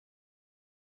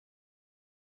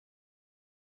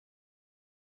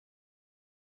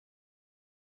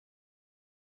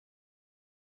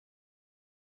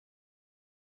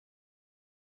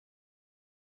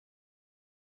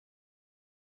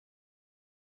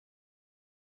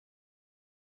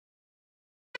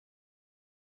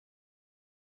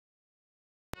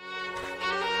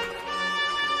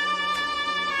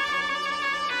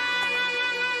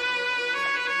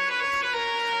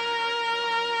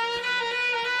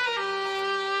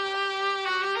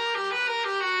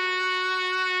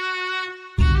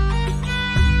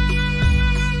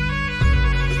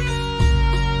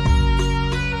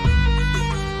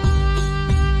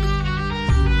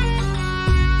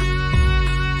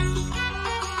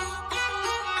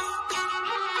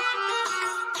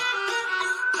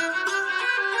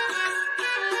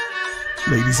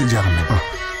Ladies and gentlemen.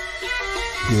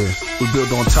 Yeah, we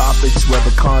build on topics,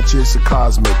 whether conscious or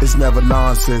cosmic. It's never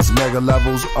nonsense, mega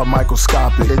levels are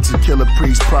microscopic. It's a Killah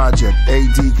Priest project,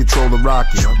 AD control the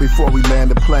rocket. Before we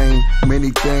land the plane,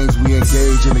 many things we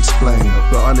engage and explain.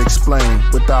 The unexplained,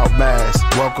 without mask.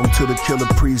 Welcome to the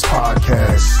Killah Priest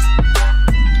podcast.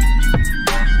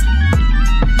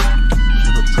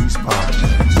 Killah Priest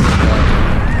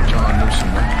podcast. John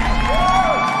Newsom, right?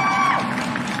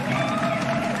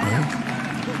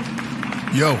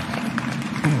 Yo.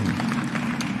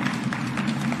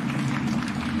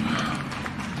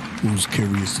 Who's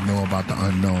curious to know about the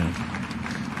unknown?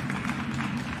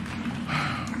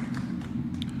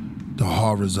 The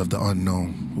horrors of the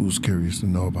unknown. Who's curious to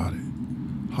know about it?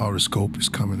 Horoscope is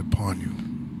coming upon you.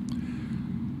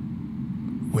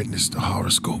 Witness the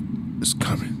horoscope is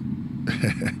coming.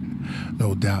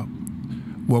 No doubt.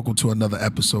 Welcome to another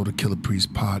episode of Killah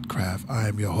Priest Podcraft. I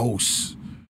am your host.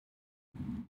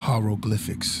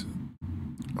 Horoglyphics.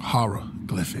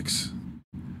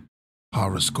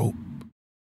 Horoscope.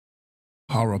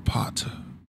 Horror Potter.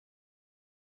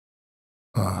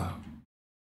 Look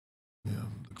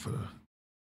for the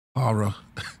horror.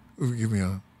 Give me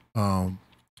a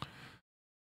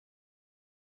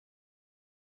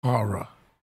horror.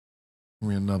 Give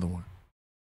me another one.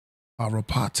 Horror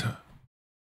Potter.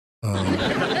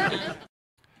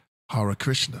 Horror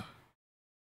Krishna.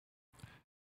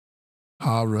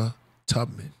 Horror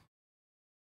Tubman.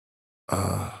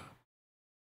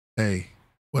 Hey,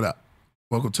 what up?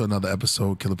 Welcome to another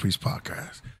episode of Killah Priest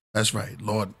Podcast. That's right,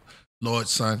 Lord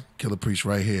Son, Killah Priest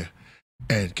right here.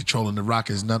 And controlling the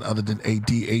rock is none other than A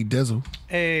Dizzle.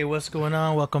 Hey, what's going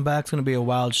on? Welcome back. It's going to be a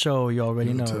wild show. You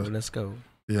already know. Let's go.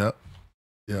 Yep.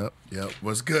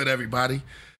 What's good, everybody?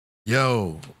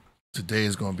 Yo, today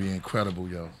is going to be incredible,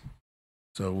 yo.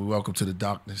 So we welcome to the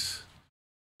darkness.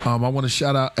 I want to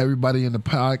shout out everybody in the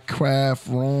Podcraft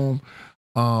room.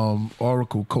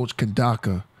 Oracle, Coach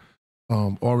Kandaka.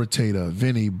 Orator,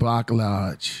 Vinny, Black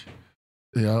Lodge.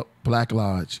 Yep, Black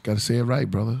Lodge. Got to say it right,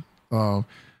 brother. And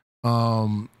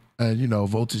you know,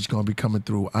 Voltage gonna be coming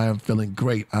through. I am feeling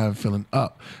great. I am feeling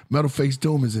up. Metal Face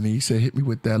Doom is in here. He said, hit me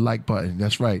with that like button.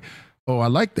 That's right. Oh, I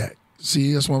like that.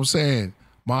 See, that's what I'm saying.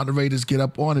 Moderators get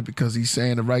up on it because he's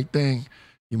saying the right thing.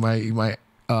 He might he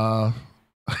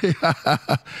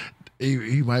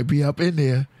might be up in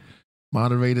there.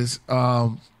 Moderators,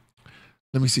 let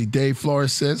me see. Dave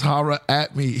Flores says, horror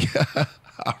at me.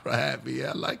 Horror at me.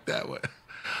 I like that one.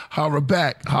 Horror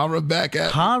back at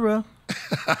me. Horror.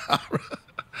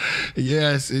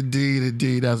 Yes,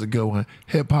 indeed. That's a good one.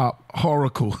 Hip-hop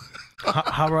horrible.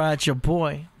 Horror at your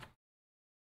boy.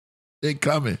 They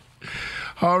coming.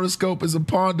 Horoscope is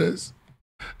upon us.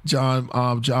 John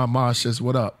Marsh says,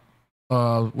 what up?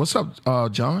 What's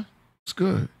up, John? It's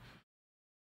good.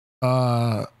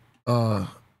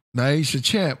 Naisha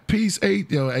Champ, peace,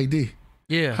 AD.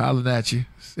 Yeah. Hollering at you.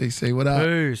 Say what up.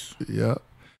 Peace. Yep.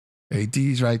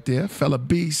 AD's right there. Fella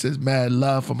B says mad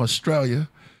love from Australia.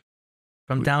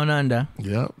 From down under.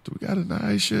 Yep. We got a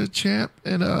Naisha Champ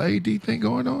and AD thing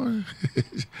going on.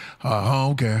 Our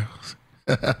home girls.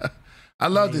 I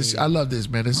love this. I love this,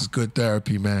 man. This is good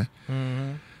therapy, man.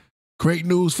 Mm-hmm. Great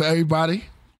news for everybody.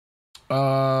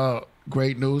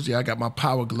 Great news. Yeah, I got my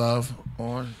power glove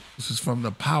on. This is from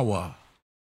the Power.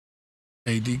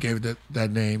 AD gave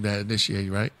that name, that initiate,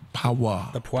 right?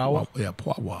 Power. The Power? Yeah,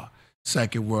 Power.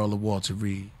 Second World of Walter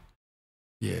Reed.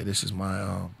 Yeah, this is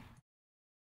my,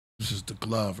 this is the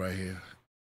glove right here.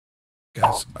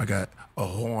 Guys, I got a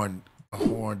horned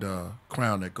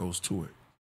crown that goes to it.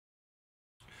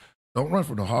 Don't run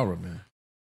from the horror, man.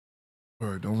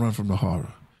 Word, don't run from the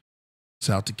horror. It's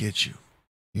out to get you.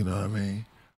 You know what I mean?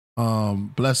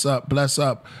 Bless up.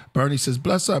 Bernie says,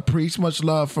 bless up, Priest. Much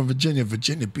love from Virginia.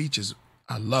 Virginia Beach is,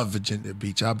 I love Virginia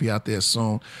Beach. I'll be out there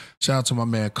soon. Shout out to my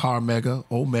man Carmega,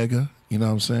 Omega. You know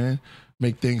what I'm saying?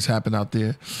 Make things happen out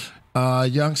there.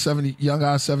 Young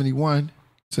I-71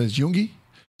 says, Jungi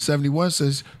 71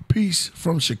 says, peace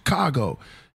from Chicago.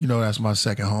 You know, that's my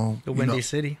second home. The Windy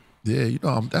City. Yeah, you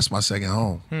know, that's my second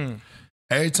home.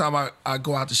 Every time I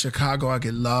go out to Chicago, I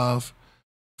get love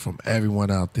from everyone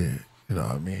out there. You know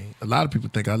what I mean? A lot of people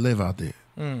think I live out there.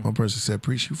 One person said,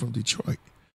 "Preach, you from Detroit?"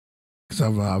 Because I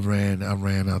ran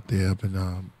out there, and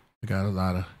I got a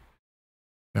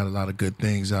lot of good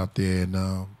things out there in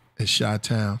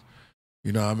Chi-Town.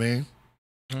 You know what I mean?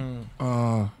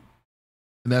 And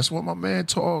that's what my man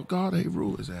Tall God Hey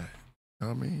Rule is at. You know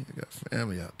what I mean? I got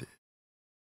family out there.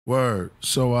 Word.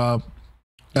 So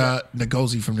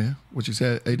Ngozi from there. What you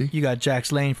said, AD? You got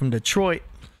Jax Lane from Detroit.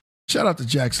 Shout out to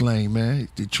Jax Lane, man.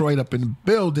 Detroit up in the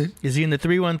building. Is he in the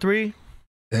 313?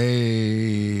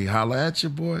 Hey, holla at your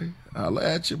boy. Holla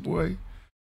at your boy.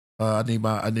 I need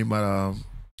my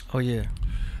Oh yeah.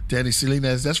 Danny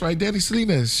Salinas. That's right, Danny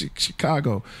Salinas,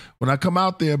 Chicago. When I come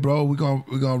out there, bro, we're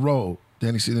gonna roll.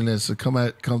 Danny Salinas, so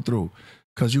come through.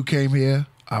 Cause you came here,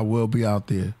 I will be out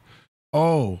there.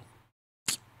 Oh,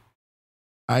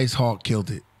 Ice Hawk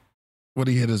killed it. What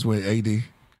did he hit us with, AD?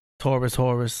 Taurus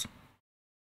Horus.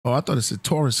 Oh, I thought it said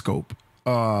Tauroscope.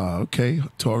 Okay.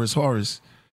 Taurus Horus.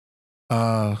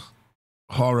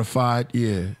 Horrified,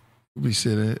 yeah. We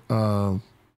said it.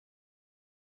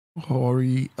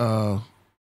 Hori,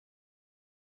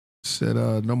 said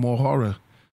no more horror.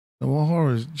 No more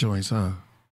horror joints, huh?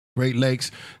 Great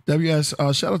Lakes. WS,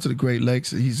 shout out to the Great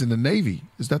Lakes. He's in the Navy.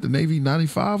 Is that the Navy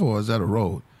 95 or is that a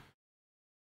road?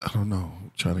 I don't know.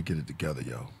 I'm trying to get it together,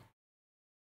 yo.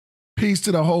 Peace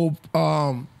to the whole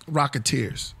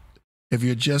Rocketeers. If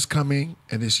you're just coming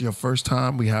and it's your first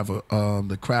time, we have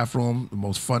the craft room, the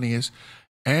most funniest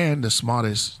and the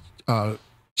smartest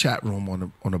chat room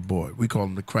on the board. We call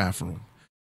them the craft room.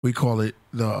 We call it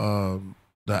the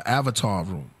avatar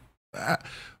room.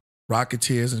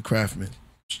 Rocketeers and craftsmen.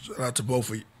 Shout out to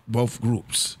both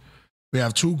groups. We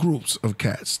have two groups of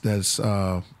cats that's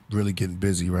really getting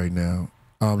busy right now.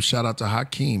 Shout out to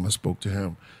Hakeem. I spoke to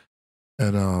him,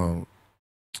 and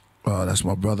that's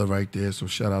my brother right there. So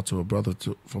shout out to a brother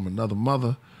from another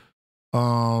mother.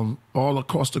 All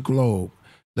across the globe.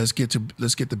 Let's get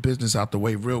the business out the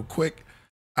way real quick.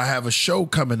 I have a show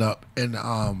coming up in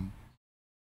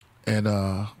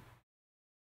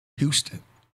Houston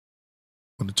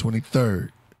on the 23rd.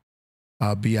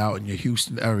 I'll be out in your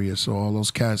Houston area. So all those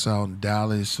cats out in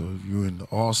Dallas or if you're in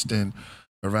Austin,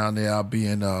 around there, I'll be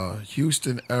in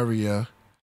Houston area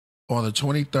on the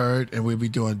 23rd, and we'll be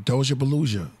doing Doja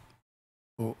Palooza.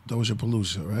 Doja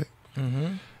Palooza, right?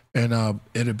 Mm-hmm. And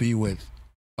it'll be with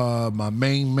my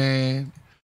main man,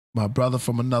 my brother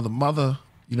from another mother,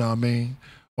 you know what I mean?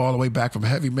 All the way back from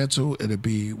Heavy Mental. It'll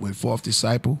be with Fourth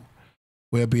Disciple.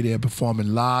 We'll be there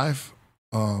performing live.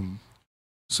 Some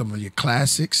of your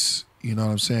classics, you know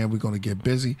what I'm saying? We're going to get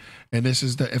busy. And this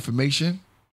is the information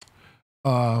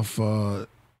for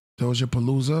Doja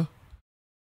Palooza.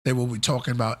 They will be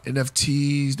talking about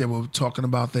NFTs. They will be talking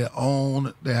about their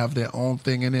own. They have their own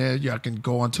thing in there. Y'all can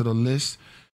go onto the list,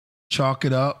 chalk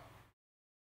it up.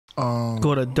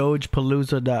 Go to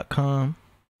dogepalooza.com.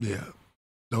 Yeah,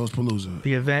 Dogepalooza.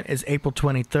 The event is April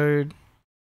 23rd,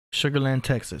 Sugarland,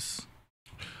 Texas.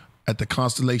 At the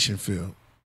Constellation Field.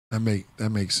 That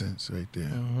makes sense right there.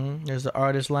 Mm-hmm. There's the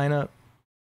artist lineup.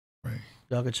 Right.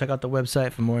 Y'all can check out the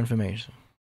website for more information.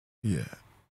 Yeah.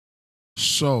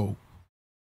 So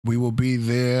we will be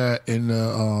there in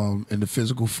the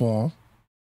physical form.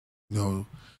 You know,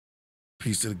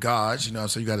 peace to the gods, you know,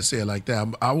 so you got to say it like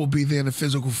that. I will be there in the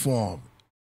physical form.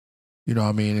 You know what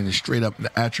I mean? In the straight up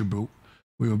the attribute.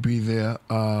 We will be there.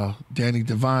 Danny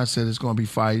Devine said it's going to be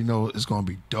fire. You know, it's going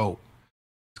to be dope.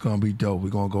 It's going to be dope. We're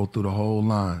going to go through the whole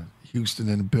line. Houston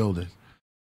in the building.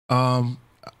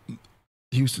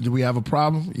 Houston, do we have a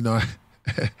problem? You know,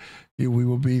 we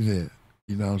will be there.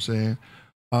 You know what I'm saying?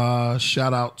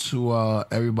 Shout out to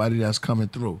everybody that's coming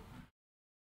through.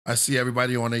 I see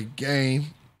everybody on a game.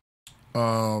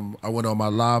 I went on my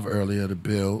live earlier to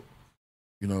build.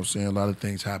 You know what I'm saying? A lot of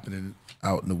things happening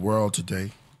out in the world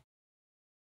today.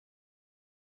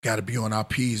 Got to be on our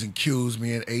P's and Q's,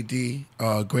 me and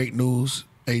AD. Great news.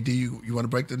 AD, you want to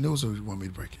break the news or you want me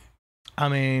to break it? I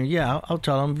mean, yeah, I'll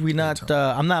tell them.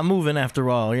 I'm not moving after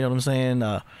all. You know what I'm saying?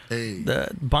 The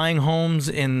buying homes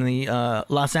in the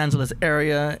Los Angeles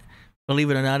area, believe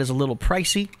it or not, is a little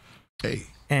pricey. Hey.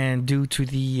 And due to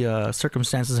the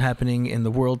circumstances happening in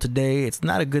the world today, it's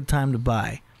not a good time to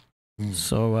buy.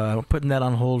 So putting that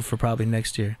on hold for probably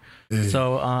next year. Hey.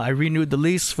 So I renewed the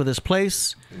lease for this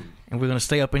place, and we're going to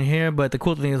stay up in here. But the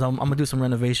cool thing is I'm going to do some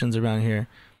renovations around here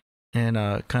and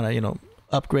kind of, you know,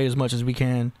 upgrade as much as we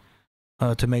can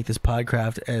to make this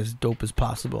Podcraft as dope as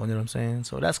possible. You know what I'm saying?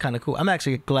 So that's kind of cool. I'm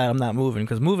actually glad I'm not moving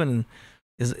because moving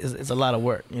is a lot of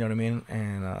work. You know what I mean?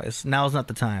 And now's not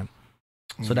the time.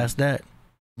 So that's that.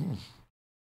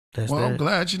 I'm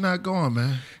glad you're not going,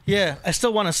 man. Yeah, I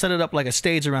still want to set it up like a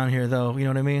stage around here, though. You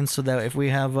know what I mean? So that if we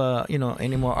have, you know,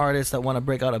 any more artists that want to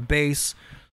break out a bass,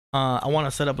 I want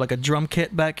to set up like a drum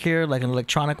kit back here, like an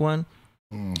electronic one.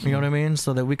 Mm-hmm. You know what I mean?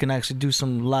 So that we can actually do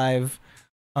some live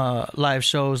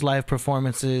shows, live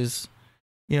performances.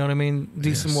 You know what I mean?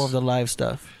 Do some more of the live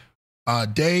stuff.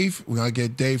 Dave, we're gonna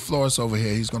get Dave Flores over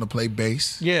here. He's gonna play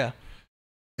bass. Yeah.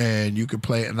 And you can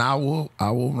play, and I will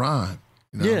rhyme.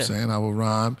 You know what I'm saying? I will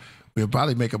rhyme. We'll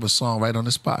probably make up a song right on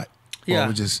the spot. Yeah. Or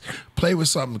we just play with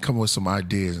something, come with some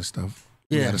ideas and stuff.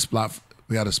 We got a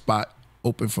spot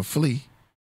open for Flea.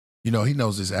 You know, he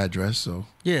knows his address, so.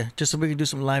 Yeah, just so we can do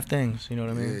some live things. You know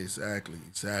what I mean? Yeah, exactly.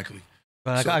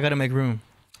 But So- I got to make room.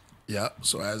 Yeah.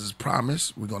 So as is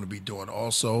promised, we're gonna be doing the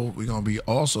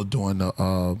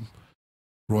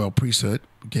Royal Priesthood,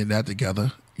 getting that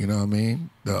together. You know what I mean?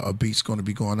 The beat's gonna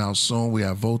be going out soon. We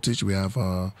have Voltage, we have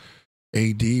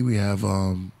AD, we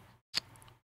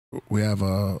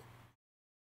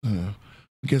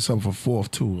get something for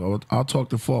Fourth too. I'll talk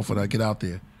to Fourth when I get out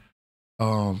there.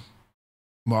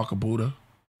 Mark Buddha.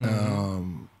 Let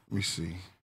me see.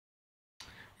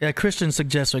 Yeah, Christian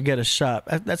suggests we get a shop.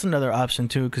 That's another option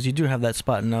too, because you do have that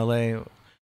spot in LA.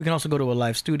 We can also go to a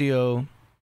live studio.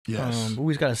 Yes. But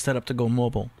we just got to set up to go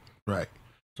mobile. Right.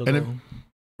 So And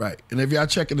if y'all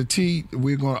checking the tea,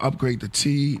 we're going to upgrade the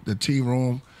tea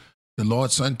room. The Lord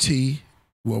Son tea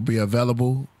will be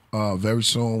available very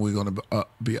soon. We're going to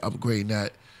be upgrading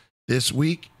that this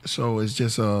week. So it's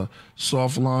just a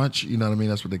soft launch. You know what I mean?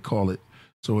 That's what they call it.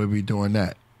 So we'll be doing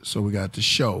that. So we got the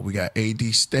show. We got AD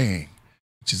staying,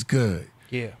 which is good.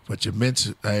 Yeah. But your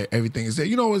mental, everything is there.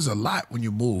 You know, it's a lot when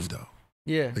you move, though.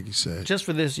 Yeah. Like you said. Just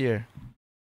for this year.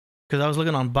 Because I was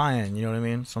looking on buying, you know what I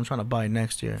mean? So I'm trying to buy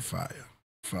next year. Fire.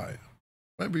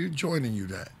 Maybe joining you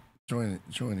in that. You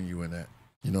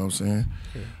know what I'm saying?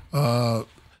 Yeah.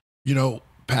 You know,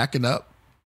 packing up,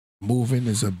 moving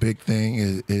is a big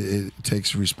thing. It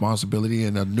takes responsibility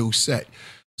and a new set.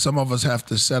 Some of us have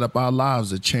to set up our lives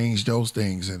to change those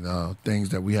things and things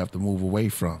that we have to move away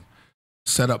from.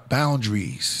 Set up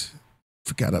boundaries.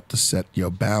 Forgot to set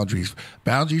your boundaries.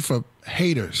 Boundary for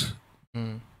haters.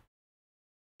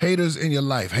 Haters in your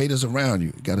life, haters around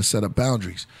you. You got to set up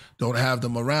boundaries. Don't have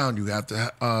them around you. You have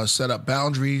to set up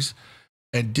boundaries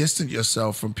and distance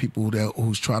yourself from people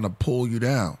who's trying to pull you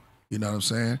down. You know what I'm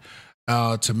saying?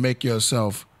 To make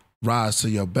yourself rise to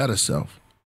your better self.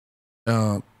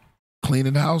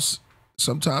 Cleaning the house,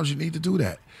 sometimes you need to do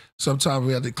that. Sometimes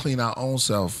we have to clean our own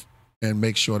self and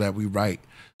make sure that we right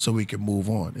so we can move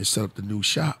on and set up the new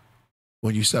shop.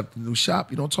 When you set up the new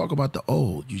shop, you don't talk about the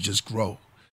old, you just grow.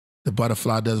 The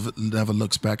butterfly never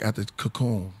looks back at the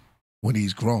cocoon when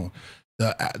he's grown.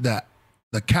 The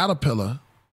caterpillar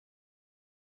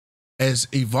is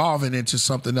evolving into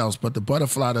something else, but the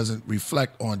butterfly doesn't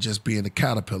reflect on just being a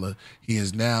caterpillar. He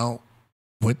is now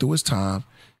went through his time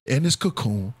in his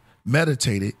cocoon,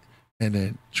 meditated, and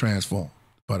then transformed.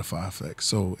 Butterfly effect.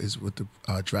 So it's with the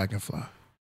dragonfly.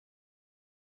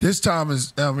 This time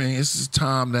it's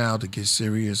time now to get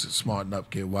serious and smarten up,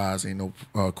 get wise. Ain't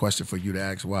no question for you to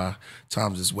ask why.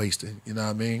 Time's just wasting. You know what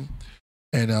I mean?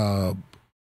 And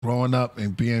growing up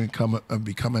and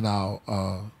becoming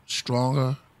our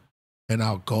stronger and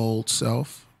our gold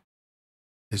self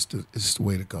is the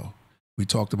way to go. We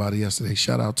talked about it yesterday.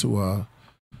 Shout out to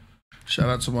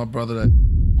my brother that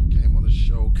came on the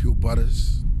show, Q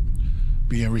Butters.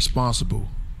 Being responsible.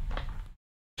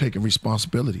 Taking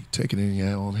responsibility, taking it in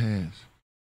your own hands.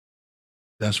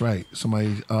 That's right.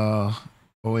 Somebody,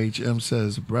 OHM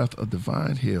says, breath of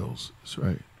divine heals. That's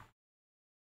right.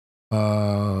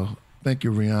 Thank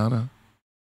you, Rihanna.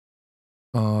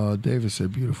 David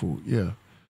said, beautiful. Yeah.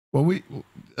 Well,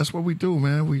 that's what we do,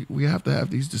 man. We have to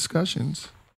have these discussions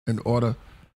in order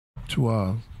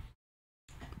to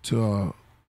go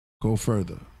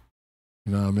further.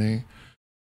 You know what I mean?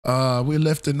 We're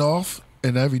lifting off,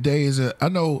 and every day I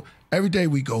know every day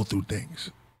we go through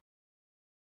things.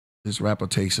 This rapper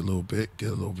takes a little bit, get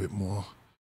a little bit more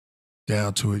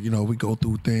down to it. You know, we go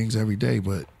through things every day,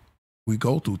 but we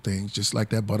go through things just like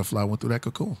that butterfly went through that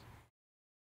cocoon.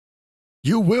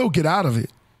 You will get out of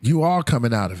it. You are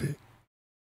coming out of it.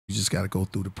 You just got to go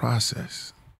through the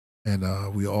process. And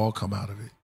we all come out of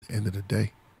it at the end of the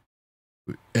day.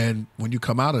 And when you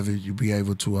come out of it, you'll be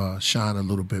able to shine a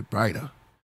little bit brighter.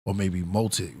 Or maybe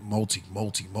multi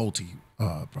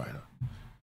brighter.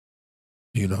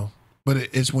 You know? But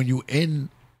it's when you in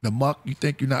the muck, you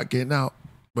think you're not getting out.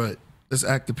 But let's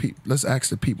ask the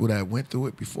people that went through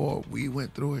it before we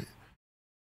went through it.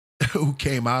 Who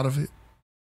came out of it.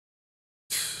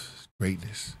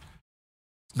 Greatness.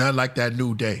 Not like that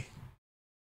new day.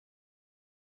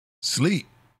 Sleep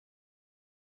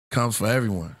comes for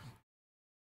everyone.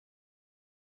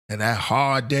 And that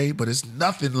hard day, but it's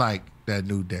nothing like that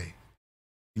new day.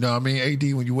 You know what I mean? AD,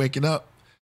 when you're waking up,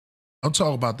 I'm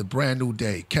talking about the brand new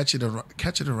day. Catch it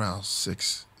around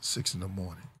 6 in the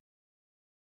morning.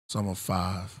 Some of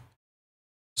 5.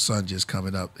 Sun just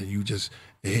coming up and it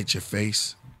hits your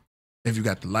face. If you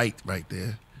got the light right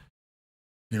there.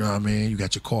 You know what I mean? You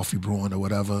got your coffee brewing or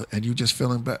whatever, and you just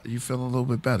feeling better. You feeling a little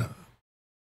bit better.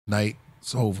 Night,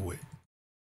 it's over with.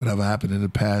 Whatever happened in the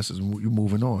past is you're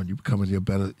moving on. You're becoming your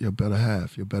better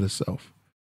half, your better self.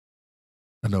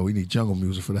 I know we need jungle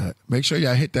music for that. Make sure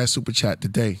y'all hit that super chat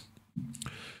today,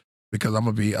 because I'm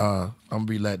gonna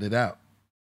be letting it out.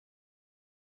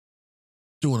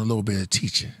 Doing a little bit of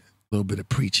teaching, a little bit of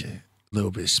preaching, a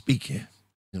little bit of speaking.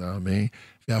 You know what I mean?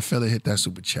 If y'all feel it, hit that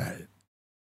super chat.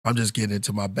 I'm just getting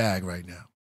into my bag right now.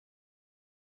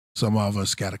 Some of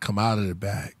us got to come out of the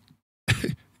bag.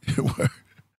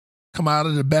 Come out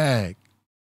of the bag.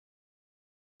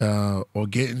 Or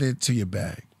getting into your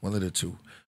bag. One of the two.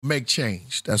 Make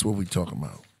change. That's what we're talking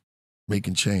about.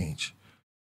 Making change.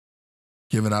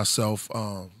 Giving ourselves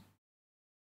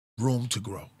room to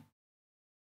grow.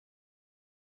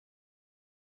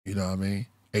 You know what I mean?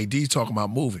 AD talking about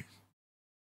moving.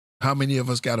 How many of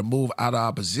us got to move out of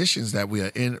our positions that we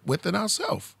are in within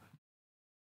ourselves?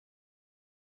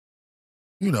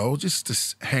 You know,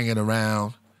 just hanging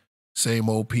around, same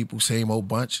old people, same old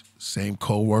bunch, same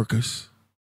co-workers,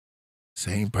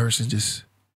 same person, just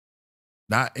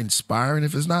not inspiring.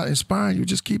 If it's not inspiring, you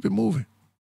just keep it moving.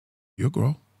 You'll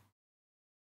grow.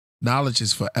 Knowledge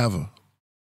is forever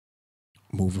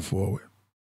moving forward.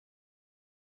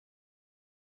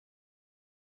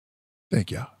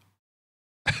 Thank y'all.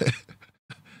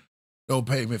 No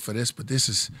payment for this, but this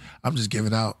is, I'm just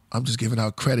giving out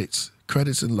credits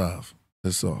and love.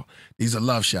 That's all. These are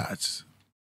love shots.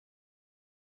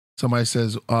 Somebody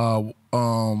says,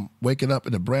 waking up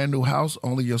in a brand new house,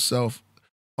 only yourself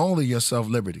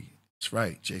liberty. That's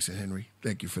right, Jason Henry.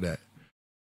 Thank you for that.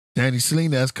 Danny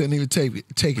Salinas couldn't even take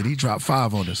it. He dropped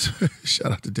 5 on us.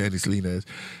 Shout out to Danny Salinas.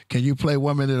 Can you play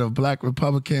 1 minute of Black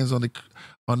Republicans on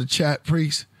the chat,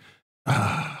 Priest?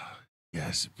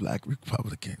 Yes, Black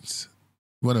Republicans.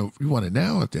 You want it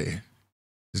now or there?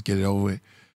 Let's get it over with.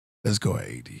 Let's go,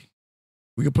 AD.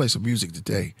 We can play some music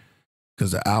today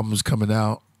because the album's coming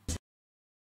out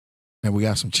and we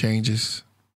got some changes.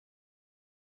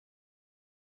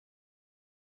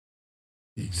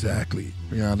 Exactly.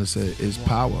 Rihanna said, it's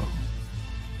power.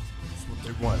 That's what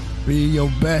they want. Be your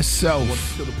best self. Want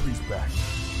to kill the priest back.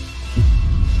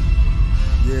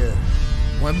 Yeah.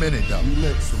 1 minute, though.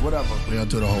 Remix or whatever. We're going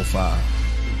to do the whole 5.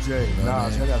 Jay, You know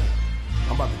what I mean?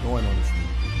 I'm about to go in on this one.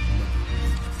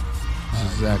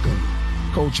 Exactly.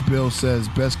 Coach Bill says,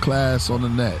 best class on the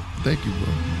net. Thank you,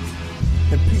 bro.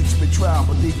 Impeachment trial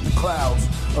beneath the clouds.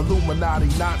 Illuminati,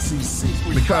 Nazis,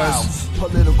 secret Because- crowds.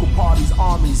 Political parties,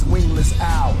 armies, wingless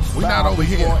owls. We're not over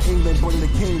here. Before England bring the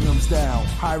kingdoms down.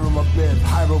 Hiram Abib,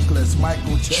 hieroglyphs,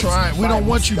 microchips. We don't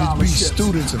want you to be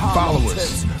students and followers.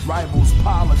 Tips, rivals,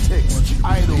 politics,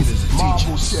 idols, leaders and marble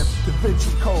teachers. ship, Da Vinci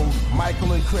Code,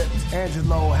 Michael and Crypt.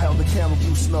 Angelo held the camel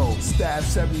through snow. Stabbed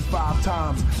 75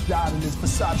 times, died in his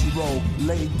Versace robe.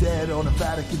 Laid dead on the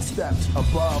Vatican steps.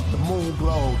 Above the moon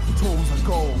glow, tombs of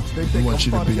gold. They think want I'm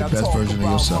you to funny, be the I best talk version of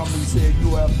about yourself. mummies and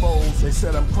UFOs. They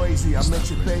said I'm crazy. I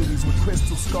mentioned babies with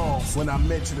crystal skulls. When I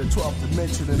mentioned the 12th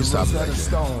dimension and the stop it Rosetta right there.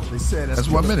 Stone, they said That's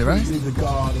 1 minute, right? Leave the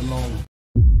God alone.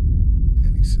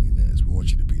 Danny Salinas, we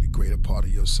want you to be the greater part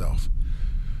of yourself.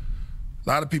 A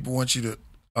lot of people want you to,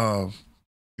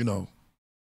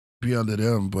 be under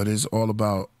them, but it's all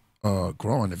about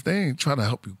growing. If they ain't trying to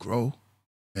help you grow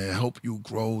and help you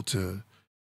grow to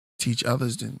teach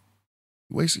others, then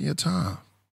you're wasting your time.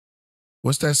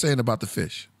 What's that saying about the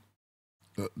fish?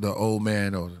 The old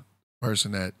man or the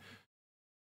person that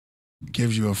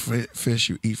gives you a fish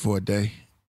you eat for a day,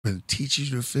 but teaches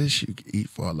you to fish you can eat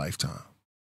for a lifetime.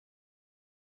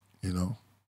 You know?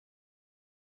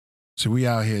 So we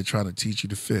out here trying to teach you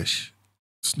to fish.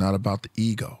 It's not about the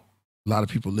ego. A lot of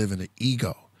people live in the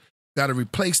ego. Got to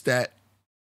replace that.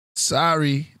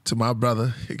 Sorry to my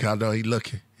brother. I know he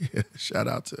looking. Shout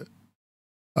out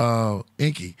to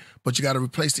Inky. But you got to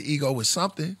replace the ego with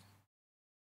something.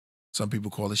 Some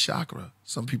people call it chakra.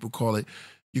 Some people call it,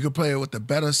 you can play it with the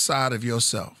better side of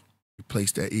yourself.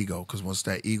 Replace that ego, because once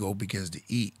that ego begins to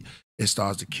eat, it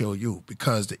starts to kill you.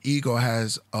 Because the ego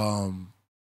has,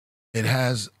 it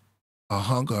has a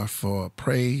hunger for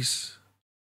praise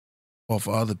or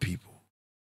for other people.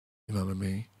 You know what I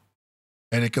mean?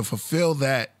 And it can fulfill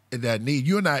that need.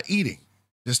 You're not eating.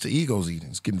 Just the ego's eating.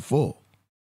 It's getting full.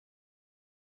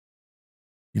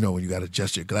 You know, when you got to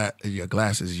adjust your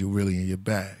glasses, you're really in your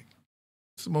bag.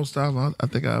 It's the most time I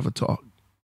think I ever talked.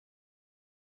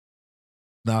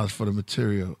 Knowledge for the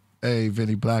material. Hey,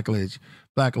 Vinny Black Lodge.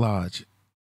 Yeah,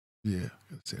 I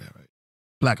gotta say that right.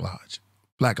 Black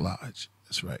Lodge.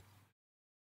 That's right.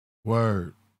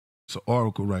 Word. It's an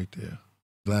oracle right there.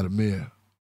 Vladimir.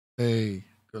 Hey,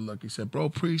 good luck. He said, bro,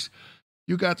 Priest,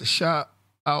 you got to shout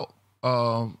out.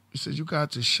 He said, you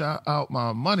got to shout out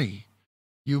my money.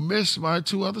 You missed my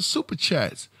 2 other super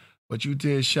chats, but you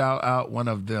did shout out one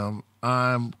of them.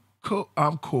 I'm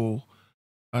cool.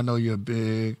 I know you're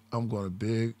big. I'm going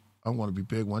to be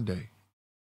big one day.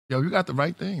 Yo, you got the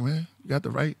right thing, man. You got the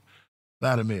right,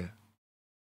 Vladimir.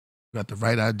 You got the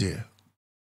right idea.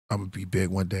 I'm going to be big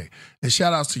one day. And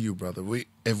shout outs to you, brother.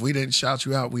 If we didn't shout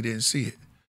you out, we didn't see it.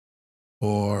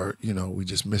 Or, we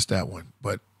just missed that one.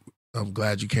 But I'm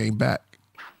glad you came back.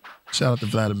 Shout out to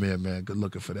Vladimir, man. Good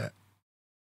looking for that.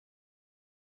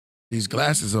 These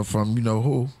glasses are from you know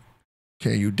who.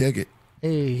 Can you dig it?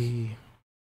 Hey.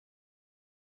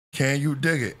 Can you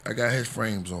dig it? I got his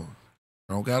frames on.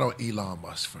 I don't got on Elon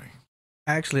Musk frame.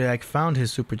 Actually, I found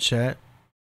his super chat.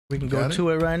 We can go to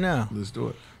it right now. Let's do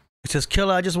it. It says,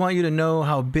 Killah, I just want you to know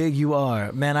how big you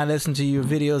are. Man, I listen to your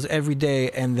videos every day,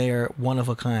 and they're one of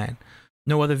a kind.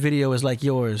 No other video is like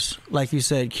yours. Like you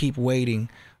said, keep waiting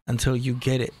until you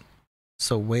get it.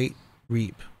 So wait,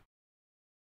 reap.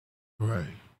 Right.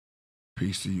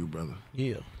 Peace to you, brother.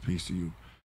 Yeah. Peace to you.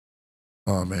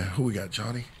 Oh, man. Who we got,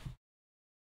 Johnny?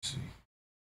 Let's see.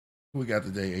 Who we got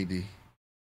today, AD?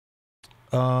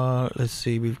 Let's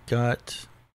see. We've got...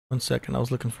 1 second. I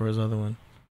was looking for his other one.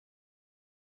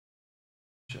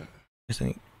 Sure. I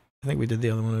think we did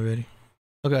the other one already.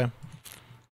 Okay.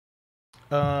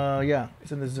 Yeah.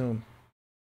 It's in the Zoom.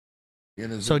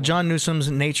 So John Newsom's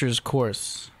Nature's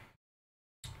Course.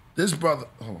 This brother...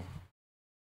 Oh.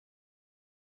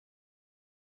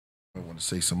 I want to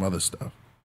say some other stuff.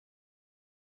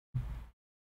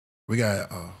 We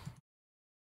got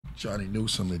Johnny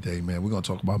Newsom today, man. We're going to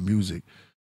talk about music.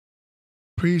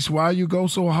 Priest, why you go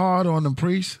so hard on them,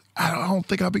 Priest? I don't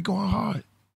think I'll be going hard.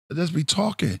 I just be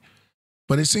talking.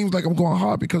 But it seems like I'm going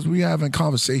hard because we having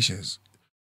conversations.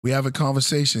 We having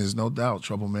conversations, no doubt,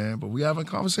 Trouble Man. But we having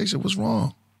conversations. What's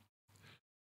wrong?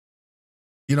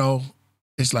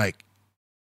 It's like,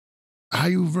 how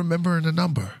you remembering the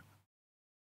number?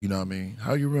 You know what I mean?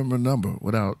 How you remember a number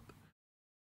without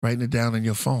writing it down in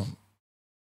your phone?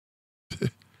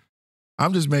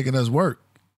 I'm just making us work.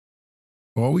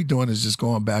 All we doing is just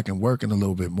going back and working a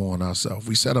little bit more on ourselves.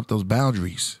 We set up those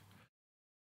boundaries.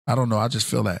 I don't know. I just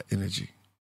feel that energy.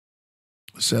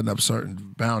 Setting up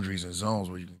certain boundaries and zones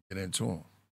where you can get into them.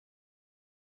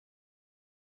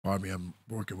 Pardon me, I'm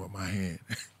working with my hand.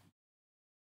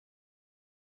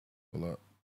 Hold up.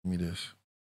 Give me this.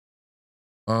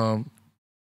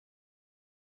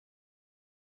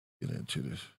 Get into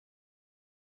this.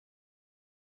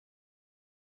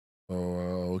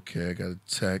 Oh, okay. I got a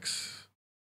text.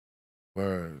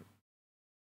 Word.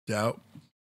 Doubt.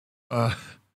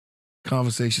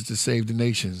 Conversations to save the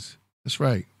nations. That's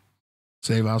right.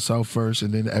 Save ourselves first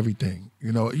and then everything.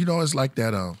 It's like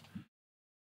that.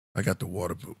 I got the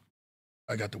water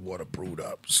brewed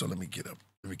up. So let me get up.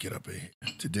 Let me get up in here.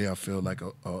 Today I feel like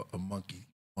a monkey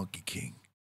king.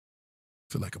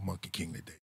 I feel like a monkey king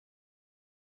today.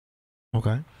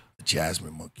 Okay. A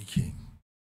jasmine monkey king.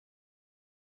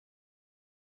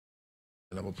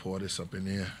 And I'm gonna pour this up in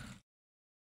there.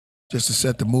 Just to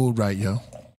set the mood right, yo.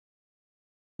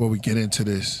 Before we get into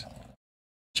this,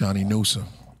 Johnny Newsom.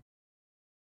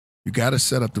 You gotta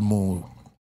set up the mood.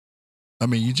 I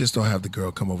mean, you just don't have the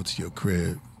girl come over to your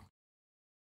crib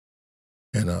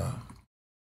and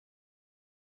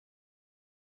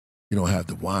you don't have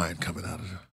the wine coming out of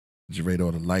the refrigerator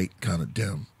or the light kind of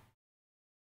dim.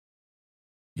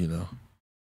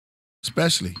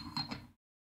 Especially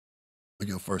with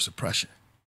your first impression.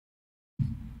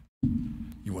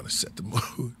 You want to set the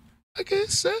mood. I can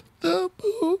set the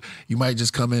mood. You might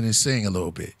just come in and sing a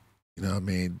little bit. You know what I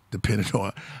mean? Depending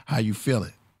on how you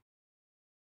feeling.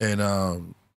 And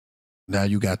now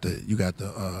you got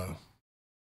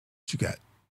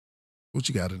what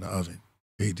you got in the oven,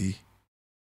 AD?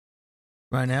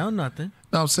 Right now, nothing.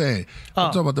 No, I'm saying, I'm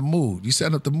talking about the mood. You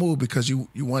set up the mood because you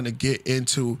want to get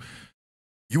into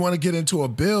a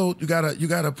build. You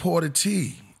gotta pour the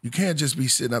tea. You can't just be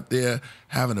sitting up there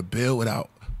having a build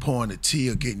without pouring the tea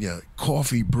or getting your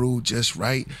coffee brewed just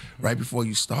right before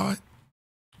you start.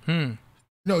 You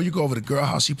go over to the girl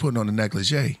house, she putting on a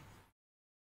negligee.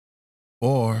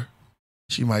 Or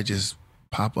she might just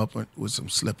pop up with some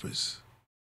slippers.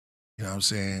 You know what I'm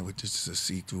saying? With just a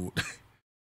see-through.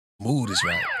 Mood is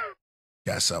right.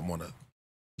 Got something what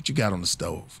you got on the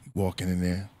stove? You walking in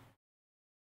there.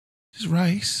 Just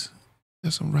rice.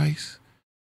 Got some rice.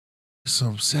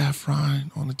 Some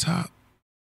saffron on the top.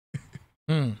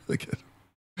 Look at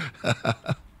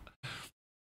her.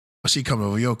 She coming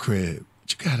over your crib.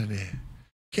 What you got in there?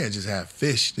 You can't just have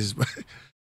fish. This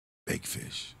baked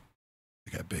fish.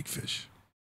 I got baked fish.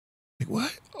 Like,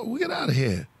 what? Oh, we get out of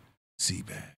here. Sea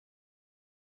bag.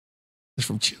 It's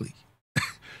from Chile.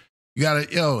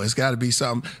 It's gotta be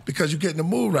something because you get in the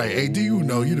mood right. Hey, do you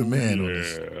know you the man on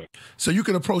this? So you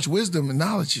can approach wisdom and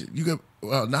knowledge. You can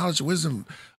knowledge and wisdom,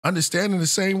 understanding the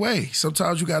same way.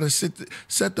 Sometimes you got to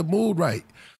set the mood right.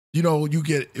 You know, when you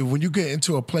get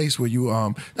into a place where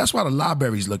you that's why the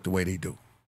libraries look the way they do.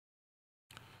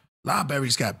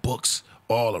 Libraries got books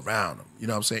all around them. You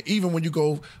know what I'm saying? Even when you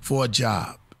go for a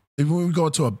job, even when we go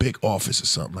to a big office or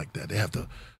something like that, they have the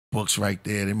books right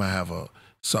there. They might have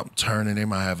something turning. They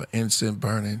might have an incense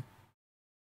burning.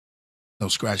 No,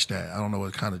 scratch that. I don't know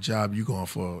what kind of job you going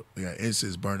for. They got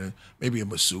incense burning, maybe a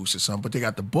masseuse or something, but they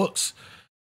got the books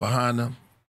behind them,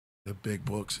 the big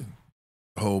books, and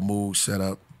the whole mood set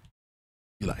up.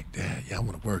 You're like, damn, yeah, I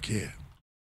want to work here.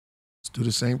 Let's do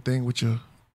the same thing with your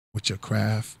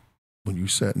craft. When you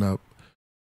setting up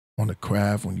on the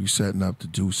craft, when you setting up to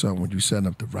do something, when you setting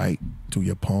up to write, do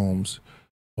your poems,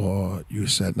 or you're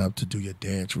setting up to do your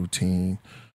dance routine,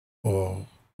 or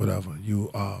whatever. You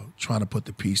are trying to put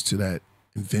the piece to that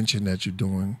invention that you're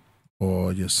doing,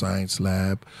 or your science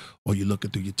lab, or you're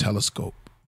looking through your telescope.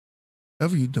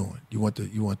 Whatever you're doing, you want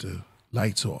the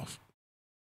lights off,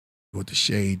 you want the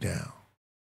shade down,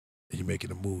 and you're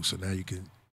making a move. So now you can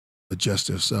adjust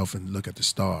yourself and look at the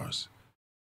stars,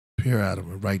 peer at them,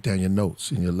 and write down your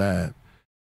notes in your lab.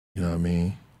 You know what I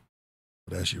mean?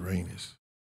 Well, that's Uranus.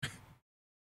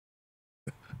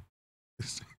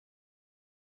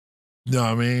 You know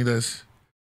what I mean?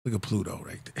 Look at Pluto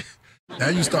right there. Now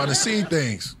you start to see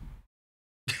things.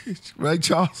 Right,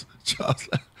 Charles?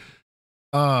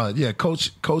 Yeah,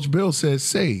 Coach Bill says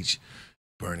sage.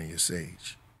 Burning your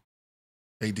sage.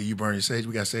 Hey, do you burn your sage?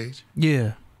 We got sage?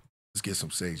 Yeah. Let's get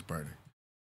some sage burning.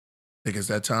 Think it's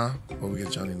that time? Or we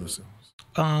get Johnny Newsom?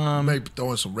 Maybe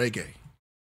throw in some reggae.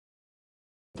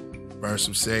 Burn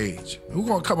some sage. Who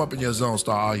gonna come up in your zone and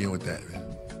start arguing with that, man?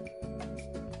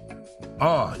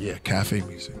 Oh, yeah, cafe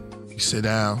music. You sit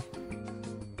down.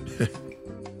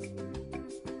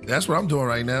 That's what I'm doing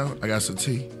right now. I got some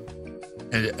tea.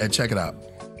 And check it out.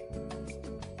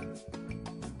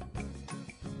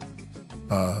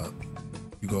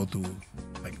 You go through,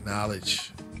 like,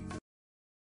 knowledge.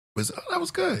 That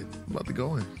was good. I'm about to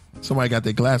go in. Somebody got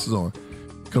their glasses on.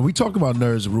 Because we talk about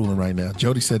nerds ruling right now.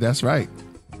 Jody said that's right.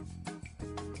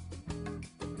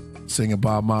 Singing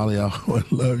Bob Marley, I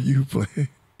would love you playing.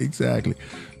 Exactly.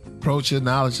 Approach your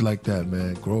knowledge like that,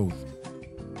 man. Growth.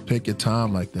 Take your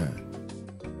time like that.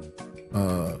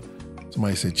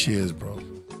 Somebody said cheers, bro.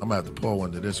 I'm gonna have to pour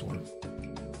one to this one.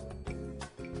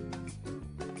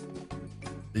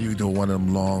 You do one of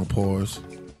them long pours.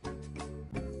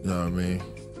 You know what I mean?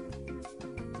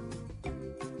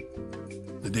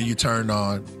 And then you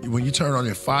when you turn on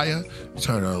your fire, you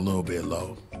turn it a little bit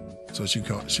low. So she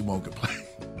won't complain.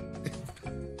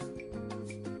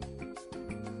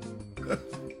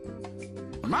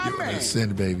 My man.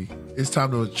 Ascend, baby. It's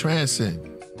time to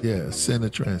transcend. Yeah, ascend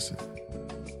and transcend.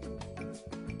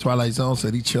 Twilight Zone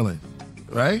said he chilling.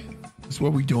 Right? That's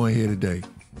what we doing here today.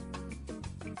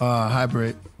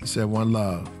 Hybrid, he said one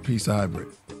love. Peace to Hybrid.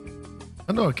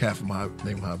 I know a cat from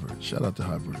named Hybrid. Shout out to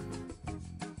Hybrid.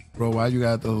 Bro, why you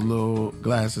got those little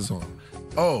glasses on?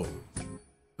 Oh,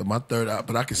 my third eye,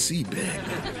 but I can see big.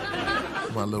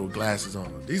 My little glasses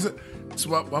on. That's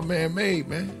what my man made,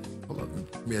 man. Hold on,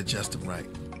 let me adjust them right.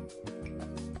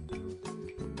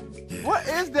 Yeah. What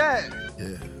is that?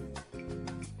 Yeah.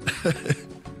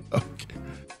 Okay.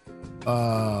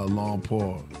 Long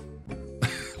pause.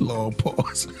 Long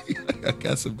pause. I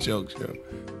got some jokes, yo.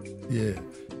 Yeah.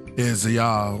 So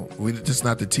y'all, this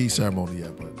not the tea ceremony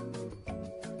yet, but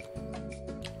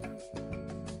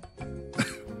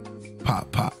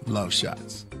pop, love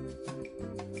shots.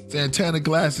 Santana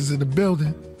glasses in the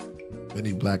building.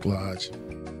 Mini Black Lodge,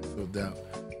 no doubt.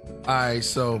 All right,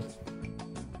 so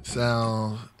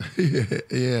sound,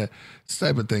 yeah, it's the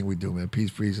type of thing we do, man.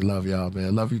 Peace, love y'all,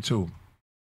 man. Love you too.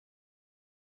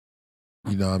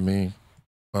 You know what I mean?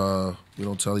 We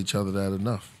don't tell each other that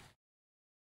enough,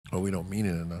 or we don't mean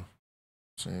it enough. You know what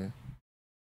I'm saying?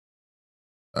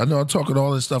 I know I'm talking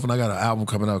all this stuff, and I got an album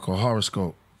coming out called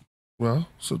Horoscope. Well,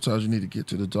 sometimes you need to get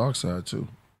to the dark side too.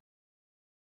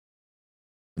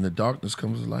 In the darkness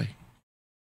comes the light.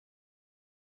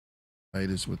 Light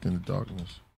is within the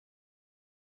darkness.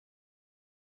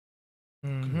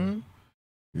 Mm-hmm.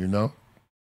 You know?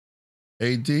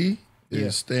 AD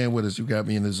is staying with us. You got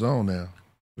me in the zone now.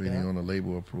 Waiting on the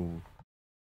label approval.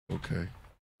 Okay.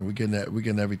 And we're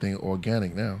getting everything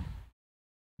organic now.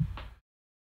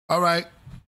 All right.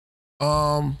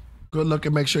 Good luck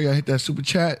and make sure y'all hit that super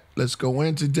chat. Let's go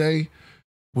in today.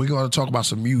 We're going to talk about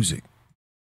some music.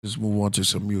 Let's move on to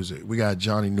some music. We got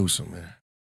Johnny Newsom, man,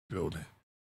 building.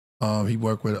 He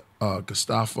worked with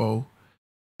Gustavo,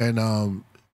 and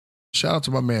Shout out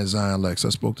to my man Zion Lex. I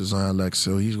spoke to Zion Lex,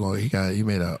 so he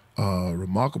made a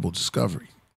remarkable discovery.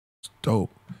 It's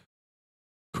dope.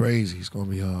 Crazy. He's gonna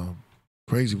be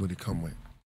crazy when he come with.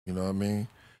 You know what I mean?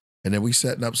 And then we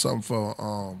setting up something for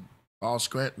All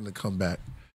Scranton to come back.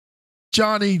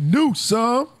 Johnny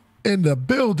Newsom in the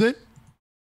building.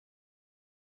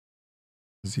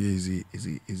 Is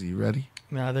he ready?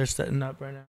 Nah, they're setting up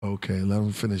right now. Okay, let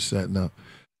him finish setting up.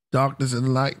 Darkness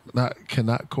and light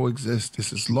cannot coexist.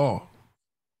 This is law.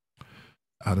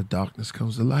 Out of darkness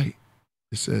comes the light.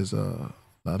 It says a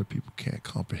lot of people can't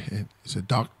comprehend. It said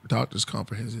darkness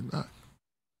comprehends it not.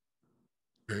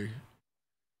 Okay.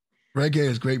 Reggae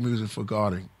is great music for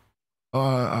gardening.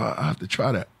 I have to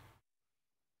try that.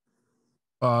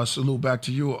 Salute back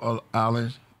to you,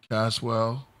 Alan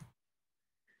Caswell,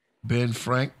 Ben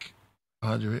Frank.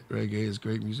 100 reggae is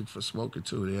great music for smoking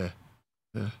too. Yeah.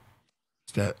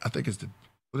 It's that. I think it's the.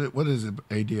 What is the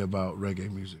idea about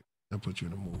reggae music that puts you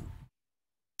in the mood?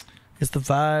 It's the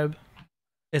vibe.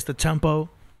 It's the tempo.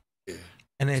 Yeah.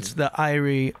 And it's the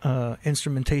Irie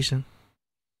instrumentation.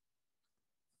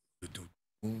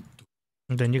 And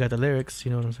then you got the lyrics. You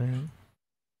know what I'm saying?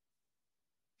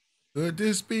 Could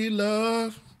this be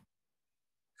love?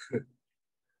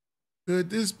 Could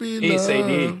this be Peace,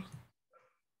 love?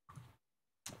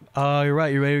 AD. You're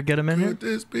right. You ready to get them in here? Could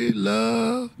this be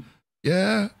love?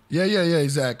 Yeah,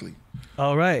 exactly.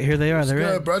 All right, here they are. They're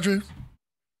good, in. brethren.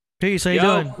 Peace. How you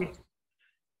doing?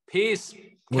 Peace.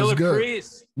 What's Killer good?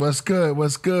 Priest. What's good?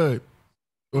 What's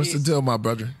Peace. the deal, my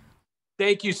brother?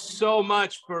 Thank you so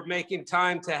much for making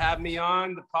time to have me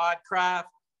on the Podcraft.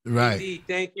 Right. AD,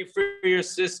 thank you for your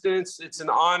assistance. It's an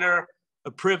honor,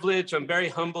 a privilege. I'm very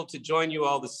humbled to join you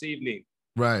all this evening.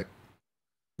 Right.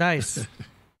 Nice.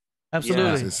 Absolutely.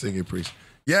 Yes, it's singing priest.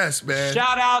 Yes, man.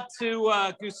 Shout out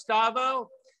to Gustavo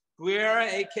Guerra,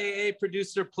 aka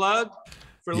Producer Plug,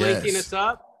 for linking us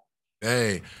up.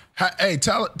 Hey,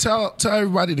 tell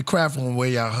everybody the craft on where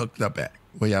y'all hooked up at,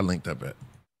 where y'all linked up at.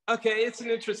 Okay, it's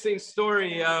an interesting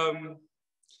story. I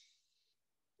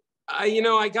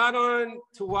got on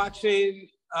to watching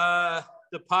the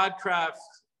Podcraft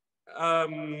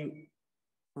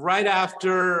right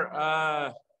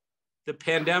after the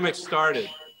pandemic started.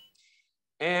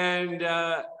 And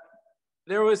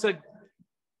there was a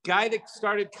guy that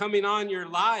started coming on your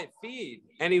live feed,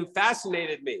 and he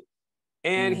fascinated me.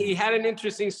 And he had an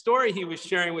interesting story he was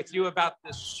sharing with you about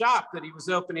this shop that he was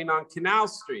opening on Canal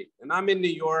Street. And I'm in New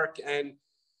York, and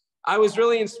I was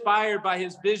really inspired by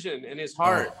his vision and his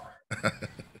heart.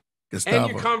 And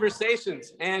your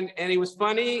conversations. And he was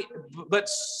funny, but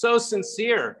so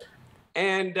sincere.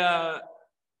 And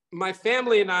my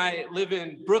family and I live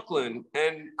in Brooklyn,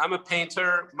 and I'm a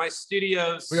painter. My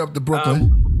studio's... We up to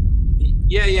Brooklyn.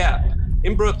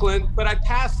 In Brooklyn. But I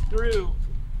passed through...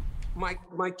 My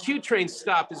Q train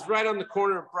stop is right on the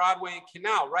corner of Broadway and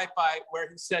Canal, right by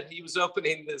where he said he was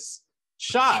opening this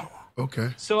shop.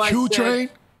 Okay. So Q train?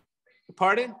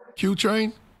 Pardon? Q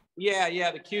train? Yeah,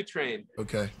 the Q train.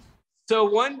 Okay. So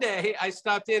one day I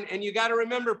stopped in, and you got to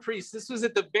remember, Priest, this was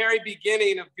at the very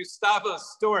beginning of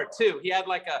Gustavo's store too. He had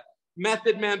like a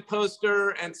Method Man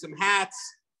poster and some hats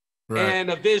and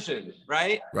a vision,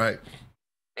 right? Right.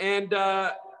 And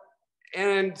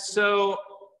so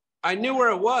I knew where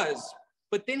it was,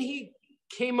 but then he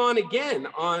came on again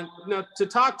to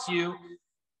talk to you,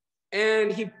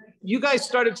 and you guys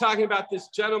started talking about this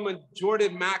gentleman,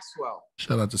 Jordan Maxwell.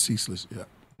 Shout out to Ceaseless, yeah.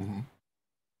 Mm-hmm.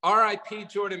 R.I.P.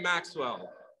 Jordan Maxwell.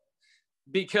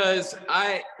 Because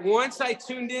once I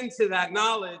tuned into that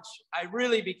knowledge, I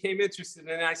really became interested,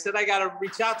 and I said, I got to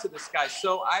reach out to this guy.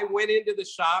 So I went into the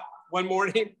shop one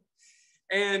morning,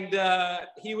 and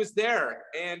he was there,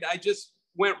 and I just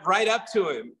went right up to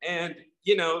him, and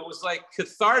it was like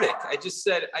cathartic. I just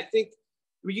said, I think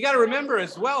you got to remember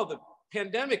as well, the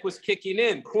pandemic was kicking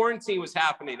in, quarantine was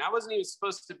happening. I wasn't even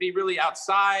supposed to be really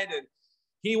outside, and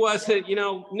he wasn't.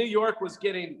 New York was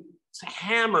getting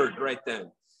hammered right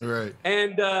then. Right.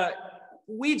 And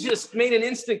we just made an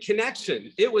instant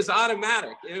connection. It was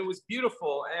automatic, and it was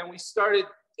beautiful, and we started.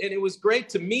 And it was great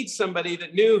to meet somebody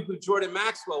that knew who Jordan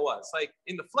Maxwell was, like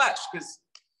in the flesh,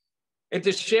 and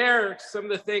to share some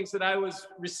of the things that I was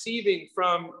receiving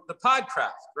from the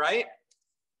Podcraft, right?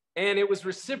 And it was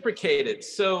reciprocated.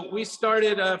 So we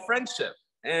started a friendship.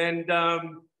 And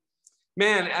I'll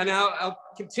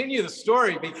continue the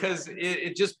story because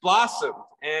it just blossomed.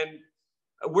 And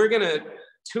we're gonna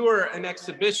tour an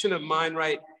exhibition of mine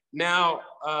right now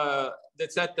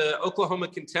that's at the Oklahoma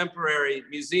Contemporary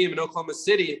Museum in Oklahoma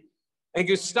City. And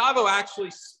Gustavo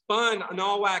actually spun an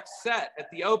all-wax set at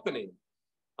the opening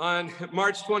on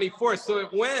March 24th. So it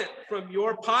went from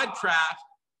your Podcraft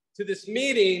to this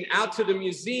meeting, out to the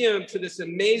museum, to this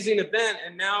amazing event.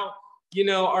 And now, you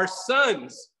know, our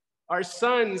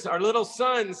little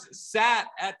sons sat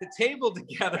at the table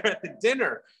together at the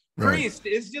dinner. Right. Priest,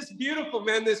 it's just beautiful,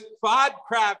 man. This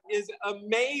Podcraft is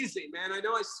amazing, man. I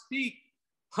know I speak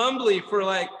humbly for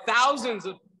like thousands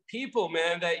of people,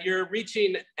 man, that you're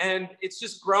reaching, and it's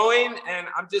just growing. And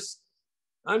I'm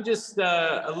just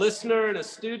a listener and a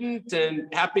student,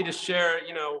 and happy to share,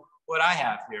 you know, what I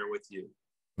have here with you.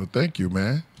 Well, thank you,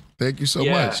 man. Thank you so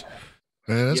much.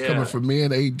 Man, that's coming from me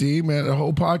and AD, man, the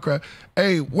whole Podcraft.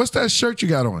 Hey, what's that shirt you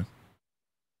got on?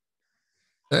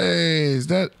 Hey, is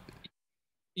that?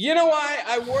 You know why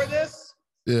I wore this?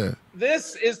 Yeah.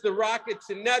 This is the Rocket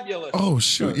to Nebula. Oh,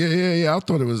 shoot. Yeah. I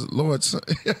thought it was Lord's Son.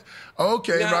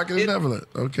 Okay, now, Rocket to Nebula.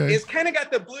 Okay. It's kind of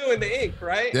got the blue in the ink,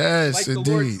 right? Yes, like indeed.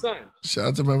 The Lord's Son. Shout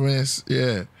out to my man.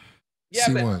 Yeah. Yeah,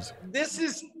 C1s. But this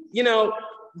is, you know,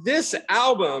 this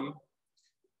album,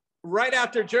 right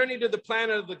after Journey to the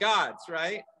Planet of the Gods,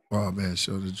 right? Oh, man,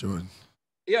 show the Jordan.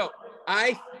 Yo,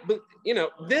 you know,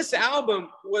 this album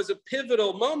was a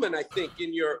pivotal moment, I think,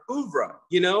 in your oeuvre,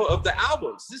 you know, of the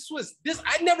albums.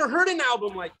 I'd never heard an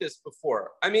album like this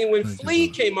before. I mean, when Flea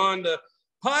came on the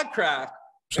Podcraft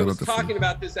and was talking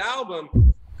about this album,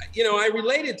 you know, I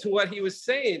related to what he was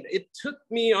saying. It took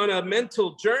me on a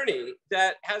mental journey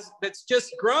that's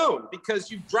just grown,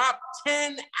 because you've dropped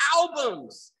 10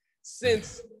 albums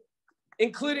since,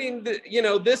 including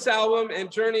this album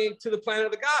and Journey to the Planet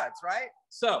of the Gods, right?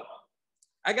 So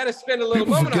I got to spend a little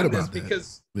moment on this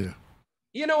because,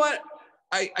 you know what?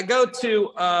 I go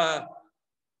to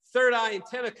Third Eye and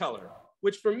Technicolor,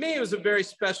 which for me was a very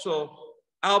special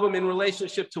album in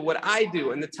relationship to what I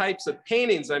do and the types of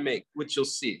paintings I make, which you'll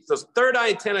see. So Third Eye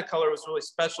and Technicolor was really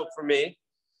special for me.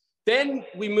 Then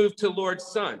we moved to Lord's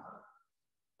Son.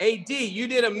 AD, you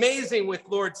did amazing with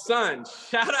Lord's Son.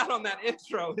 Shout out on that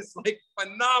intro. It's like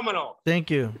phenomenal. Thank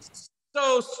you. It's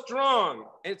so strong.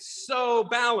 It's so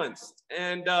balanced.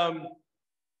 And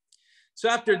so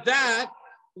after that,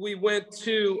 we went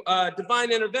to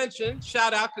Divine Intervention.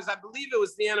 Shout out, because I believe it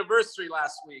was the anniversary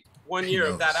last week, 1 year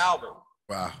of that album.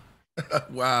 Wow.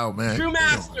 Wow, man. True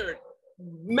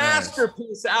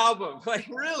masterpiece album. Like,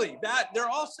 really, they're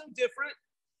all so different,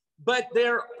 but they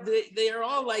are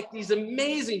all like these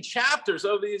amazing chapters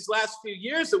over these last few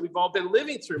years that we've all been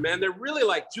living through, man. They're really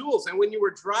like jewels. And when you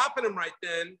were dropping them right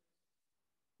then,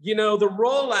 you know, the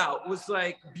rollout was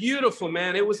like beautiful,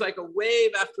 man. It was like a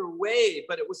wave after wave,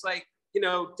 but it was like, you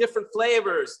know, different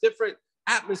flavors, different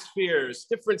atmospheres,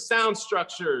 different sound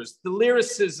structures, the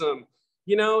lyricism,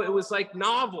 you know, it was like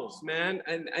novels, man.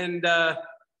 And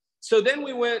so then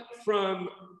we went from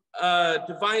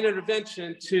Divine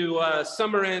Intervention to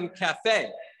Summer Inn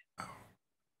Cafe.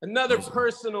 Another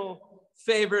personal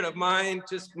favorite of mine,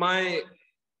 just my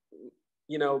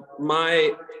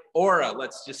aura,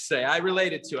 let's just say. I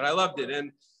related to it. I loved it.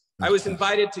 And I was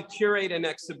invited to curate an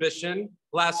exhibition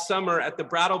last summer at the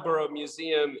Brattleboro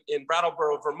Museum in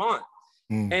Brattleboro, Vermont.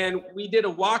 And we did a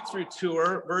walkthrough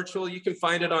tour, virtual, you can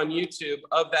find it on YouTube,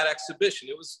 of that exhibition.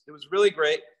 It was really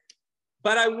great.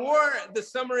 But I wore the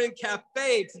Summer Inn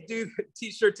Cafe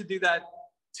t-shirt to do that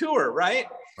tour, right?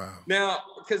 Wow. Now,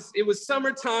 because it was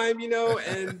summertime, you know,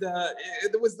 and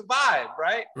it was the vibe,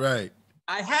 right? Right.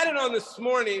 I had it on this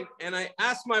morning, and I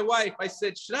asked my wife, I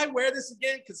said, should I wear this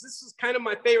again? Because this is kind of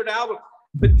my favorite album.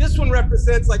 But this one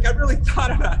represents, like, I really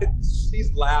thought about it.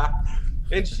 She's laughed.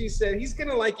 And she said, he's going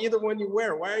to like either one you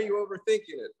wear. Why are you overthinking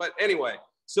it? But anyway,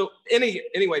 so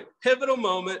anyway, pivotal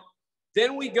moment.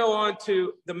 Then we go on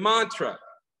to the Mantra,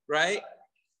 right?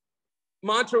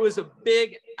 Mantra was a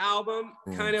big album,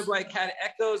 kind of like had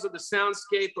echoes of the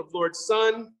soundscape of Lord's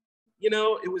Son. You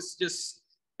know, it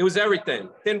was everything.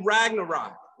 Then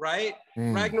Ragnarok, right?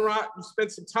 Ragnarok, you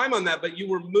spent some time on that, but you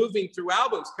were moving through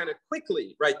albums kind of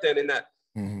quickly right then in that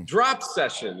drop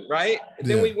session, right? And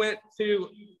then we went to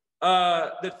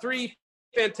the Three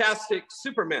Fantastic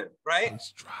Supermen, right?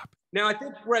 Now, I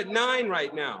think we're at 9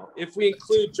 right now, if we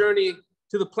include Journey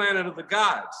to the Planet of the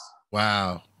Gods.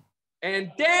 Wow.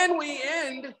 And then we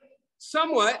end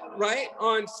somewhat, right,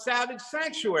 on Savage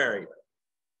Sanctuary.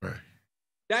 Right.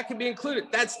 That can be included.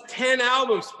 That's 10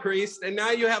 albums, Priest. And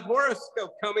now you have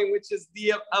Horoscope coming, which is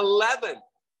the 11th.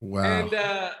 Wow. And,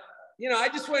 you know, I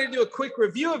just wanted to do a quick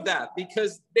review of that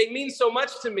because they mean so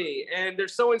much to me and they're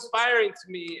so inspiring to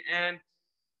me. And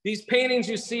these paintings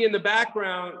you see in the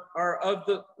background are of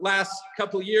the last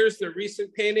couple of years. They're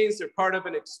recent paintings. They're part of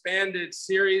an expanded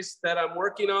series that I'm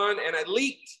working on. And I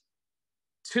leaked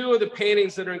 2 of the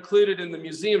paintings that are included in the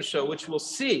museum show, which we'll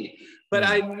see. But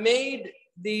I made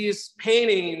these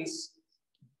paintings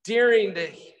during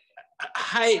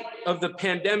height of the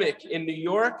pandemic in New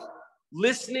York,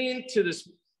 listening to this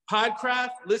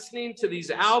Podcraft, listening to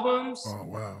these albums. Oh,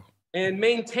 wow. And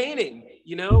maintaining,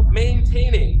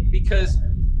 because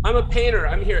I'm a painter.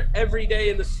 I'm here every day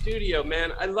in the studio,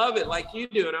 man. I love it like you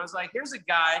do. And I was like, here's a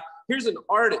guy, here's an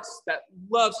artist that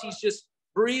loves, he's just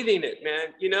breathing it,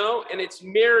 man, and it's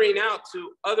mirroring out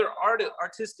to other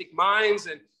artistic minds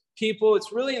and people.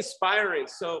 It's really inspiring.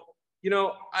 So,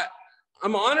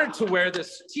 I'm honored to wear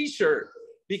this t-shirt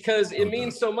because it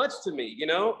means so much to me,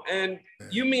 and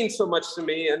you mean so much to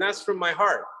me, and that's from my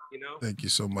heart, Thank you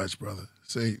so much, brother.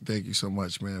 Thank you so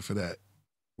much, man, for that.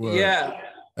 Well,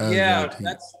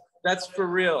 that's for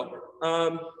real.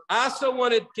 I also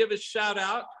want to give a shout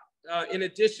out, in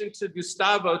addition to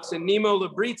Gustavo, to Nemo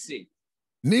Labrizzi.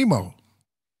 Nemo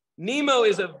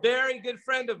is a very good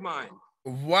friend of mine.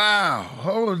 Wow.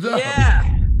 Hold up. Yeah.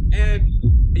 And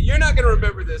you're not going to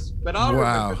remember this, but I'll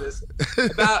remember this.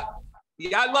 I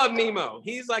love Nemo.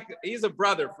 He's a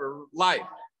brother for life.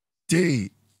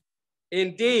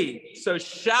 Indeed. So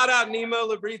shout out Nemo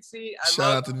Labrizzi.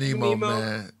 Shout out to Nemo,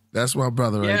 man. That's my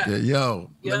brother right there.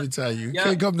 Yo, let me tell you, you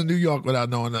can't come to New York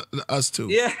without knowing us too.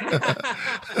 Yeah.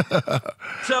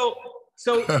 So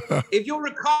if you'll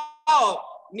recall,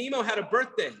 Nemo had a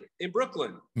birthday in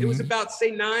Brooklyn. It was about,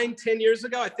 say, 9-10 years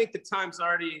ago. I think the time's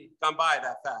already gone by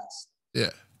that fast. Yeah.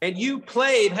 And you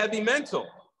played Heavy Mental.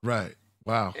 Right.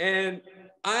 Wow. And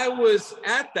I was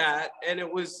at that, and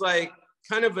it was like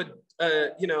kind of a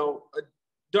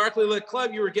darkly lit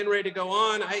club. You were getting ready to go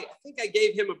on. I think I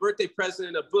gave him a birthday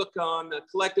present, a book on the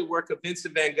collected work of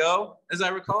Vincent van Gogh, as I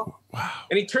recall. Wow.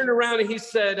 And he turned around and he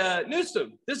said,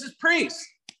 Newsom, this is Priest.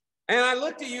 And I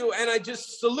looked at you and I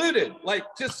just saluted, like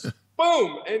just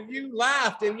boom. And you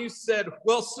laughed and you said,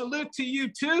 well, salute to you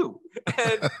too.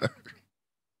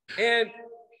 And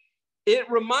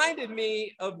it reminded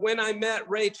me of when I met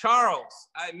Ray Charles.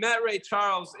 I met Ray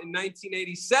Charles in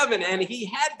 1987, and he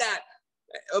had that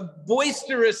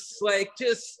boisterous, like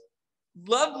just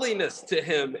loveliness to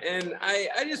him. And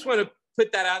I just want to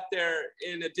put that out there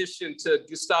in addition to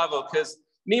Gustavo, because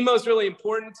Nemo's really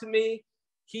important to me.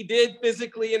 He did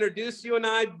physically introduce you and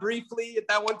I briefly at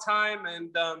that one time.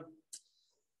 And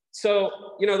so,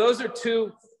 those are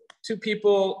two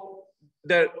people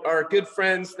that are good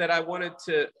friends that I wanted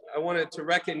to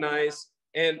recognize.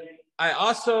 And I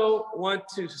also want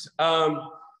to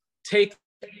take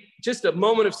just a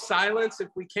moment of silence, if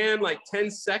we can, like 10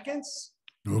 seconds,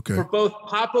 for both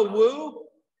Papa Wu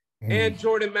and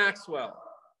Jordan Maxwell.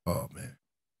 Oh, man,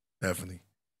 definitely.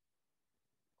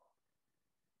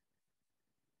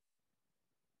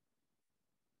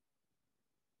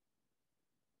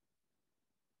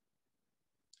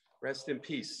 Rest in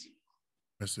peace.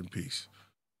 Rest in peace.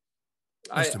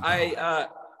 I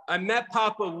met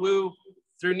Papa Wu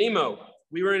through Nemo.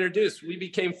 We were introduced. We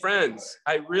became friends.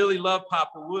 I really love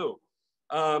Papa Wu.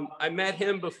 I met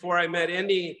him before I met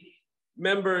any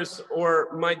members,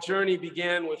 or my journey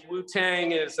began with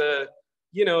Wu-Tang as a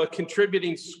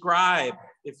contributing scribe,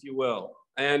 if you will.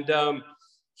 And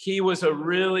he was a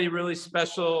really, really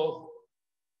special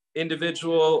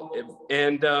individual.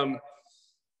 And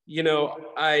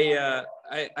I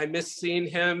miss seeing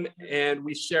him, and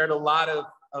we shared a lot of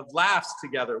laughs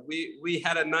together. We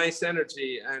had a nice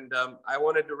energy, and I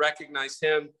wanted to recognize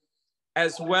him,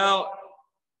 as well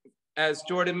as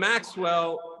Jordan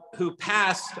Maxwell, who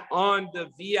passed on the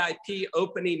VIP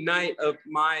opening night of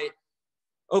my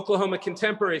Oklahoma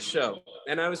Contemporary show.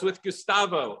 And I was with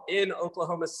Gustavo in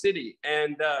Oklahoma City,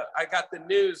 and I got the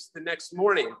news the next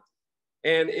morning,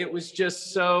 and it was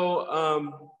just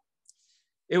so,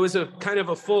 it was a kind of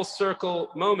a full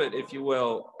circle moment, if you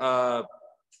will,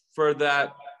 for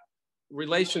that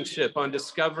relationship on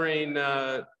discovering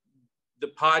the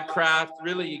Podcraft,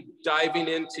 really diving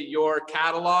into your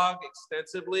catalog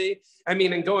extensively. I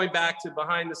mean, and going back to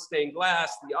Behind the Stained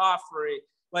Glass, The Offering,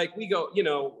 like we go,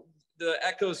 the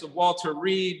echoes of Walter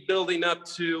Reed, building up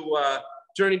to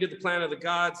Journey to the Planet of the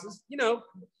Gods.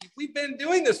 We've been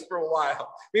doing this for a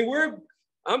while. I mean,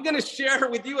 I'm going to share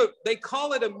with you, they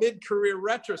call it a mid-career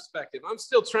retrospective. I'm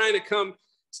still trying to come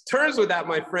to terms with that,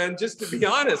 my friend, just to be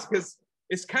honest, because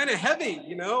it's kind of heavy,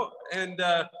 and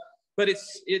but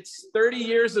it's 30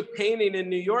 years of painting in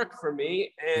New York for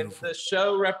me, and beautiful. The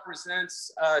show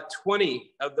represents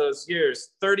 20 of those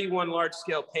years, 31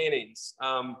 large-scale paintings.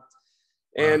 Wow,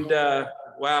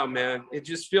 man, it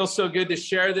just feels so good to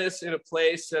share this in a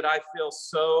place that I feel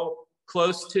so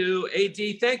close to.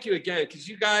 AD, thank you again, because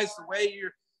you guys, the way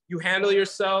you handle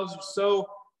yourselves, you're so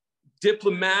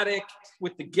diplomatic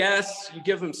with the guests. You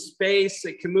give them space;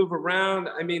 they can move around.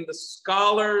 I mean, the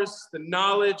scholars, the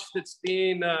knowledge that's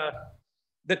being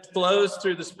that flows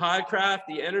through this Podcraft.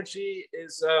 The energy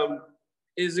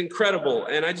is incredible.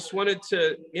 And I just wanted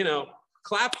to, you know,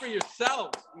 clap for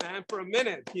yourselves, man, for a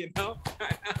minute, you know?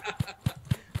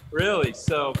 Really.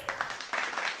 So,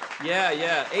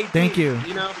 yeah. AD, Thank you.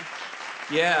 You know,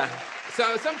 yeah.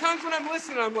 So sometimes when I'm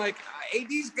listening, I'm like,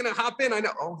 AD's gonna hop in. I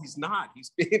know, oh, he's not.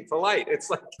 He's being polite. It's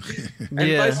like,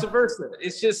 and vice versa.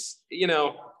 It's just, you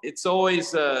know, it's always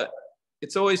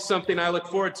something I look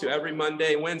forward to every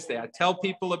Monday, Wednesday. I tell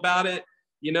people about it.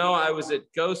 You know, I was at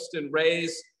Ghost and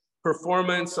Ray's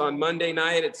performance on Monday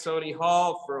night at Sony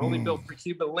Hall for Only Built for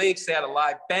Cuban Links. They had a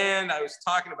live band. I was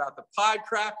talking about the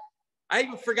Podcraft. I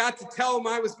even forgot to tell them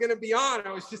I was going to be on.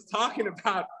 I was just talking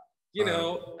about, you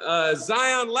know,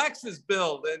 Zion Lex's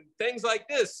build and things like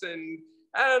this. And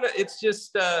I don't know, it's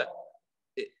just,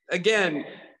 again,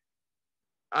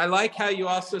 I like how you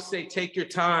also say, take your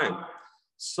time,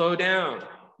 slow down.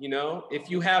 You know, if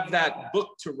you have that book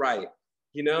to write,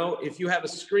 you know, if you have a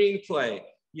screenplay,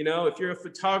 you know, if you're a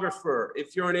photographer,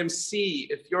 if you're an MC,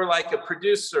 if you're like a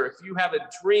producer, if you have a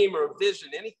dream or a vision,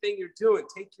 anything you're doing,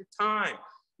 take your time.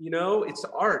 You know, it's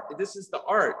art. This is the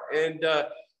art.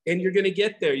 And you're going to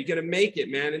get there. You're going to make it,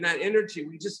 man. And that energy,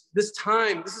 this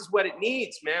time, this is what it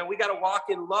needs, man. We got to walk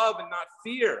in love and not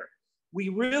fear. We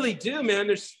really do, man.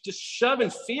 There's just shoving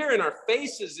fear in our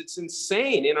faces. It's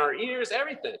insane, in our ears,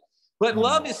 everything. But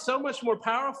love is so much more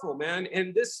powerful, man.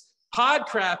 And this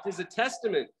Podcraft is a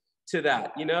testament to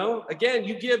that. You know, again,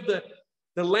 you give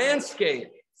the landscape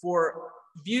for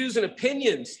views and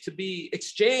opinions to be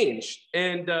exchanged.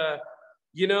 And,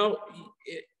 you know,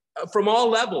 from all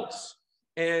levels,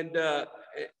 and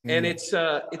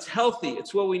it's healthy.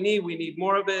 It's what we need. We need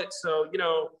more of it. So, you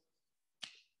know,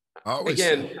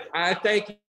 again, I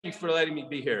thank you for letting me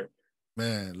be here.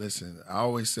 Man, listen, I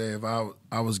always say if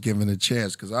I was given a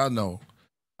chance, because I know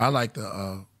I like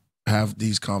to have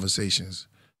these conversations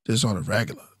just on a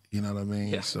regular. You know what I mean?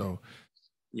 Yeah. So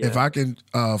if I can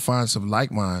find some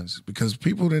like minds, because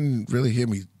people didn't really hear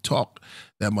me talk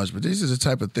that much, but these are the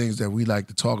type of things that we like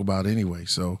to talk about anyway.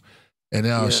 So, and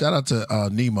shout out to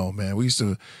Nemo, man. We used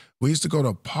to go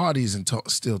to parties and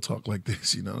still talk like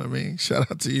this. You know what I mean? Shout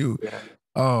out to you. Yeah.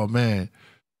 Oh man.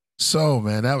 So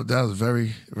man, that was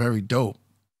very, very dope.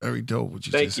 Very dope. What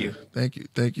you just said. Thank you.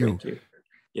 Thank you.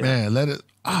 Yeah.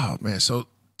 Man, so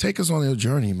take us on your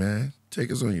journey, man.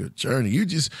 Take us on your journey.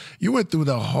 You went through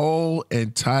the whole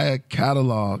entire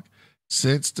catalog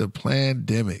since the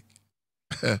pandemic.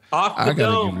 Off the I gotta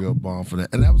dome. give you a bomb for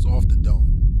that. And that was off the dome.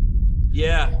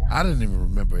 Yeah. I didn't even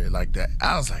remember it like that.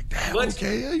 I was like, damn,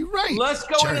 okay, yeah, you're right. Let's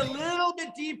go in a little bit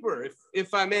deeper,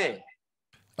 if I may.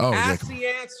 Oh, Ask the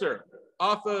Answer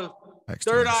off of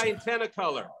Third Eye and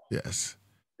Technicolor. Yes.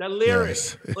 The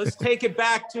lyrics. Yes. Let's take it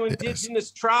back to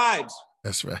indigenous tribes.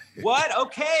 That's right. What?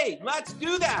 Okay, let's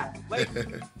do that. Like,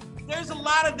 there's a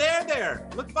lot of there.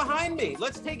 Look behind me.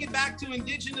 Let's take it back to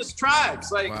indigenous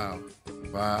tribes. Like,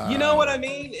 wow. You know what I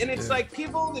mean? And it's like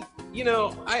people that, you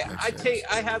know, I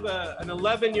have an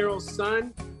 11-year-old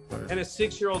son and a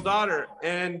 6-year-old daughter.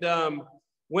 And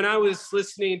when I was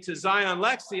listening to Zion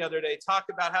Lex the other day talk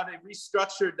about how they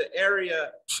restructured the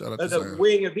area of the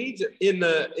wing of Egypt in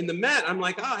the Met, I'm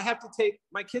like, I have to take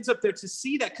my kids up there to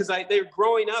see that, because they're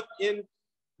growing up in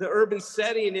the urban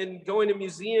setting and going to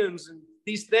museums and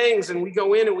these things, and we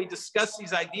go in and we discuss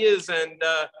these ideas,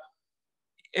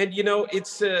 and you know,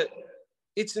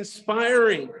 it's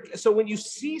inspiring. So when you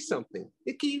see something,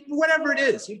 whatever it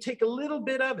is, you take a little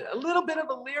bit of it, a little bit of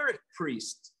a lyric,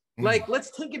 priest. Like, let's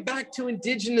take it back to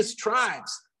indigenous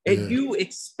tribes, and you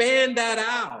expand that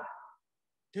out.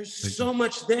 There's so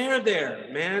much there,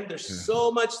 man. There's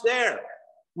so much there.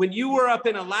 When you were up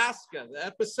in Alaska, the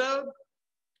episode,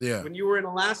 when you were in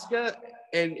Alaska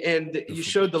and you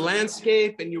showed the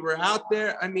landscape and you were out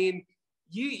there, I mean,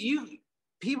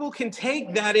 people can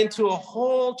take that into a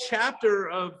whole chapter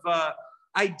of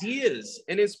ideas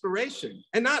and inspiration.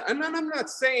 And I'm not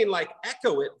saying like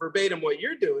echo it verbatim what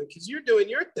you're doing, because you're doing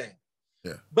your thing.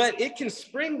 Yeah. But it can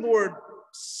springboard,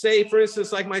 say, for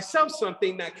instance, like myself,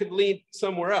 something that could lead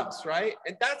somewhere else, right?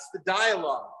 And that's the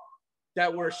dialogue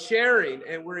that we're sharing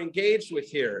and we're engaged with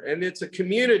here. And it's a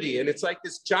community, and it's like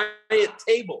this giant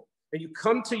table. And you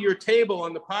come to your table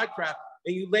on the Podcraft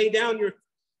and you lay down your,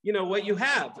 you know, what you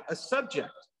have, a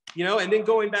subject, you know, and then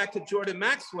going back to Jordan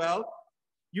Maxwell,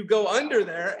 you go under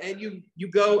there and you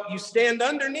stand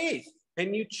underneath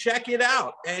and you check it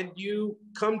out and you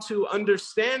come to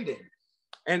understanding,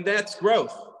 and that's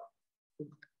growth.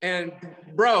 And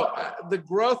bro, the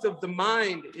growth of the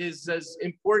mind is as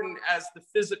important as the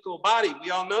physical body.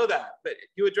 We all know that, but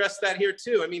you address that here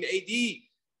too. I mean, AD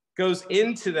goes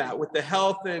into that with the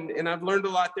health, and I've learned a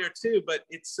lot there too, but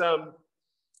it's,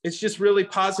 it's just really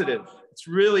positive. It's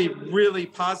really, really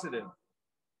positive.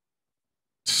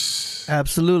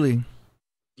 Absolutely.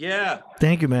 Yeah.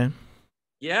 Thank you, man.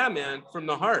 Yeah, man, from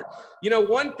the heart. You know,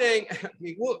 one thing, I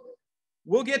mean,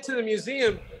 we'll get to the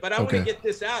museum, but I want to get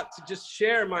this out to just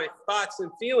share my thoughts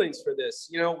and feelings for this.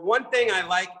 You know, one thing I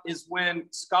like is when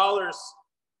scholars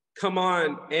come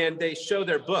on and they show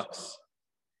their books.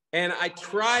 And I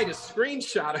try to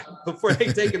screenshot them before they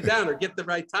take them down or get the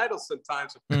right title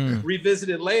sometimes, revisit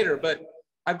it later. But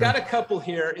I've got a couple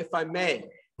here, if I may.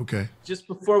 Okay. Just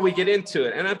before we get into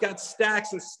it. And I've got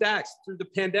stacks and stacks through the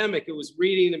pandemic. It was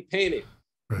reading and painting.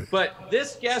 Right. But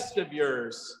this guest of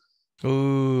yours.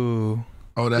 Ooh.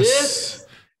 Oh, that's...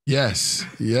 Yes.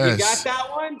 You got that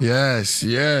one?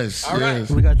 Yes. All right.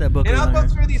 We got that book. And I'll go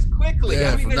through these quickly.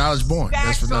 Yeah, I mean, from Knowledge Born.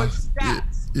 That's from Knowledge.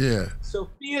 Yeah.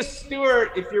 Sophia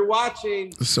Stewart, if you're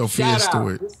watching, Sophia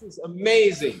Stewart. This is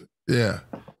amazing. Yeah.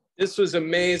 This was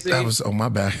amazing. That was, oh, my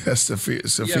bad. That's Sophia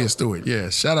Stewart. Yeah.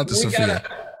 Shout out to Sophia.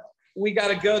 We got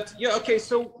to go. Okay.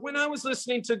 So when I was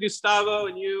listening to Gustavo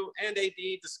and you and AD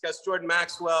discuss Jordan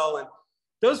Maxwell, and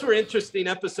those were interesting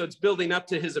episodes building up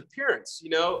to his appearance, you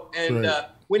know, and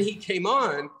when he came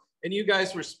on and you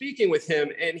guys were speaking with him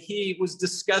and he was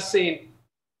discussing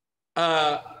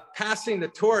passing the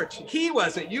torch. He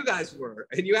wasn't, you guys were.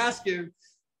 And you asked him,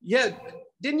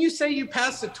 didn't you say you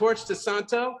passed the torch to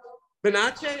Santo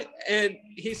Benache? And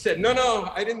he said,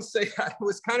 no, I didn't say that. It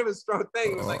was kind of a strong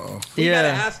thing. It was like, we got to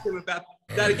ask him about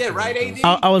that again, right, AD?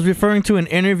 I was referring to an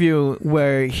interview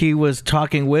where he was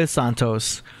talking with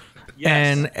Santos.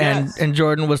 Yes, and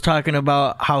Jordan was talking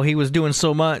about how he was doing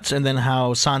so much, and then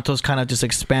how Santos kind of just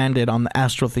expanded on the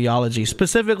astrotheology,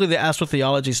 specifically the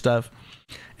astrotheology stuff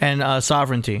and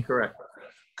sovereignty.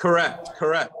 Correct.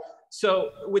 So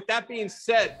with that being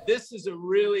said, this is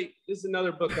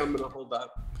another book I'm going to hold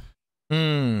up.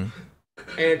 And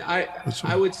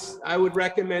I would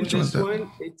recommend this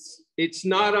one. It's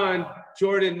not on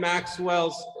Jordan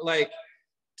Maxwell's like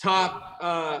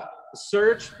top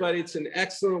search, but it's an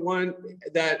excellent one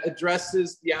that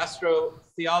addresses the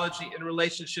astrotheology in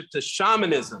relationship to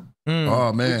shamanism.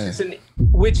 Oh man,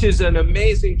 which is an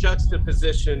amazing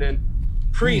juxtaposition. And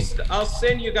priest, I'll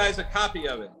send you guys a copy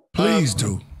of it. Please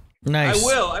do. Nice.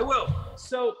 I will.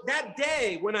 So that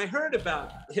day when I heard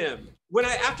about him,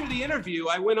 after the interview,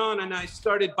 I went on and I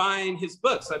started buying his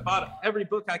books. I bought every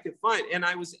book I could find, and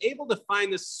I was able to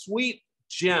find this sweet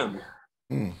gem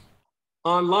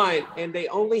online, and they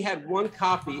only had one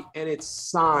copy, and it's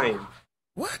signed.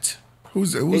 What?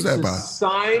 Who's that by?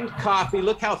 Signed copy.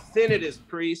 Look how thin it is,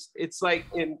 priest. It's like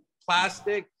in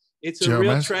plastic. It's a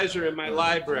real treasure in my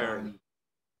library.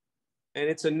 And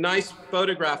it's a nice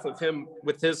photograph of him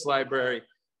with his library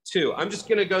too. I'm just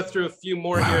gonna go through a few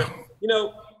more here. You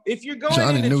know, if you're going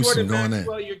into Newsom Jordan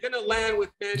Maxwell, you're gonna land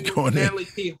with Manly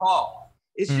P. Hall.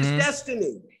 It's just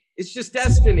destiny. It's just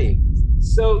destiny.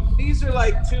 So these are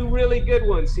like two really good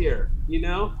ones here, you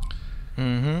know?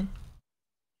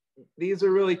 These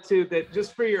are really two that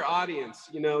just for your audience,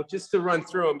 you know, just to run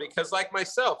through them, because like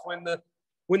myself, when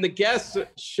the guests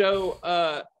show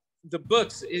the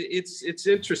books, it's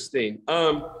interesting.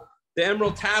 The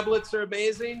Emerald Tablets are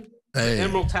amazing. Hey. The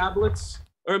Emerald Tablets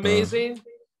are amazing.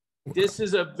 This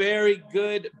is a very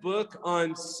good book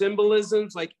on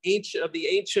symbolisms like of the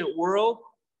ancient world.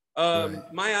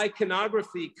 My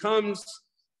iconography comes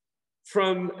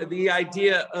from the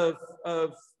idea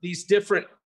of these different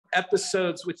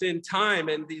episodes within time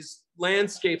and these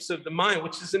landscapes of the mind,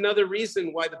 which is another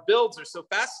reason why the builds are so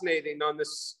fascinating on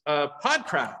this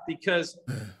Podcraft, because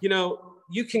you know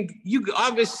you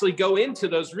obviously go into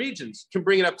those regions, can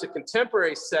bring it up to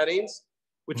contemporary settings,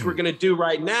 which we're going to do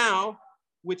right now,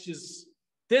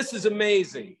 this is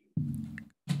amazing.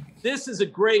 This is a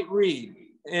great read.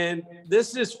 And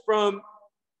this is from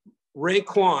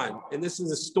Raekwon, and this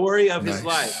is a story of his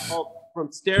life called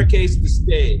From Staircase to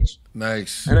Stage.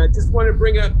 Nice. And I just want to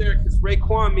bring it up there because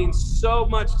Raekwon means so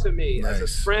much to me as a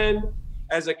friend,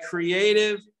 as a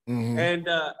creative. And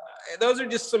those are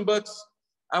just some books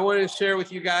I wanted to share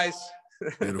with you guys.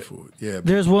 Beautiful. Yeah.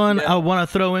 There's one I want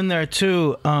to throw in there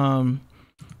too.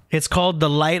 It's called The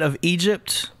Light of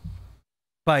Egypt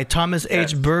by Thomas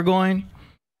H. Burgoyne.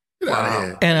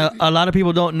 Wow. And a lot of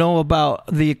people don't know about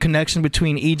the connection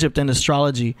between Egypt and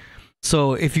astrology.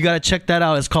 So if you got to check that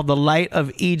out, it's called The Light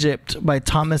of Egypt by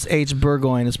Thomas H.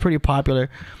 Burgoyne. It's pretty popular,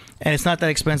 and it's not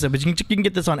that expensive, but you can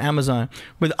get this on Amazon.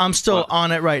 I'm still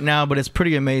on it right now, but it's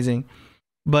pretty amazing.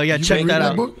 But yeah, check that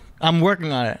out. Book? I'm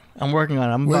working on it. What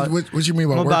you mean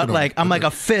by working on it? I'm like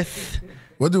a fifth.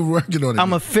 What do working on it?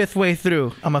 I'm a fifth way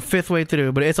through,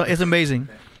 but it's amazing.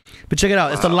 But check it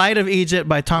out. It's The Light of Egypt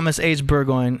by Thomas H.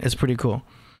 Burgoyne. It's pretty cool.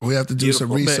 We have to do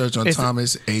some research on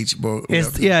Thomas H.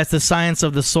 It's the science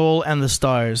of the soul and the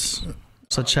stars.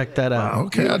 So check that out.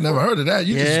 Okay, I never heard of that.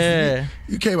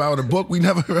 You came out with a book we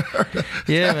never heard of.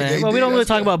 Yeah, man. Well, we don't really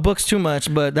talk about books too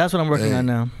much, but that's what I'm working on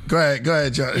now. Go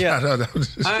ahead, John. Yeah.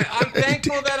 I'm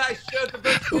thankful that I showed the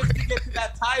book just to get to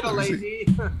that title,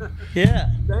 AD.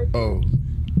 Yeah. Oh.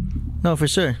 No, for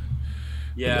sure.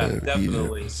 Yeah,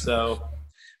 definitely. So,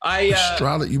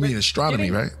 you mean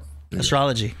astronomy, right?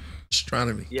 Astrology.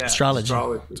 Astronomy. Yeah, astrology.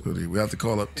 We have to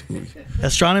call up Tootie.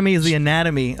 Astronomy is the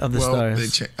anatomy of the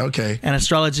stars. Okay. And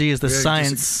astrology is the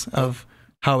science of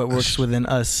how it works within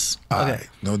us. Okay. Right,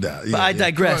 no doubt. Yeah, but I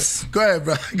digress. Go ahead,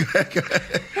 bro. Go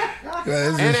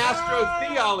ahead. And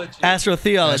astrotheology.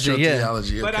 Astrotheology, yeah.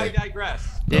 Okay. But I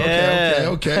digress. Yeah.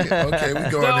 Okay.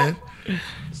 We going in.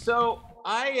 So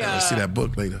I see that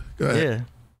book later. Go ahead.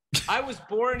 Yeah. I was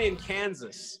born in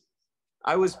Kansas.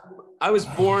 I was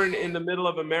born in the middle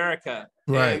of America,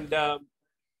 right? And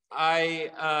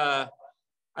I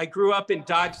grew up in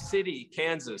Dodge City,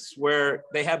 Kansas, where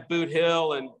they have Boot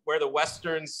Hill and where the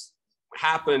Westerns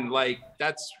happened. Like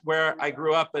that's where I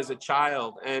grew up as a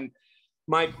child. And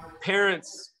my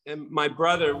parents and my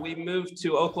brother, we moved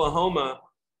to Oklahoma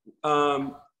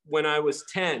when I was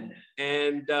 10,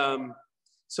 and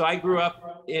so I grew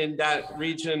up in that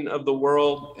region of the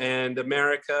world and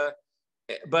America.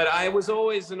 But I was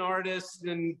always an artist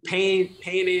and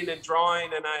painting and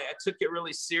drawing, and I took it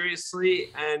really seriously.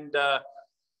 And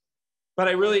but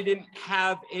I really didn't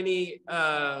have any.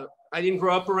 I didn't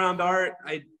grow up around art.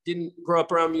 I didn't grow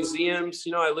up around museums.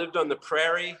 You know, I lived on the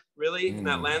prairie, really, in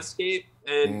that landscape.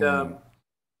 And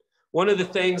one of the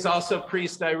things, also,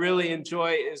 Priest, I really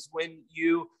enjoy is when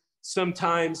you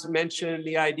sometimes mention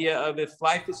the idea of if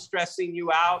life is stressing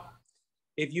you out.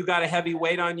 If you got a heavy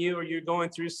weight on you or you're going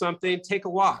through something, take a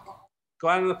walk, go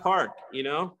out in the park, you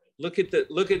know, look at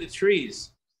the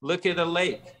trees, look at the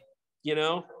lake, you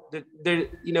know,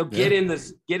 get in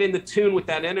the tune with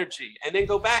that energy and then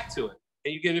go back to it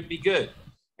and you're going to be good.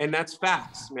 And that's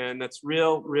facts, man. That's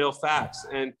real facts.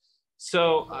 And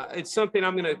so it's something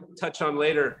I'm going to touch on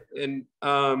later. And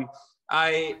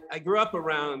I grew up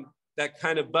around that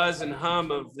kind of buzz and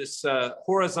hum of this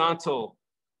horizontal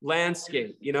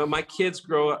landscape. You know, my kids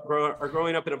are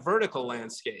growing up in a vertical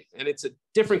landscape, and it's a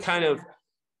different kind of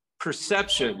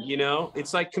perception. You know,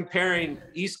 it's like comparing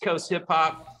East Coast hip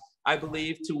hop, I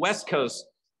believe, to West Coast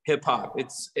hip hop.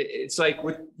 It's like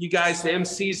with you guys, the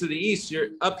MCs of the East, you're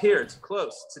up here, it's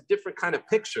close, it's a different kind of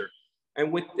picture.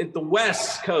 And with the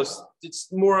West Coast, it's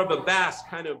more of a vast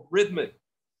kind of rhythmic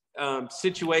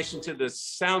situation to the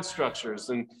sound structures.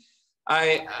 And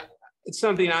it's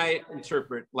something I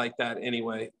interpret like that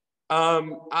anyway.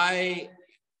 I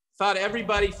thought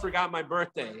everybody forgot my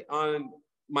birthday on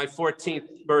my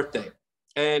 14th birthday.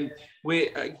 And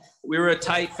we were a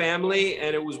tight family,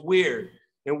 and it was weird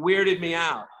and weirded me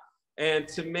out. And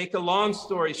to make a long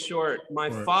story short, my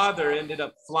father ended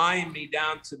up flying me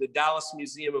down to the Dallas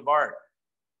Museum of Art.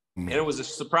 And it was a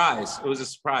surprise.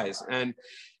 And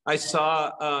I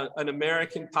saw an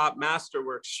American Pop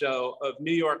Masterworks show of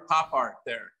New York pop art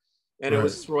there. And it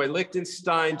was Roy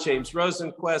Lichtenstein, James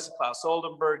Rosenquist, Klaus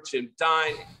Oldenburg, Jim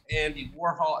Dine, Andy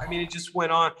Warhol. I mean, it just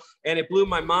went on, and it blew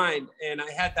my mind. And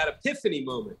I had that epiphany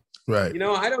moment. Right. You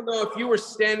know, I don't know if you were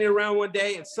standing around one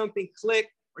day and something clicked,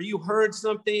 or you heard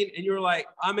something and you were like,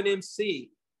 I'm an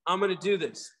MC. I'm going to do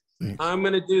this. I'm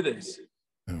going to do this.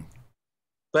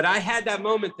 But I had that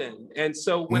moment then. And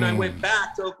so when I went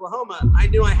back to Oklahoma, I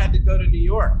knew I had to go to New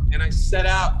York. And I set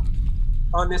out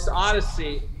on this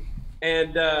odyssey.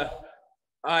 And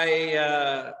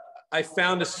I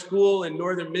found a school in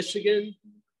northern Michigan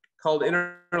called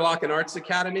Interlochen Arts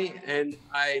Academy, and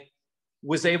I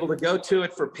was able to go to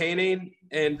it for painting.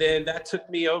 And then that took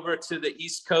me over to the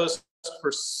East Coast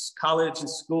for college and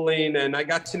schooling. And I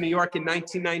got to New York in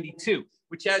 1992,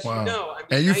 which, as you know, I mean,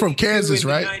 and you're from Kansas,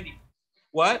 right? 90.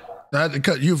 What?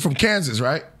 You're from Kansas,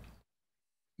 right?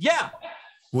 Yeah.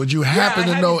 Would you happen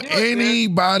to know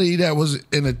anybody that was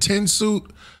in a tin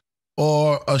suit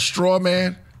or a straw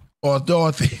man or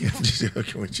Dorothy? I'm just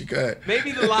joking with you. Go ahead.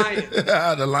 Maybe the lion.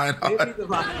 The lion. Maybe the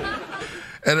lion.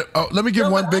 And let me give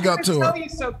one big up to tell her. You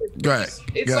something. Go ahead.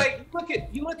 It's like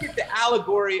you look at the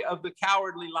allegory of the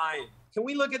cowardly lion. Can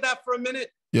we look at that for a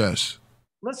minute? Yes.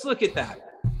 Let's look at that.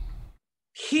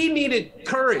 He needed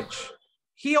courage.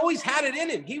 He always had it in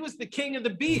him. He was the king of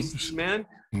the beasts, man.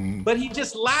 But he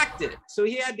just lacked it. So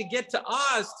he had to get to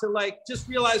Oz to like just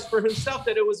realize for himself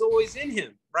that it was always in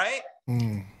him, right?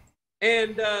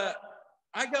 And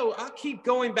I'll keep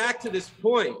going back to this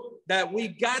point that we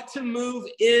got to move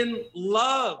in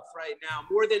love right now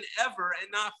more than ever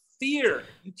and not fear.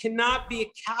 You cannot be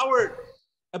a coward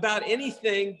about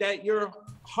anything that your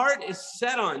heart is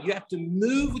set on. You have to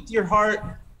move with your heart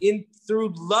in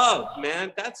through love,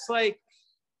 man. That's like,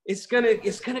 it's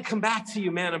gonna come back to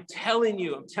you, man. I'm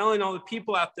telling all the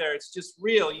people out there, it's just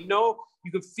real. You know,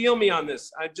 you can feel me on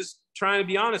this. I'm just trying to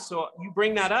be honest. So you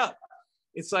bring that up.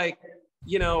 It's like,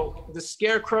 you know, the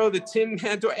Scarecrow, the Tin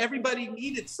Man, everybody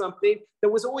needed something that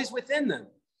was always within them.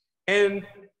 And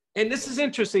this is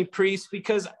interesting, Priest,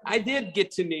 because I did get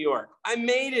to New York. I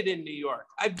made it in New York.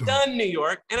 I've done New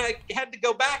York, and I had to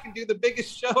go back and do the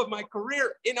biggest show of my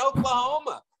career in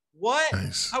Oklahoma. What?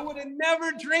 Nice. I would have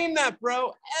never dreamed that,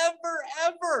 bro.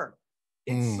 Ever.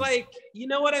 It's like, you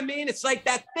know what I mean? It's like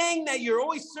that thing that you're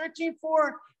always searching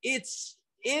for. It's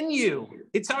in you.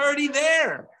 It's already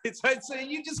there. It's so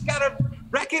you just gotta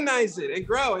recognize it and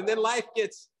grow, and then life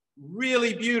gets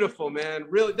really beautiful, man.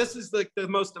 Really, this is like the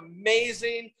most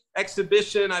amazing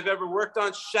exhibition I've ever worked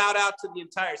on. Shout out to the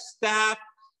entire staff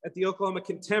at the Oklahoma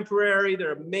Contemporary.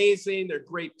 They're amazing. They're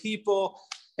great people.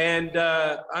 And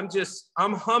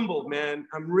I'm humbled, man.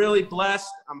 I'm really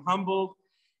blessed. I'm humbled.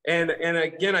 And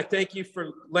again, I thank you for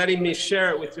letting me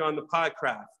share it with you on the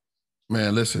Podcraft.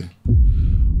 Man, listen,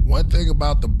 one thing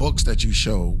about the books that you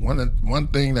showed, one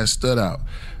thing that stood out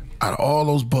of all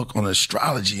those books on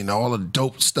astrology and all the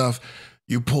dope stuff,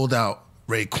 you pulled out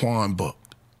Raekwon book.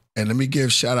 And let me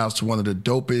give shout outs to one of the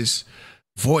dopest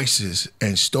voices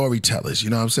and storytellers, you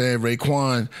know what I'm saying?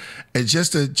 Raekwon, and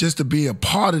just to be a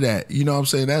part of that, you know what I'm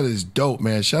saying? That is dope,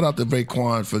 man. Shout out to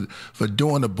Raekwon for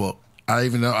doing the book. I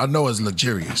know it's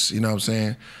luxurious, you know what I'm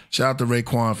saying? Shout out to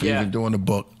Raekwon for even doing the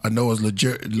book. I know it's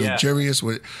luxurious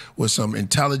with some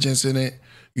intelligence in it,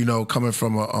 you know, coming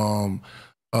from a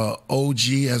OG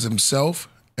as himself,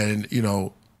 and you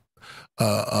know,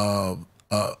 a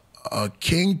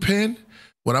kingpin.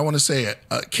 What I want to say,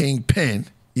 a kingpin,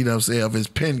 you know what I'm saying, of his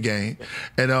pen game,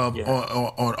 and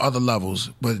on other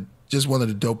levels, but just one of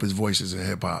the dopest voices in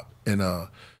hip hop, and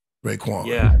Raekwon.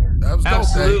 Yeah, that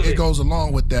was dope. It goes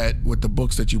along with that, with the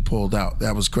books that you pulled out.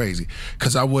 That was crazy,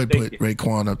 because I would put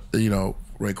Raekwon up, you know,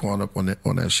 Raekwon up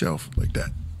on that shelf like that.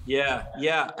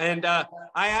 Yeah, and I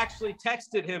actually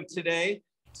texted him today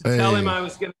to tell him I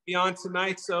was going to be on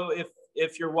tonight. So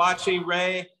if you're watching,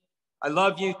 Ray, I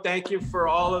love you. Thank you for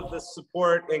all of the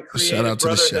support and creative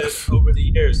brotherhood over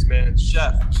the years, man.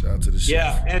 Chef. Shout out to the chef.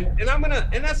 Yeah, and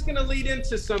that's gonna lead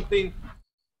into something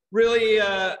really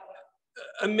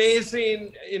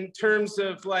amazing in terms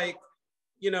of, like,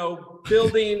 you know,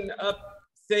 building up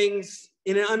things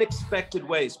in unexpected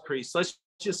ways, Priest. Let's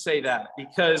just say that,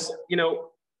 because, you know,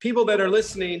 people that are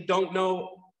listening don't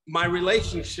know my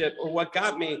relationship or what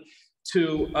got me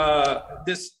to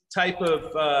this type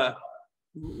of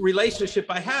relationship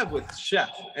I have with Chef,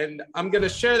 and I'm going to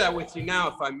share that with you now,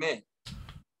 if I may.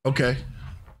 Okay,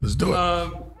 let's do it.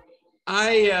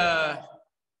 I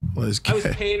was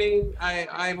painting.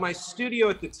 My studio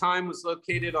at the time was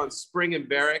located on Spring and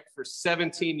Barrack for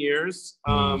 17 years.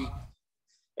 So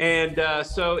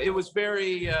it was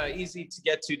very easy to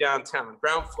get to downtown,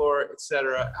 ground floor,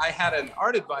 etc. I had an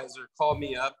art advisor call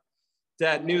me up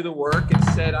that knew the work and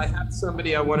said, I have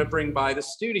somebody I want to bring by the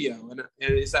studio. And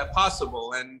is that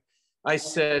possible? And I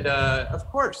said, of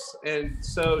course. And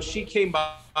so she came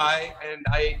by, and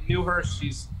I knew her.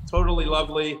 She's totally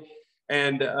lovely.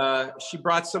 And she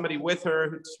brought somebody with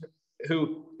her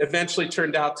who eventually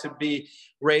turned out to be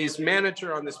Ray's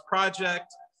manager on this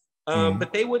project.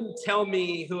 But they wouldn't tell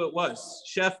me who it was.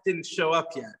 Chef didn't show up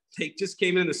yet. They just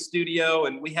came in the studio,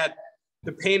 and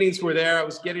the paintings were there. I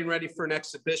was getting ready for an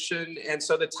exhibition. And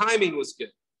so the timing was good.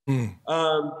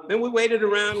 Then we waited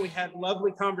around. We had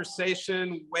lovely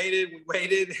conversation. We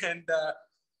waited. And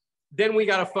then we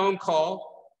got a phone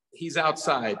call. He's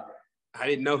outside. I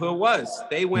didn't know who it was.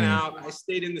 They went out. I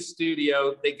stayed in the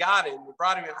studio. They got him. We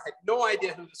brought him in. I had no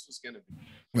idea who this was going to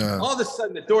be. All of a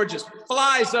sudden, the door just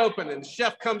flies open, and the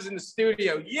chef comes in the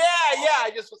studio. Yeah.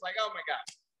 I just was like, oh my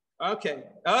God.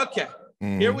 Okay.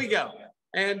 Here we go.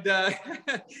 And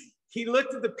he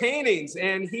looked at the paintings,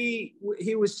 and he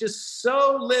was just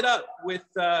so lit up with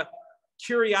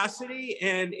curiosity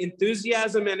and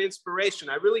enthusiasm and inspiration.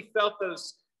 I really felt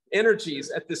those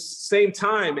energies at the same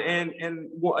time. And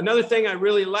another thing I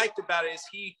really liked about it is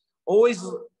he always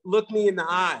looked me in the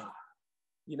eye.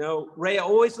 You know, Ray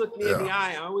always looked me in the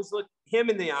eye. I always looked him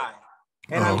in the eye.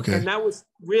 And, and that was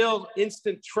real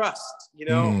instant trust, you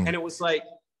know, and it was like,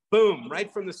 boom,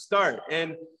 right from the start.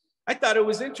 And I thought it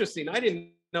was interesting. I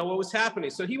didn't know what was happening.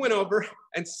 So he went over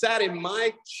and sat in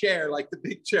my chair, like the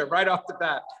big chair, right off the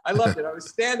bat. I loved it. I was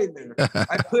standing there.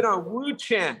 I put on Wu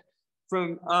Chant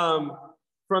from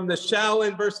from the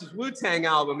Shaolin versus Wu-Tang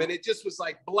album, and it just was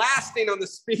like blasting on the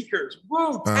speakers.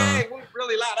 Wu-Tang,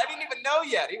 really loud. I didn't even know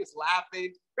yet. He was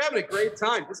laughing. We're having a great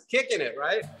time, just kicking it,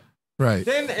 right? Right.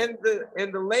 Then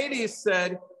and the ladies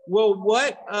said, well,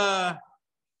 what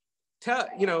tell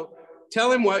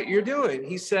him what you're doing.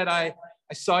 He said, I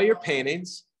saw your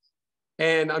paintings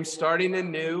and I'm starting a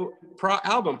new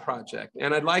album project,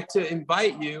 and I'd like to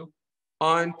invite you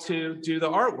on to do the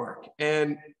artwork.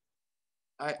 And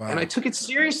I took it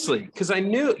seriously because I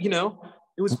knew,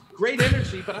 it was great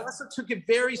energy, but I also took it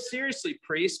very seriously,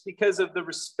 Priest, because of the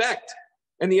respect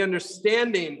and the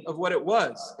understanding of what it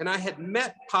was. And I had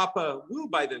met Papa Wu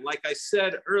by then, like I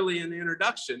said early in the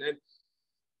introduction.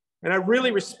 And I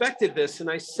really respected this. And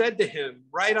I said to him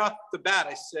right off the bat,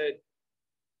 I said,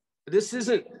 this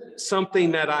isn't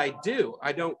something that I do.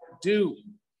 I don't do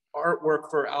artwork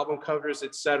for album covers,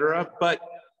 etc. But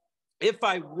if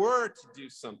I were to do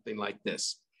something like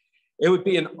this, it would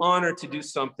be an honor to do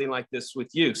something like this with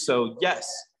you. So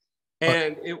yes.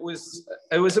 And it was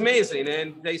amazing.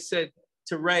 And they said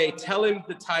to Ray, tell him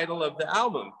the title of the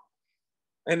album.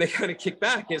 And they kind of kick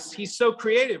back. He's so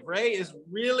creative. Ray is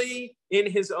really in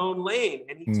his own lane,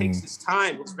 and he takes his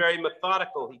time. It's very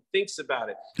methodical. He thinks about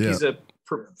it. Yeah. He's a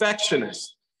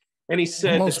perfectionist. And he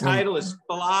said the title is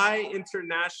Fly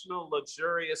International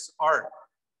Luxurious Art.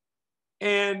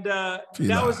 And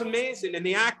that was amazing. And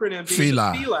the acronym being the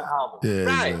Killah album.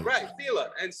 Yeah, right, Killah.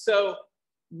 And so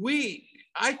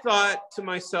I thought to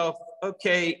myself,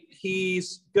 okay,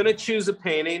 he's gonna choose a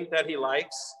painting that he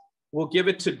likes. We'll give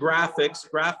it to graphics.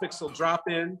 Graphics will drop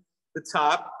in the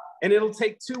top, and it'll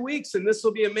take 2 weeks, and this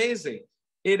will be amazing.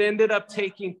 It ended up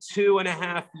taking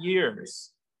 2.5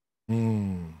 years.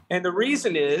 And the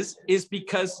reason is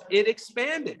because it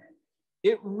expanded.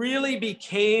 It really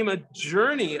became a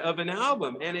journey of an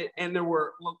album, and there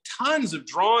were tons of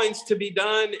drawings to be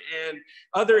done and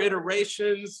other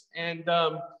iterations, and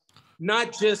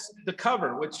not just the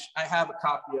cover, which I have a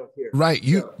copy of here. Right.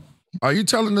 Are you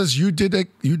telling us you did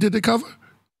the cover?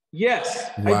 Yes.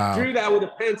 Wow. I drew that with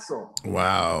a pencil.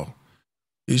 Wow.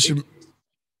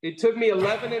 It took me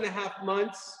 11.5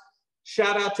 months.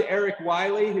 Shout out to Eric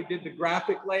Wiley, who did the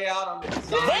graphic layout on the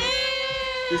design.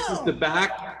 This is the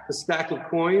back, the stack of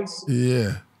coins.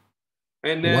 Yeah.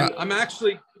 And then I'm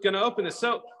actually going to open this.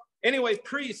 So anyway,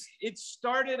 Priest, it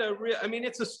started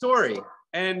it's a story.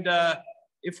 And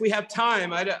if we have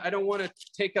time, I don't want to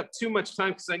take up too much time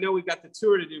because I know we've got the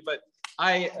tour to do, but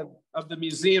of the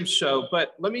museum show.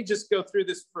 But let me just go through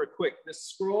this for a quick. This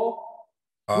scroll,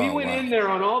 we went in there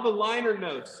on all the liner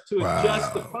notes to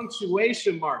adjust the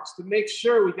punctuation marks to make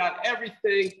sure we got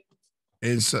everything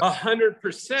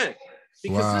 100%.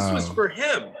 Because this was for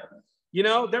him.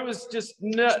 There was just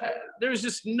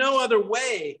no other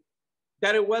way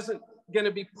that it wasn't going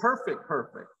to be perfect.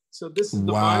 So this is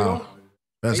the vinyl.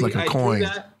 That's like a coin.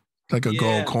 Like a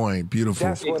gold coin. Beautiful.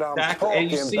 That's what I'm talking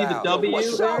and you see the W?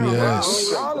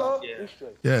 Yes.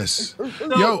 Yes.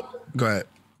 Yo, go ahead.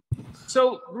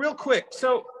 So real quick.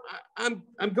 So I'm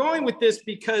going with this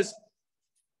because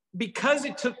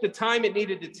it took the time it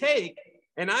needed to take.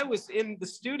 And I was in the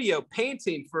studio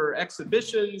painting for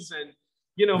exhibitions and,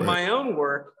 my own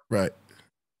work. Right.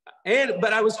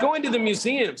 But I was going to the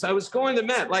museums. I was going to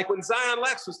Met. Like when Zion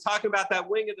Lex was talking about that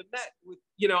wing of the Met,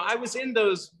 I was in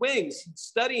those wings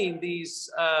studying these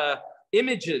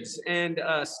images and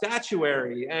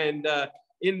statuary, and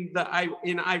in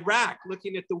Iraq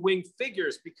looking at the winged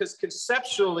figures, because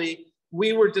conceptually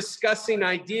we were discussing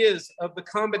ideas of the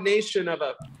combination of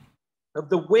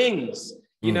the wings.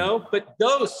 But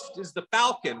Ghost is the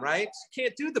falcon, right? You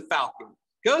can't do the falcon.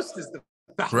 Ghost is the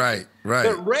falcon. Right.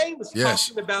 But Ray was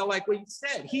talking about, like what you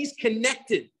said, he's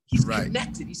connected. He's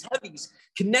connected. He's heavy. He's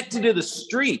connected to the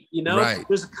street,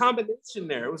 There's a combination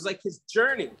there. It was like his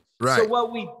journey. Right. So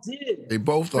what we did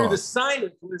through the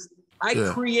signage was I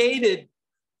created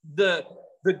the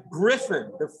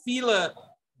griffin, the Fila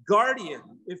guardian,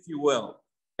 if you will.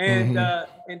 And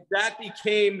and that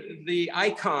became the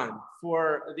icon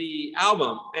for the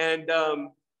album. And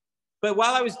but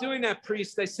while I was doing that,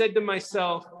 Priest, I said to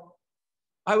myself,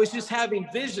 I was just having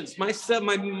visions. My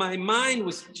mind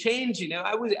was changing.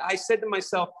 I said to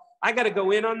myself, I got to go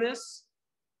in on this,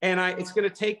 and it's going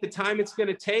to take the time it's going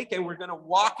to take, and we're going to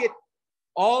walk it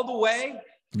all the way.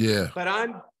 Yeah. But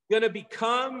I'm going to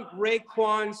become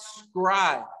Raekwon's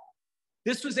scribe.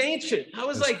 This was ancient. I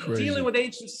was dealing with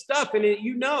ancient stuff. And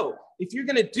if you're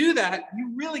going to do that,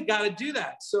 you really got to do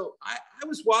that. So I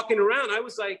was walking around. I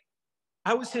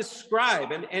was his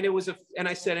scribe. And it was and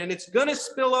I said, and it's going to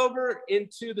spill over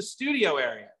into the studio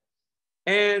area.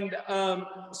 And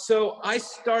so I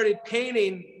started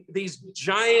painting these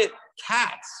giant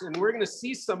cats, and we're going to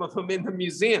see some of them in the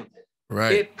museum.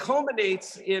 Right. It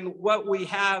culminates in what we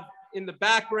have in the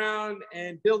background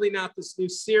and building out this new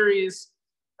series.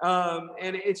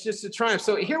 And it's just a triumph.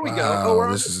 So here we go. Oh, we're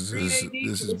on the screen, AD. This is Can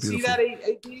you see beautiful. that,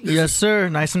 AD? Yes, sir.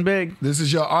 Nice and big. This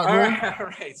is your art All room? right, all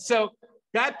right. So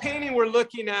that painting we're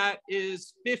looking at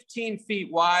is 15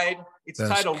 feet wide. It's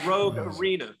titled Rogue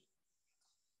Arena.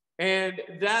 And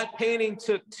that painting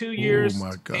took 2 years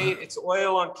to paint. It's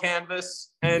oil on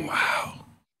canvas. And wow.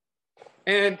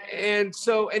 And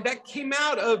that came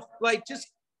out of like just,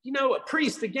 you know, a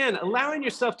priest, again, allowing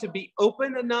yourself to be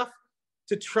open enough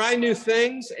to try new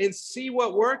things and see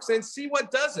what works and see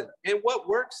what doesn't, and what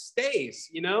works stays,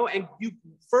 you know, and you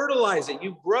fertilize it,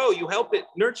 you grow, you help it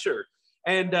nurture.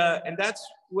 And that's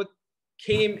what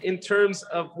came in terms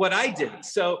of what I did.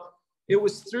 So it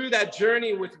was through that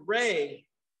journey with Ray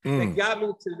that got me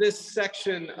to this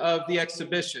section of the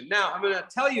exhibition. Now, I'm going to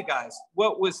tell you guys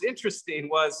what was interesting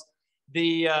was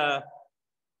the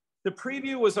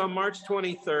preview was on March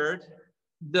 23rd.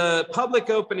 The public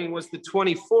opening was the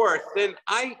 24th. Then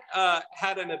I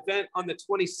had an event on the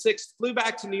 26th, flew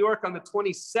back to New York on the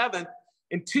 27th.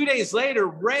 And 2 days later,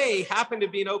 Ray happened to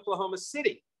be in Oklahoma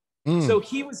City. So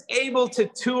he was able to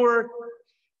tour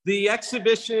the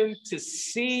exhibition, to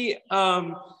see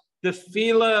the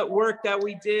Killah work that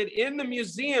we did in the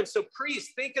museum. So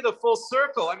priest, think of the full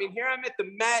circle. I mean, here I'm at the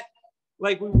Met,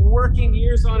 like we were working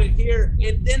years on it here.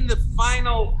 And then the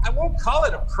final, I won't call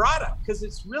it a product because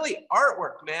it's really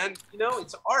artwork, man. You know,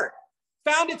 it's art.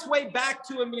 Found its way back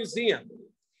to a museum.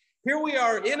 Here we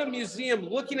are in a museum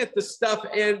looking at the stuff,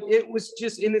 and it was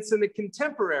just, and it's in a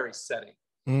contemporary setting,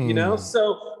 you know?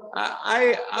 So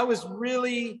I was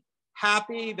really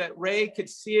happy that Ray could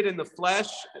see it in the flesh,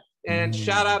 and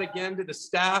shout out again to the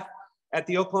staff at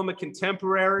the Oklahoma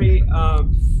Contemporary.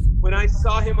 When I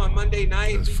saw him on Monday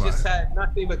night, he just had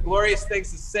nothing but glorious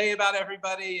things to say about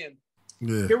everybody. And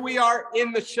here we are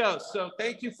in the show. So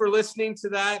thank you for listening to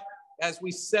that as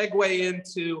we segue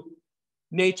into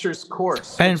Nature's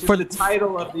Course, and for the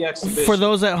title of the exhibition. For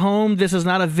those at home, this is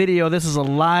not a video. This is a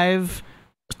live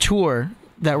tour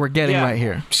that we're getting right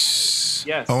here.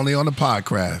 Yes. Only on the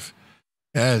Podcraft.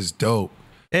 That's dope.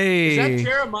 Hey. Is that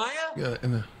Jeremiah?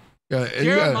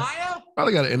 Jeremiah?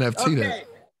 Probably got an NFT there.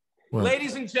 What?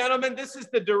 Ladies and gentlemen, this is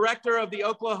the director of the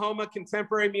Oklahoma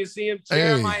Contemporary Museum,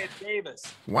 Jeremiah Davis.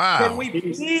 Wow. Can we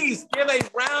please give a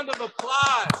round of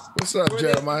applause? What's up,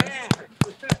 Jeremiah?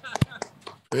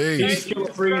 Peace.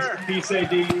 Peace, AD.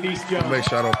 Peace, John. Make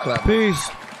sure I don't clap. Peace.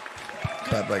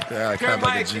 Clap like that.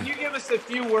 Jeremiah, can you give us a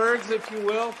few words, if you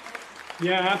will?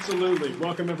 Yeah, absolutely.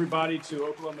 Welcome, everybody, to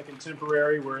Oklahoma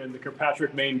Contemporary. We're in the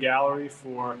Kirkpatrick Main Gallery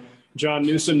for John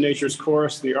Newsom, Nature's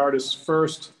Course, the artist's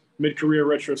first mid-career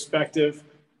retrospective.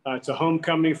 It's a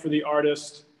homecoming for the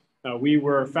artist. We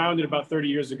were founded about 30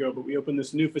 years ago, but we opened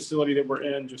this new facility that we're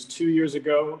in just 2 years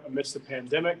ago amidst the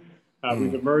pandemic.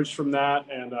 We've emerged from that,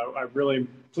 and I'm really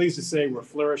pleased to say we're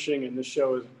flourishing, and this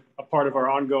show is a part of our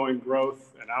ongoing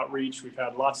growth and outreach. We've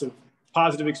had lots of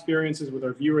positive experiences with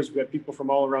our viewers. We've got people from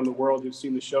all around the world who've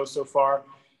seen the show so far.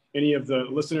 Any of the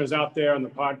listeners out there on the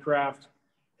Podcraft,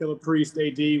 Killah Priest,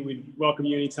 AD, we'd welcome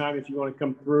you anytime if you want to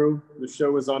come through. The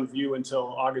show is on view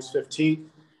until August 15th.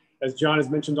 As John has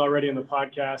mentioned already on the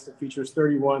podcast, it features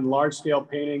 31 large-scale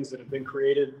paintings that have been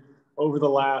created over the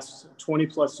last 20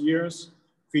 plus years,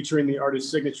 featuring the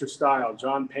artist's signature style.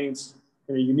 John paints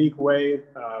in a unique way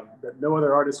that no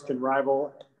other artist can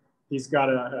rival. He's got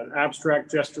an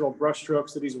abstract gestural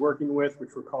brushstrokes that he's working with,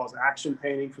 which were called action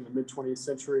painting from the mid-20th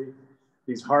century.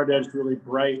 These hard-edged, really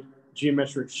bright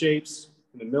geometric shapes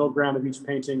in the middle ground of each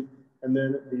painting, and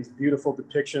then these beautiful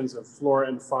depictions of flora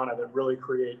and fauna that really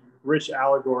create rich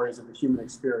allegories of the human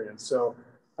experience. So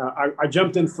I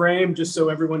jumped in frame just so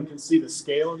everyone can see the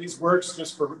scale of these works.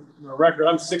 Just for a record,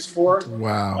 I'm 6'4".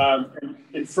 Wow.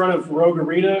 In front of Rogue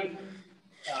Arena,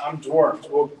 I'm dwarfed.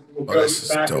 We'll go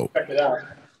back and check it out.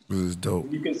 This is dope.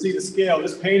 You can see the scale.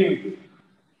 This painting,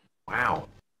 wow,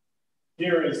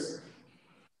 here is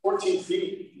 14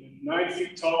 feet, 9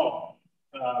 feet tall.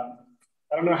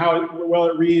 I don't know how well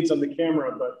it reads on the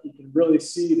camera, but you can really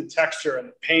see the texture and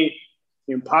the paint,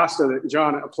 the impasto that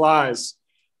John applies.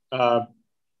 You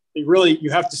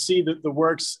have to see the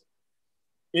works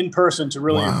in person to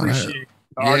really appreciate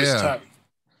the artist's touch.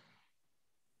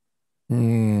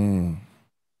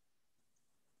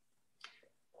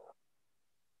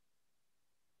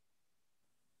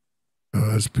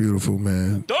 Oh, that's beautiful,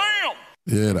 man. Damn!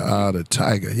 Yeah, the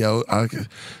tiger. Yo,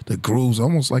 the grooves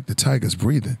almost like the tiger's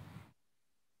breathing.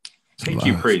 Thank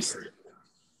you, priest.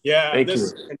 Yeah, Thank you.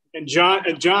 And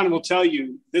John will tell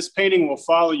you, this painting will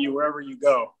follow you wherever you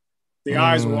go. The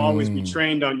eyes will always be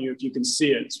trained on you if you can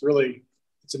see it.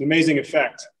 It's an amazing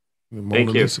effect.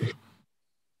 Thank you.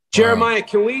 Jeremiah,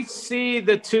 can we see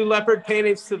the two leopard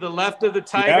paintings to the left of the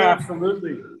tiger? Yeah,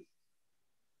 absolutely.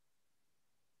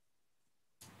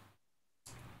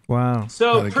 Wow.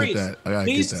 So, Priest,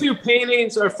 these two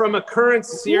paintings are from a current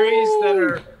series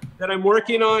that I'm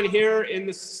working on here in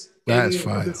the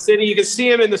city. You can see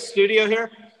them in the studio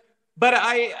here. But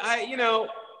I you know,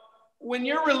 when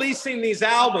you're releasing these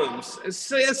albums,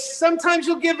 sometimes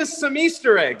you'll give us some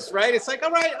Easter eggs, right? It's like,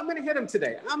 all right, I'm gonna hit them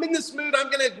today. I'm in this mood.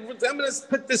 I'm gonna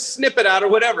put this snippet out or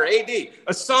whatever.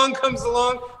 A song comes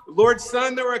along. Lord's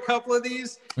Son, there were a couple of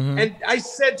these, and I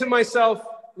said to myself,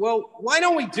 well, why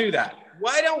don't we do that?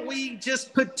 Why don't we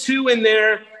just put two in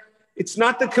there? It's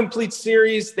not the complete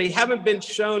series. They haven't been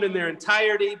shown in their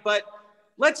entirety, but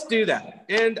let's do that.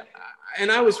 And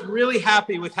I was really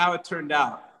happy with how it turned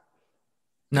out.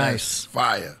 Nice.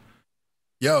 Fire.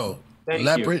 Yo, Thank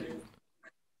leopard. you.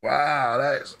 Wow,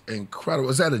 that's incredible.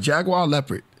 Is that a jaguar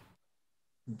leopard?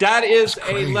 That is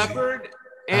a leopard,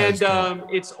 and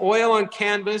it's oil on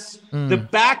canvas. The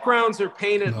backgrounds are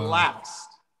painted last.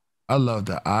 I love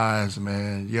the eyes,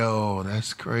 man. Yo,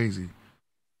 that's crazy.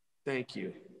 Thank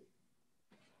you.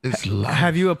 It's life.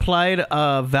 Have you applied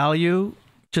value,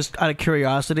 just out of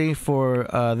curiosity,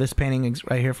 for this painting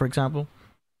right here, for example?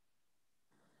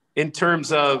 In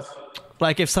terms of,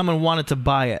 like, if someone wanted to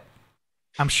buy it,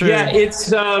 I'm sure. Yeah,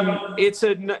 it's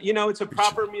a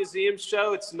proper museum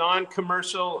show. It's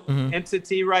non-commercial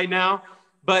entity right now,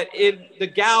 but in the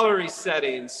gallery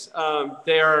settings,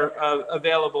 they are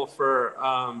available for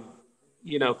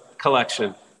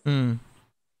collection.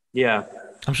 Yeah.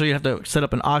 I'm sure you have to set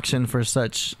up an auction for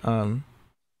such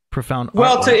profound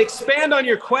Well, artwork. to expand on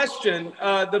your question,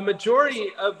 the majority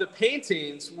of the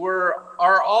paintings are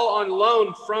all on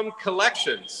loan from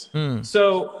collections.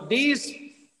 So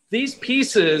these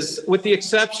pieces, with the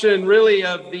exception really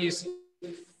of these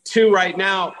two right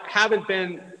now, haven't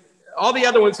been, all the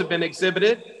other ones have been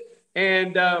exhibited.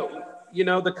 And,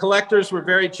 the collectors were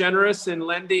very generous in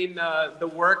lending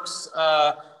the works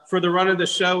for the run of the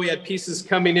show. We had pieces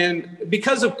coming in.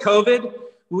 Because of COVID,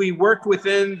 we worked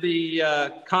within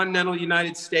the continental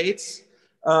United States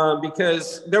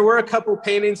because there were a couple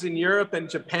paintings in Europe and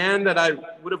Japan that I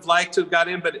would have liked to have got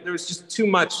in, but there was just too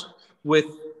much with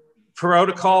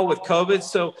protocol with COVID.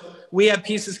 So we had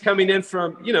pieces coming in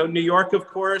from, New York, of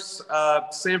course,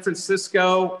 San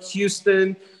Francisco,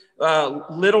 Houston,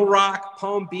 Little Rock,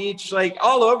 Palm Beach, like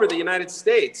all over the United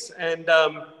States. And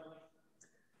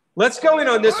let's go in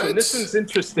on this one. This one's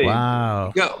interesting.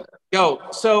 Wow. Go.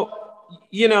 So,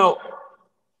 we gotta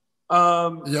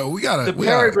the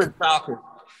Peregrine Falcon.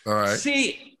 All right.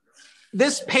 See,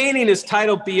 this painting is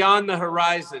titled Beyond the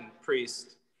Horizon,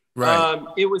 Priest. Right.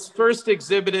 It was first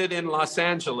exhibited in Los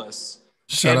Angeles.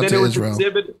 Shout out to Israel.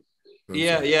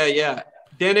 Yeah.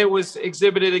 Then it was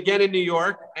exhibited again in New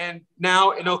York and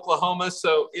now in Oklahoma.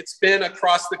 So it's been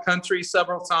across the country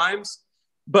several times.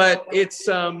 But it's,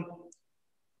 again,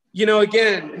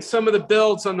 some of the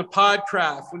builds on the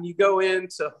Podcraft, when you go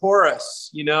into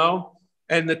Horus,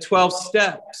 and the 12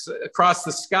 steps across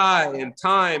the sky and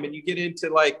time, and you get into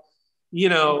the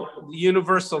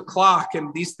universal clock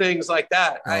and these things like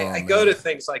that. I go to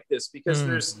things like this because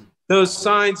there's those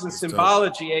signs and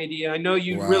symbology, AD. I know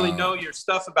you really know your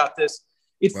stuff about this.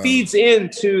 It feeds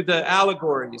into the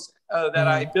allegories that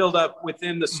I build up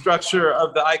within the structure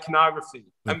of the iconography.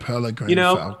 The Peregrine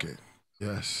Falcon.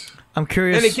 Yes. I'm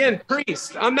curious. And again,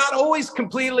 Priest, I'm not always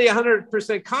completely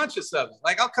 100% conscious of it.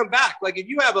 Like, I'll come back. Like, if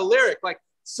you have a lyric, like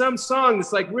some song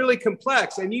that's like really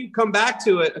complex, and you come back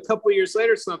to it a couple of years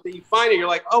later or something, you find it, you're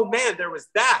like, oh man, there was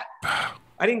that.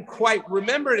 I didn't quite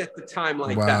remember it at the time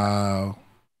like that. Wow.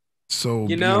 So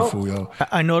beautiful, yo.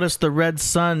 I noticed the red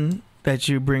sun that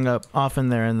you bring up often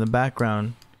there in the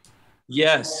background.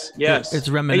 Yes. It's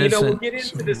reminiscent. And, we'll get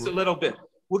into this a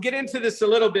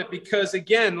little bit. Because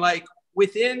again, like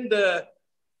within the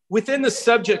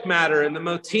subject matter and the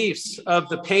motifs of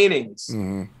the paintings,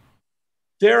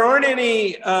 there aren't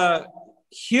any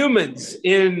humans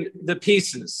in the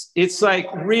pieces. It's like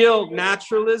real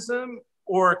naturalism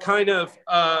or kind of,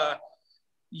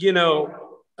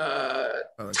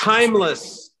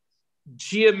 timeless,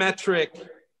 geometric,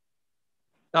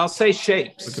 I'll say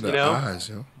shapes. Look at the eyes,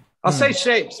 yo. I'll say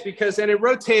shapes because, and it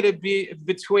rotated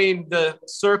between the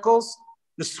circles,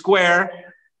 the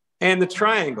square, and the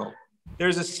triangle.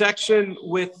 There's a section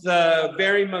with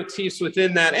varying motifs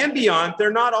within that and beyond. They're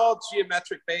not all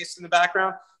geometric based in the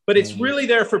background, but it's really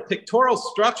there for pictorial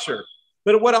structure.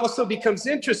 But what also becomes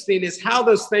interesting is how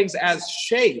those things as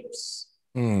shapes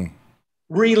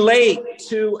relate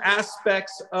to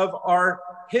aspects of our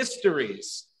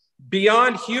histories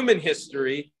beyond human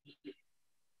history,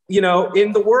 you know,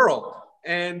 in the world.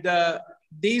 And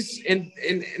it's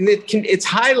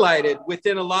highlighted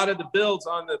within a lot of the builds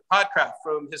on the Podcraft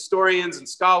from historians and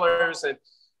scholars, and,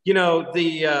 you know,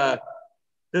 the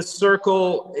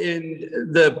circle in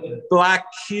the black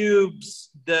cubes.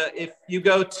 If you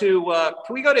go to,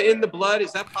 can we go to In the Blood?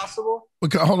 Is that possible?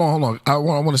 Okay, hold on. I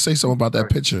want to say something about that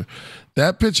picture.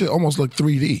 That picture almost looked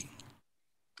 3D.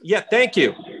 Yeah, thank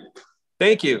you.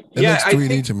 It looks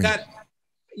 3D to me. That,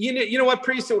 you know what,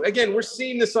 Priest? Again, we're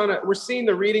seeing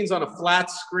the readings on a flat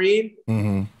screen.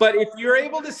 Mm-hmm. But if you're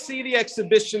able to see the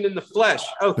exhibition in the flesh,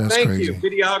 that's thank crazy. you,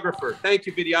 videographer. Thank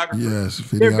you, videographer. Yes,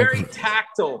 videographer. They're very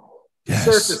tactile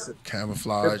surfaces.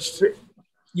 Camouflaged.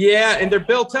 Yeah, and they're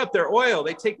built up. They're oil.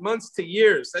 They take months to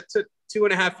years. That took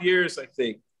 2.5 years, I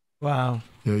think. Wow.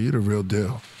 Yo, you're the real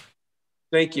deal.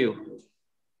 Thank you.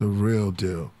 The real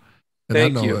deal. And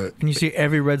Thank I know you. it. And you see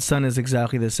every red sun is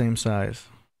exactly the same size.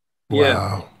 Wow.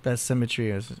 Yeah. That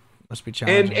symmetry must be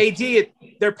challenging. And AD,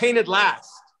 they're painted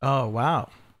last. Oh, wow.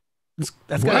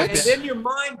 That's What? And then your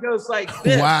mind goes like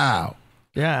this. Wow.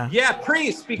 Yeah. Yeah,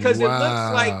 Priest, because it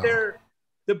looks like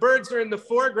the birds are in the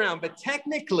foreground, but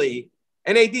technically,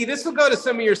 and AD, this will go to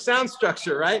some of your sound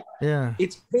structure, right? Yeah.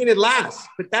 It's painted last,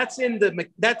 but that's in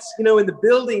the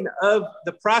building of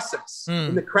the process,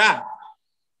 in the craft.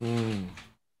 Mm.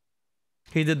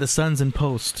 He did the suns in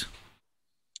post.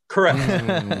 Correct.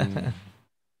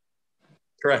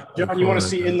 Correct. John, you want to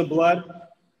see In the Blood?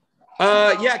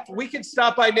 Yeah, we could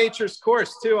stop by Nature's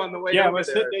Course too on the way. Yeah, over let's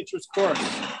there. hit Nature's Course.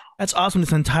 That's awesome.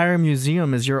 This entire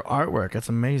museum is your artwork. That's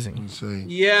amazing. Insane.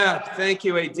 Yeah, thank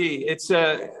you, AD. It's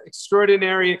a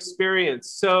extraordinary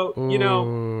experience. So, you know,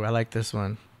 Ooh, I like this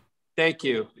one. thank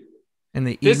you. And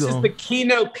the This eagle. is the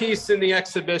keynote piece in the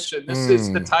exhibition. This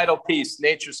is the title piece,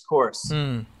 Nature's Course.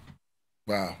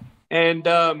 Wow. And,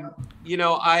 you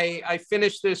know, I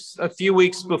finished this a few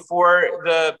weeks before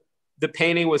the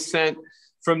painting was sent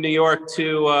from New York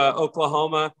to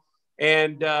Oklahoma.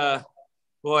 And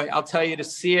boy, I'll tell you, to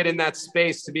see it in that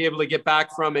space, to be able to get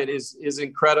back from it is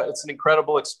incredible. It's an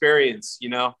incredible experience, you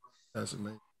know? That's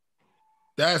amazing.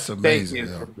 That's amazing.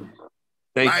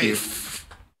 Thank you.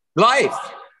 Life.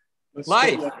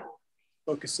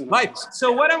 Focusing on Life.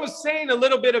 So what I was saying a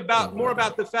little bit more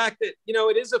about the fact that, you know,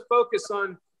 it is a focus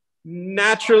on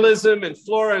naturalism and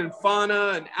flora and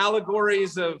fauna and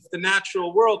allegories of the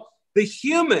natural world. The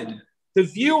human, the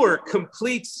viewer,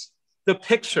 completes the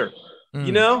picture,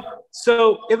 you know?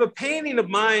 So if a painting of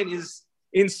mine is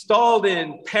installed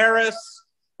in Paris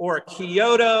or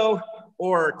Kyoto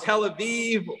or Tel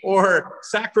Aviv or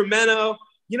Sacramento,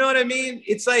 you know what I mean?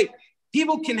 It's like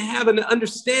people can have an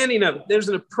understanding of it. There's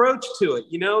an approach to it,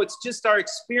 you know? It's just our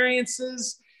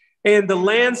experiences and the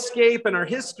landscape and our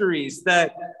histories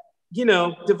that, you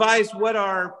know, devise what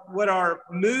our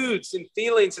moods and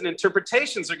feelings and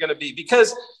interpretations are going to be.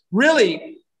 Because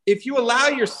really, if you allow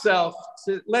yourself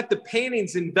to let the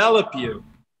paintings envelop you,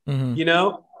 you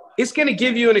know, it's going to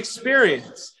give you an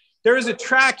experience. There was a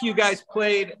track you guys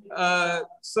played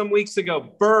some weeks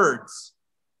ago, Birds.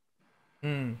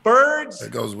 Birds.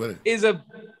 That goes with it. Is a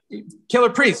Killer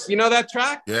Priest. You know that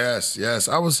track? Yes. That's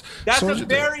a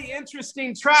very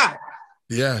interesting track.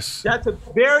 Yes. That's a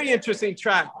very interesting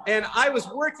track. And I was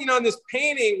working on this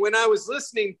painting when I was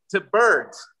listening to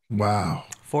Birds. Wow.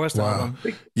 Forest album.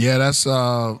 Yeah, that's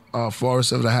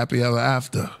Forest of the Happy Ever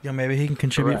After. Yeah, maybe he can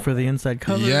contribute for the inside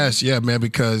cover. Yes, yeah, man,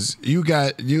 because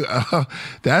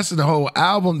that's the whole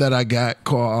album that I got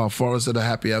called Forest of the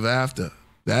Happy Ever After.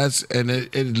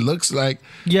 It looks like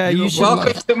you should.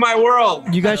 Welcome to my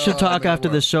world. You guys should talk after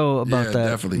the show about that.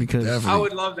 Definitely. I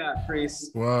would love that,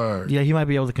 Priest. Word. Yeah, he might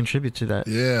be able to contribute to that.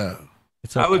 Yeah.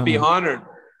 I would be honored.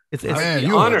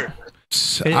 Honored.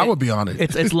 I would be honored.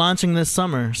 It's launching this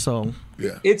summer, so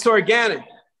yeah. It's organic.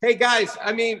 Hey guys,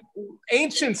 I mean,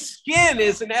 Ancient Skin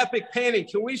is an epic painting.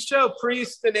 Can we show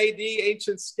Priest and AD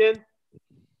Ancient Skin?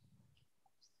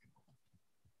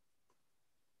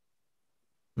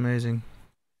 amazing.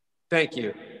 Thank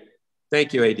you,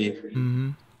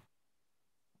 AD.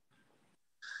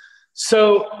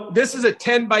 So this is a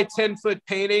 10 by 10 foot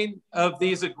painting of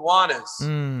these iguanas,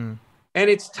 and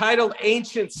it's titled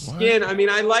Ancient Skin. I mean,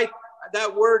 I like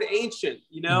that word ancient,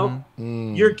 you know,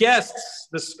 your guests,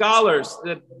 the scholars,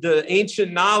 the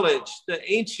ancient knowledge, the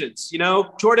ancients, you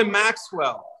know, Jordan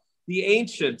Maxwell, the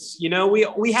ancients, you know,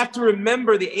 we have to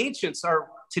remember the ancients are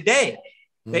today.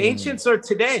 The ancients are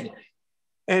today.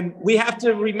 And we have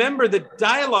to remember the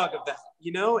dialogue of that,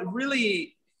 you know, it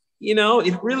really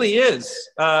is.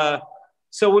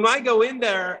 So when I go in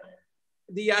there,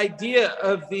 the idea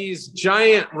of these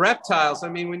giant reptiles. I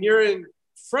mean, when you're in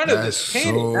front of this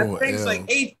painting, that thing's like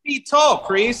 8 feet tall,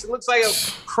 Priest. It looks like a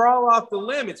crawl off the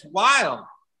limb. It's wild.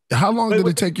 How long did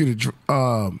it take you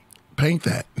to paint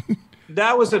that?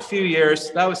 That was a few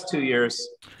years. That was 2 years.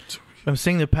 I'm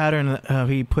seeing the pattern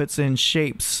he puts in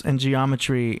shapes and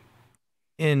geometry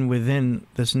within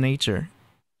this nature.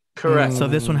 Correct. So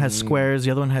this one has squares,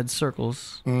 the other one had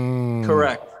circles.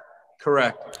 Correct.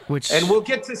 And we'll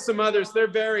get to some others. They're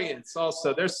variants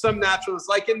also. There's some naturals,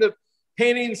 like in the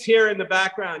paintings here in the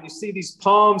background, you see these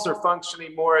palms are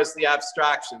functioning more as the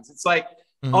abstractions. It's like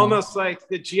almost like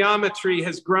the geometry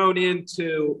has grown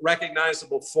into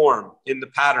recognizable form in the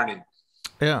patterning.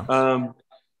 Yeah.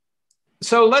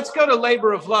 So let's go to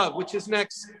Labor of Love, which is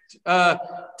next to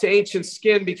Ancient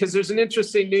Skin, because there's an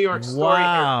interesting New York story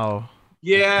here.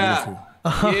 Yeah. Beautiful.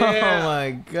 Oh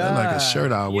my God. That's like a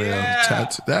shirt I wear.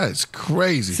 That is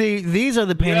crazy. See, these are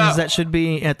the paintings that should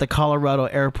be at the Colorado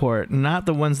airport, not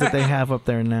the ones that they have up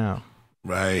there now.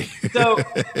 Right. So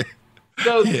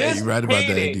yeah, you're right about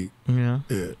that, Andy. Yeah.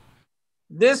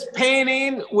 This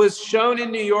painting was shown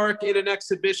in New York in an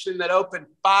exhibition that opened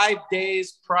 5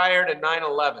 days prior to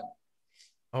 9/11.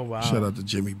 Oh, wow. Shout out to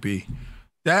Jimmy B.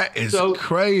 That is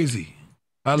crazy.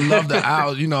 I love the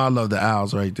owls. You know, I love the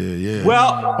owls right there. Yeah.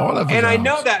 Well, and I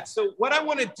know that. So what I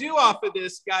want to do off of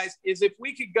this, guys, is if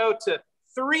we could go to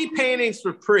 3 paintings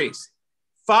for Priest: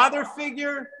 Father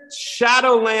Figure,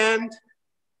 Shadowland,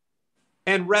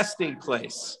 and Resting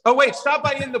Place. Oh, wait, stop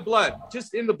by In the Blood.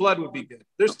 Just In the Blood would be good.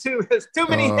 There's too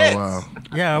many hits. Wow.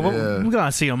 Yeah, we're going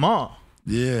to see them all.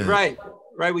 Yeah. Right,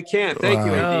 we can. Thank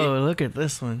you, Andy. Oh, look at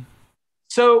this one.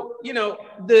 So, you know,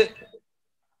 the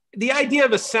idea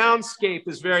of a soundscape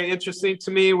is very interesting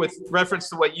to me with reference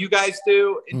to what you guys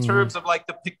do in terms of like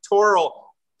the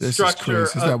pictorial structure.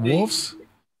 Is that wolves?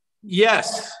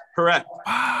 Yes, correct.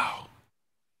 Wow.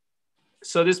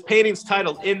 So this painting's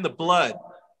titled In the Blood.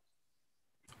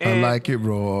 And I like it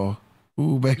raw.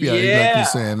 Ooh, baby, I like you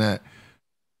saying that.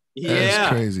 That's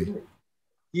crazy.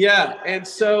 Yeah, and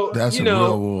so, that's a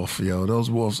real wolf, yo. Those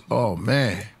wolves, oh,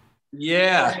 man.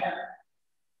 Yeah.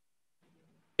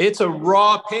 It's a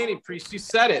raw painting, Priest. You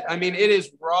said it. I mean, it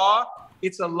is raw.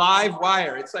 It's a live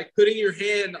wire. It's like putting your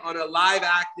hand on a live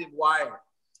active wire.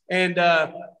 And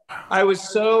I was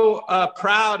so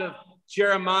proud of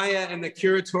Jeremiah and the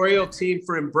curatorial team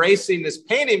for embracing this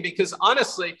painting, because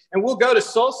honestly, and we'll go to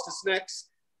Solstice next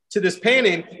to this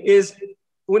painting, is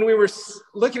when we were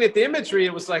looking at the imagery,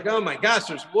 it was like, oh my gosh,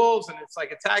 there's wolves and it's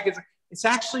like attack. It's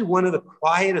actually one of the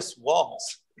quietest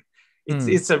walls.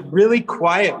 It's a really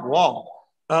quiet wall.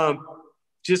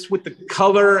 Just with the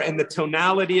color and the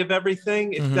tonality of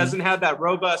everything. It doesn't have that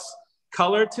robust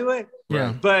color to it.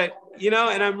 Yeah. But, you know,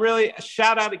 and I'm really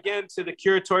shout out again to the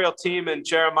curatorial team and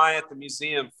Jeremiah at the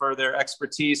museum for their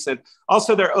expertise and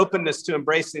also their openness to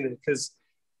embracing it, because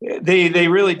they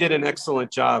really did an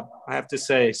excellent job, I have to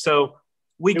say. So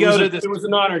we go to this. It was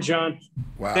an honor, John.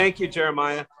 Wow. Thank you,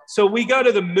 Jeremiah. So we go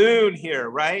to the moon here,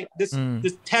 right? This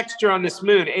texture on this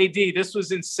moon, AD, this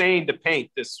was insane to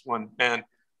paint this one, man.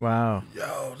 Wow.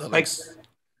 Yo, because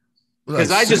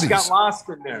I just got lost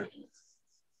in there.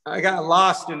 I got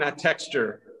lost in that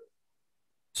texture.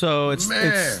 So it's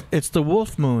the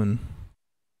wolf moon.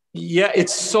 Yeah,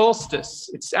 it's Solstice.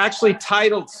 It's actually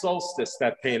titled Solstice,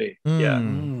 that painting. Yeah.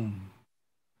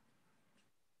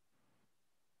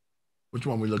 Which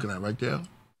one are we looking at right there?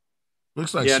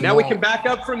 Looks like now we can back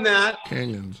up from that.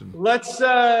 Canyons. Let's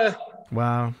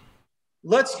wow.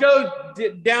 Let's go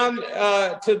down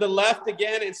to the left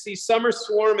again and see Summer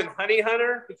Swarm and Honey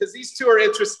Hunter, because these two are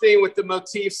interesting with the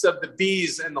motifs of the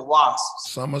bees and the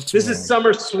wasps. This is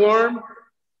Summer Swarm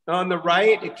on the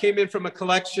right. It came in from a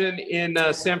collection in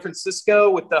San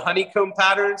Francisco with the honeycomb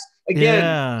patterns.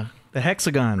 Again, the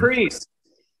hexagon. Priest.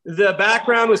 The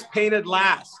background was painted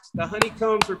last. The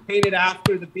honeycombs were painted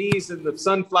after the bees and the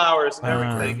sunflowers and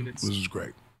everything. And this is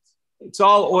great. It's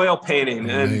all oil painting.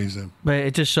 Amazing. But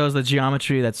it just shows the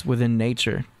geometry that's within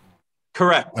nature.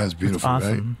 Correct. That's beautiful,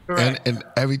 awesome. right? Correct. And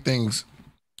everything's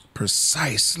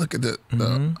precise. Look at the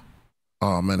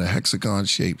the hexagon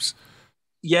shapes.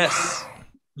 Yes.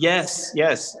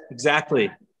 Yes,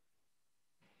 exactly.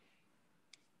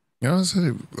 You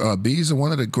know, bees are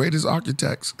one of the greatest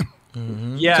architects.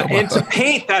 Yeah, and to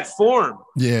paint that form.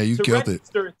 Yeah, you killed it.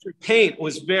 To paint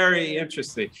was very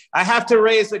interesting. I have to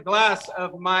raise a glass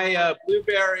of my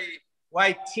blueberry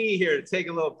white tea here to take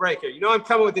a little break here. You know I'm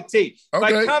coming with the tea. If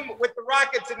I come with the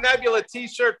Rockets and Nebula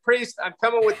t-shirt, Priest, I'm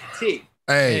coming with the tea.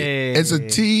 Hey, it's a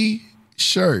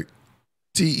T-shirt.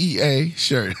 T-E-A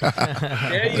shirt.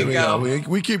 There you go.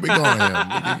 We keep it going here.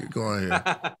 We keep it going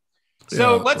here.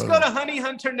 So let's go to Honey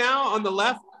Hunter now on the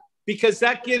left, because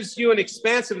that gives you an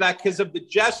expanse of that because of the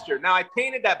gesture. Now, I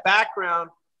painted that background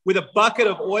with a bucket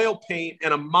of oil paint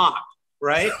and a mop,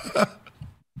 right?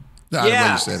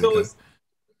 Yeah. So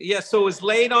it was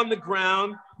laid on the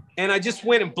ground, and I just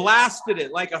went and blasted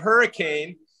it like a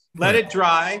hurricane, let it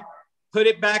dry, put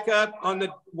it back up on the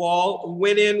wall,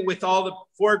 went in with all the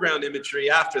foreground imagery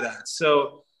after that.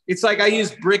 So it's like I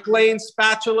used bricklaying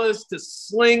spatulas to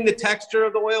sling the texture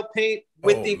of the oil paint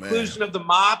with the inclusion of the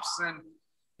mops. And,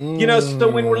 you know, so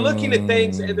when we're looking at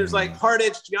things and there's like hard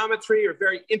edge geometry or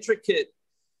very intricate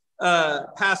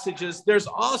passages, there's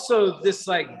also this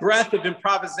like breadth of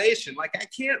improvisation. Like I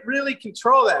can't really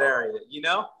control that area, you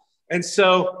know? And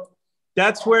so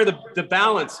that's where the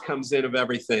balance comes in of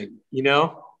everything, you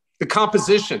know? The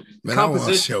composition. Man, I want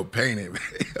to show painting.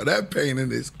 That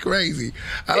painting is crazy.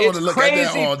 I want to look at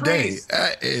that all day.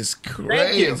 That is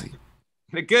crazy.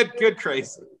 Good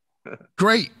crazy.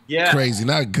 Great. Yeah. Crazy,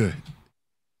 not good.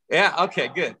 Yeah, okay,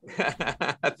 good.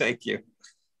 Thank you.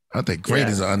 I think great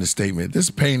is an understatement.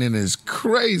 This painting is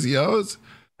crazy, yo.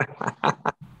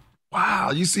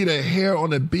 Wow, you see the hair on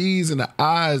the bees and the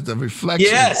eyes, the reflection.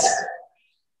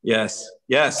 Yes.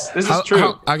 This is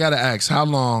true. I got to ask, how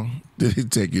long did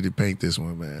it take you to paint this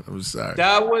one, man? I'm sorry.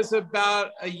 That was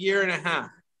about 1.5 years.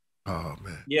 Oh,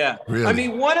 man. Yeah. Really? I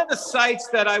mean, one of the sites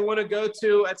that I want to go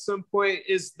to at some point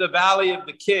is the Valley of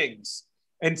the Kings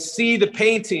and see the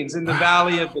paintings in the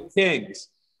Valley of the Kings.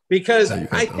 Because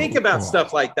I think about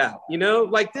stuff like that, you know,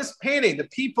 like this painting, the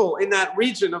people in that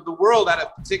region of the world at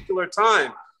a particular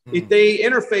time, if they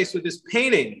interface with this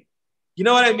painting, you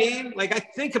know what I mean? Like I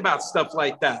think about stuff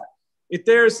like that. If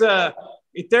there's a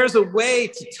way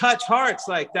to touch hearts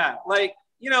like that, like,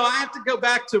 you know, I have to go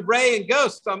back to Ray and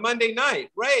Ghost on Monday night.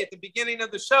 Ray, at the beginning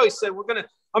of the show, he said,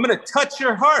 I'm going to touch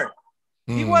your heart.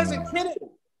 He wasn't kidding.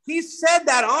 He said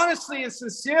that honestly and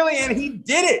sincerely, and he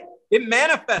did it. It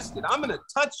manifested. I'm going to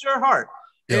touch your heart.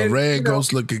 Yo, Ray and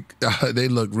Ghost they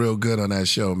look real good on that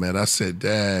show, man. I said,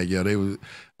 Dad, yo,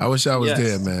 I wish I was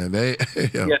there, man.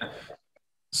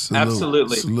 Salute,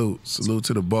 absolutely. Salute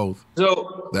to the both.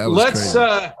 So that was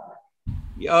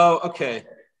crazy. Okay.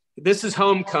 This is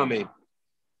Homecoming.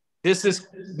 This is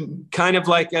kind of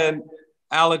like an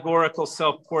allegorical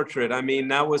self-portrait. I mean,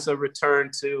 that was a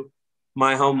return to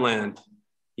my homeland,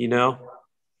 you know?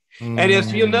 And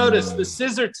as you'll notice, the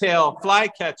scissortail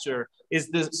flycatcher is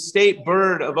the state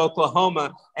bird of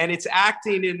Oklahoma, and it's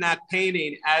acting in that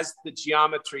painting as the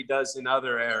geometry does in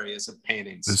other areas of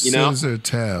paintings. The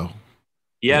scissortail.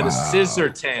 Yeah, wow. The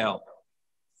scissortail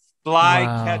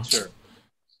flycatcher.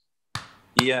 Wow.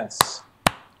 Yes.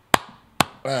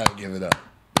 Wow, give it up.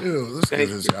 Dude, let's give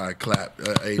this guy a clap.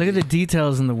 Look at the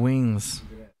details in the wings.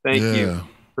 Thank you.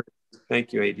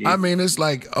 Thank you, AD. I mean, it's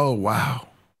like, oh, wow.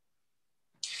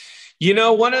 You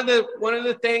know, one of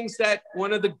the things that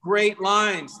one of the great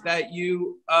lines that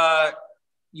you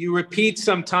repeat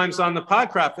sometimes on the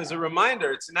Podcraft as a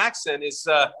reminder, it's an accent, is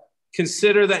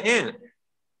consider the ant.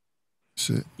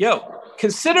 Shit. Yo,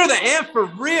 consider the ant for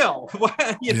real.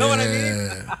 You know what I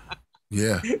mean?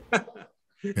 Yeah,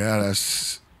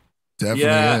 that's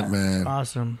definitely it, man.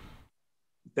 Awesome.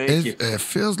 Thank you. It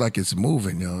feels like it's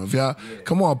moving, yo. If y'all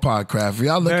come on, Podcraft, if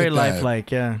y'all look very at that, lifelike,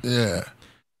 yeah.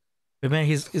 But man,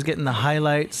 he's getting the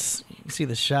highlights. You see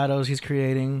the shadows he's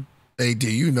creating. AD,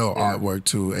 you know artwork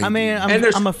too. AD. I mean,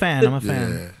 I'm a fan.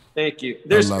 Yeah. Thank you.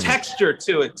 There's texture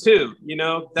to it too. You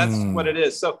know, that's what it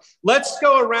is. So let's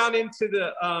go around into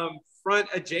the front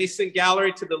adjacent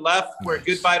gallery to the left where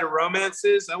Goodbye to Romance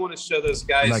is. I want to show those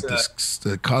guys. Like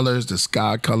the colors, the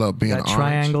sky color being orange.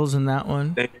 Triangles in that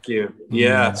one. Thank you.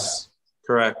 Yes,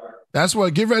 correct. That's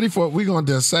what, get ready for it. We're going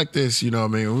to dissect this, you know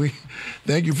what I mean?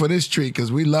 Thank you for this treat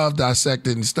because we love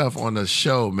dissecting stuff on the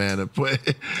show, man.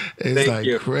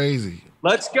 It's crazy.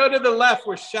 Let's go to the left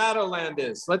where Shadowland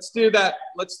is. Let's do that.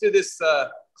 Let's do this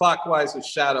clockwise with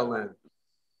Shadowland.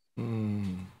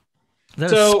 Is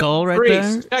that a skull right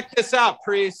Priest, there? check this out,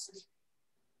 Priest.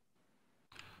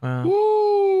 Wow.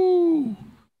 Woo!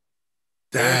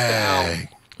 Dang.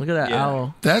 Look at that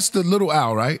owl. That's the little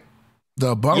owl, right?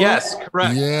 The burrow? Yes,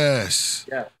 correct. Yes.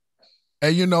 Yeah.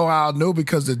 And you know how I know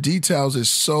because the details is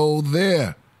so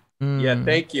there. Yeah,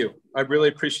 thank you. I really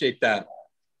appreciate that.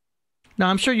 Now,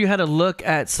 I'm sure you had to look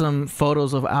at some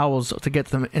photos of owls to get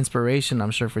some inspiration,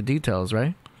 I'm sure, for details,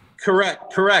 right?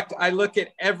 Correct. I look at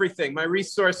everything. My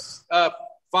resource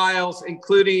files,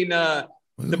 including the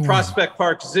Prospect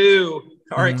Park Zoo,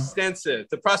 are extensive.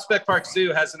 The Prospect Park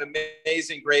Zoo has an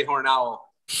amazing great horned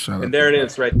owl. And there it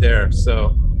is right there.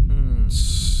 So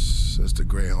that's the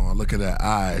great horn. Look at that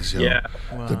eyes, yo. Yeah.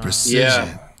 The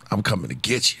precision. I'm coming to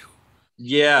get you.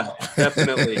 Yeah,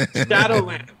 definitely.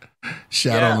 Shadowland.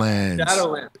 Shadowlands. Yeah,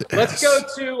 Shadowland. Yes. Let's go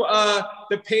to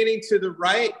the painting to the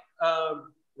right,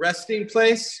 resting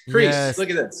place. Priest, Yes. look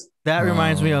at this. That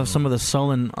reminds me of some of the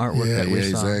Sullen artwork Yeah, that we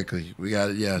saw. exactly. We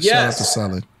got it. Yeah, shout out Yes. to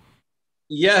Sullen.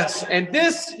 Yes, and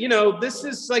this, this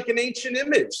is like an ancient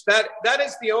image. That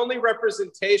is the only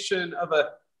representation of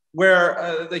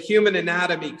where the human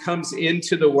anatomy comes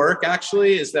into the work.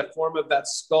 Actually, is that form of that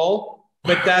skull,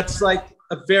 but that's like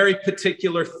a very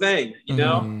particular thing.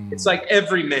 It's like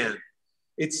every man.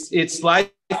 It's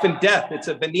life and death. It's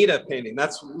a Benita painting.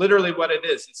 That's literally what it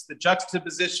is. It's the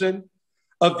juxtaposition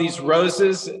of these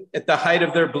roses at the height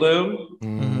of their bloom.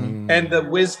 And the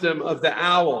wisdom of the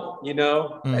owl, and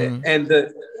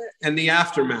the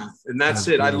aftermath, and that's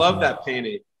it. I love that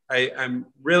painting. I'm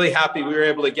really happy we were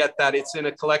able to get that. It's in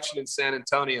a collection in San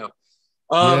Antonio.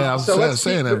 I was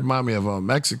saying that remind me of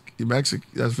Mexican.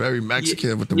 That's very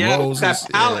Mexican with the roses. That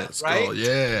palette, right?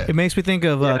 Yeah, it makes me think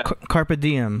of Carpe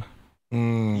Diem.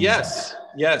 Yes,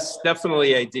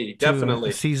 definitely, AD,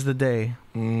 definitely. Seize the day.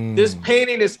 This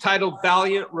painting is titled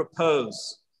Valiant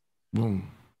Repose. Man,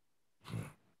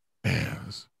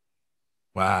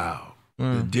 wow.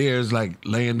 The deer's like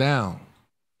laying down.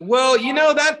 Well,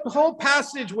 that whole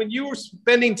passage when you were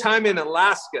spending time in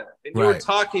Alaska and you were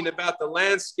talking about the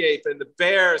landscape and the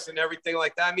bears and everything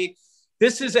like that. I mean,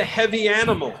 this is a heavy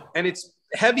animal and it's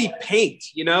heavy paint,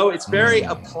 it's very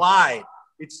applied.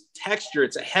 It's texture.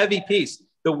 It's a heavy piece.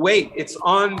 The weight, it's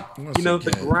on,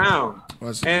 the ground.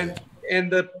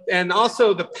 And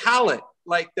also the palette,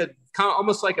 like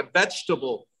almost like a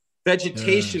vegetational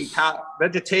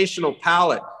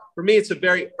palette. For me, it's a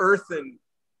very earthen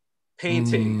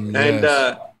painting, and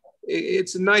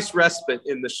it's a nice respite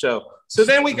in the show. So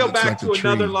then we go back to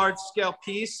another large-scale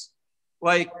piece,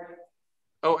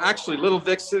 actually, Little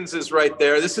Vixens is right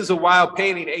there. This is a wild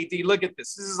painting. AD, look at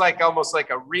this. This is almost like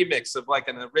a remix of like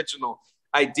an original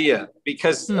idea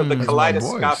because of the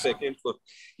kaleidoscopic influence.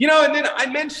 And then I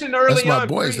mentioned early on. That's my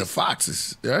boys, the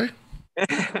foxes, right?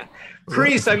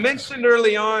 Priest, I mentioned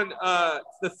early on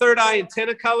the Third Eye and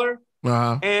Technicolor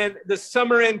and the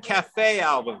Summer End Cafe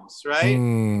albums,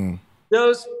 right?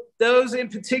 Those in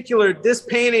particular, this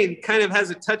painting kind of has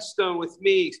a touchstone with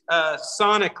me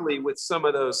sonically with some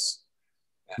of those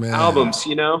albums,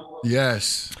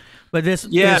 Yes. But this, to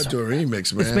a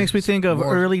remix, man. This makes me think of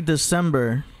early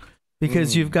December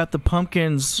because you've got the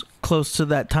pumpkins close to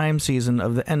that time season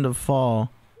of the end of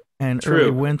fall and early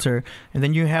winter, and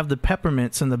then you have the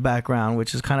peppermints in the background,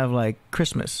 which is kind of like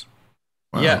Christmas.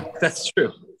 Wow. Yeah, that's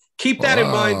true. Keep that in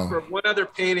mind for one other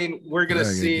painting we're going to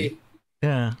see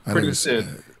pretty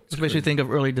soon. This makes me think of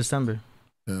early December.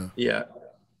 Yeah.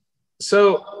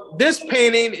 So this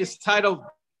painting is titled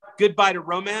Goodbye to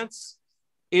Romance.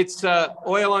 It's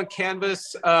oil on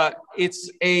canvas. They're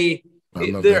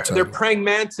praying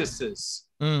mantises.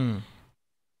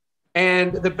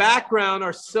 And the background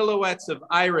are silhouettes of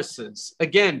irises,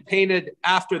 again, painted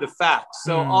after the fact.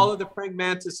 So all of the praying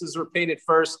mantises were painted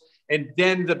first, and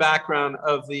then the background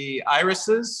of the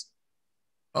irises.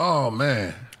 Oh,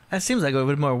 man. That seems like a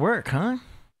bit more work, huh?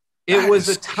 It was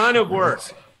a ton of work.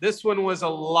 This one was a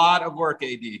lot of work,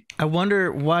 AD. I wonder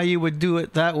why you would do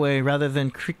it that way rather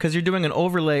than, because you're doing an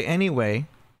overlay anyway.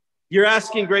 You're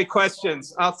asking great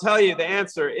questions. I'll tell you the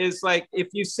answer is if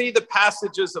you see the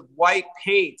passages of white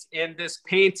paint in this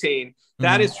painting,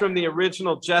 that is from the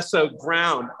original gesso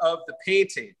ground of the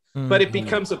painting. But it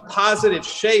becomes a positive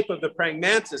shape of the praying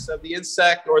mantis, of the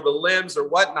insect or the limbs or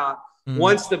whatnot,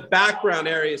 once the background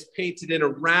area is painted in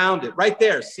around it. Right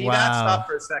there. See that? Stop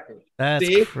for a second. That's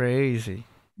See? crazy.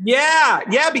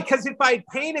 Yeah, because if I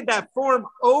painted that form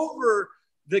over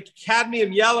the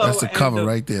cadmium yellow. That's the cover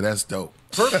right there. That's dope.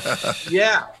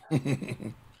 Yeah.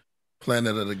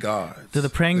 Planet of the Gods. Do the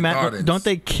praying mantis, don't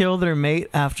they kill their mate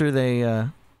after they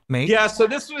mate? Yeah, so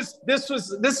this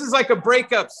is like a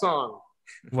breakup song.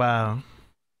 Wow.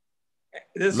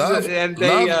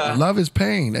 Love is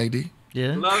pain, AD.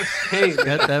 Yeah. Love is pain.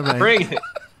 Got that right. Bring it.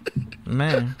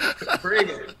 Man. Bring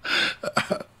it.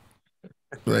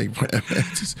 Like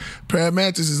Prayer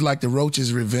Mantis is like the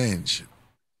roach's revenge.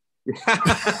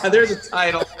 There's a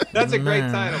title. That's a great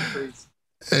title, please.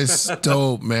 It's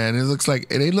dope, man. It looks like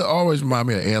they always remind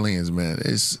me of aliens, man.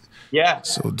 It's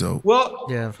so dope. Well,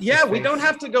 yeah, we don't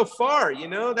have to go far,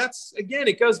 That's again,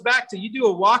 it goes back to you do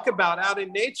a walkabout out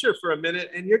in nature for a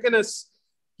minute, and you're gonna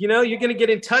get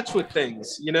in touch with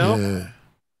things, Yeah.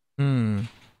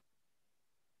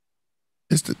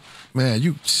 It's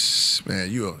you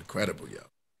are incredible, yo.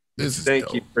 This is Thank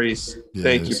dope. you, Priest. Yeah,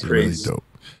 Thank you, Priest. Really dope.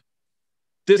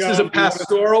 This is a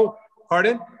pastoral.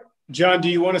 Pardon? John, do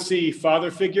you want to see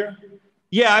father figure?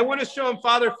 Yeah, I want to show him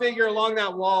father figure along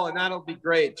that wall, and that'll be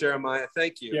great, Jeremiah.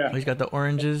 Thank you. Yeah. Oh, he's got the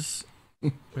oranges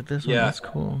with this one. Yeah. That's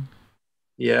cool.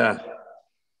 Yeah.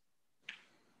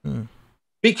 Hmm.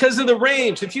 Because of the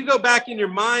range. If you go back in your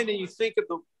mind and you think of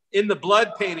in the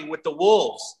blood painting with the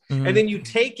wolves, and then you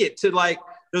take it to like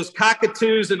those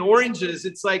cockatoos and oranges,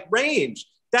 it's like range.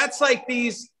 That's like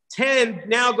these 10,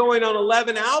 now going on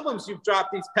 11 albums you've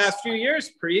dropped these past few years,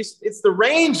 Priest. It's the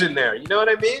range in there. You know what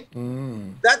I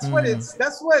mean? That's what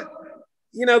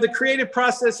the creative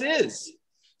process is.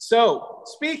 So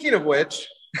speaking of which,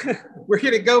 we're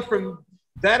going to go from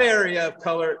that area of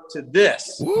color to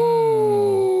this.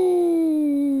 Woo!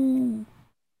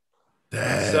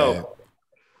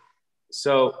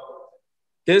 So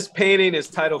this painting is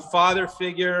titled Father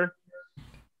Figure.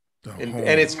 And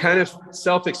it's kind of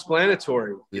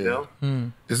self-explanatory, you know?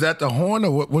 Is that the horn,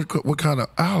 or what kind of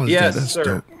owl is yes, that? That's sir.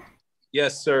 dope.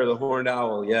 Yes, sir. The horned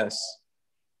owl. Yes.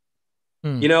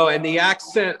 You know, and the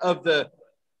accent of the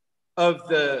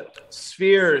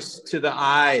spheres to the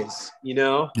eyes, you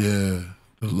know? Yeah.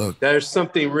 Look, there's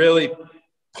something really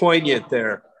poignant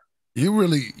there. You're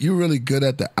really good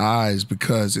at the eyes,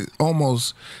 because it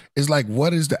almost is like,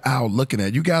 what is the owl looking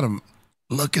at? You got him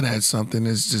looking at something.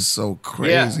 It's just so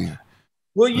crazy. Yeah.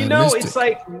 Well, you know, it's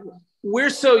like we're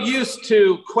so used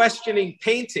to questioning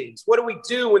paintings. What do we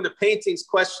do when the painting's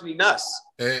questioning us?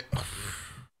 You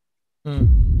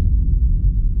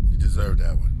deserve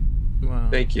that one. Wow.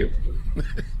 Thank you.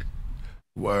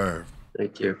 Word.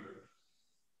 Thank you.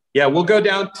 Yeah, we'll go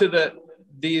down to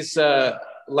these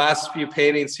last few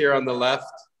paintings here on the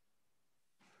left.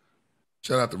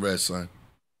 Shout out to Red Son.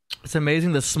 It's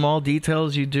amazing the small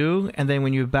details you do, and then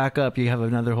when you back up, you have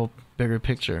another whole bigger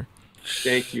picture.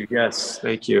 Thank you. Yes,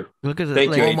 thank you. Look at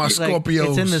thank like, all my Scorpios.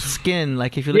 It's in the skin.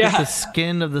 Like if you look at the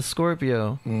skin of the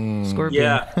Scorpio. Scorpion.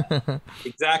 Yeah,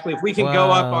 exactly. If we can go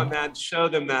up on that and show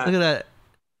them that. Look at that.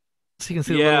 So you can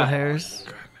see the little hairs.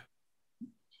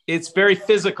 It's very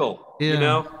physical, you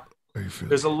know?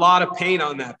 There's a lot of paint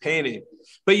on that painting.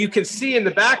 But you can see in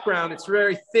the background, it's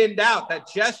very thinned out. That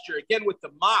gesture, again, with the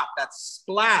mop, that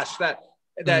splash, that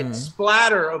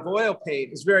splatter of oil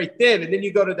paint is very thin. And then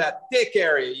you go to that thick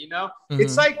area, you know?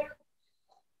 It's like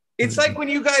when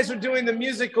you guys are doing the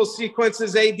musical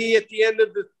sequences, AD, at the end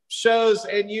of the shows,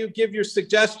 and you give your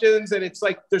suggestions, and it's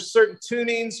like there's certain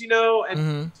tunings, you know,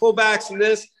 and pullbacks and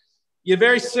this. You're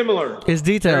very similar. It's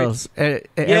details.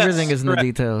 Everything is in the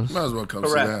details. Might as well come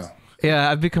sit down. Yeah,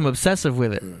 I've become obsessive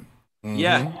with it.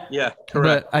 Yeah, correct.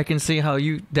 But I can see how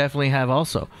you definitely have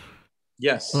also.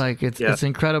 Yes. Like it's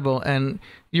incredible. And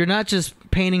you're not just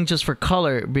painting just for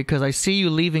color, because I see you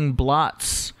leaving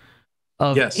blots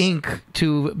of ink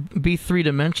to be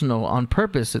three-dimensional on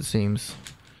purpose, it seems.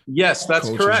 Yes, that's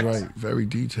Coach correct. is right. Very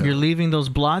detailed. You're leaving those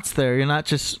blots there. You're not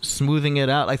just smoothing it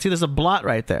out. Like, see, there's a blot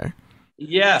right there.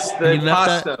 Yes, the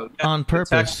impasto on purpose.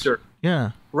 Texture.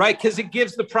 Yeah. Right, because it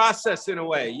gives the process in a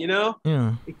way, you know?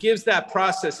 Yeah. It gives that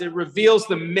process. It reveals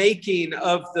the making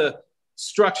of the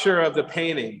structure of the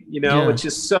painting, you know, which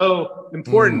is so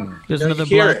important. There's another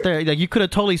blot there. Like, you could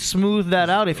have totally smoothed that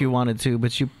out if you wanted to,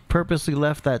 but you purposely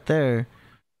left that there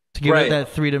to give it that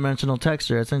three-dimensional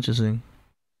texture. That's interesting.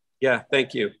 Yeah,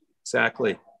 thank you.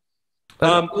 Exactly.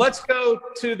 Let's go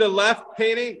to the left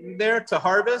painting there to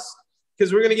Harvest,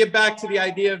 because we're going to get back to the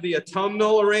idea of the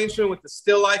autumnal arrangement with the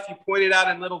still life you pointed out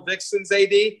in Little Vixens,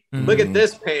 AD. Look at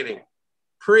this painting.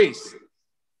 Priest.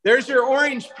 There's your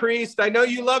orange, Priest. I know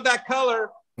you love that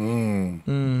color.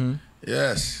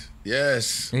 Yes.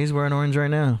 Yes. He's wearing orange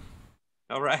right now.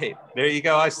 All right. There you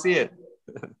go. I see it.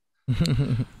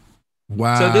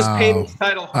 Wow. So this painting's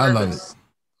titled Harvest. I love it.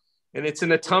 And it's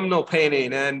an autumnal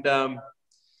painting. And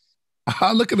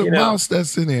look at the mouse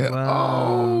that's in here. Wow.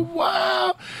 Oh,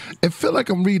 wow. It feel like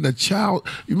I'm reading a child.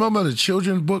 You remember the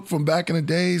children's book from back in the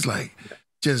days? Like,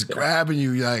 just grabbing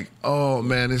you. You're like, oh,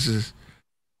 man, this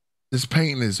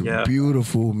painting is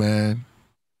beautiful, man.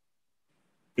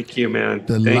 Thank you, man.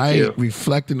 The light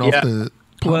reflecting off the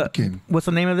pumpkin. What's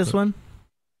the name of this one?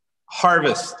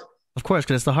 Harvest. Of course,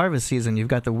 because it's the harvest season. You've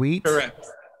got the wheat. Correct.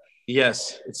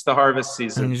 Yes, it's the harvest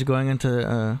season. And you're just going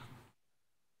into,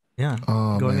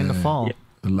 into fall. Yeah.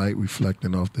 The light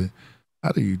reflecting off the... How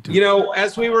do you do You know,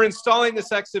 as we were installing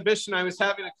this exhibition, I was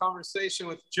having a conversation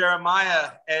with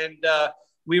Jeremiah, and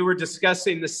we were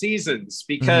discussing the seasons,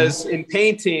 because in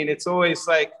painting, it's always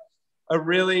like a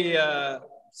really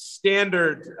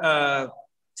standard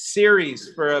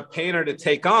series for a painter to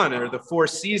take on, or the four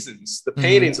seasons, the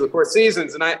paintings of the four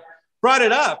seasons. And I brought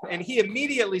it up, and he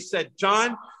immediately said,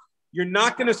 John, you're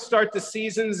not going to start the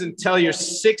seasons until you're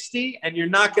 60, and you're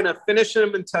not going to finish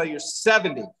them until you're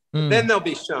 70. Then they'll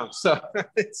be shown. So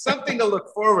it's something to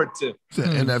look forward to. It's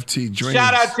an NFT dream.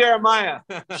 Shout out Jeremiah.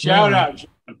 Shout out.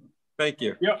 Thank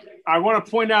you. Yep. I want to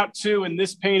point out too, in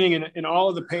this painting and in all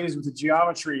of the paintings with the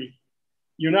geometry,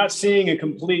 you're not seeing a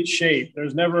complete shape.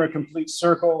 There's never a complete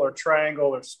circle or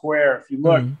triangle or square. If you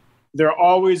look, they're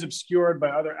always obscured by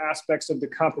other aspects of the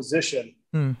composition,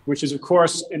 which is of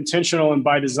course intentional and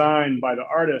by design by the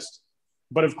artist.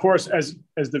 But of course, as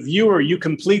the viewer, you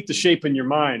complete the shape in your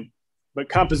mind. But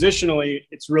compositionally,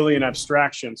 it's really an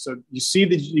abstraction. So you see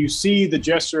the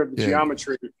gesture of the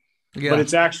geometry, but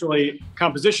it's actually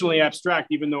compositionally abstract,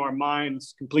 even though our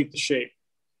minds complete the shape.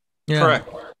 Yeah. Correct.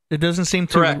 It doesn't seem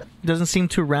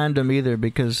too random either,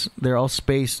 because they're all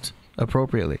spaced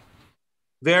appropriately.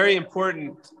 Very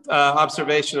important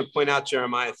observation to point out,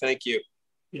 Jeremiah. Thank you.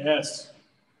 Yes.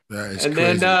 That is and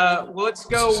crazy. then let's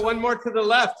go one more to the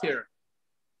left here.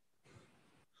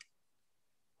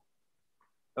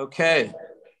 Okay.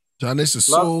 John, this is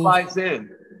Love so. flies in.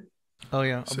 Oh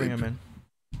yeah, I'll bring him in.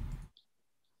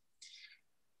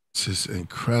 This is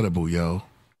incredible, yo.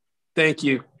 Thank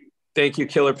you,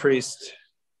 Killer Priest.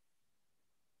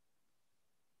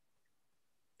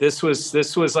 This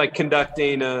was like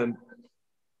conducting.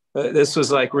 This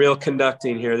was like real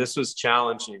conducting here. This was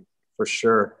challenging for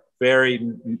sure.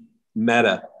 Very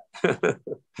meta. I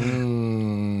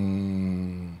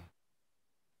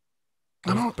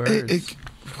don't.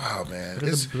 Wow, man.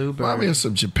 It's bluebird. remind me of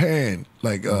some Japan.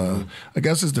 Like, I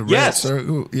guess it's the red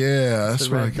circle. Yeah, that's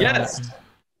right. Yes.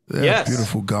 They have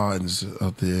beautiful gardens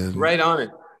out there. Right on it.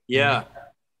 Yeah.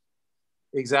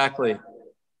 Exactly.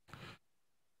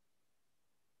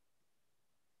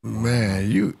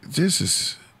 Man, this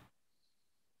is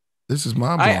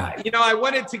mind-blowing. I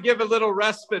wanted to give a little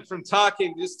respite from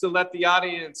talking just to let the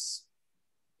audience,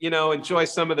 enjoy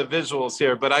some of the visuals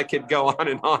here, but I could go on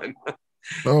and on.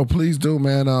 Oh, please do,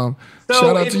 man.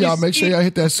 Shout out to y'all. Make sure y'all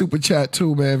hit that super chat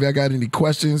too, man. If y'all got any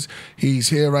questions, he's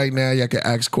here right now. Y'all can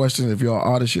ask questions if you're an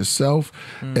artist yourself.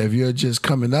 If you're just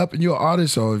coming up and you're an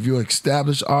artist, or if you're an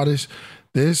established artist,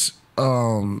 this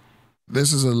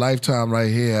is a lifetime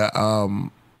right here.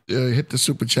 Hit the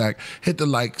super chat, hit the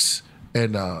likes,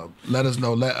 and let us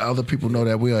know, let other people know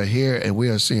that we are here and we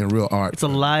are seeing real art. It's a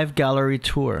live gallery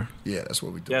tour. Yeah, that's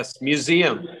what we do. Yes,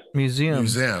 museum.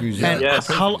 And yes.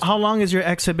 How long is your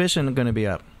exhibition going to be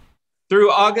up? Through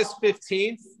August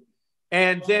 15th.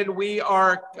 And then we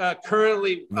are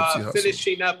currently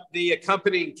finishing up the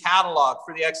accompanying catalog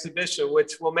for the exhibition,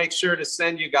 which we'll make sure to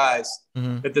send you guys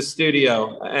at the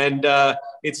studio. And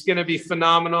it's going to be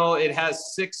phenomenal. It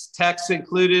has 6 texts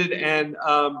included. And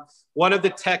one of the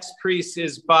text priests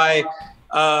is by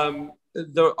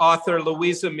the author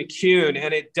Louisa McCune,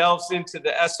 and it delves into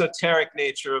the esoteric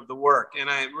nature of the work. And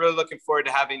I'm really looking forward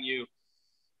to having you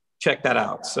check that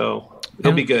out. So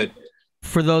it'll be good.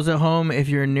 For those at home, if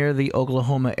you're near the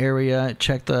Oklahoma area,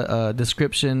 check the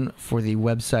description for the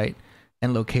website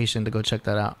and location to go check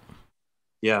that out.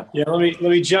 Yeah. Let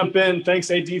me jump in. Thanks,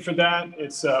 AD, for that.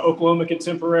 It's Oklahoma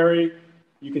Contemporary.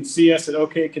 You can see us at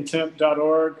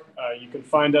okcontempt.org. You can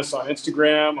find us on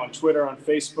Instagram, on Twitter, on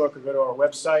Facebook, or go to our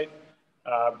website.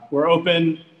 We're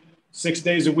open 6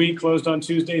 days a week, closed on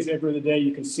Tuesdays. Every other day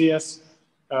you can see us.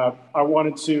 I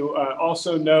wanted to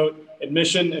also note,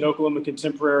 admission at Oklahoma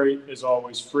Contemporary is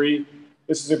always free.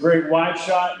 This is a great wide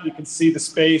shot. You can see the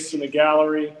space in the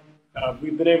gallery.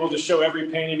 We've been able to show every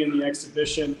painting in the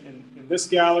exhibition in this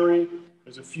gallery.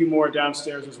 There's a few more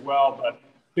downstairs as well, but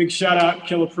big shout out,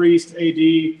 Killah Priest,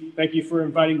 AD. Thank you for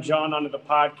inviting John onto the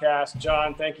podcast.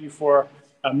 John, thank you for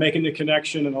making the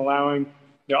connection and allowing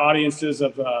the audiences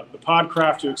of the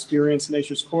Podcraft to experience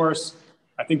Nature's Course.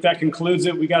 I think that concludes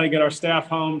it. We got to get our staff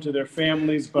home to their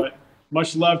families, but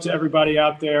much love to everybody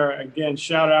out there. Again,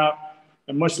 shout out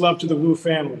and much love to the Wu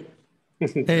family.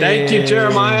 Thank you,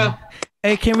 Jeremiah.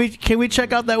 Hey, can we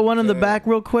check out that one in the back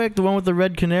real quick? The one with the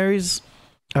red canaries?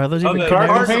 Are those even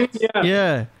Cardinals?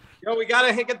 Yeah. Yo, we got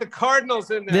to get the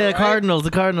Cardinals in there. Yeah, right?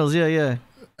 the Cardinals. Yeah.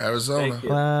 Arizona.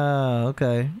 Wow.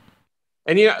 Okay.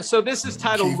 And so this is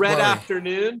titled Keith Red Murray.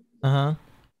 Afternoon.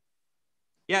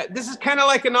 Yeah, this is kind of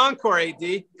like an encore,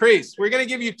 AD. Priest, we're going to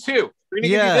give you 2. We're going to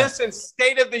give you this and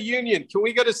State of the Union. Can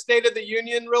we go to State of the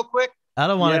Union real quick? I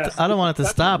don't want it. I don't want it to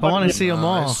stop. I want to see them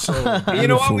all. So You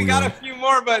know what? We got beautiful, a few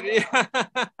more, but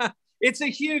it's a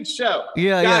huge show.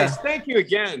 Yeah, Guys, thank you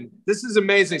again. This is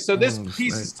amazing. So this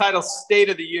piece is titled State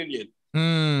of the Union.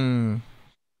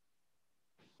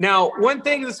 Now, one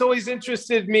thing that's always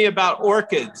interested me about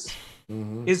orchids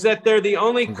is that they're the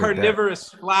only carnivorous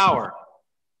flower.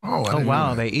 Oh,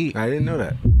 wow, they eat. I didn't know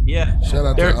that. Yeah. Shout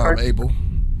out to Abel.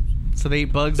 So they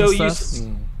eat bugs and stuff?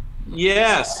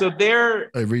 Yeah, so they're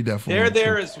Hey, read that for they're me,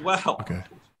 there too. as well. Okay.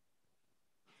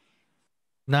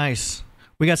 Nice.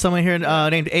 We got someone here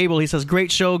named Abel. He says,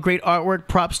 great show, great artwork.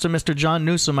 Props to Mr. John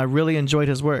Newsom. I really enjoyed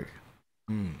his work.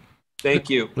 Thank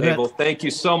you, Abel. Thank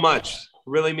you so much.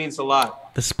 Really means a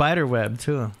lot. The spider web,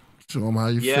 too. Show them how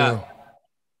you feel.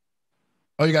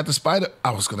 Oh, you got the spider? I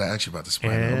was going to ask you about the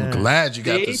spider. Yeah. I'm glad you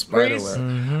got the spider web.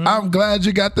 Mm-hmm. I'm glad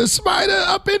you got the spider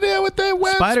up in there with that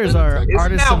web. Spiders are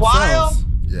artists themselves. Wild?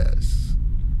 Yes.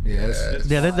 Yes.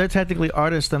 Yeah, they're technically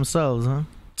artists themselves, huh?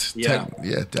 Yeah.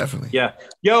 Yeah, definitely. Yeah.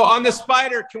 Yo, on the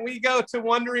spider, can we go to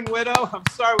Wandering Widow? I'm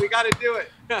sorry, we got to do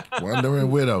it.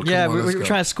 Wandering Widow. Yeah, Come on, we're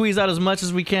trying to squeeze out as much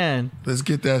as we can. Let's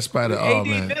get that spider. AD, Oh,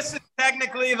 man. this is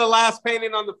technically the last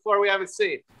painting on the floor we haven't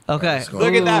seen. Okay.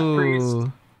 Look at that, Ooh. priest.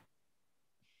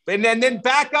 And then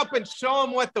back up and show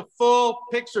them what the full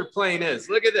picture plane is.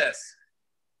 Look at this.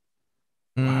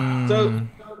 So,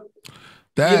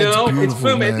 That's beautiful, it's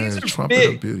boom. man. And these are Trumpet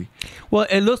big. of beauty. Well,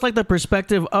 it looks like the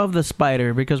perspective of the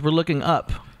spider because we're looking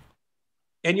up.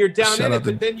 And you're down Shout in out it,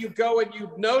 to- but then you go and you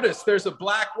notice there's a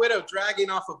black widow dragging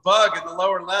off a bug in the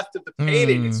lower left of the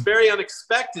painting. It's very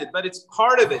unexpected, but it's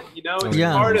part of it, It's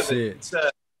Yeah. part of it. It's,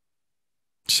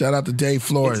 Shout out to Dave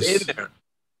Flores. it's in there.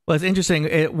 Well, it's interesting.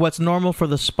 What's normal for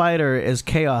the spider is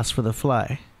chaos for the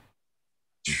fly.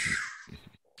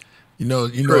 You know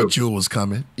a Jewel was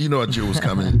coming. You know a Jewel was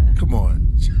coming. Come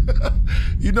on.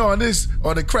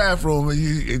 on the craft room,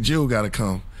 a Jewel got to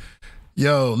come.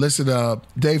 Yo, listen up.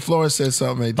 Dave Flores said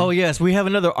something. AD. Oh, yes. We have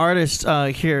another artist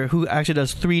here who actually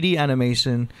does 3D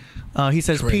animation. He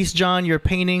says, Great. peace, John. Your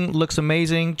painting looks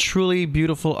amazing. Truly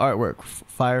beautiful artwork.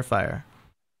 Fire, fire.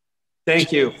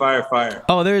 Thank you, fire.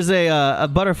 Oh, there's a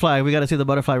butterfly. We got to see the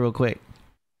butterfly real quick.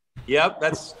 Yep,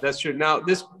 that's true. Now,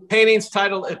 this painting's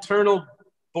titled Eternal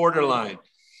Borderline.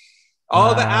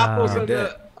 All the apples in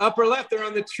the upper left, they're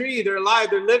on the tree. They're alive.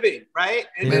 They're living, right?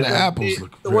 And Man, then the apples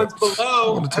look the great. ones I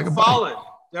below wanna take have a bite. fallen.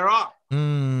 They're off.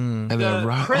 And then the right. Oh,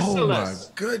 my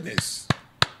chrysalis. goodness.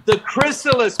 The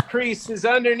chrysalis priest is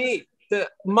underneath. The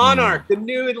monarch, the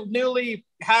newly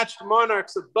hatched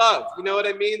monarch's above. You know what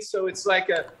I mean? So it's like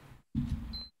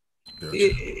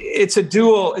it's a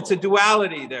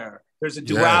duality there. There's a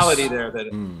duality there that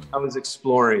I was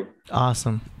exploring.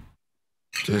 Awesome.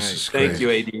 This is Thank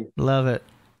great. you, AD. Love it.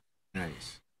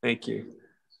 Nice. Thank you.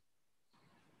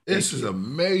 This is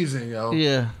amazing, yo.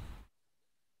 Yeah.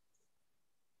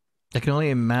 I can only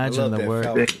imagine the work.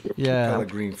 Falcon. Yeah. Color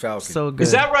green falcon. So good.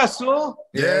 Is that Rasul?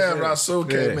 Yeah, Rasul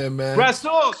came in, man.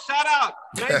 Rasul, shout out.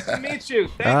 Nice to meet you.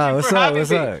 Thank you what's for up? having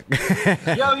What's me.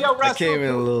 up? Yo, I came in a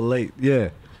Rasul. little late. Yeah.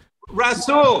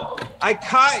 Rasul, I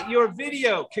caught your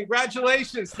video.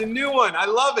 Congratulations, the new one. I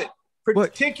love it. What?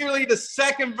 Particularly the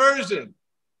second version.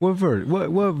 What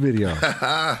video?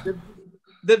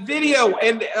 The video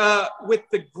and with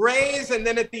the grays, and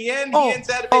then at the end he ends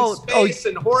up in space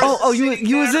and Horace.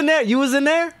 You was in there? You was in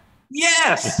there?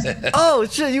 Yes. Oh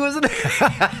shit, you was in there.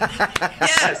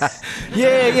 Yes.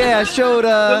 Yeah, I showed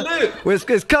Salute.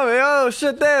 it's coming. Oh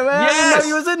shit there, man. I didn't Yes. know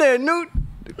you was in there, Newt.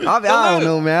 I don't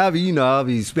know, man. I'll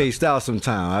be spaced out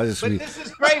sometime. But this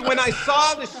is great. When I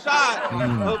saw the shot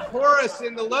of Horace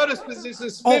in the lotus position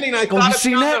spinning, I thought you of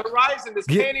seen on that? the horizon. This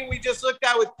Yeah. painting we just looked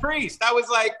at with Priest. I was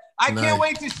like, I Nice. can't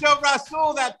wait to show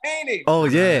Rasul that painting. Oh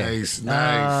yeah. Nice.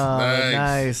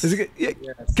 Nice. Is it,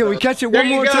 can we catch it There one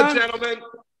you more go, time? gentlemen.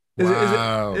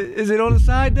 Wow. Is it on the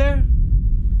side there?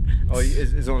 Oh,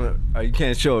 it's on the. You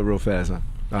can't show it real fast, huh?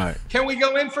 All right. Can we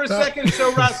go in for a second?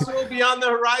 Show Rasul beyond the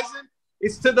horizon.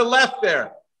 It's to the left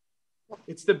there.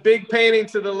 It's the big painting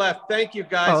to the left. Thank you,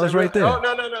 guys. Oh, it's right there. Oh,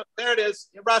 no. There it is.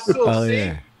 Rasul, Oh see?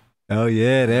 yeah. Oh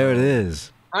yeah, there it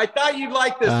is. I thought you'd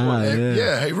like this one.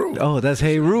 Yeah, hey, Roo. Oh, that's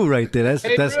Hey Roo right there.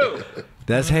 Hey, Roo.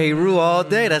 That's Hey Roo all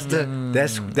day. That's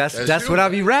That's what you. I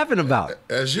be rapping about.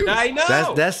 That's you. I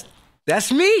know.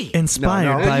 That's me.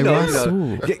 Inspired by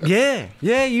Rasul.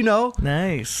 Yeah, you know.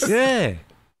 Nice. Yeah.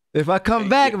 If I come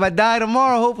back, if I die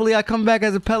tomorrow, hopefully I come back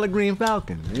as a Pellegrin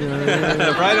Falcon. You know what I mean?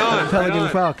 Right on. Pellegrin Right on.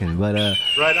 Falcon. But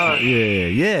Right on.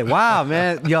 yeah. Wow,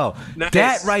 man. Yo, Nice.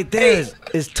 that right there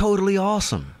is totally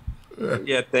awesome.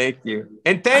 Yeah, thank you.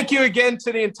 And thank you again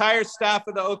to the entire staff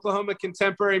of the Oklahoma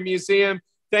Contemporary Museum.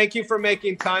 Thank you for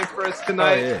making time for us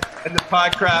tonight and the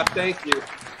Podcraft. Thank you.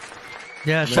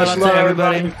 Yeah, shout out Much to love,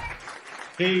 everybody.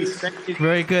 Peace. Thank you.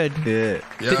 Very good. Yeah.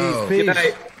 Yo. Good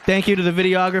night. Thank you to the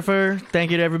videographer. Thank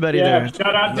you to everybody Yeah, there.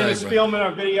 shout out Dennis Nice, Spielman,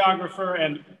 our videographer,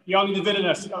 and Young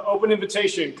Divinus. Open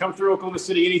invitation. Come through Oklahoma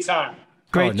City anytime.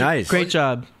 Great, nice. Great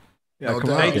job. Yeah, No come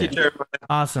doubt. on. Thank you, Jeremiah.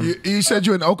 Awesome. You said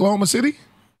you're in Oklahoma City?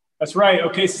 That's right,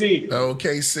 OKC.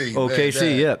 OKC. OKC,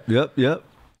 Man, yep.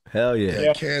 Hell yeah.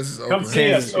 Yeah, Kansas, Come Oklahoma.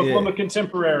 see us, Kansas, yeah. Oklahoma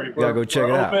Contemporary. Gotta go check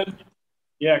it out. open.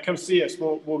 Yeah, come see us.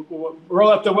 We'll roll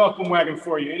up the welcome wagon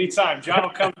for you anytime. John will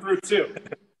come through too.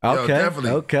 Okay.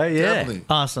 definitely. Okay. Yeah. Definitely.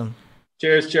 Awesome.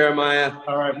 Cheers, Jeremiah.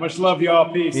 All right. Much love,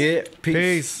 y'all. Peace. Yeah.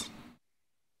 Peace.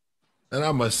 And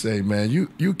I must say, man,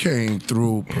 you came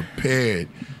through prepared.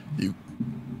 You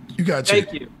got your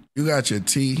Thank you. You got your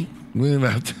tea. We didn't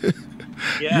have to.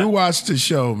 Yeah. You watched the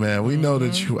show, man. We know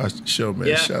that you watched the show, man.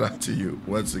 Yeah. Shout out to you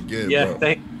once again, Yeah, bro.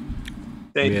 thank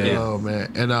you. Oh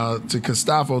man, and to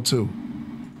Gustavo too.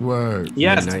 Word.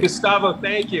 Yes, Nice. Gustavo,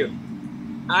 thank you.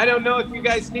 I don't know if you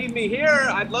guys need me here.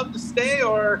 I'd love to stay,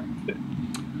 or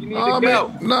you need to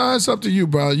go. No, it's up to you,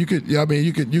 bro. You could. I mean,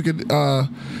 you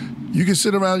could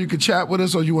sit around. You could chat with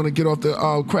us, or you want to get off the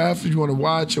craft. If you want to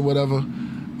watch or whatever.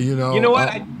 You know. You know what?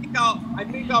 I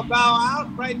think I'll bow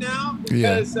out right now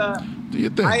because Do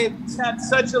your thing. I had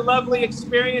such a lovely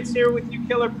experience here with you,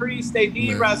 Killer Priest, AD,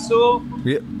 Man. Rasul.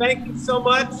 Yep. Thank you so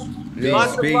much. Yeah.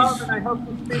 Lots of Peace. love, and I hope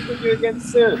to speak with you again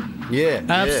soon. Yeah.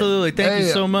 Absolutely. Thank you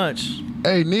Hey, so much.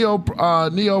 Hey, Neo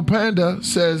Panda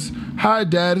says, "Hi,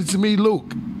 Dad. It's me,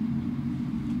 Luke."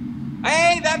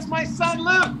 Hey, that's my son,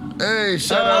 Luke. Hey,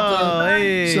 shout out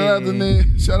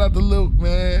to Luke,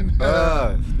 man.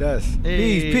 That's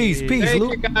peace, Thank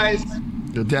Luke. you, guys.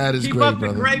 Your dad is Keep great, up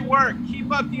brother. the great work.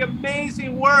 Keep up the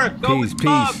amazing work. Go Peace, with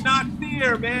love, peace. not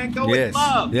fear, man. Go Yes, with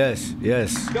love.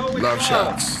 yes, Go with Love love.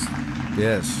 shots.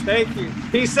 yes. Thank you.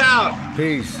 Peace out.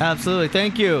 Peace. Absolutely.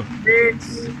 Thank you.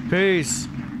 Peace. Peace.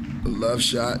 Love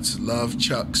shots. Love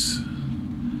chucks.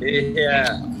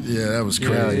 Yeah. Yeah, that was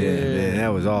crazy. Hell yeah, man. That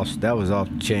was off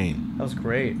the chain. That was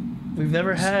great. We've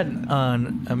never had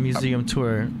on a museum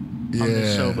tour on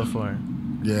this show before.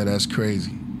 Yeah, that's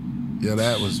crazy. Yeah,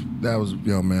 that was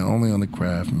yo, man, only on the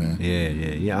craft, man.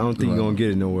 Yeah. I don't think you're gonna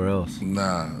get it nowhere else.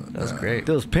 Nah. That's great.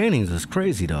 Those paintings is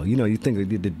crazy though. You know, you think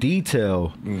the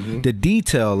detail, the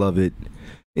detail of it.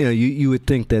 You know, you would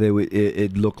think that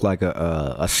it looked like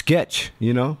a sketch.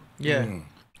 You know. Yeah.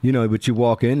 You know, but you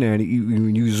walk in there and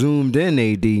you zoomed in,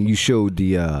 AD, and you showed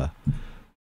the man.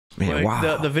 Like,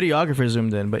 Wow. The videographer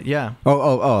zoomed in, but yeah.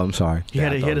 Oh, I'm sorry. He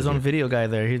had his own video guy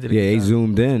there. He did. Yeah, he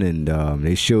zoomed in and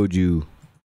they showed you,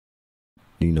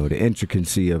 you know, the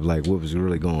intricacy of like what was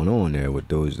really going on there with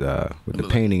those with the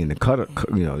painting and the cutter.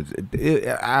 You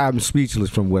know, I'm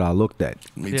speechless from what I looked at.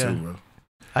 Me Yeah. too, bro.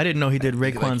 I didn't know he did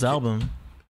Raekwon's album.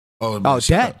 Oh, Oh,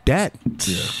 shut that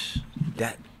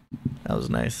up. That was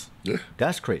nice. Yeah.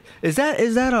 that's great. Is that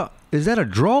a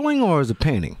drawing or is it a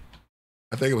painting?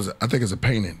 I think it's a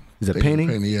painting. Is it I think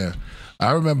painting? it's yeah.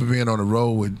 I remember being on the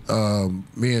road with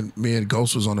me and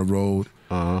Ghost was on the road.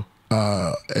 And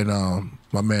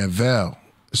my man Val,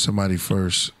 somebody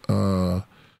first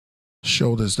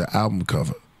showed us the album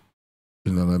cover.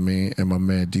 You know what I mean? And my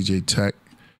man DJ Tech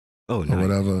Oh, or nice.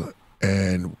 whatever.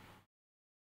 And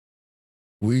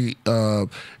we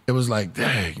it was like,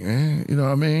 dang, man, you know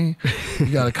what I mean? You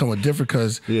gotta come with different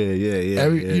because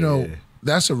Yeah.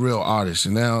 that's a real artist.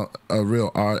 And now a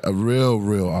real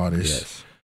artist. Yes.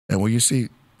 And when you see,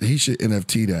 he should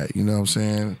NFT that, you know what I'm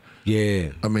saying? Yeah.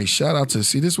 I mean, shout out to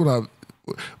this.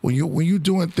 When you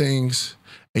doing things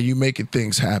and you making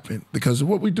things happen, because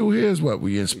what we do here is what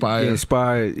we inspire.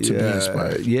 Inspired to be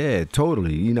inspired. Yeah,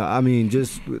 totally. You know, I mean,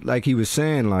 just like he was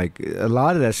saying, like a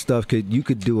lot of that stuff you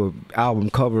could do an album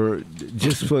cover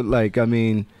just for like, I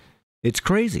mean, it's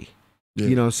crazy. Yeah.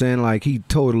 You know what I'm saying? Like he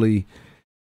totally.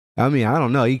 I mean, I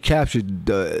don't know. He captured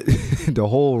the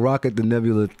whole Rocket the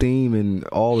Nebula theme and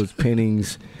all his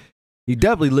paintings. He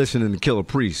definitely listening to Killer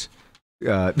Priest. You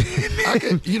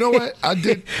know what? I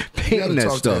did. We Painting got to that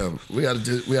talk stuff. to him. We got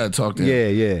to talk to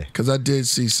him. Yeah. Because I did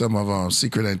see some of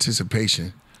Secret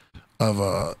Anticipation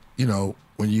of you know,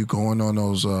 when you going on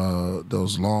those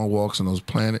long walks and those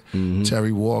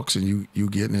planetary walks, and you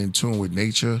getting in tune with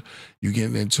nature, you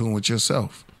getting in tune with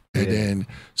yourself. And then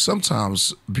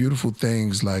sometimes beautiful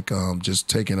things like just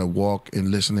taking a walk and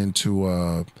listening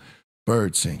to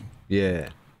birds sing,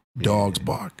 dogs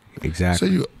bark.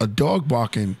 Exactly. So a dog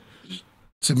barking,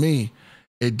 to me,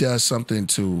 it does something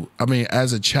to. I mean,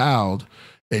 as a child,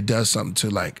 it does something to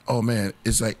like. Oh man,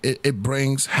 it's like it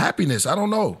brings happiness. I don't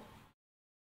know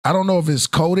if it's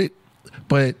coded,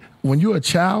 but when you're a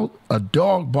child, a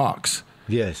dog barks.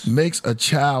 Yes. Makes a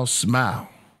child smile.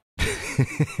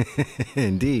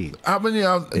 Indeed. How many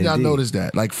of y'all notice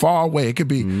that? Like far away, it could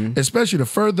be, especially the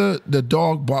further the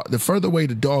dog bark, the further away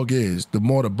the dog is, the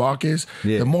more the bark is,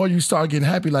 the more you start getting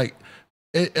happy. Like,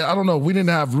 I don't know, we didn't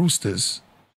have roosters,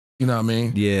 you know what I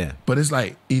mean? Yeah. But it's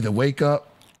like either wake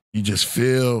up, you just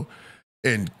feel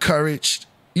encouraged.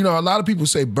 You know, a lot of people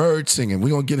say bird singing. We're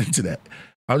going to get into that.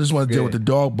 I just want to deal with the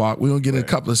dog bark. We're going to get in a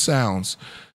couple of sounds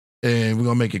and we're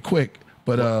going to make it quick.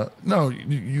 But no,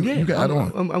 you got it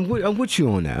on. I'm with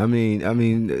you on that. I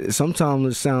mean, sometimes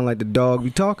it sounds like the dog be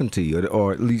talking to you,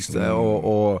 or at least,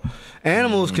 or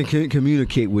animals can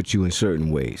communicate with you in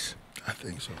certain ways. I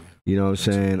think so. You know what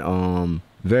I'm saying?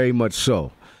 Very much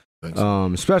so.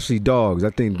 Especially dogs.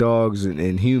 I think dogs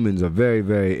and humans are very,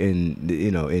 very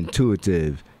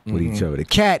intuitive with each other. The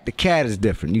cat is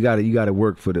different. You gotta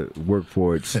work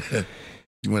for its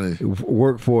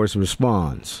workforce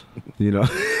responds. You know.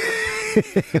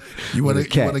 You want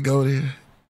to go there?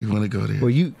 You want to go there?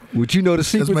 Well, would you know the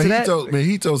secret to that?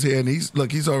 Hito's here, and he's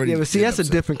already. Yeah, but see, that's a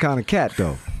different kind of cat,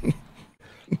 though.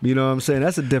 You know what I'm saying?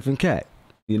 That's a different cat.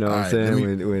 You know what I'm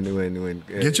saying? When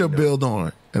get your build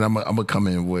on, and I'm gonna come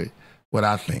in with what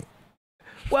I think.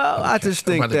 Well, I just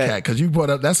think about the cat, because you brought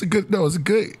up it's a good.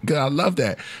 I love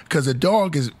that, because a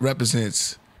dog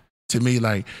represents to me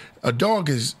like a dog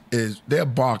is their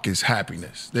bark is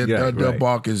happiness. Their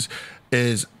bark is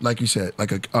like you said,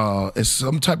 like it's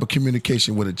some type of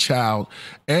communication with a child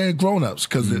and grown-ups,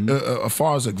 because as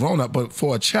far as a grown-up, but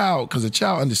for a child, because a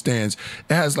child understands,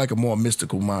 it has like a more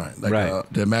mystical mind,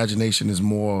 like the imagination is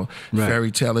more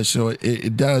fairy tale-ish, so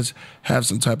it does have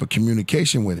some type of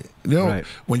communication with it. You know,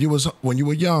 when you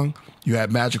were young, you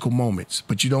had magical moments,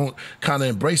 but you don't kind of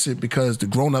embrace it, because the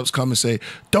grown-ups come and say,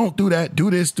 don't do that, do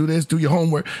this, do your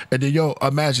homework, and then your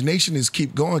imagination is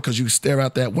keep going because you stare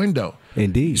out that window.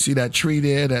 Indeed. You see that tree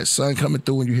there, that sun coming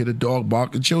through, and you hear the dog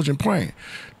bark, the children playing.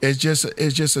 It's just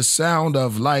a sound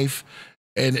of life,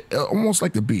 and almost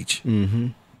like the beach. Mm-hmm.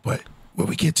 But when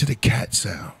we get to the cat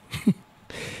sound,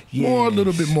 a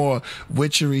little bit more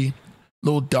witchery, a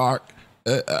little dark.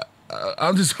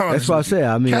 I'm just honest. That's what I say.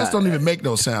 I mean, cats don't even make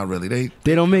no sound really. They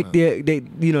don't make they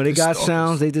got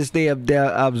sounds.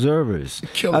 They're observers.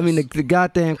 Killers. I mean, the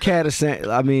goddamn cat is saying.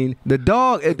 I mean, the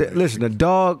dog. Listen, the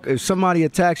dog. If somebody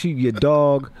attacks you, your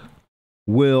dog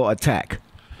will attack.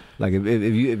 Like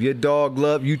if your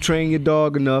dog you train your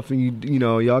dog enough, and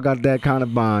y'all got that kind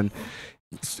of bond.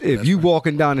 If you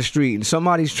walking down the street and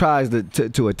somebody tries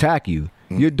to attack you,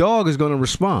 your dog is going to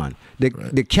respond.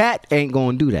 The cat ain't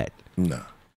going to do that. No.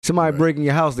 Somebody breaking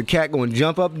your house, the cat going to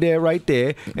jump up there right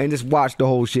there and just watch the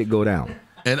whole shit go down.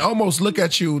 And almost look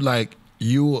at you like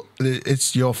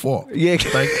it's your fault. Yeah.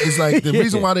 Like it's like the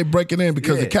reason why they break it in,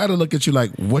 because the cat will look at you like,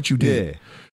 what you did. Yeah.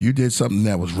 You did something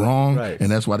that was wrong,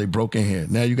 and that's why they broke in here.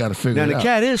 Now you got to figure it out. Now the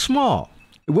cat is small.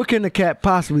 What can the cat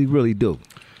possibly really do?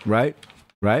 Right?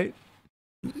 Yeah.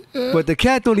 But the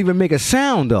cat don't even make a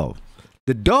sound though.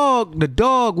 The dog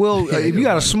will. If you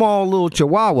got a small little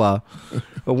Chihuahua,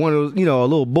 or one of those, a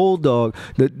little bulldog,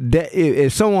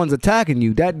 if someone's attacking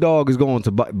you, that dog is going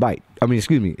to bite. I mean,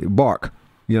 bark.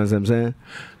 You know what I'm saying?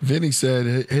 Vinny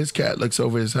said his cat looks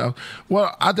over his house.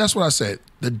 Well, that's what I said.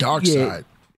 The dark side.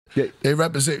 They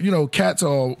represent, cats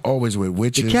are always with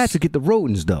witches. The cats will get the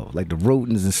rodents though, like the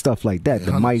rodents and stuff like that.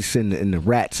 The mice and the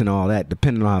rats and all that,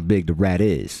 depending on how big the rat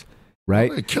is,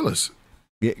 right? Oh, they kill us.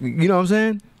 Yeah, you know what I'm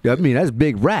saying? I mean, that's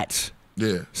big rats.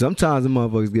 Yeah. Sometimes the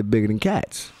motherfuckers get bigger than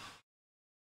cats.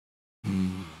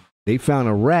 They found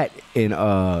a rat in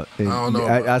I don't know.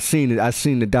 I seen it. I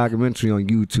seen the documentary on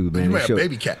YouTube, man. You had a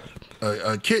baby cat,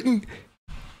 a kitten.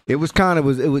 It was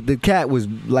the cat was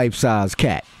life size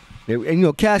cat,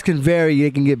 and cats can vary.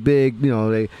 They can get big.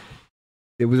 It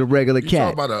was a regular cat. You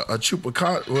talking about a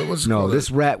chupacabra? What's it no, called? This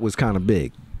rat was kind of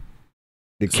big.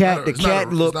 It's not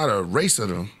a race of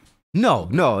them.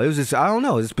 No, it was just, I don't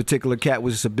know. This particular cat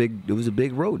was just it was a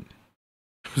big rodent.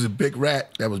 It was a big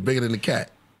rat that was bigger than the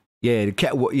cat. Yeah, the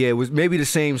cat. Yeah, it was maybe the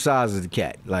same size as the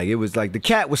cat. Like it was like the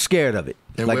cat was scared of it.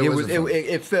 And like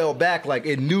it fell back like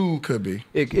it knew. Could be.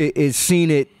 It seen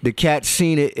it. The cat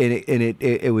seen it, and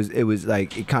it was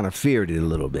like it kind of feared it a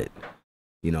little bit.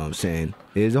 You know what I'm saying?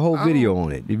 There's a whole video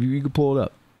on it. If you could pull it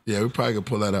up. Yeah, we probably could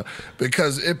pull that up,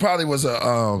 because it probably was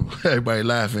everybody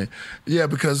laughing. Yeah,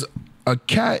 because a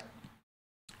cat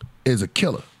is a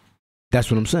killer.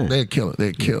 That's what I'm saying. They're a killer.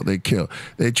 They kill.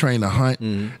 They train to hunt,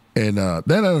 and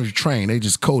they're not trained. They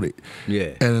just code it.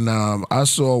 Yeah. And I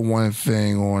saw one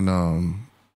thing on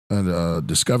the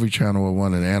Discovery Channel or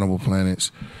one of the Animal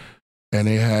Planets, and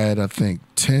they had, I think,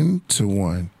 10 to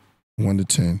 1 to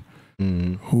 10.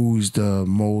 Who's the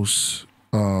most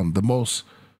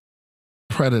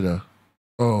predator?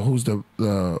 Oh, who's the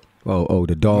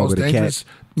the dog or the cat?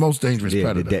 Most dangerous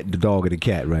predator. The dog or the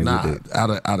cat, right? Nah,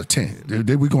 out of 10.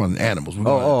 We're going animals.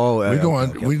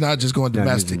 We're not just going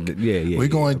domestic. We're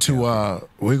going to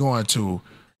throw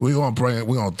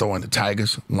in the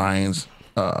tigers, lions,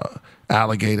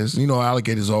 alligators.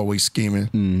 Alligators always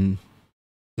scheming.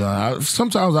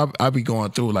 Sometimes I be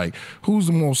going through like, who's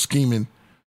the most scheming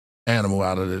animal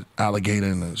out of the alligator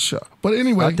and the shark. But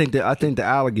anyway, I think the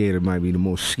alligator might be the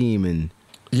most scheming.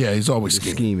 Yeah, he's always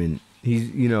scheming. He's,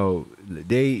 you know,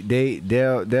 they'll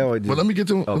just. Well, let me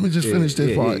just finish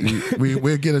this part.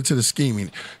 We'll get into the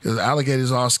scheming because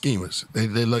alligators are schemers. They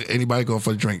look anybody going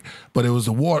for a drink, but it was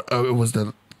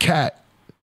the cat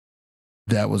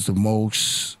that was the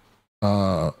most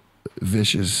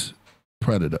vicious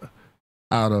predator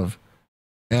out of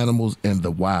animals in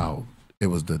the wild. It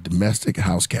was the domestic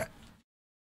house cat.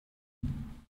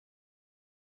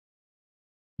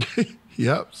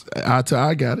 Yep,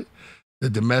 I got it. The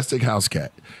domestic house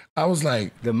cat. I was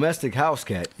like, domestic house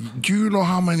cat. Do you know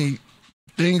how many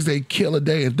things they kill a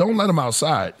day? And don't let them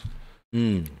outside.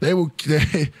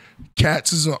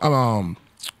 Cats is squirrels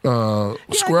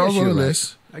on the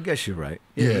list. I guess you're right.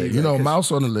 Yeah, you know,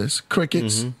 mouse on the list.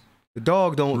 Crickets. The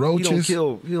dog roaches. He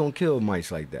don't kill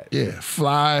mice like that. Yeah,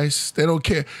 flies. They don't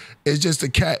care. It's just the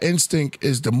cat instinct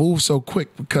is to move so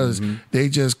quick because they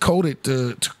just coded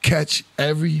to catch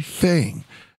everything.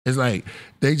 It's like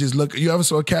they just look. You ever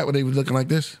saw a cat when they was looking like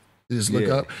this? They just look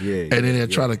up, and then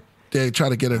they try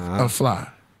to get a fly.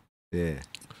 Yeah.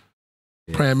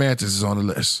 Praying mantis is on the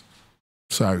list.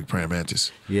 Sorry, praying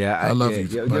mantis. Yeah, I love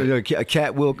you. A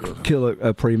cat will kill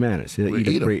a praying mantis.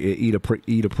 Eat a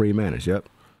praying mantis. Yep.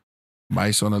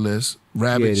 Mice on the list.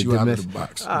 Rabbits, you out of the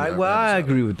box. All right. Well, I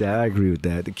agree with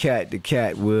that. The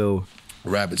cat will.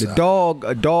 Rabbits. A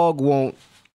dog won't.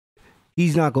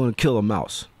 He's not going to kill a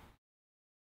mouse.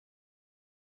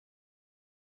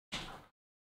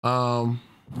 You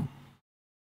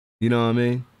know what I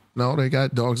mean? No, they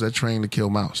got dogs that train to kill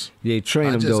mouse. Yeah,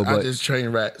 train them though. I just train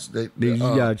rats. You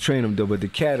gotta train them though. But the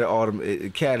cat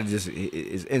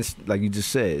is like you just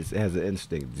said, it has an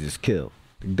instinct to just kill.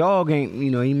 The dog ain't,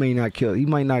 you know, he may not kill. He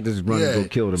might not just run and go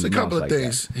kill them. It's a couple of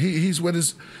things. He's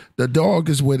with the dog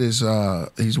is with his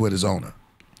he's with his owner.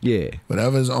 Yeah.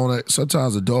 Whatever his owner.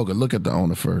 Sometimes the dog will look at the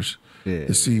owner first. Yeah.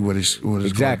 To see what it's going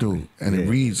to do, and it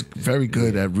reads very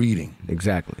good at reading.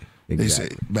 Exactly. They say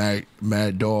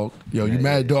mad dog. Yo, you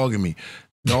mad dogging me.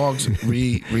 Dogs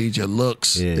read your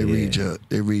looks. They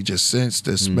read your sense,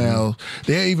 the smell.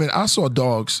 I saw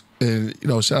dogs, and you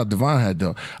know, shout out Devon had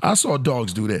dog. I saw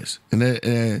dogs do this,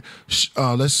 and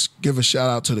let's give a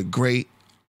shout out to the great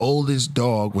oldest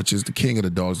dog, which is the king of the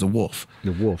dogs, the wolf.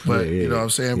 The wolf, but you know what I'm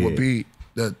saying, would be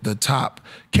the top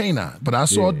canine. But I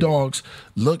saw dogs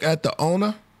look at the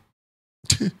owner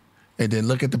and then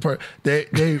look at the person. They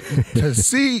to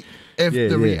see if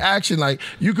the reaction, like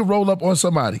you could roll up on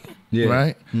somebody,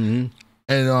 right? Mm-hmm.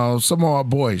 And some of our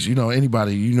boys, you know,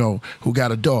 anybody, you know, who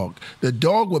got a dog. The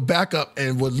dog would back up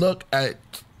and would look at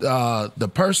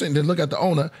the person, then look at the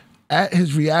owner, at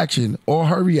his reaction or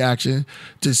her reaction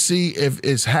to see if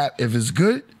it's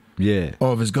good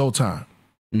or if it's go time.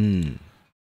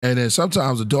 And then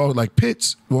sometimes a dog like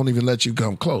Pitts won't even let you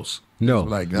come close. No.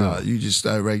 Like, nah, you just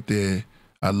stay right there.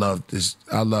 I love this.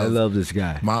 I love this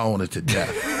guy. My owner to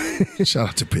death. Shout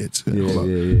out to Pitts. Yeah.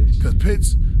 Because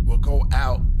Pitts will go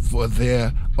out for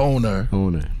their owner.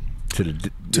 To the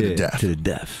death. To the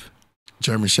death.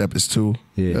 German Shepherds too.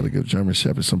 Yeah. Gotta give German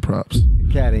Shepherds some props.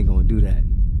 The cat ain't gonna do that.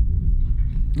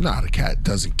 Nah, the cat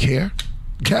doesn't care.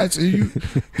 Cats, you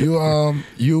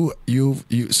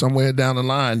somewhere down the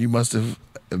line, you must have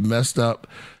messed up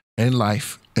in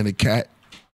life, and the cat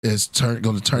is going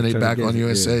to turn their back on you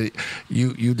and say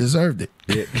you deserved it.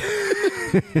 Yeah.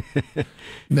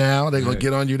 Now they're going to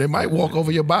get on you. They might walk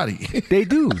over your body. They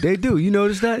do. You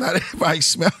notice that? Not everybody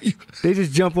smell you. They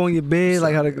just jump on your bed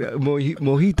like how the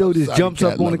Mojito just jumps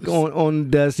up on the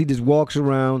desk. He just walks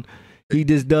around. He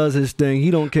just does his thing.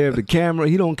 He don't care if the camera.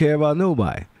 He don't care about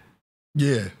nobody.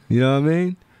 Yeah. You know what I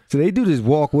mean? So they do just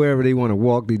walk wherever they want to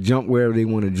walk. They jump wherever they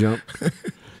want to jump.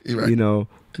 Right. You know,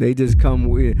 they just come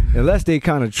with, unless they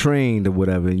kind of trained or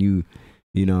whatever. And you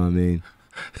know what I mean?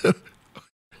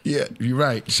 Yeah, you're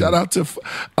right. Shout out to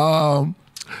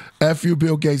F.U.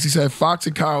 Bill Gates. He said fox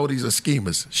and coyotes are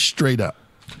schemers. Straight up.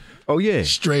 Oh, yeah.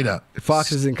 Straight up.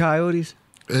 Foxes and coyotes?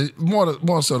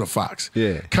 More so the fox.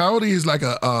 Yeah. Coyote is like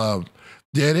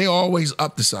they always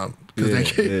up to something.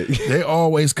 They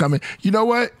always come in. You know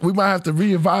what? We might have to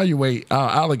reevaluate our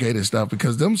alligator stuff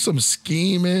because them some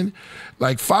scheming.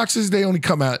 Like foxes, they only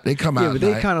come out. They come out. Yeah, but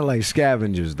they kind of like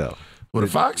scavengers though. With a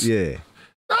fox? Yeah.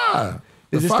 Nah.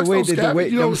 It's just the way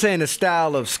you know, I'm saying the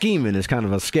style of scheming is kind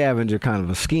of a scavenger, kind of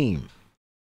a scheme.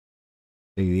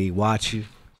 They watch you.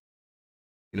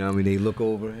 You know what I mean? They look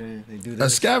over and they do that. A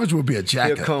scavenger would be a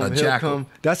jackal. He'll come.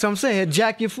 That's what I'm saying. He'll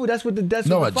jack your food. That's what the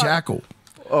jackal.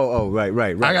 Oh, right.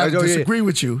 I gotta disagree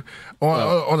with you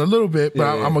on a little bit, but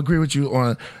I'm agree with you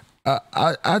on.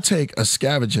 I take a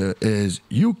scavenger is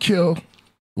you kill,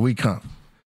 we come.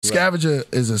 Scavenger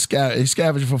is a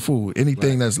scavenger for food,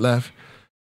 anything that's left.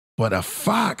 But a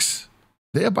fox,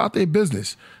 they're about their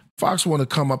business. Fox want to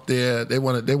come up there. They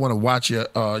want to watch your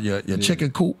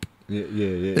chicken coop.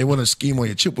 Yeah. They want to scheme on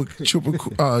your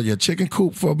chicken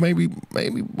coop for maybe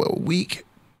a week.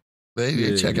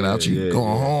 They checking out you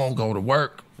going home, go to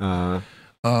work.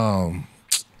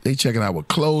 They checking out what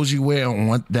clothes you wear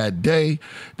on that day.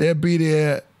 They'll be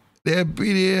there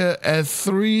at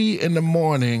 3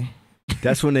 in.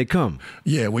 That's when they come.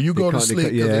 Yeah, when you go to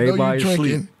sleep, because they know you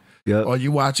drinking, or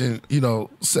you watching, you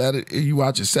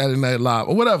watching Saturday Night Live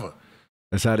or whatever.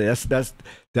 That's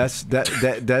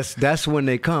when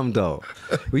they come though.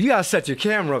 Well, you gotta set your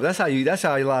camera up. That's how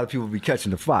a lot of people be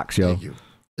catching the fox, yo. Thank you.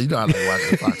 You know how they watch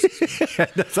the foxes.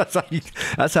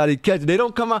 that's how they catch it. They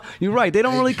don't come out. You're right. They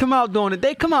don't really come out doing it.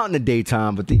 They come out in the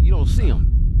daytime, but you don't see them.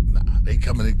 Nah, they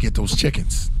coming to get those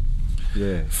chickens.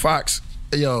 Yeah. Fox,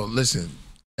 yo, listen.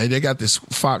 Hey, they got this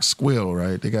fox squirrel,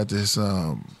 right? They got this.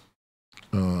 I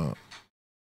don't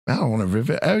want to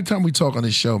reveal. Every time we talk on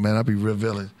this show, man, I be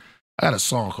revealing. I got a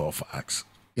song called Fox.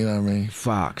 You know what I mean?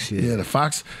 Fox, yeah. Yeah, the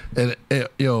fox, and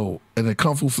the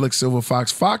Kung Fu Flick Silver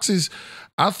Fox. Foxes,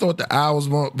 I thought the owls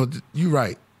more, but you're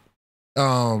right.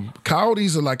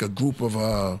 Coyotes are like a group of,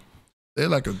 they're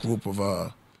like a group of,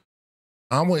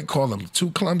 I wouldn't call them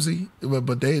too clumsy,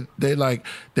 but they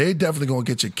definitely gonna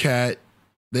get your cat.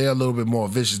 They're a little bit more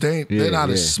vicious. They're not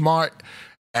as smart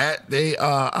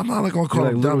I'm not gonna call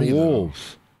them dumb either.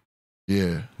 Wolves.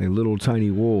 Yeah. They little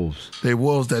tiny wolves. They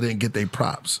wolves that didn't get their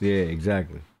props. Yeah,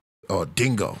 exactly. Or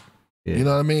dingo. Yeah. You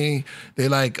know what I mean? They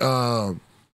like, they're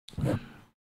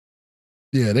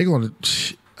gonna,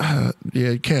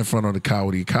 you can't front on the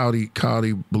coyote. Coyote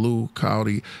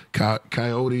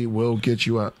will get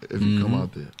you out if you come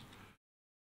out there.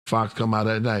 Fox come out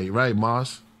at night, right,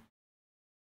 Moss?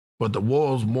 But the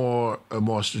wolves more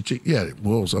strategic. Yeah,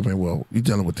 wolves. I mean, well, you're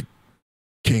dealing with the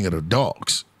king of the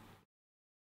dogs.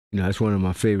 That's one of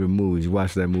my favorite movies. You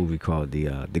watch that movie called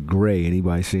The Gray.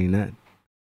 Anybody seen that?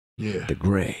 Yeah. The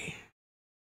Gray.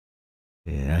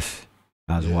 Yeah,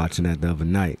 I was watching that the other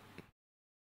night.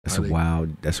 That's a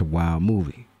wild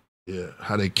movie. Yeah.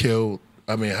 How they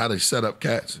set up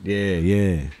cats.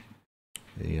 Yeah.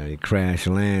 They crash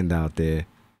land out there.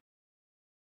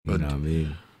 You know what I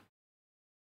mean?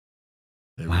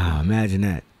 Wow, imagine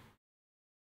that.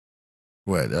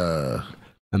 What? I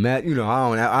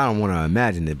don't want to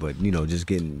imagine it, but just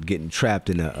getting trapped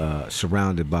in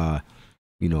surrounded by,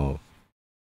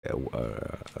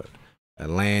 a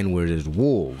land where there's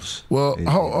wolves. Well,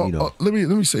 let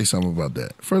me say something about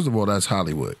that. First of all, that's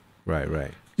Hollywood. Right.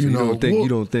 So you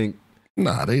don't think?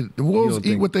 Nah, the wolves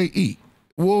eat what they eat.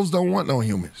 Wolves don't want no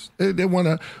humans.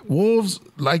 Wolves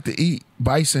like to eat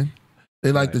bison.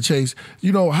 They like to chase.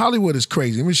 Hollywood is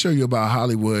crazy. Let me show you about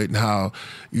Hollywood and how,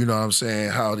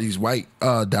 how these white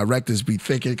directors be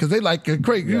thinking. Because they like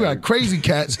crazy. You got crazy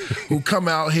cats who come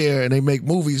out here and they make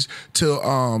movies to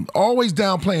always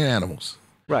downplaying animals.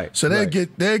 Right. So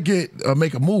they'll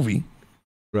make a movie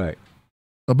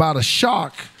about a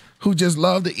shark who just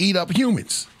love to eat up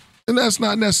humans. And that's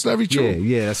not necessarily true.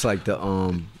 Yeah, that's like the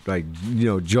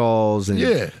Jaws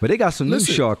and but they got some new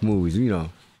shark movies,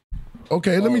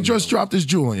 Okay, let me just drop this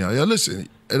jewel on y'all. Yeah, listen,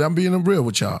 and I'm being real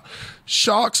with y'all.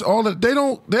 Sharks, they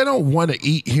don't want to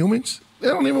eat humans. They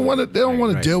don't even want to. They don't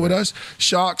want to deal with us.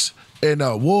 Sharks and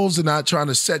wolves are not trying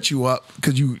to set you up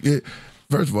because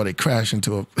first of all, they crash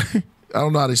into a. I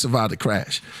don't know how they survived the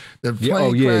crash. The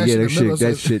plane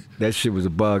that shit was a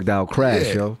bugged out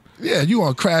crash, yo. Yeah, you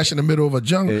gonna crash in the middle of a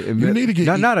jungle. You need to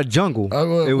get not a jungle.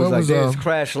 It was like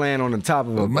crash land on the top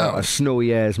of a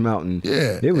snowy ass mountain.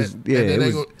 Yeah, it was.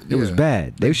 It was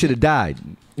bad. They should have died.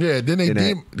 Yeah, then they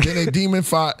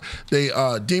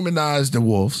demonize the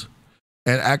wolves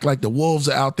and act like the wolves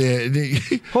are out there.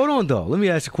 Hold on though. Let me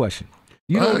ask you a question.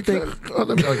 You don't think? Go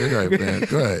ahead, man.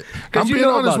 Go ahead. I'm being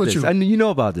honest with you. You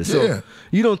know about this. So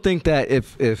you don't think that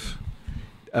if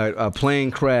a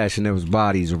plane crashed and there was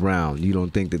bodies around, you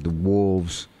don't think that the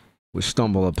wolves would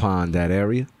stumble upon that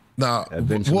area? No,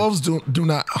 wolves do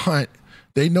not hunt.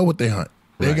 They know what they hunt.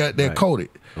 They're coded.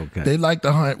 Okay. They like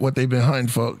to hunt what they've been hunting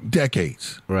for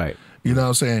decades. Right. You know what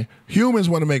I'm saying? Humans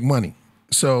want to make money.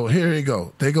 So here they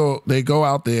go. They go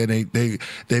out there and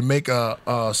they make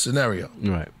a scenario.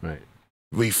 Right.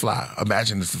 We fly.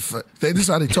 Imagine this is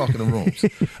how they talk in the rooms.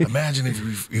 Imagine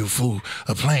if you flew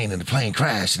a plane and the plane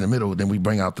crashed in the middle. Then we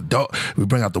bring out the dog. We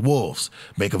bring out the wolves.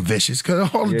 Make them vicious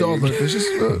because all the dogs look vicious.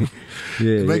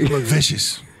 Make them look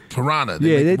vicious. Piranha.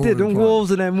 They did. Them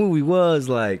wolves in that movie was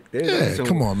like.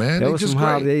 Come on, man. That was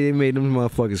some they made them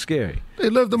motherfuckers scary. They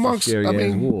lived amongst.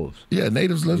 Scary wolves. Yeah,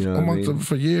 natives lived amongst them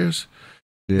for years.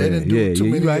 They didn't do too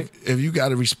many. Right. If you got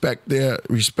to respect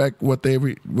what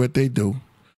they do.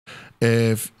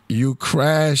 If you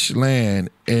crash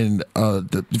land in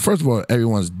first of all,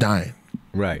 everyone's dying.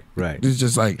 Right. It's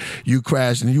just like you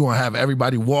crash and you won't have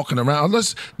everybody walking around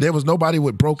unless there was nobody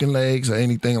with broken legs or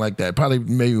anything like that. Probably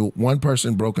maybe one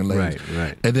person broken legs.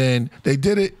 Right. And then they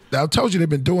did it. I told you they've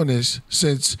been doing this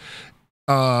since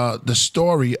the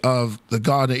story of the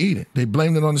Garden of Eden. They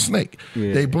blamed it on the snake.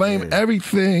 They blame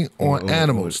everything on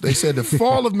animals. They said the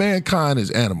fall of mankind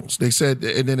is animals. They said,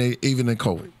 and then even in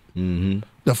COVID. Mm-hmm.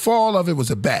 The fall of it was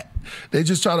a bat. They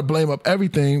just try to blame up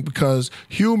everything because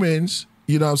humans,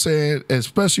 you know what I'm saying,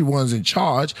 especially ones in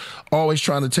charge, always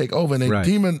trying to take over. And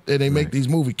they make these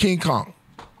movies. King Kong.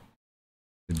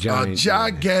 A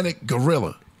gigantic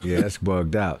gorilla. Yeah, that's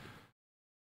bugged out.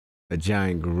 A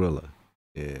giant gorilla.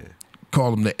 Yeah.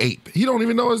 Call him the ape. He don't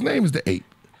even know his name is the ape.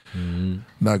 Mm-hmm.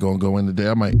 Not gonna go into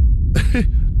there. I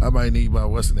might need my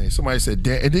what's the name? Somebody said,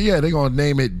 and then, they're gonna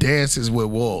name it Dances with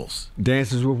Wolves.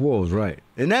 Dances with Wolves, right?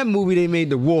 In that movie, they made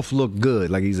the wolf look good,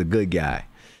 like he's a good guy.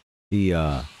 He, you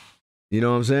know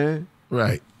what I'm saying?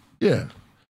 Right. Yeah.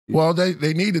 Well,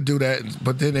 they need to do that,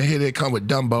 but then here they come with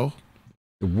Dumbo,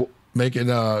 making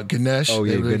Ganesh. Oh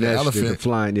yeah, Ganesh, the elephant, the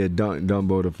flying,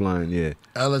 Dumbo the flying, yeah.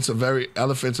 Elephants are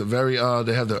very.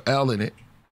 They have the L in it.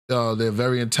 They're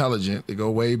very intelligent. They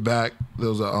go way back.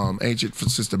 Those are ancient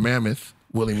sister mammoth,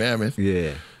 woolly mammoth.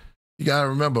 Yeah. You gotta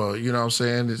remember, you know what I'm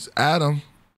saying? It's Adam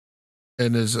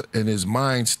in his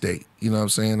mind state. You know what I'm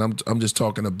saying? I'm just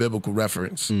talking a biblical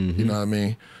reference. Mm-hmm. You know what I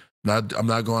mean?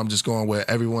 I'm just going where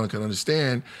everyone can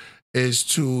understand is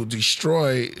to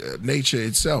destroy nature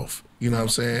itself. You know what I'm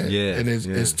saying? Yeah. And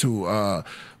it's to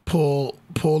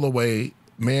pull away.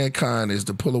 Mankind is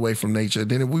to pull away from nature.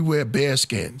 Then if we wear bear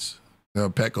skins.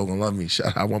 Petco gonna love me. Shout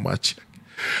out, I want my check.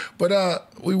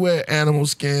 But we wear animal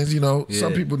skins, you know.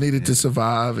 Some people needed to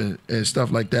survive and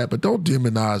stuff like that. But don't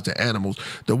demonize the animals.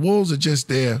 The wolves are just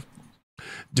there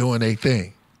doing their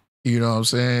thing. You know what I'm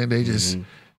saying? They just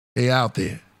they out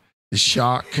there. The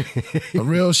shark, a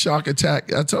real shark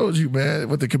attack. I told you, man,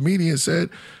 what the comedian said.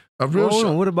 A real Hold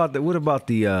shark. on. What about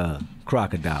the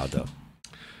crocodile though?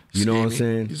 You know what I'm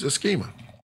saying? He's a schemer.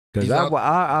 Because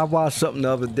I watched something the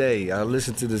other day. I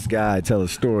listened to this guy tell a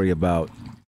story about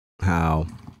how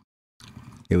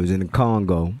it was in the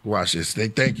Congo. Watch this.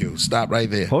 Thank you. Stop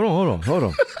right there. Hold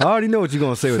on. I already know what you're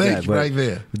gonna say with Thank that. you, But right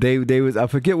there. They was, I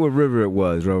forget what river it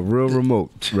was. Real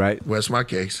remote, right? Where's my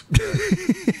case?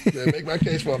 Yeah, make my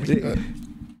case for me.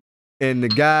 And the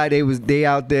guy, they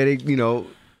out there. They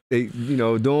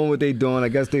doing what they doing. I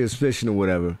guess they was fishing or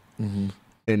whatever. Mm-hmm.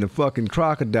 And the fucking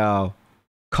crocodile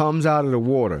comes out of the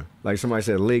water, like somebody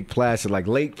said, Lake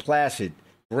Placid,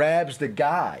 grabs the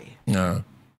guy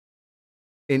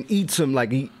and eats him.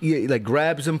 Like he like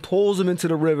grabs him, pulls him into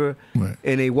the river,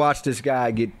 and they watch this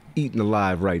guy get eaten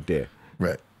alive right there.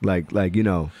 Right. Like you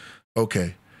know.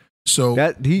 Okay. So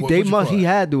that he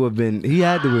had to have been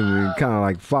kind of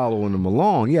like following him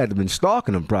along. He had to have been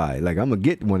stalking him probably. Like, I'm gonna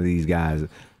get one of these guys.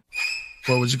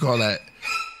 What would you call that?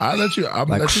 I'm gonna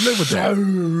let you live with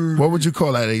that. What would you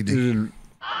call that, AD?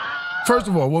 First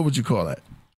of all, what would you call that?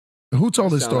 Who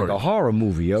told this story? Like a horror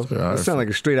movie, yo. It sounds like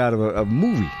a straight out of a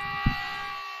movie.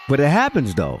 But it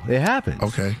happens though. It happens.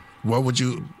 Okay. What would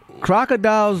you?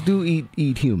 Crocodiles do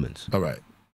eat humans. All right.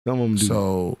 Some of them do.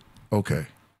 So okay.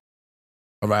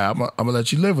 All right, I'm gonna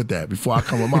let you live with that before I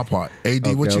come with my part. AD,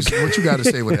 Okay, what you got to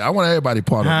say with it? I want everybody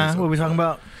part of this. What are we talking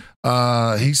about?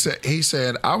 He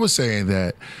said I was saying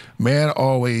that man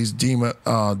always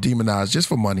demonized just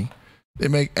for money. They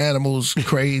make animals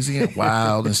crazy and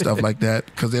wild and stuff like that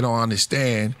because they don't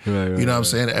understand. Right, you know what I'm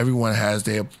saying? Everyone has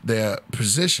their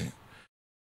position.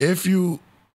 If you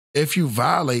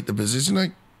violate the position,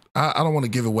 like, I don't want to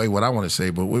give away what I want to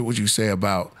say, but what would you say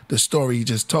about the story you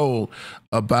just told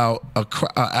about a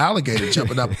alligator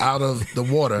jumping up out of the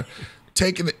water,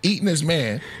 eating his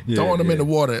man, throwing him in the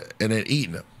water, and then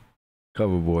eating him?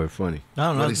 Cover boy, funny. I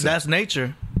don't know. That's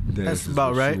nature. That's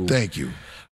about right. Thank you.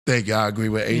 I agree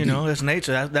with AD. You know, it's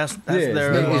nature. That's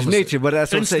their. It's nature, but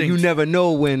that's what I'm saying. You never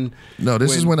know when. No,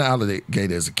 this is when the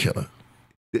alligator is a killer.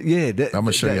 Yeah, I'm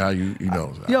gonna show you how you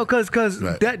know. Yo, cause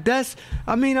that's.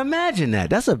 I mean, imagine that.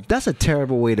 That's a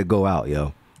terrible way to go out,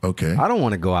 yo. Okay. I don't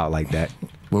want to go out like that.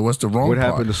 Well, what's the wrong What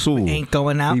part? happened to Sewell? Ain't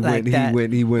going out like that.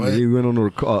 He went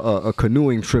on a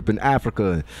canoeing trip in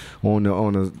Africa on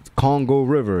the Congo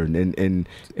River, and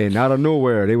out of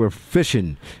nowhere they were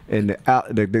fishing, and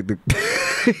the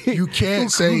you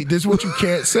can't say this is what you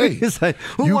can't say. It's like,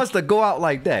 who wants to go out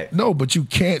like that? No, but you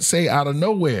can't say out of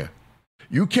nowhere.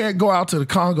 You can't go out to the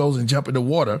Congos and jump in the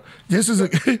water. This is go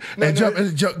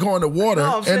in the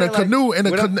water in a canoe in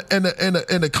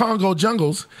the Congo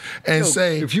jungles and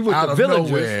say if you went out to of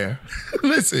villages, nowhere.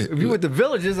 Listen, if you went to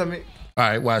villages, I mean, all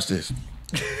right, watch this.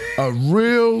 A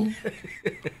real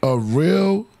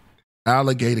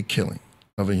alligator killing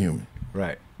of a human.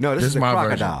 right? No, this is a my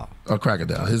crocodile. version. A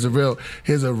crocodile. Here's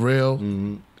a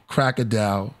real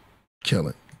crocodile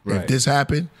killing. Right. If this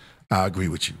happened, I agree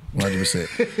with you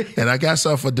 100%. And I got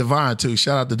something for Divine too.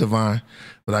 Shout out to Divine.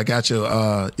 But I got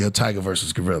your tiger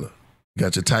versus gorilla. You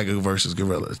got your tiger versus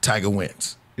gorilla. The tiger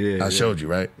wins. Yeah, I showed you,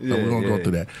 right? Yeah, So we're gonna go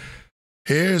through that.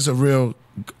 Here's a real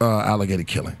alligator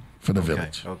killing for the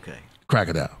village. Okay.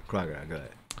 Crocodile. Crocodile, go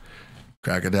ahead.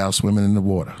 Crocodile swimming in the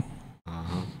water.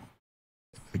 Uh-huh.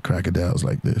 The crocodile's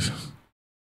like this.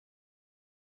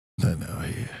 Nothing out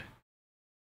here.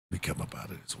 We come up out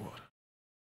of this water.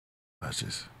 Watch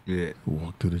this. Yeah.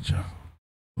 Walk through the jungle.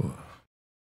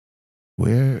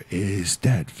 Where is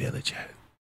that village at?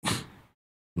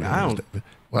 I don't.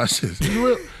 Watch this.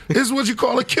 This is what you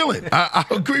call a killing. I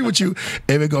agree with you.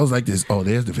 If it goes like this, oh,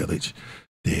 there's the village.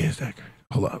 There's that girl.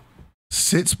 Hold up.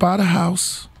 Sits by the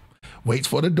house, waits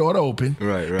for the door to open,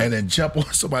 Right. and then jump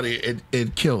on somebody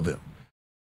and kill them.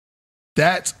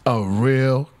 That's a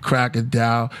real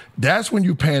crocodile. That's when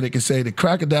you panic and say the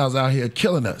crocodile's out here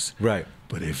killing us. Right.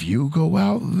 But if you go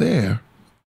out there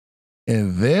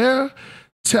in their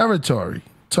territory,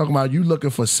 talking about you looking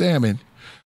for salmon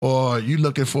or you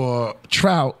looking for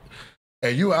trout,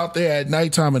 and you out there at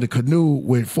nighttime in the canoe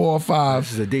with 4 or 5.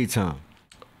 This is a daytime.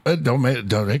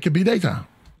 It could be daytime.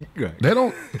 Right. They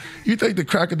don't. You think the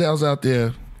crocodiles out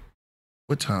there?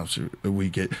 What time should we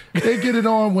get? They get it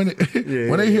on when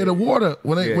they hear the water.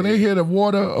 When they hear the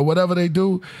water or whatever they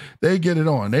do, they get it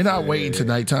on. They're not waiting till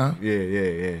nighttime.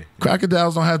 Yeah.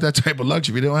 Crocodiles don't have that type of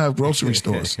luxury. They don't have grocery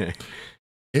stores.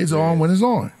 It's on when it's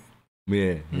on.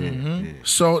 Yeah.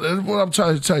 So that's what I'm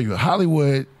trying to tell you.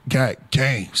 Hollywood got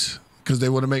games because they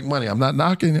want to make money. I'm not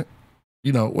knocking it,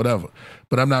 whatever.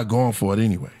 But I'm not going for it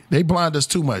anyway. They blind us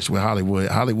too much with Hollywood.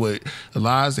 Hollywood, the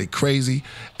lies, they crazy,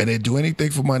 and they do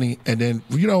anything for money. And then,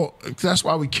 that's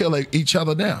why we kill each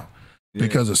other now. Yeah.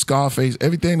 Because of Scarface,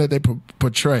 everything that they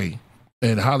portray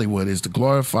in Hollywood is to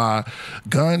glorify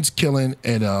guns, killing,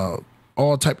 and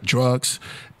all type of drugs.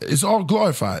 It's all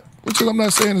glorified, which I'm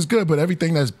not saying is good, but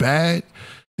everything that's bad,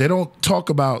 they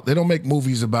don't make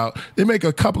movies about. They make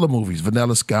a couple of movies,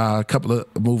 Vanilla Sky, a couple of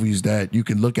movies that you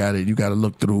can look at it. You got to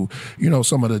look through.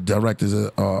 Some of the directors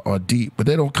are deep, but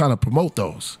they don't kind of promote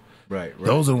those. Right.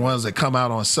 Those are the ones that come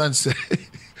out on Sunset.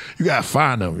 You got to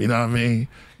find them. You know what I mean?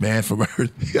 Man from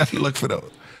Earth. You got to look for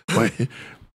those.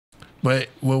 But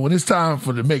when it's time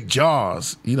to make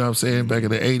Jaws, you know what I'm saying, back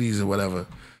in the 80s or whatever,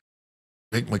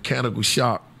 Big Mechanical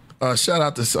Shark. Shout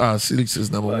out to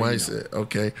Felix's number one. He said,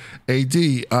 okay.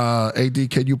 AD,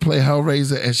 can you play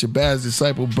Hellraiser and Shabazz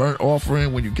Disciple Burnt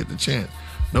Offering when you get the chance?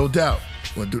 No doubt.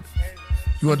 You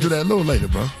want to do that a little later,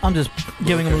 bro? I'm just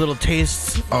giving him a little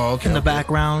taste in the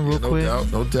background real quick.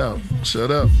 No doubt. Shut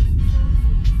up.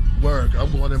 Work.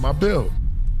 I'm going in my build.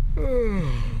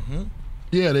 Mm-hmm.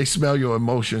 Yeah, they smell your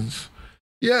emotions.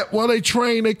 Yeah, well, they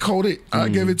train, they code it. I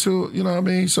give it to, you know what I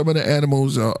mean? Some of the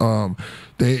animals,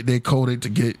 they code it to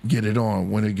get it on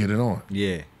when they get it on.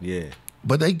 Yeah.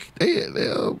 But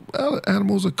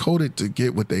animals are coded to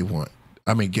get what they want.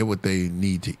 I mean, get what they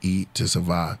need to eat to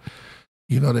survive.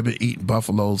 They've been eating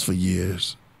buffaloes for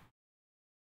years.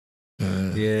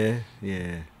 Yeah.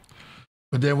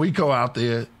 But then we go out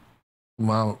there,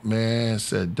 my man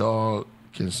said dog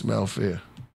can smell fear.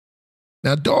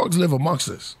 Now, dogs live amongst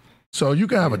us. So you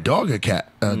can have a dog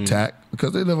attack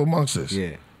because they live amongst us.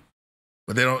 Yeah.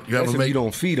 But they don't. You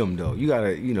don't feed them though. You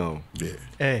gotta, Yeah.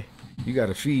 Hey. You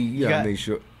gotta feed. You gotta make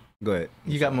sure. Go ahead.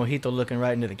 You got Mojito looking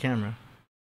right into the camera.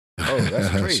 Oh, that's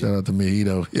crazy. Shout out to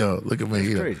Mojito. Yo, look at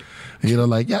Mojito. Crazy.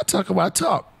 Like y'all talk about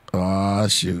talk. Oh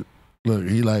shoot. Look,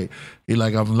 he like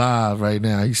I'm live right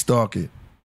now. He's stalking.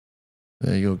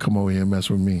 Then you gonna come over here and mess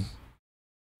with me.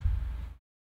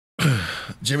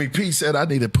 Jimmy P said I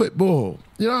need a pit bull.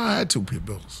 I had 2 pit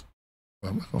bulls.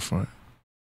 I'm not gonna front.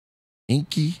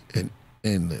 Inky and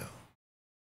Enlil.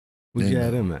 Where'd you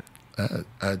have them at?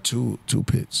 I had two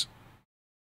pits.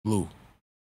 Blue.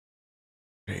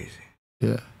 Crazy.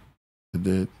 Yeah. I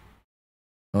did.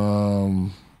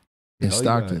 In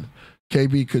Stockton.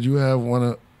 KB, could you have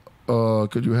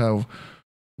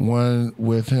one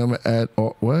with him at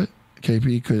what?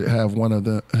 KP could have one of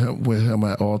them with him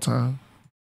at all time?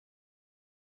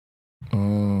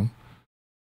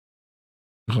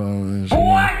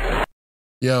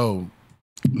 Yo,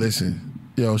 listen.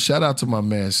 Yo, shout out to my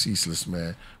man Ceaseless,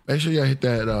 man. Make sure y'all hit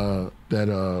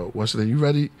that what's the name? You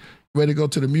ready? Ready to go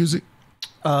to the music?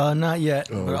 Not yet,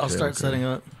 but okay, I'll start setting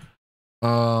up.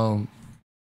 I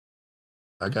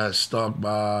got stalked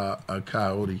by a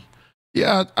coyote.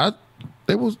 Yeah,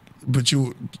 they was, but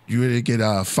you didn't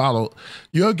get followed.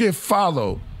 You'll get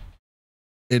followed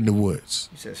in the woods.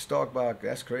 You said stalked by,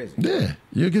 that's crazy. Yeah,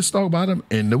 you'll get stalked by them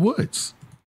in the woods.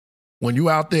 When you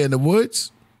out there in the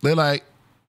woods, they're like,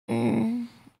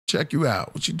 check you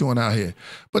out. What you doing out here?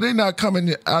 But they're not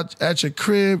coming out at your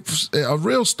crib. A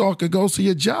real stalker goes to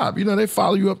your job. You know, they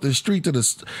follow you up the street to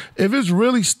the. If it's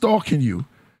really stalking you,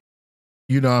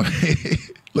 you know what I mean?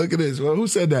 Look at this. Well, who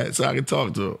said that? So I can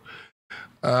talk to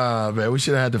him. Man, we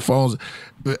should have had the phones.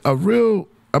 But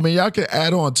y'all can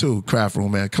add on too, Craft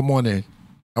Room, man. Come on in.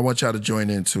 I want y'all to join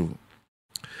in too.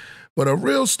 But a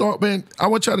real stalk, man, I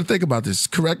want y'all to think about this.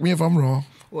 Correct me if I'm wrong.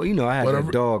 Well, you know, I had a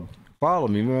dog follow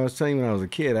me. Remember I was telling you when I was a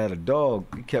kid, I had a dog.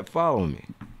 He kept following me.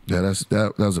 Yeah,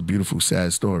 that was a beautiful,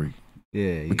 sad story.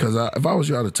 Yeah. Because if I was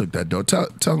you, I'd have took that dog. Tell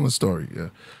them the story.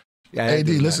 Yeah. AD,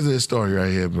 listen to this story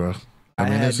right here, bro. I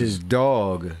had this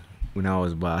dog when I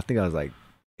was I think I was like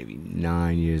maybe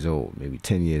 9 years old, maybe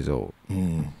 10 years old.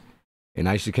 And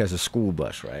I used to catch a school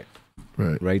bus, right?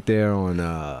 Right there on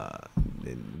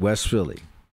in West Philly.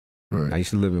 Right. I used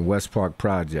to live in West Park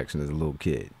Projects as a little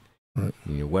kid. Right.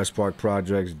 You know, West Park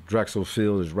Projects, Drexel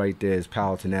Field is right there. It's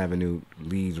Powelton Avenue,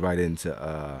 leads right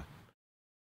into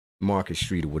Market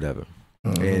Street or whatever.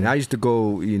 And I used to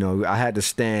go, you know, I had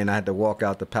to walk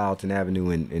out to Powelton Avenue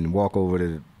and walk over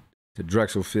to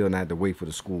Drexel Field, and I had to wait for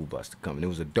the school bus to come. And there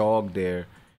was a dog there.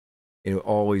 It would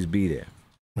always be there.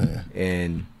 Yeah.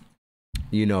 And,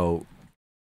 you know,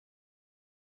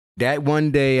 that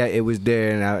one day it was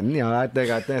there, and I think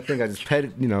I just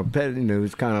petted, it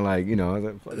was kind of like, I was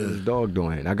like, what is this dog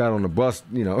doing? And I got on the bus,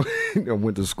 I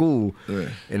went to school,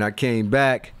 and I came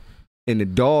back, and the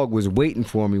dog was waiting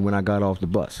for me when I got off the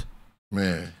bus.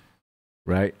 Man.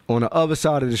 Right? On the other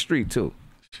side of the street, too.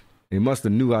 He must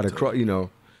have knew how to cross,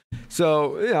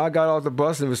 So, I got off the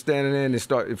bus and was standing there, and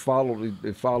it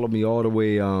followed me all the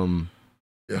way home.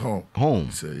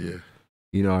 So, yeah.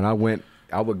 And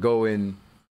I would go in.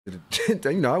 I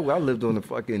lived on the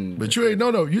fucking. But you ain't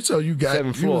no. You told you got.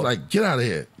 You was like, get out of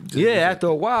here. After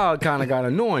a while, it kind of got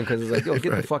annoying because it's like, yo,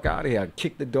 get the fuck out of here. I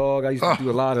kicked the dog. I used to do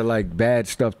a lot of like bad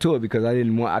stuff to it because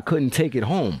I couldn't take it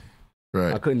home.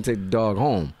 Right. I couldn't take the dog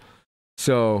home.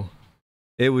 So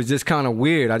it was just kind of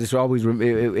weird. I just always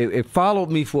it followed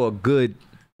me for a good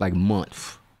like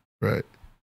month. Right.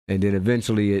 And then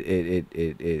eventually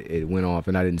it went off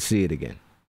and I didn't see it again.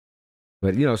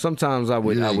 But sometimes I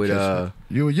would.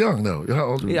 You were young though. How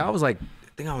old were you? Yeah, I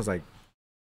think I was like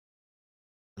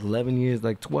 11 years,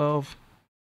 like 12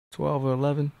 or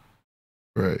 11.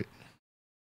 Right.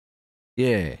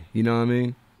 Yeah, you know what I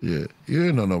mean? Yeah, you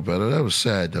didn't know no better. That was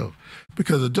sad though,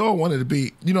 because the dog wanted to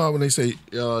be. You know when they say.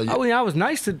 I was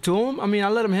nice to him. I mean, I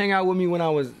let him hang out with me when I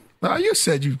was. No, you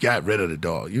said you got rid of the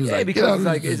dog. You was like, because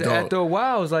after a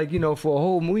while, it was like for a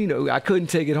whole I couldn't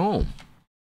take it home.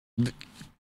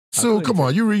 So come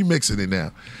on, you remixing it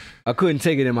now. I couldn't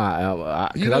take it in my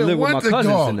because I live with my cousins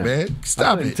dog, now. Man.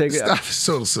 Stop it. Stop it.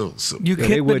 So. You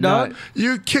kicked the dog?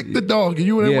 You kicked the dog and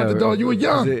you didn't want the dog. You were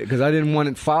young. Because I didn't want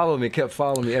it to follow me. It kept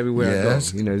following me everywhere I go.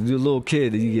 You're a little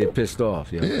kid and you get pissed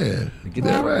off. Yeah. Get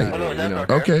that right. Hello,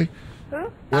 okay.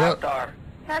 What up?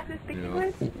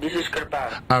 This is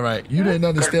Kirpan. All right. You didn't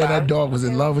understand that dog was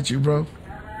in love with you, bro?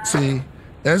 See?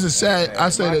 That's a sad. I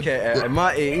say that. I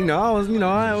was a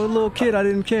little kid. I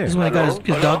didn't care. This is when I got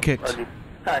his dog kicked.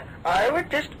 Hi. I was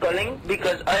just calling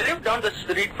because I live down the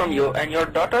street from you, and your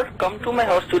daughter come to my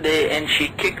house today, and she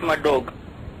kicked my dog.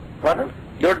 What?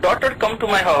 Your daughter come to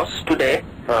my house today,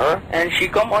 and she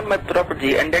come on my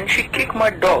property, and then she kicked my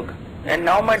dog, and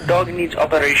now my dog needs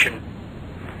operation.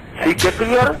 She kicked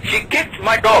your? She kicked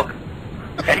my dog.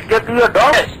 And kicked your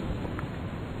dog? Yes.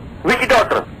 Which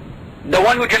daughter? The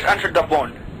one who just answered the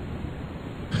phone.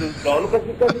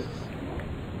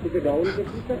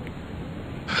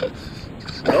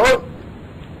 No.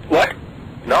 What?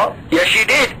 No. Yes, she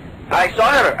did. I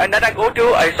saw her, and then I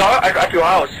saw her at your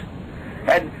house.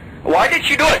 And why did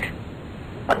she do it?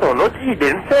 I don't know. She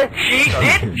didn't say. She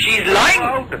did. She's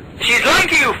lying. She's lying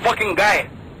to you, fucking guy.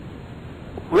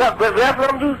 Where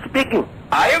from you speaking?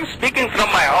 I am speaking from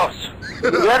my house.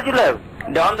 Where do you live?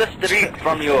 Down the street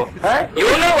from you. Huh? You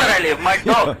know where I live, my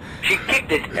dog. She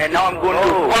kicked it, and now I'm going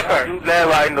to fuck her.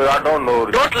 I know, I don't know.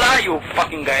 Don't lie, you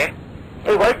fucking guy.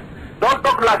 Hey, what? Don't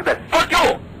talk like that. Fuck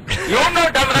you! You know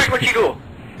damn right what you do.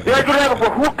 Where do you live?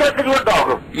 Who kicked your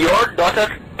dog? Your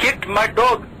daughter kicked my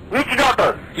dog. Which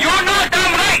daughter? You know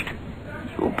damn right!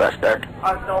 You bastard.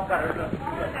 Hello?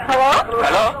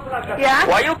 Hello? Yeah?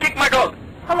 Why you kick my dog?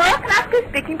 Hello? Can I ask who's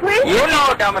speaking, please? You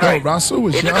know damn Yo, right. Rasul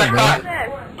was It's young, a man.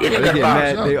 It's They a get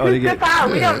mad. car. They Who's get.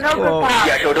 Gafal? We don't know Well, Gafal.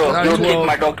 Yeah, you do. You kick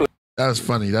my dog too. That was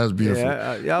funny. That was beautiful.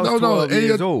 Yeah, I was 12 and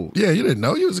years old. Yeah, you didn't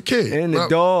know. You was a kid. And the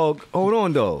dog. Hold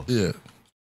on, though. Yeah.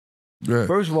 Right.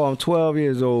 First of all, I'm 12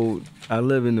 years old. I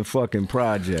live in the fucking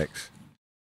projects.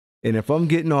 And if I'm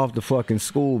getting off the fucking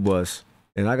school bus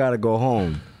and I gotta go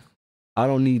home, I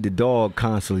don't need the dog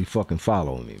constantly fucking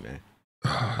following me, man.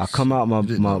 I come out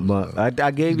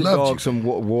I gave the dog some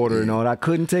water and all that. I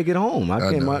couldn't take it home.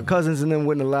 My cousins and them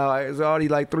wouldn't allow. It was already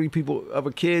like 3 people,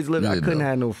 other kids living. I couldn't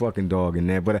have no fucking dog in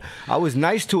there. But I was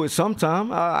nice to it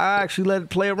sometime. I actually let it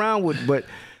play around with, but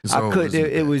I couldn't.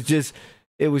 It was just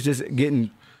getting.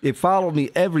 It followed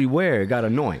me everywhere. It got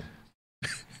annoying.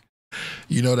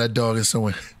 You know that dog is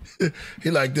someone. He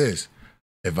like this.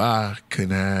 If I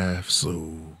couldn't have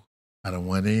Sue, I don't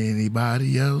want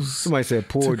anybody else. Somebody said,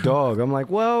 poor dog. I'm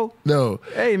like, well, no.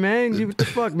 Hey, man, what the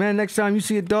fuck, man? Next time you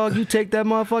see a dog, you take that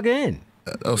motherfucker in.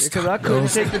 Because I couldn't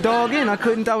take the dog in. I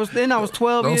couldn't. I was 12 years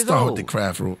old. Don't start with the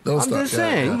craft rule. I'm just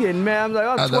saying. You getting mad. I'm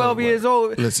like, I'm 12 years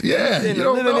old. Listen,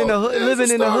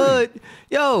 living in the hood.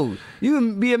 Yo, you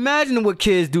can be imagining what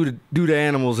kids do to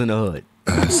animals in the hood.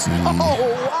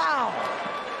 Oh, wow.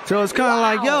 So it's kind of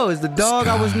like, yo, is the dog?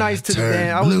 I was nice to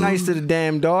the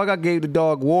damn dog. I gave the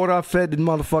dog water. I fed the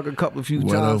motherfucker a few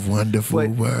times. What a wonderful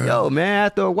word. Yo, man,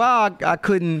 after a while, I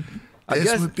couldn't.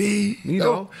 This would be, you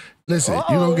know. Listen,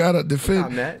 you don't gotta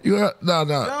defend. No, I'm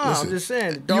just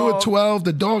saying. The dog, you were 12.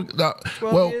 The dog.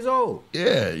 12 years old.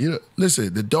 Yeah,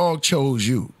 listen. The dog chose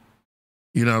you.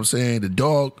 You know what I'm saying? The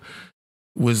dog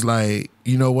was like,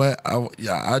 you know what?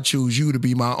 I choose you to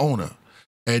be my owner.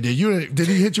 And then did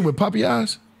he hit you with puppy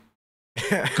eyes?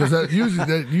 Because usually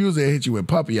they hit you with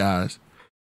puppy eyes,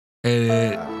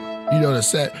 and the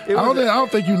set. I don't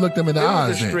think you looked them in the eyes. It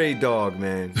was a stray dog,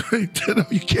 man.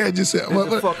 You can't just say.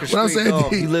 What I'm saying?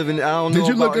 Dog. You live in. I don't know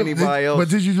about anybody else. But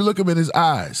did you look him in his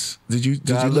eyes? Did you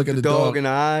look at the dog in the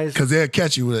eyes? Because they'll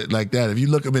catch you with it like that. If you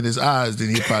look him in his eyes, then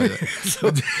he probably.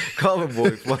 Color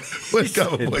boy. What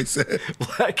Color boy said?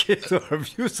 Black kids are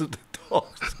abusive to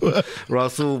dogs.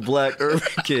 Rasul, black urban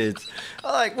kids.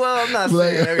 I'm like, well, I'm not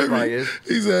saying everybody is.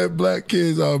 He said black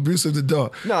kids are abusive to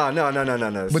dogs.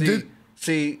 No. But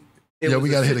see. We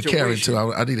gotta hit a Karen too.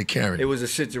 I need a Karen. It was a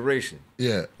situation.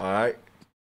 Yeah. All right.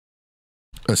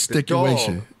 A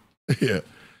stipulation. Yeah.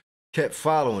 Kept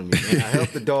following me, and I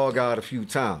helped the dog out a few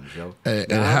times, yo. And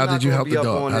how did you help the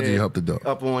dog? How did you help the dog?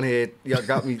 Up on head, y'all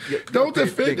got me. Don't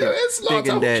defend it. It's a lot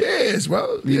of kids,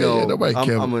 bro. Nobody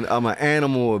cares. I'm an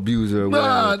animal abuser.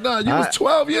 Nah. You was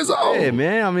 12 years old. Yeah,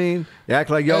 man. I mean, act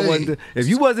like y'all wasn't. If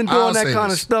you wasn't doing that kind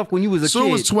of stuff when you was a kid. Sue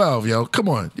was 12, yo. Come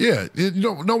on. Yeah. He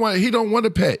don't want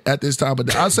a pet at this time.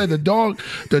 But I said the dog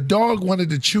wanted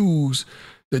to choose.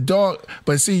 The dog,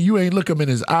 but see, you ain't look him in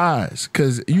his eyes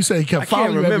because you say he kept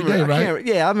following you every day, right?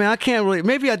 I can't really.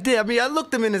 Maybe I did. I mean, I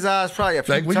looked him in his eyes probably a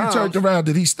few times. Like when you turned around,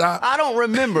 did he stop? I don't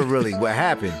remember really what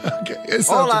happened. Okay, it's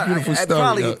such a beautiful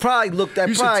story. I probably looked at.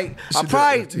 A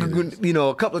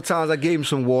couple of times I gave him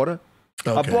some water.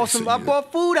 Okay, I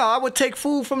bought food out. I would take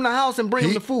food from the house and bring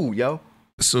him the food, yo.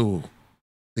 So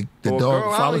the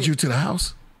dog followed you to the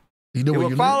house. He knew where you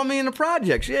lived? It would follow me in the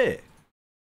projects, yeah.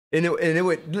 And it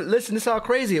would listen. This is how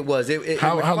crazy it was.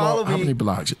 How many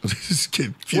blocks?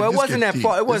 Well, it wasn't that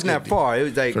far. It wasn't that far. It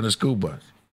was like from the school bus.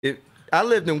 I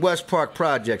lived in West Park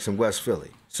Projects in West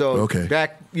Philly. So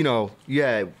back,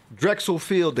 Drexel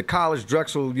Field, the college,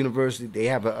 Drexel University. They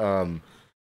have they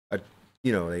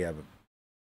have a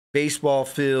baseball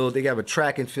field. They have a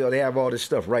track and field. They have all this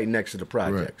stuff right next to the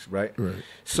projects, right?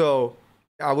 So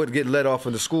I would get let off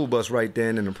on the school bus right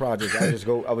then in the project. I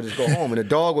would just go home, and the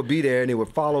dog would be there, and it would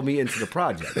follow me into the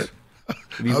project.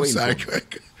 I'm sorry.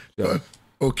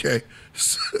 Okay.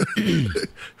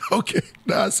 Okay.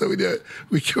 Nah, so we good.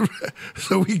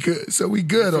 So we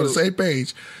good on the same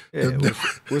page. Yeah, it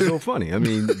was so funny. I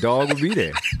mean, the dog would be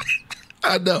there.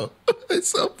 I know. It's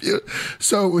so beautiful.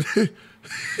 So all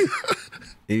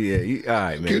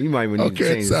right, man. You might need to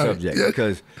change the subject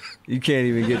because you can't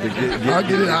even get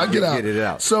I'll get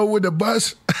out. So with the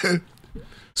bus, the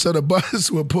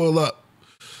bus would pull up.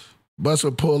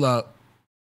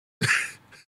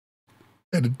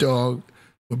 And the dog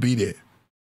would be there.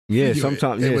 Yeah,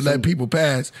 sometimes. It would let people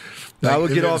pass. I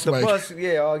would get off the bus.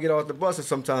 Yeah, I'll get off the bus, and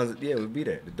sometimes, it would be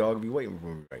there. The dog would be waiting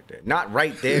for me right there. Not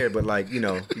right there, but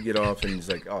you get off, and it's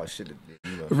like, oh shit,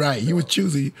 Right, you were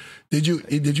choosy. Did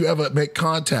you ever make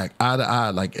contact eye to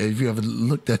eye? Like, if you ever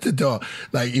looked at the dog,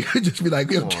 like you could just be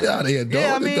like, "Yo, get out of here,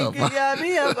 dog."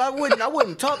 Yeah, I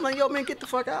wouldn't talk like, "Yo, man, get the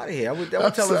fuck out of here." I would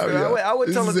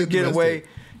tell him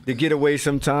to get away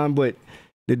sometime, but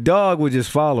the dog would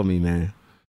just follow me, man.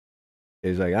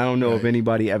 It's like, I don't know if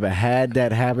anybody ever had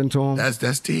that happen to him.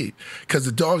 That's deep, because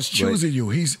the dog's choosing you.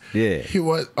 He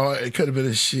was, or it could have been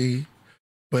a she,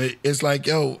 but it's like,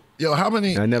 yo, how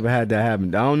many? I never had that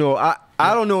happen. I don't know. I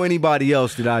don't know anybody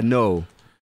else that I know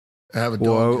have a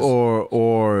dog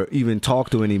or even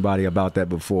talk to anybody about that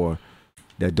before.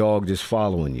 That dog just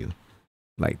following you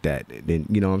like that. Then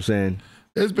you know what I'm saying?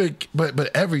 It's been, but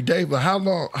every day. But how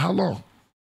long?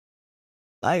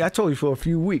 Like I told you, for a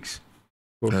few weeks.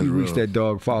 For a few weeks, that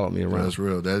dog followed me around. That's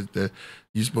real. That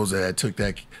you supposed to have took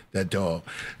that dog,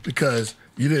 because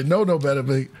you didn't know no better.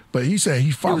 But he said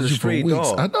he followed you for weeks.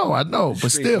 Dog. I know.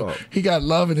 But still, dog. He got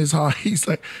love in his heart. He's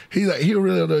like he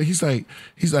really don't know. He's like,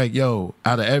 yo,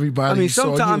 out of everybody. I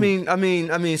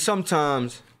mean,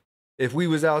 sometimes if we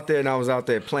was out there and I was out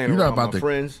there playing around with my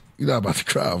friends, you're not about to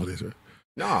cry over this, right?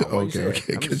 No.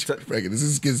 This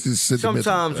is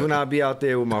sometimes when I be out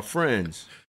there with my friends.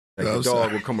 Like the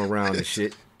dog would come around and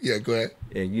shit. Yeah, go ahead.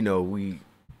 And we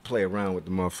play around with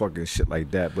the motherfucking shit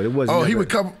like that. But it wasn't. Oh, he would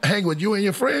come hang with you and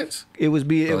your friends? It would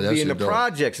be in the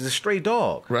projects. It's a stray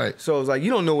dog. Right. So it's like,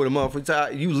 you don't know where the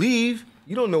motherfucker, you leave,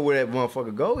 you don't know where that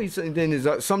motherfucker go.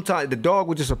 Then sometimes the dog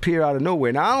would just appear out of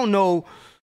nowhere. Now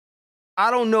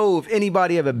I don't know if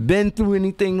anybody ever been through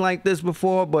anything like this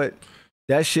before, but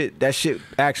that shit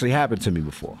actually happened to me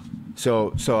before.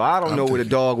 So I don't know where the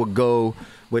dog would go.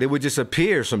 But it would just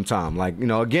appear sometime, like,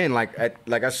 again, like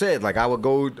I said, like I'm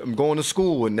going to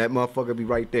school and that motherfucker be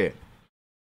right there.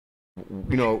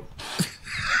 You know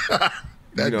what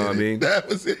I mean? That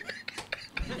was it.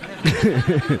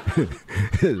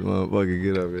 This motherfucker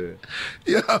get up here.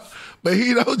 Yeah, but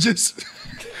he don't just.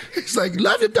 He's like,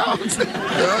 love your dogs. You know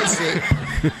what I'm saying?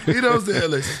 He knows the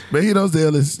illest, but he knows the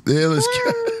illest. The illest.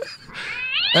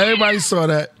 Everybody saw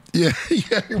that. Yeah,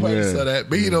 everybody saw that.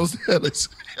 But he knows the illest.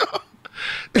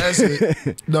 That's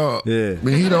it. No, yeah.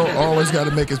 But he don't always got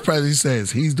to make his presence. He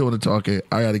says he's doing the talking.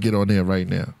 I got to get on there right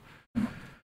now.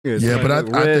 Yeah, but I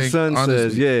think Son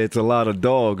says, it's a lot of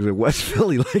dogs in West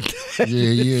Philly like that.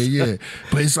 Yeah.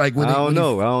 But it's like I don't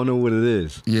know what it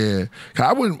is. Yeah,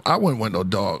 I wouldn't want no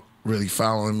dog really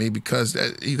following me, because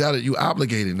you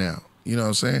obligated now. You know what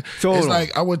I'm saying? So it's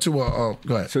like I went to a.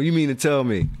 Go ahead. So you mean to tell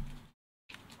me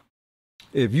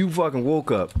if you fucking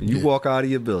woke up and you walk out of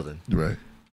your building, right?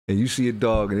 And you see a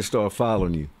dog and it start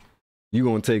following you, you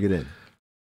gonna take it in?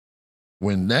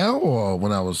 When now or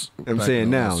when I was? I'm saying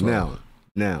now.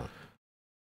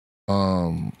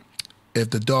 If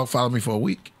the dog followed me for a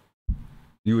week,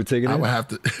 you would take it in? I would have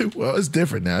to. Well, it's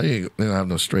different now. They don't have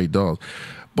no stray dogs.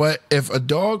 But if a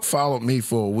dog followed me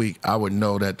for a week, I would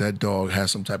know that dog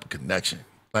has some type of connection.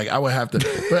 Like I would have to.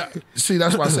 But see,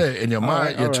 that's why I said in your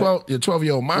mind, your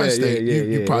 12-year-old mind state,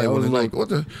 you probably would have like, what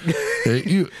the,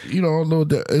 you know, a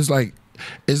little. It's like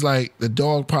the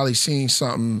dog probably seen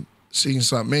something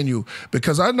in you,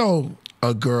 because I know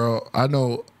a girl. I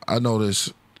know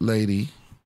this lady,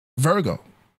 Virgo.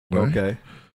 Right? Okay.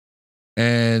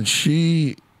 And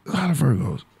a lot of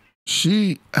Virgos.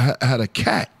 She had a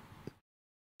cat.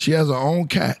 She has her own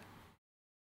cat,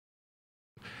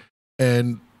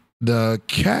 and the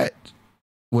cat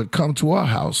would come to our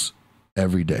house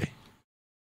every day.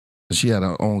 She had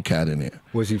her own cat in there.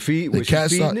 Was she feeding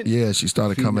it? Yeah, she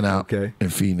started coming out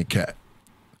and feeding the cat.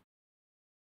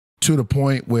 To the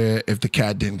point where if the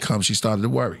cat didn't come, she started to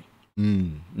worry.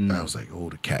 And I was like,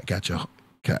 oh, the cat got your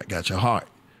heart.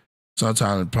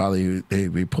 Sometimes probably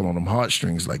they pull on them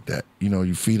heartstrings like that. You know,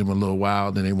 you feed them a little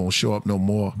while, then they won't show up no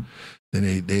more.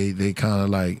 Then they kind of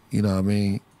like, you know what I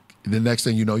mean? The next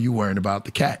thing you know, you worrying about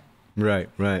the cat. Right.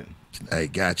 I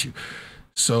got you.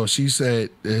 So she said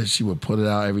she would put it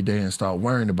out every day and start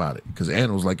worrying about it. Because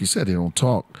animals, like you said, they don't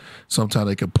talk. Sometimes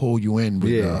they can pull you in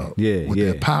with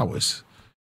their powers.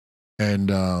 And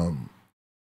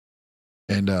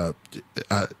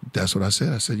that's what I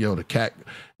said. I said, yo, the cat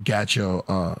got your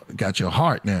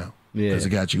heart now. Yeah. Because it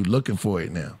got you looking for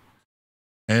it now.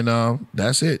 And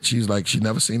that's it. She's like, she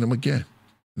never seen him again.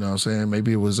 You know what I'm saying?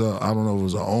 Maybe it was, I don't know, it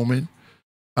was an omen.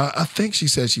 I think she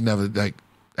said she never, like,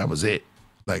 that was it.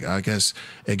 Like, I guess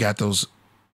it got those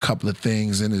couple of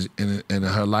things in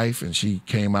her life, and she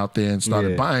came out there and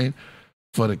started buying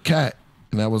for the cat.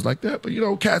 And that was like that. But, you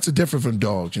know, cats are different from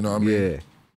dogs, you know what I mean? Yeah.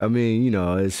 I mean, you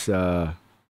know, it's, I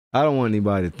don't want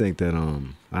anybody to think that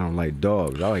I don't like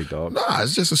dogs. I like dogs. Nah,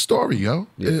 it's just a story, yo.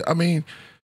 Yeah. I mean,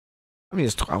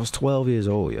 I was 12 years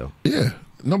old, yo. Yeah.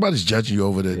 nobody's judging you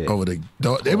over the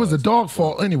dog. It was the dog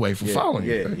fault anyway for following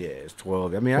you. Right? Yeah, it's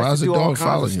 12. I mean, Why I is used to the do all dog kinds of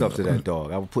following stuff you? to that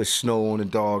dog. I would put snow on the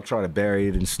dog, try to bury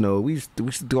it in snow. We used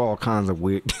to do all kinds of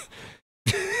weird.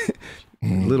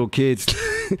 Little kids,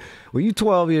 when you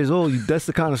 12 years old, that's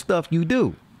the kind of stuff you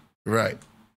do. Right.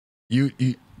 You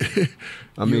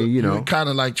I mean, you know, kind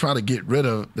of like trying to get rid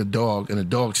of the dog, and the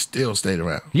dog still stayed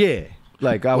around. yeah.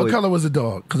 Like What color was the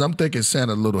dog? Because I'm thinking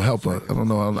Santa Little Helper. I don't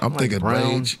know. I'm like thinking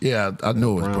brown. beige. Yeah, I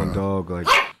knew it was brown. dog. Like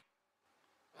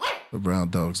The brown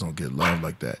dogs don't get love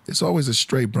like that. It's always a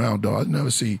straight brown dog. I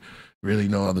never see really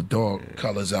no other dog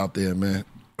colors out there, man.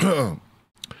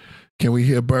 Can we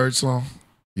hear Bird Song?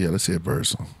 Yeah, let's hear Bird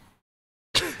Song.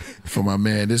 For my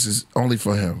man, this is only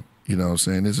for him. You know what I'm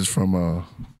saying? This is from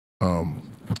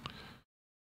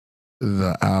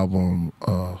the album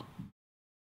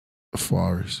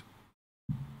Forest.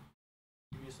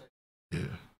 Yeah.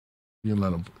 You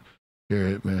let him hear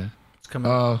it, man. It's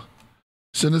coming.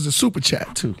 Send us a super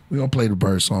chat too. We're gonna play the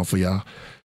Bird Song for y'all.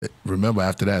 Remember,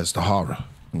 after that, it's the horror.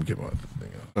 Let me get my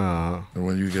thing out. And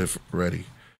when you get ready,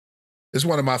 it's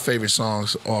one of my favorite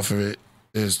songs off of it.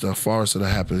 Is the Forest of the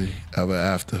Happily Ever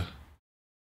After.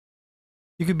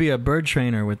 You could be a bird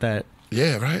trainer with that.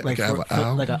 Yeah, right. Like, have an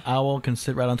owl. like an owl can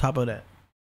sit right on top of that.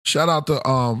 Shout out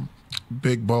to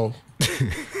Big Bo.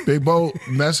 Big Bo,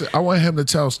 I want him to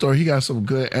tell a story. He got some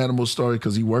good animal story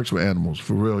because he works with animals.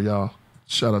 For real, y'all.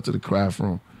 Shout out to the craft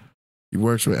room. He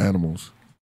works with animals.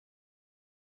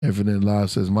 Infinite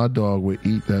Live says, my dog would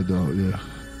eat that dog. Yeah.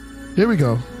 Here we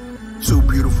go. Two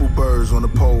beautiful birds on a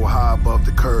pole high above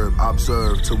the curb.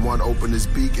 Observed till one opened his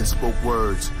beak and spoke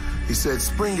words. He said,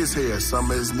 spring is here,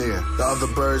 summer is near. The other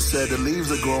bird said, the leaves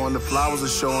are growing, the flowers are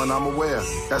showing, I'm aware.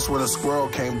 That's when a squirrel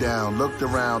came down, looked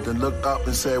around, and looked up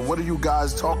and said, what are you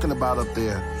guys talking about up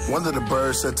there? One of the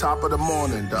birds said, top of the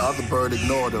morning. The other bird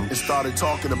ignored him and started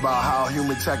talking about how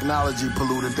human technology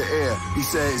polluted the air. He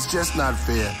said, it's just not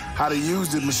fair. How they use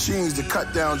the machines to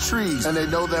cut down trees, and they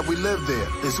know that we live there.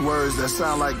 It's words that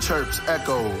sound like chirps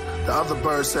echo. The other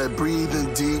bird said, breathe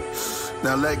in deep,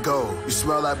 now let go. You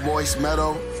smell that moist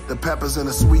meadow? The peppers and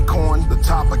the sweet corn, the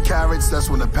top of carrots, that's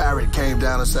when the parrot came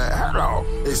down and said, hello.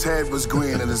 His head was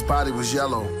green and his body was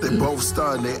yellow. They both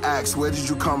stunned. They asked, where did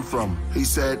you come from? He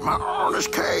said, my owner's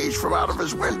cage from out of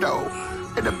his window.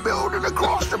 In the building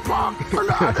across the park, on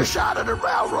the other side of the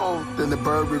railroad. Then the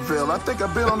bird revealed, I think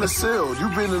I've been on the sill.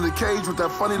 You've been in the cage with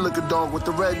that funny looking dog with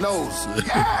the red nose.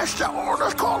 Yes, the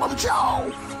owners call him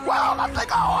Joe. Well, I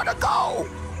think I ought to go.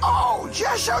 Oh,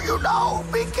 just so you know,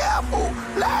 be careful.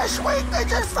 Last week, they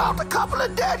just found a couple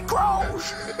of dead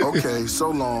crows. Okay,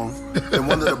 so long. And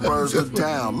one of the birds looked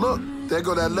down. Look, there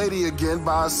go that lady again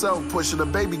by herself pushing a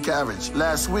baby carriage.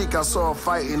 Last week, I saw her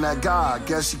fighting that guy.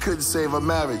 Guess she couldn't save her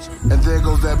marriage. And there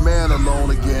goes that man alone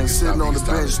again, sitting on the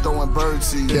bench throwing bird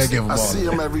seeds. I see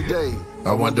him every day.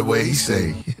 I wonder where he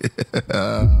say.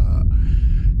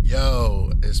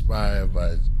 Yo, inspired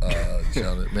by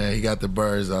Jonathan. Man, he got the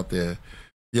birds out there.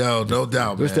 Yo, no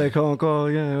doubt, what's man. that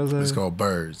called? Yeah, what's that? It's called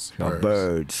Birds.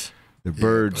 Birds. The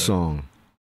Bird Song.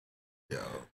 Yo.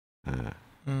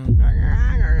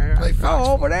 Play Fox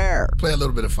over there. Play a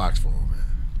little bit of Fox for him, man.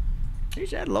 He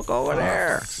said, look over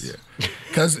there. Fox, yeah.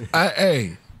 Because,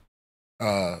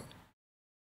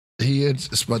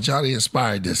 Johnny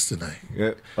inspired this tonight.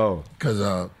 Yeah. Oh. Because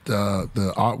the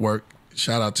artwork,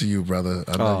 shout out to you, brother.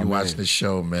 I know you watching the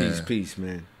show, man. Peace,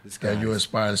 man. This guy. You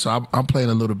inspired. So I'm playing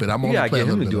a little bit. I'm only playing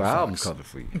a little bit. You gotta get him to do an album cover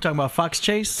for you. You talking about Fox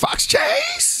Chase? Fox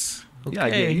Chase!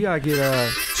 Okay. You gotta get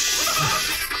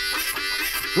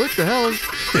what the hell is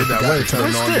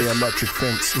Turn on the electric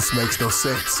fence, this makes no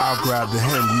sense. I'll grab the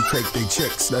hem, you take they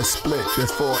chicks, let's split.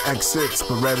 There's 4X6,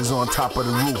 Beretta's on top of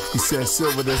the roof. He said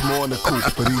silver, there's more in the coop,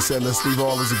 but he said let's leave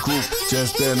all as a group.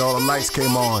 Just then all the lights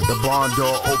came on, the barn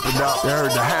door opened up. They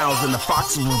heard the hounds and the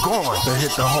foxes were gone. They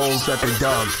hit the holes that they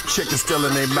dug, chicken still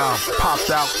in their mouth,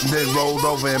 popped out and then rolled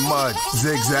over in mud.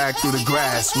 Zigzag through the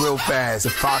grass real fast.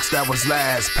 The fox that was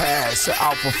last passed, the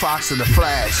alpha fox in the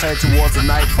flash. Head towards the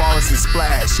night forest and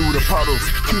splash. Through the puddles,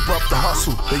 keep up the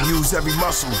hustle. They use every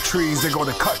muscle. Trees they're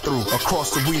gonna cut through.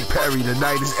 Across the wheat prairie, the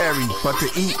night is airy, but to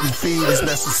eat and feed is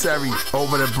necessary.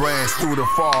 Over the branch, through the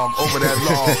farm, over that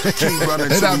log. Keep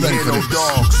running till we hear no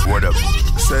dogs. What up?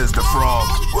 Says the frog.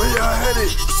 Where y'all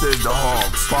headed? Says the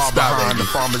hogs. Far behind, the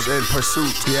farmers in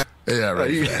pursuit. Yeah,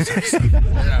 right.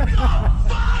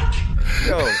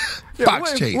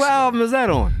 Fox Chase. What album is that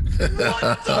on?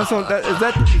 That's on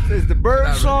is the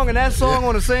Bird Song and that song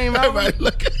on the same album?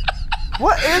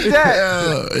 What is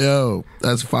that? Yo,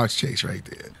 that's Fox Chase right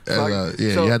there. So,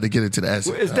 you had to get into the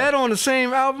essence. Is that on the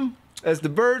same album as the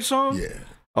Bird Song? Yeah.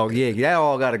 Oh yeah, that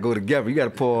all got to go together. You got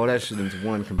to pour all that shit into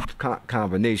one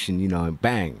combination, you know, and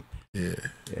bang. Yeah,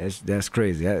 that's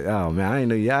crazy. Oh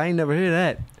man, I ain't never heard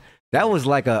that. That was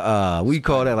like we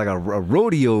call that like a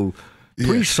rodeo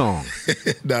pre-song.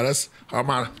 No, that's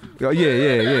harmonica. Oh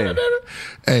yeah.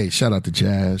 Hey, shout out to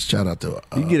Jazz. Shout out to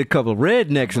you get a couple of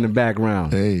rednecks in the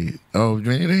background. Hey, oh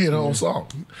man, they hear the whole song.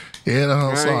 Yeah, the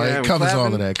whole song. It covers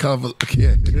all of that.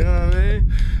 Yeah. You know what I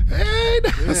mean? Hey,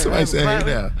 somebody say hey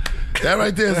now. That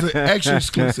right there is an extra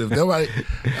exclusive. Nobody.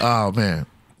 Oh man,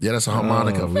 yeah, that's a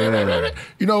harmonica. Man.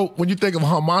 You know, when you think of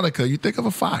harmonica, you think of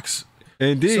a fox.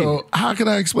 Indeed. So how can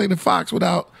I explain the fox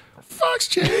without fox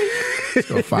chain?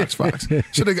 So fox. I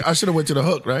should have went to the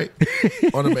hook, right?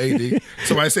 On them AD.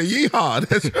 Somebody say yeehaw.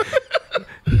 That's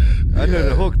I know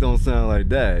the hook don't sound like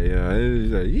that. You know,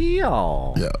 it's like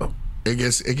yeehaw. Yeah. It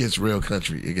gets real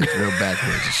country. It gets real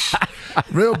backwards.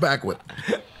 Real backward.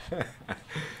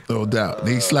 No doubt.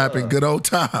 They slapping good old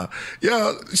time.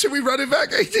 Yo, should we run it back?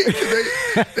 They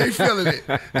feeling it.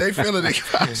 They feeling it.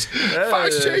 Fox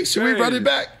Chase, should we run it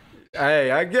back?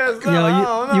 Hey, I guess You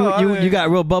know, you got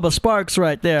real Bubba Sparks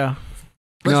right there.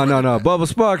 No. Bubba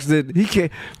Sparks did. He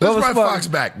can't. Let's Bubba run Sparks, Fox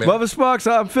back, man. Bubba Sparks,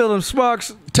 I'm feeling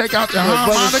Sparks. Take out the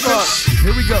harmonica.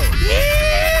 Here we go.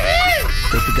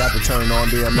 They forgot to turn on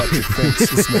the electric fence.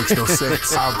 This makes no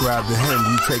sense. I'll grab the hem,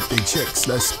 you take the chicks.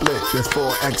 Let's split. There's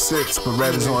 4X6.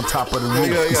 Beretta's on top of the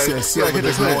roof. He said, Silver,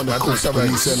 there's more in the coop.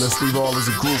 But he said, let's leave all as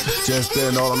a group. Just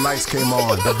then, all the lights came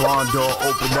on. The barn door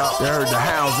opened up. They heard the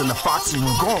hounds and the foxes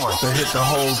were gone. They hit the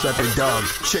holes that they dug.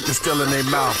 Chicken still in their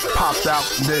mouth. Popped out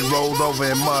and then rolled over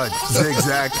in mud.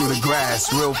 Zigzag through the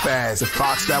grass real fast. The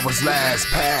fox that was last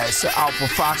passed. The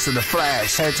alpha fox in the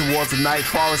flash. Head towards the night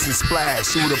forest and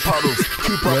splash. Through the puddles.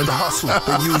 Keep up the hustle.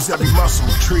 They use every muscle.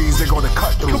 Trees they're gonna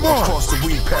cut through. Across the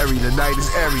wheat perry. The night is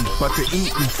airy, but to eat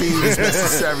and feed is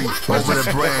necessary. Over the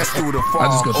branch, through the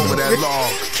fog, over that log.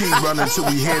 Keep running till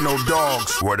we hear no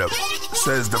dogs. Word up,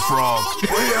 says the frog.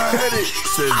 Where y'all headed?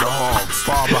 Says the hogs.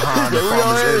 Far behind, the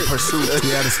farmers in pursuit. He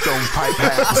had a stovepipe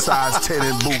hat, the size 10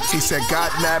 in boots. He said,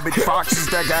 God nabbit, foxes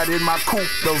that got in my coop.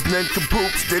 Those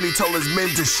nincompoops. Then he told his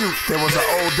men to shoot. There was an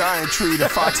old dying tree. The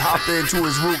fox hopped into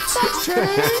his roots.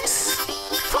 Chase.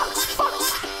 Fox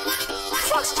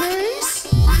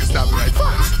Chase. We can stop it right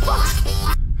there. Fox.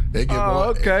 They get more.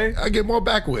 Okay. I get more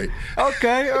backward.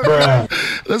 Okay.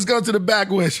 Let's go to the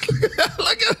backward.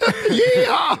 Look at that.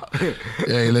 Yeah.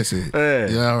 Hey, listen. Hey.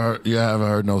 You haven't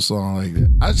heard no song like that.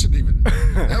 I shouldn't even.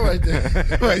 That right there.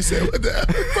 Somebody said, what the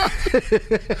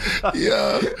hell?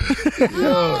 Yo.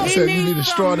 Said you need a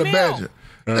straw in the badger.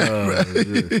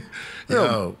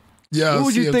 Yo. What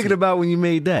was you thinking about when you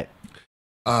made that?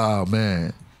 Oh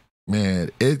man,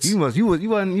 it's You wasn't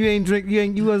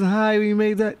high when you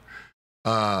made that.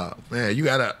 man, you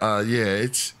gotta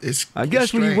it's. I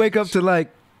guess when you wake up to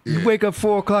like you wake up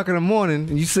 4 o'clock in the morning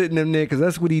and you sitting in there because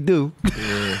that's what he do.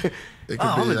 Yeah, it could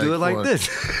I'm gonna do it like this.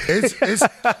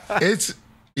 It's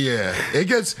yeah. It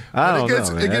gets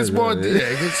more. Yeah,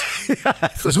 it gets.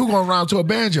 Because who gonna round to a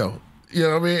banjo? You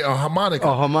know what I mean? A harmonica.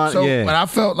 So, yeah. but I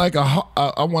felt like I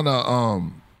want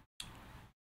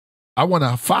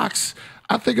a fox.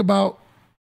 I think about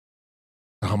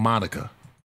a harmonica.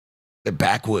 The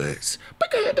backwoods.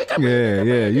 Yeah.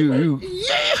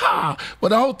 Yeah. But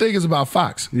the whole thing is about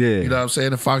fox. Yeah. You know what I'm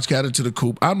saying? The fox got into the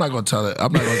coop. I'm not gonna tell it.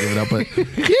 I'm not gonna give it up. But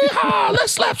yeehaw,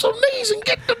 let's slap some knees and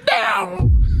get them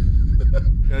down.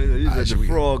 You said the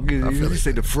frog. You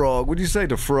say the frog. What do you say?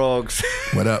 The frogs.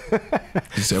 What up?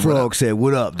 He said, frog said,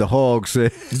 "What up?" The hog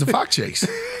said, "He's the fox chase."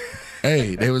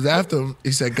 Hey, they was after him.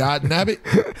 He said, "God nabbit."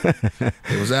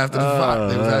 They was after the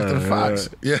fox. They was after the fox.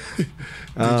 Yeah.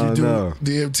 Did you do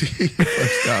DMT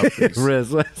first time?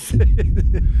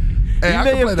 Hey, I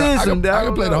can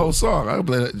play the whole song. I can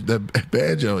play the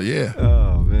banjo. Yeah.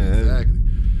 Oh man. Exactly.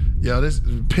 Yo, this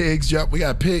pigs jump. We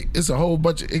got pig. It's a whole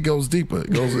bunch of. It goes deeper.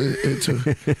 It goes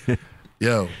into.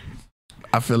 Yo,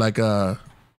 I feel like we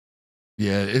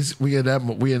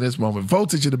in this moment.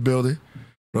 Voltage in the building.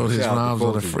 Wrote his rhymes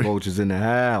on the free. Voltage in the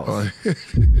house.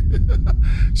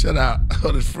 Shout out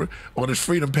on his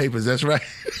freedom papers. That's right.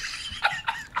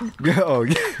 Oh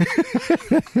yeah.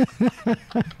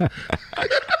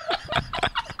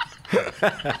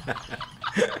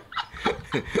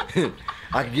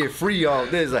 I can get free off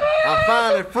this. I'm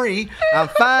finally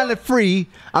free.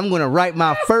 I'm gonna write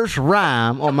my first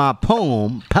rhyme on my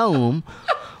poem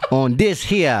on this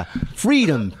here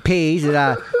freedom page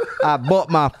that I bought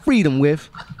my freedom with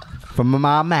from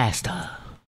my master.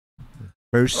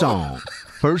 First song.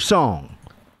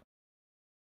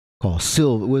 Called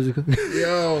Silver. What is it called?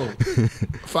 Yo,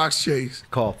 Fox Chase.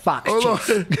 Called Fox Hold Chase.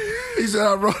 on. He said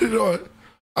I wrote it on.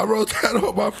 I wrote that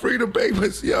on my freedom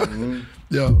papers, yo.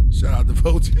 Yo, shout out to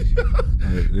Vulture.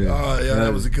 Yeah,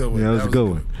 that was a good one. Yeah, that was a good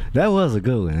one. That was a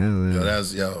good one. Yo,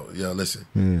 that's yo,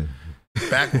 listen.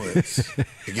 Backwards.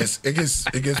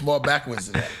 It gets more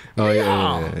backwards than that. Oh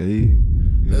yeah.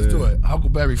 Let's do it.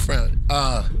 Huckleberry friend.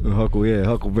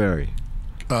 Huckleberry.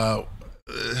 No,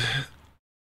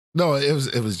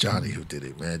 it was Johnny who did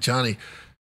it, man. Johnny,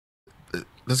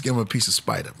 let's give him a piece of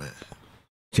Spider, man.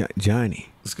 Johnny.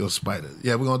 Let's go Spider.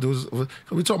 Yeah, we're gonna do.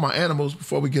 We talking about animals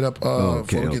before we get up. Before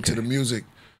we get to the music.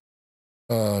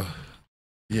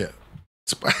 Yeah.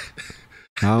 Spider.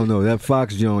 I don't know. That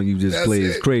Fox joint you just played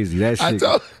is crazy. That shit.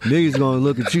 Niggas gonna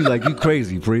look at you like you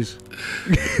crazy, Priest.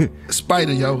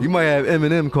 Spider, yo. You might have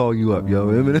Eminem call you up, yo.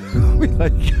 Eminem be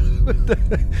like,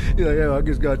 he's like, yo, I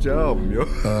just got your album, yo.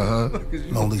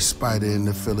 Lonely spider in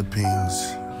the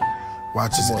Philippines.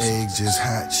 Watch his eggs just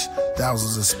hatch.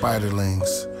 Thousands of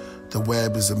spiderlings. The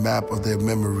web is a map of their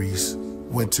memories.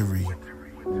 Wintry.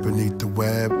 Beneath the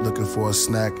web, looking for a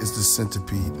snack is the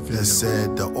centipede. That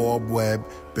said, the orb web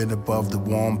been above the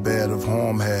warm bed of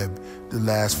Hormheb, the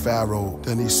last pharaoh.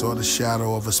 Then he saw the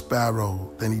shadow of a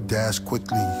sparrow. Then he dashed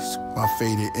quickly, my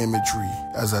faded imagery.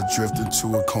 As I drift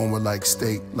into a coma-like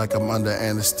state, like I'm under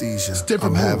anesthesia.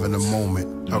 I'm having a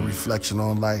moment, a reflection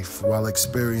on life while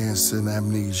experiencing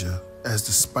amnesia. As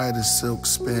the spider silk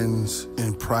spins,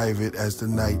 in private as the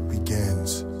night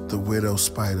begins. The widow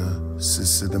spider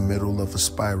sits in the middle of a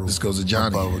spiral. This goes to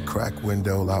Johnny. Above a cracked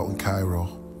window out in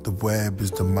Cairo. The web is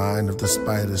the mind of the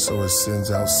spider, so it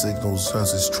sends out signals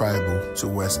as it's tribal. To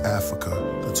West Africa,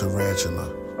 the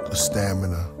tarantula, the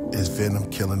stamina is venom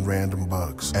killing random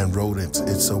bugs. And rodents,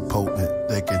 it's so potent,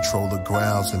 they control the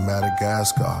grounds in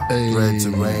Madagascar. Red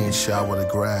terrain shower the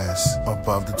grass.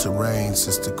 Above the terrain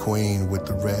sits the queen with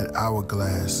the red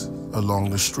hourglass. Along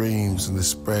the streams and the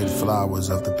spread flowers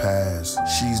of the past.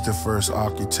 She's the first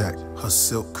architect. Her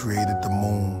silk created the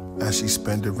moon. As she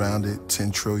spun around it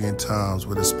 10 trillion times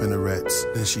with her spinnerets.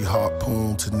 Then she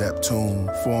harpooned to Neptune,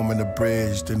 forming a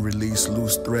bridge, then released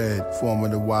loose thread,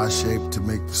 forming a Y shape to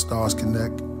make the stars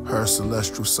connect. Her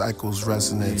celestial cycles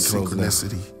resonate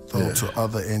synchronicity. Though to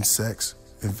other insects,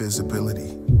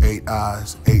 invisibility. 8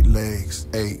 eyes, 8 legs,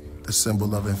 8, the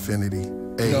symbol of infinity.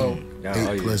 8,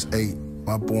 8 plus 8.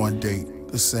 My born date,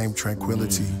 the same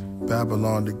tranquility.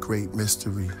 Babylon, the great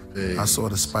mystery. I saw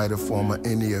the spider form an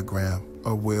enneagram,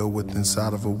 a wheel with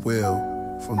inside of a wheel,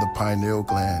 from the pineal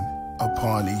gland.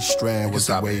 Upon each strand was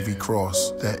a wavy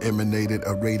cross that emanated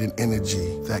a radiant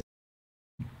energy that.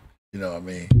 You know what I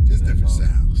mean? Just different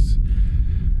sounds.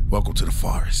 Welcome to the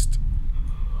forest.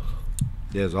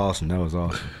 Yeah, it was awesome. That was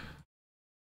awesome.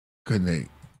 Good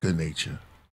nature.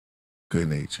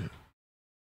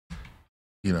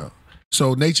 You know.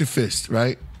 So Nature Fist,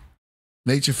 right?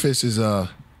 Nature Fist is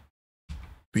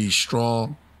be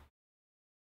strong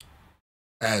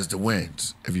as the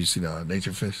winds. Have you seen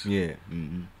Nature Fist? Yeah.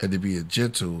 And to be as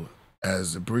gentle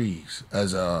as the breeze,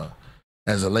 as a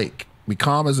lake. Be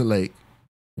calm as a lake,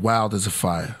 wild as a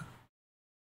fire.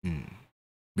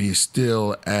 Be as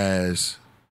still as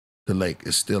the lake,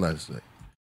 as still as the lake.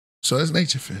 So that's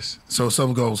Nature Fist. So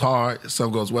some goes hard,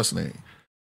 some goes Western,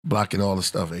 blocking all the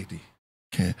stuff, AD.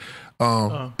 Can't.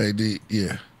 AD,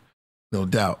 yeah, no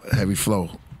doubt, heavy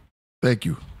flow. Thank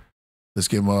you. Let's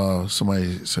give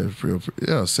somebody say,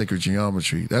 sacred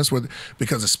geometry. That's what,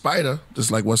 because the spider,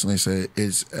 just like Weston said,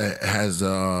 has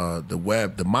the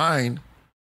web. The mind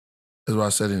is what I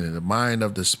said in it. The mind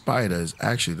of the spider is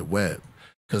actually the web,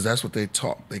 because that's what they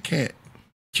talk. They can't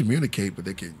communicate, but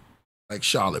they can, like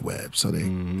Charlotte web. So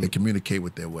they communicate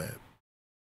with their web,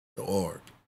 the orb.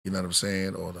 You know what I'm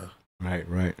saying, or the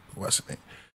right. What's the name?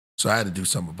 So I had to do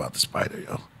something about the spider,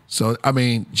 yo. So, I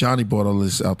mean, Johnny brought all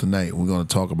this out tonight. We're going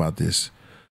to talk about this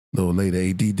a little later.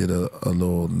 AD did a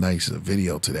little nice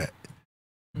video to that.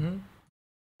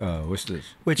 What's this?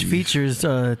 Which features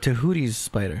Tahuti's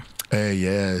spider. Hey,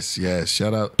 yes.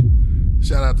 Shout out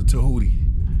to Tahuti.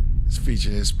 It's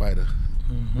featuring his spider.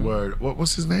 Word.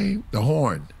 What's his name? The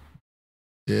Horn.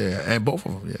 Yeah, and both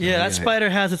of them. Yeah, that spider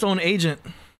has its own agent.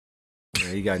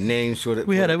 Yeah, you got names for it.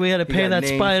 We had to pay that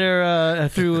names. Spider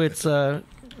through its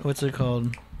what's it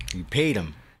called? You paid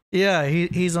him. Yeah,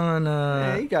 he's on.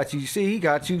 Yeah, he got you. See, he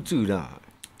got you too, dog.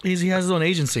 He has his own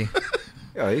agency.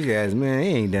 Oh, he has, man. He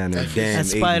ain't down there. Damn. That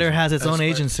spider agency. has its own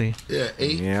agency. Yeah,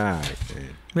 8. Yeah, all right, man.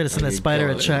 We had to send that spider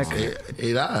a check.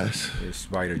 8 eyes.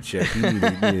 Spider check.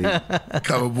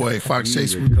 Cover boy, Fox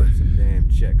Chase. Some damn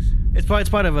checks. It's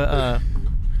part of a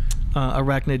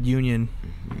arachnid union.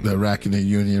 The arachnid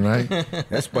union, right?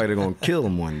 That spider gonna kill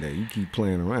him one day. You keep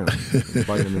playing around.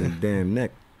 Bite him in the damn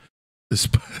neck. The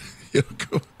spider.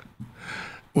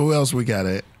 What else we got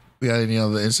at? We got any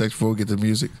other insects before we get to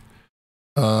music?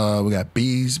 We got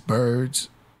bees, birds.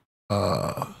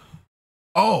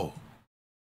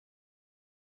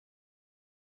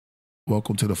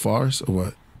 Welcome to the forest, or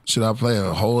what? Should I play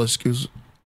a whole excuse?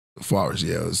 Forest,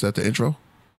 yeah. Is that the intro?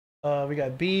 We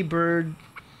got bee, bird.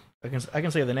 I can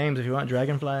say the names if you want.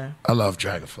 Dragonfly. I love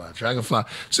Dragonfly. Dragonfly.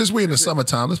 Since we're in the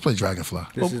summertime, let's play Dragonfly.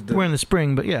 We're in the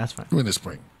spring, but yeah, that's fine. We're in the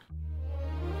spring.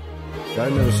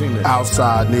 I've never seen that.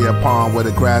 Outside near a pond where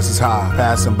the grass is high,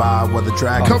 passing by where the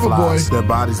dragon Cover flies. boy. Their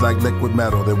bodies like liquid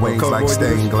metal, their wings Cover like boy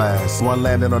stained does. glass. One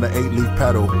landed on an 8-leaf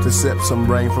petal to sip some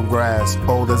rain from grass.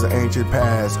 Old as an ancient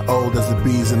past, old as the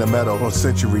bees in the meadow. For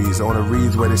centuries on the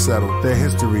reeds where they settle. Their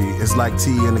history is like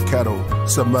tea in the kettle,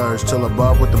 submerged till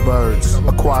above with the birds.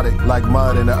 Aquatic like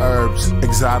mud in the herbs.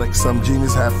 Exotic, some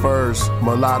genius have furs.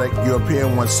 Melodic,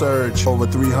 European ones surge. Over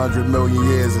 300 million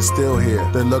years is still here.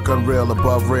 They look unreal,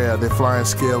 above rare. Their flying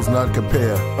skills none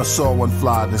compare. I saw one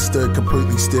fly that stood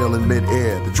completely still in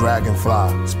midair. The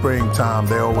dragonfly. Springtime,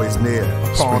 they're always near.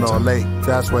 A pond or a lake,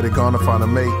 that's where they're gonna find a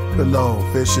mate. Below,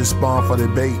 fishes spawn for their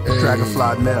bait.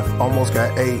 Dragonfly nest almost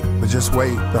got ate. But just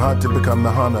wait, the hunter become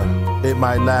the hunter. It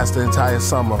might last the entire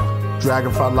summer.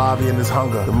 Dragonfly larvae in his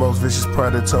hunger, the most vicious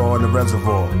predator in the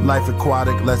reservoir. Life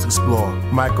aquatic, let's explore.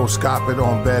 Microscopic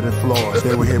on bed and floors.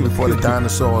 They were here before the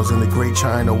dinosaurs and the great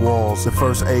China walls. The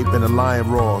first ape and the lion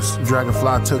roars.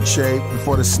 Dragonfly took shape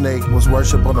before the snake was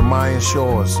worshipped on the Mayan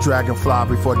shores.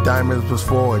 Dragonfly before diamonds was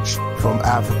forged from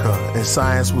Africa and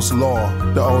science was law.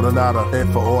 The Odonata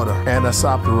and for order.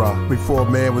 Anisoptera before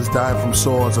man was dying from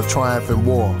swords of triumph and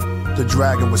war. The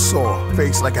dragon was sore,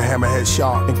 face like a hammerhead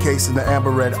shark, encased in the amber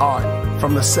red art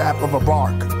from the sap of a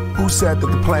bark. Who said that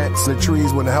the plants and the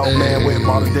trees wouldn't help man with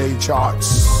modern day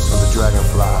charts? Of the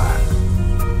dragonfly.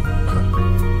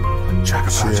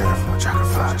 Dragonfly, dragonfly,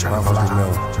 dragonfly,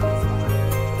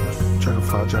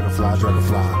 dragonfly,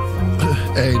 dragonfly.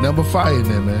 Hey, number 5 in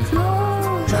there, man.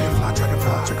 Dragonfly,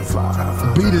 dragonfly,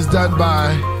 dragonfly. Beat is done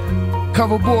by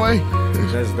Cover Boy.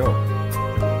 That's dope.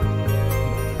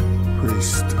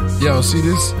 Priest. Yo, see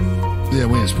this? Yeah,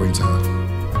 we in springtime.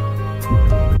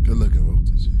 Good looking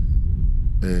voltage.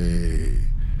 Hey.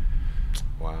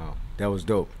 Wow, that was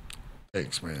dope.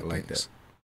 Thanks, man. I like that.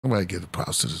 I'm gonna give the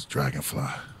props to this Dragonfly.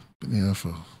 Been here for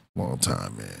a long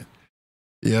time, man.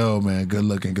 Yo, man, good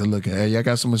looking, good looking. Hey, y'all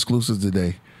got some exclusives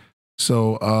today.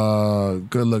 So,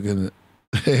 good looking.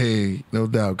 Hey, no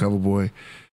doubt, Cover Boy.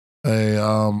 Hey,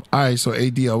 all right, so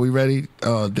AD, are we ready?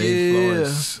 Dave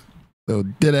Flores. So,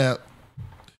 did that.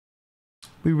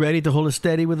 We ready to hold it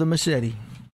steady with a machete.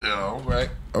 Yeah, all right.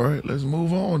 All right, let's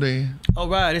move on then. All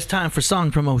right, it's time for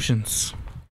song promotions,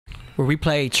 where we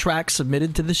play tracks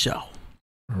submitted to the show.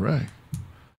 All right.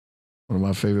 One of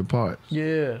my favorite parts.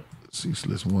 Yeah.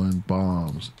 Ceaseless One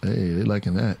Bombs. Hey, they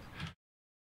liking that.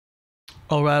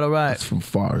 All right, all right. It's from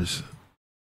Forest.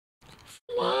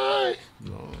 Why?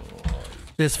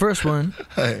 This first one.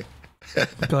 Hey.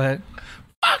 Go ahead.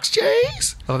 Fox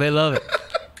Chase. Oh, they love it.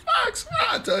 Fox.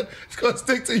 I tell you, it's going to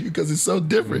stick to you because it's so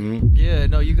different. Yeah,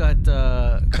 no, you got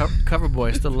Cover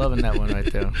Boy still loving that one right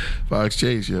there. Fox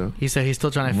Chase, yo. He said he's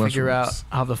still trying to figure out Mushrooms.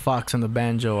 how the fox and the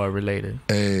banjo are related.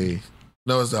 Hey.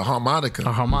 No, it's the harmonica.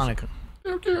 A harmonica.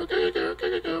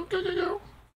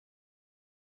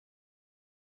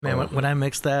 Man, when I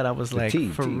mixed that, I was like,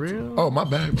 for real? Oh, my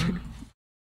bad, bro.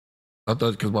 I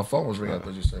thought because my phone was ringing, I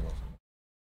thought you said my phone.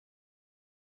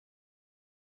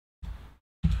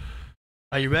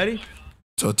 Are you ready?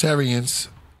 So, Terrians.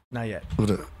 Not yet.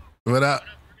 What up?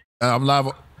 I'm live.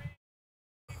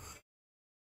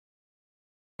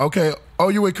 Okay. Oh,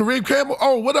 you with Kareem Campbell?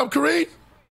 Oh, what up, Kareem?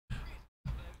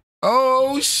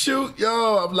 Oh, shoot.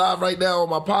 Yo, I'm live right now on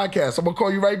my podcast. I'm going to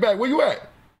call you right back. Where you at?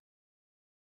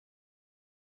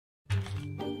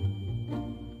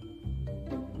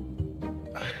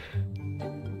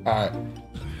 All right.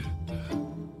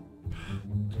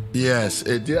 Yes,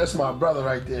 that's my brother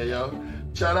right there, yo.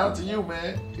 Shout out to you,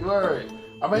 man. You heard.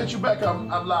 I'm going to hit you back. I'm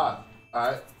live.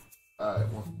 All right. All right.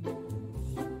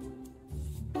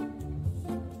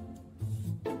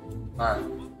 All right.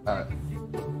 All right.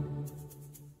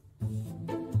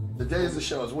 The day is the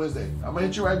show. It's Wednesday. I'm going to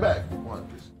hit you right back. All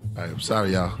right. I'm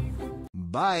sorry, y'all.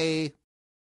 Bye.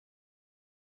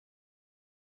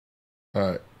 All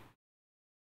right.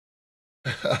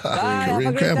 Bye. Have a Kareem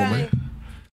great Campbell, day. man.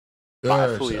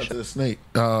 Word. Shout out to the snake.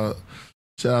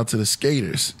 Shout out to the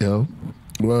skaters, yo.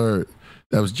 Word.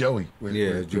 That was Joey.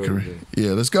 Yeah, Joey. Kareem.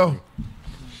 Yeah, let's go.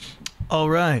 All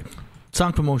right.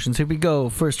 Song promotions. Here we go.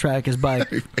 First track is by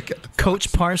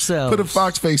Coach Parcells. Put a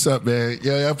fox face up, man.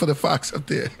 Yeah, put a fox up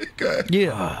there. Go ahead.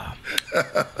 Yeah.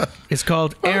 It's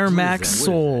called Air Max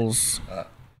Souls.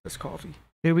 That's coffee.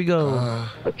 Here we go.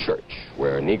 A church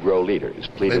where Negro leaders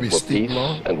pleaded for Steve peace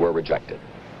Long? and were rejected.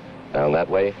 Down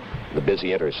that way, the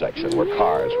busy intersection where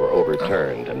cars were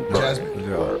overturned and burned,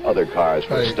 where other cars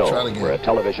were Hey, try it stoned, again. where a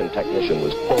television technician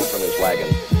was pulled from his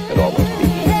wagon and almost beaten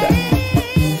to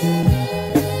death.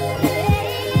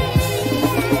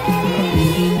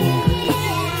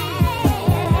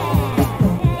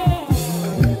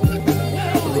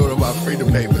 I wrote about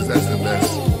freedom papers. That's the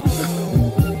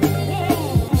best.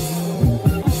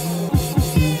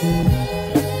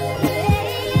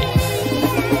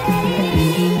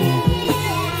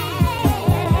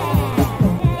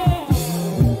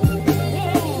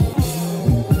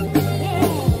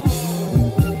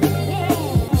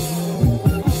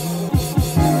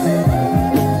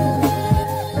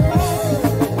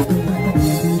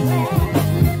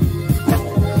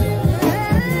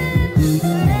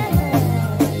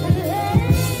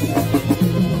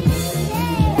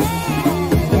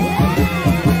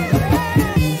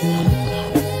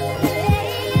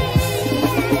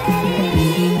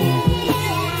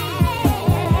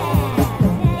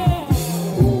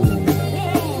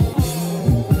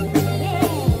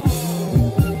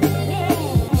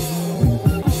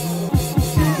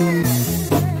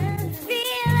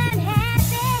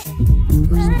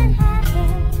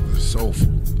 Soulful.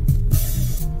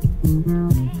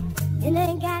 It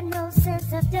ain't got no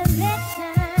sense of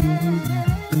direction.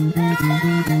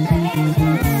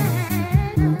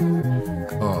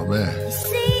 Oh man.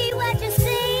 See what you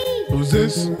see. Who's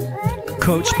this?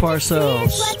 Coach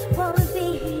Parcells, What you wanna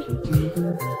be.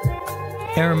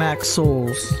 Aramac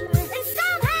Souls. And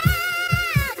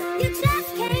somehow you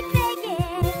just can't fake it.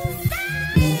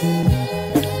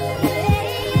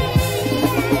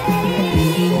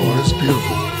 Oh, that's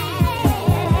beautiful.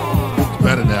 It's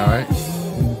better now, right?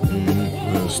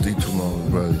 Mm-hmm. Stay too long,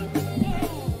 brother.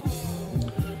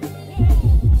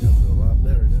 A lot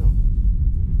better now.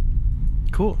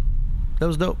 Cool. That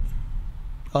was dope.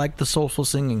 I like the soulful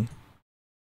singing.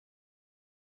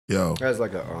 Yo, That's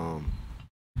like a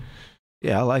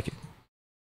yeah, I like it.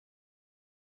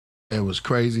 it was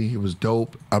crazy. It was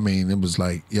dope. I mean, it was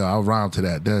like, yo, I'll round to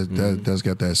that. That's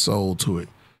got that soul to it.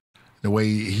 The way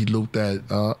he looped that,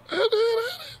 yeah,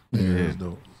 it was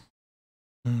dope.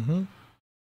 Mm-hmm.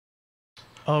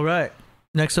 All right.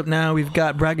 Next up now, we've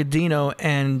got Bragadino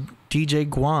and DJ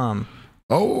Guam.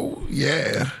 Oh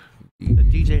yeah, The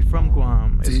DJ from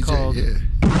Guam. It's DJ, called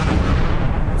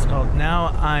yeah. It's called Now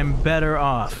I'm Better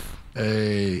Off.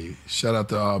 Hey, shout out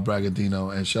to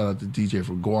Bragadino and shout out to DJ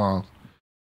from Guam.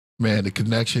 Man, the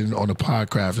connection on the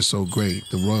Podcraft is so great.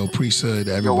 The Royal Priesthood,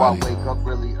 everybody. Yo, I wake up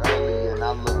really early and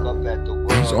I look up at the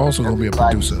world. He's also gonna be a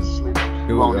Everybody's producer. asleep.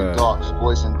 Rolling dogs,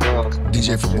 boys and girls.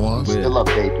 DJ from Guam. Still up,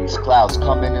 babies. Clouds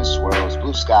coming in swirls.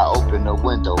 Blue sky, open the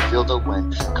window. Feel the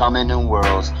wind coming in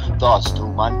whirls. Thoughts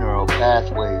through my neural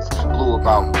pathways. Blue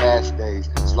about past days.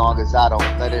 As long as I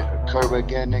don't let it occur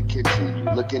again and continue.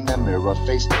 Look in the mirror,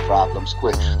 face the problems.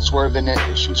 Quit swerving at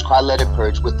issues. Cry, let it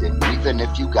purge within you. Even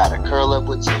if you got a curl up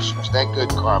with tissues. That good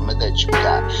karma that you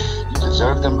got. You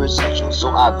deserve them residuals. So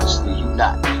obviously you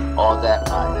not. All that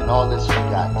right and all that's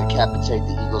forgot. Decapitate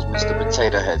the eagles, Mr.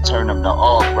 Potato Head, turn them to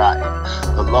all rotten.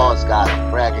 The laws got him,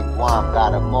 bragging, Guam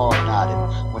got them all nodding.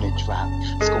 When it drop,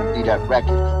 it's gonna be that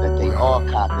record that they all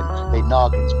copping. They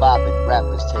noggins bobbing,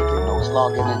 rappers taking notes,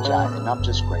 logging and jotting. I'm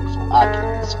just grateful I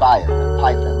can inspire the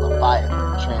Python,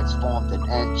 Leviathan, transformed and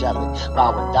angelic,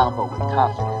 bowing down but with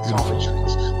confidence on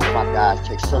retreats. With my guys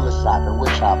take psilocybin with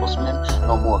tribalismen,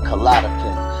 no more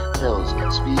Klonopin. Pills,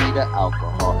 speed or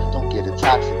alcohol, don't get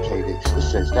intoxicated. It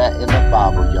says that in the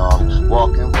Bible, y'all.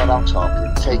 Walking what I'm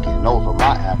talking, taking over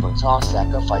my avatar,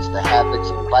 sacrifice the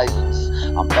habits and vices.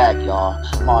 I'm back, y'all.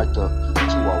 Martha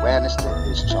to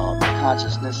Aniston is charmed. My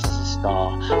consciousness is a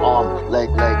star. Arm, leg,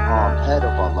 arm, head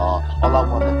of Allah. All I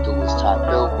wanna do is tie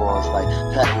billboards like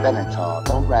Pat Benatar.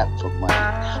 Don't rap for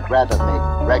money, rather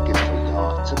make records for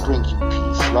y'all to bring you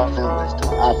peace, love, and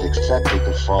wisdom. I've accepted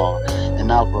the fall,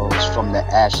 and I rose from the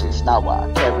ashes. Now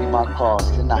I carry my cross,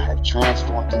 and I have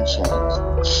transformed and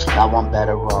changed. Now I'm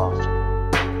better off.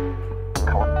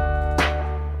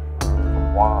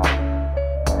 Wow.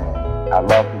 I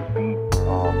love his beat.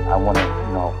 I want to,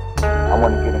 I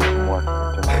want to get into more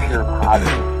just pure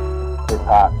positive hip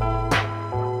hop.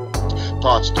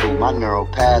 Thoughts through my neural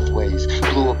pathways,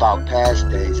 blue about past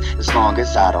days. As long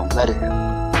as I don't let it.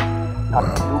 How to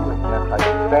do it? That's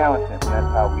how you balance it. That's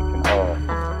how we can.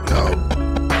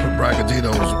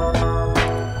 Bragadino's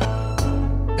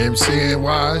MCing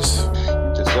wise.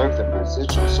 You deserve the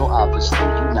residual, so obviously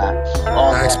you're not.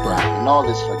 All Expert. And all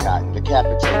is forgotten.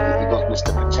 Decapitated, he goes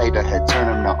Mr. Potato Head, turn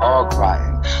him to all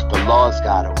rotten. The laws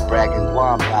got him, bragging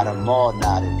Guam got him all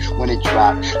nodding. When it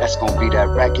drop, that's gonna be that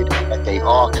record that they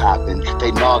all copping.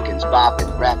 They noggins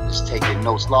bopping, rappers taking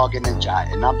notes, logging and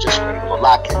jotting. I'm just grateful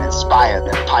I can inspire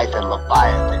them. Python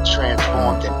Leviathan,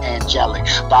 transformed and angelic,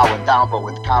 bowing down but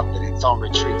with confidence on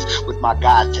retreats. With my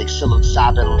guys, take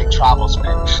psilocybin like travel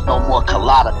spend. No more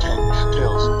Klonopin,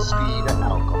 pills, speed and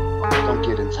alcohol. Don't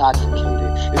get intoxicated.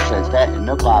 It says that in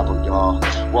the Bible, y'all.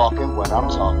 Walking what I'm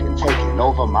talking, taking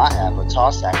over my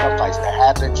avatar, sacrifice the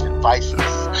habits and vices.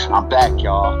 I'm back,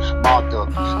 y'all. Marked up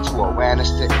to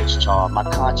awareness to its charm. My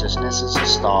consciousness is a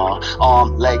star.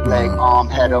 Arm, leg, arm,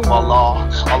 head of Allah.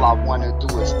 All I wanna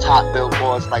do is top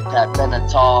billboards like that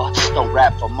Benatar. Don't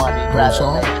rap for money,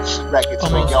 rather make records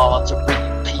for y'all to bring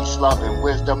you peace, love, and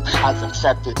wisdom. I've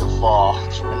accepted the fall,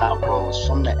 and I rose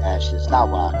from the ashes.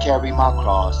 Now I carry my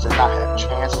cross, and I have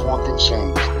transformed and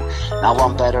changed. Now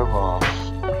I'm better off.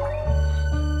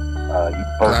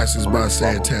 Glasses by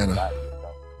Santana.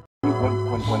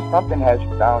 When something has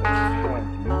you down, it's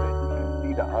transmuted. You can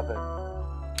see the other.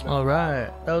 All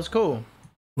right, that was cool.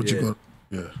 What you gonna?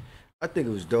 Yeah. I think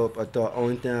it was dope. I thought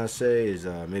only thing I'd say is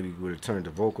maybe we would have turned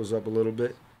the vocals up a little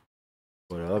bit.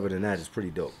 But other than that, it's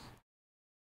pretty dope.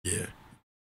 Yeah.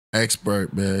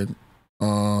 Expert, man.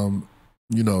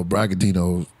 You know,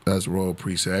 Bragadino, that's Royal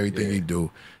Priest. Everything he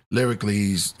do, lyrically,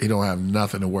 he don't have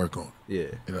nothing to work on. Yeah.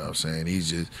 You know what I'm saying? He's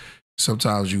just,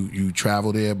 sometimes you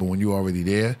travel there, but when you're already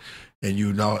there, and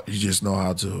you just know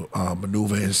how to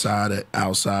maneuver inside and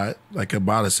outside. Like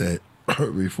Kabbalah said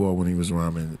before when he was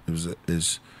rhyming,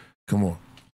 it's come on.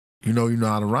 You know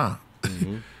how to rhyme.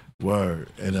 Mm-hmm. Word.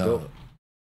 And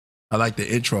I like the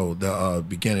intro, the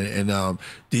beginning. And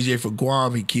DJ for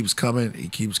Guam, he keeps coming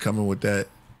with that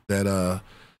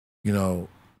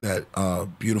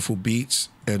beautiful beats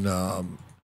and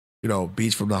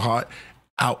beats from the heart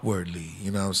outwardly.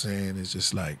 You know what I'm saying? It's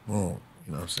just like boom.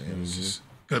 You know what I'm saying? It's just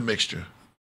good mixture.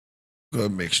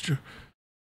 Good mixture.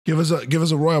 Give us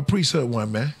a Royal Priesthood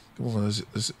one, man. Come on, let's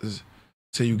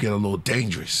say you get a little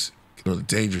dangerous. Get on the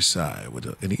dangerous side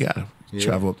and he got him.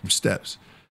 Travel up them steps.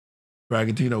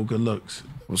 Bragadino, good looks.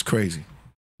 It was crazy.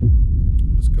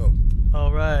 Let's go.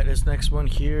 All right, this next one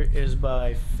here is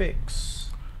by Fix.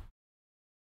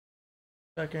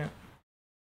 Second.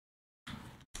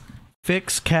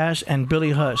 Fix, Cash, and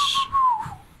Billy Hush.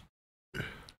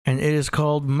 And it is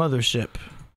called Mothership.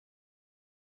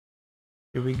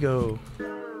 Here we go.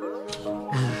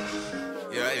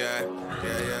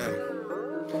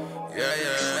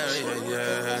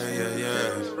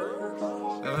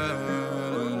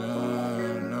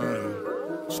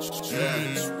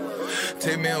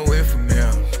 Take me away from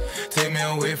him. Take me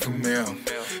away from him.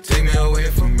 Take me away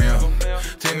from him.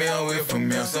 Take me away from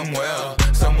him. Somewhere.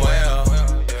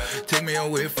 Take me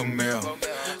away from him.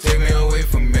 Take me away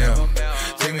from him.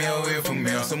 Take me away from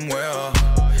him. Somewhere.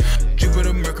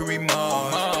 Jupiter, Mercury,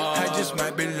 Mars. I just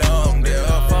might belong there.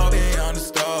 Far beyond the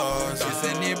stars. Is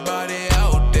anybody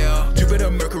out there? Jupiter,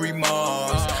 Mercury,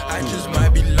 Mars. I just might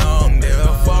belong there.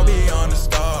 Far beyond the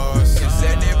stars. Is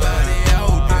anybody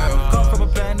out there? I come from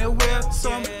a planet where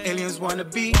some aliens wanna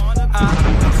be. I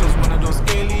was one of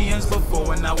those aliens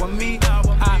before and now I'm me.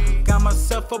 I got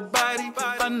myself a body,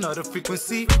 another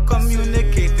frequency,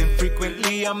 communicating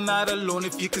frequently. I'm not alone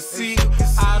if you can see.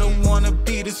 I don't wanna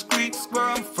be discreet. Where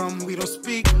I'm from, we don't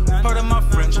speak. Part of my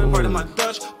French, part of my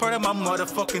Dutch, part of my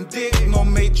motherfucking dick. No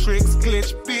matrix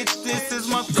glitch, bitch. This is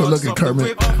my thoughts off the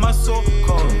whip. My soul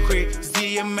called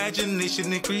crazy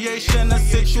imagination and creation. A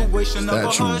situation of a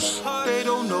hush. They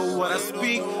don't know what I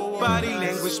speak. Body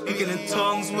language speaking in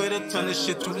tongues with a ton of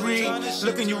shit to read.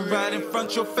 Looking you right in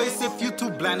front your face if you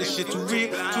too blind and shit to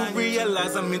read. To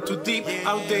realize I'm in too deep.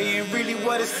 Out there ain't really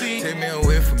what it seems. Take me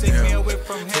away from him. Take me away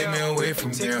from him. Take me away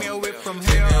from him. Take me away from him.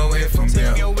 Take me away from him.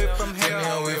 Take me away from him. Take me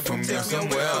away from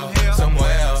him.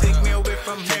 Somewhere. Take me away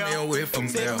from him. Take me away from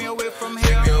him. Take me away from him.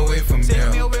 Take me away from him.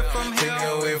 Take me away from him. Take me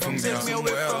away from him. Take me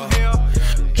away from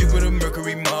him. Jupiter,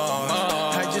 Mercury, Mars.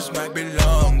 I just might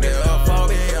belong there. Far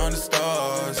beyond the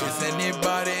stars. Is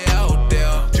anybody out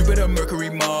there? Jupiter, Mercury,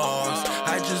 Mars.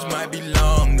 I just might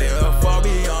belong there. Far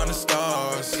beyond the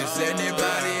stars. Is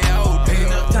anybody out there? Ain't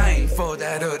no time for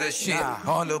that other shit.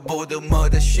 All aboard the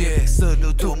mother shit.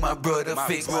 Salute to my brother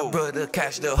Fix. My brother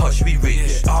Cash the Hush be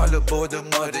rich. All aboard the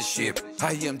mothership.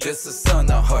 I am just a son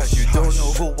of Hush. You don't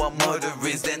know who our mother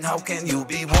is, then how can you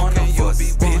be one of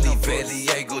us? Billy,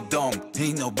 I go down. home.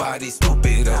 Ain't nobody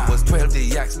stupid. I was 12,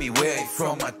 they asked me where I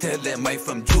from. I tell them I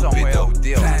from Jupiter.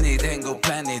 Planet and go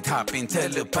planet hopping. Tell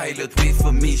the pilot wait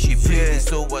for me. She pretty,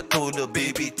 so I told her,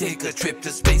 baby, take a trip to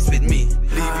space with me.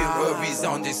 Leave your worries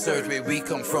on this earth where we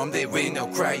come from. There ain't no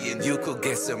crying. You could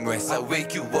get some rest. I'll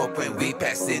wake you up when we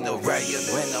pass in Orion.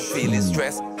 When I'm feeling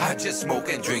stressed, I just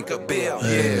smoke and drink a beer.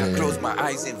 Yeah, I close my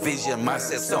eyes and vision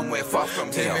myself somewhere far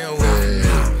from here.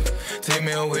 Take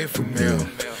me away from here.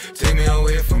 Take me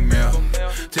away from here.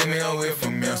 Take me away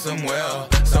from here. Somewhere,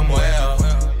 somewhere.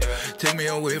 Take me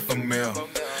away from here.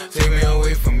 Take me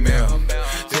away from here.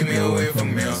 Take me away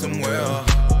from here. Somewhere.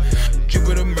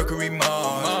 Jupiter, Mercury,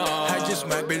 Mars. I just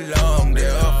might belong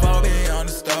there. Far beyond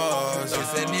the stars.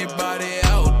 Is anybody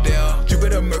out there?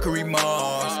 Jupiter, Mercury,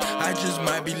 Mars. I just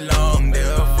might belong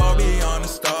there. Far beyond the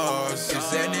stars.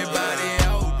 Is anybody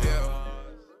out there?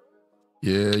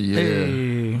 Yeah, yeah.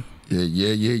 Hey.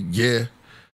 Yeah.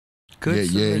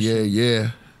 Good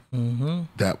Yeah. Mm-hmm.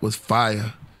 That was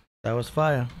fire. That was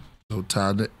fire. No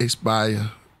time to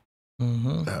expire.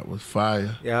 Mm-hmm. That was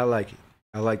fire. Yeah, I like it.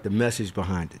 I like the message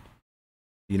behind it.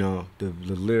 You know, the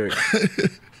lyrics.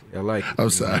 I like it. I'm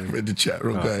sorry, I read the chat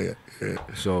room. Yeah.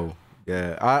 So,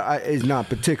 yeah, I it's not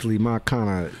particularly my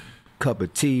kind of cup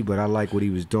of tea, but I like what he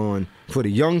was doing. For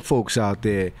the young folks out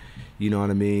there, you know what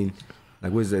I mean?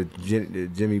 Like, what's that?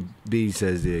 Jimmy B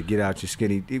says there, get out your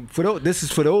skinny. This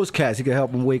is for those cats. He can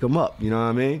help them wake them up, you know what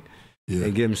I mean? Yeah.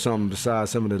 And give them something besides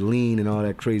some of the lean and all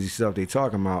that crazy stuff they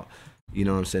talking about. You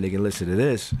know what I'm saying? They can listen to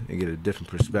this and get a different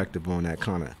perspective on that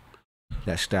kind of,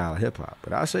 that style of hip hop.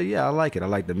 But I say, yeah, I like it. I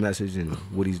like the message and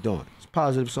what he's doing. It's a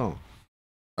positive song.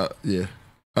 Yeah.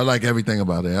 I like everything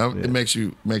about it. It makes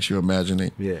you imagine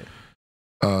it. Yeah.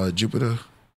 Jupiter.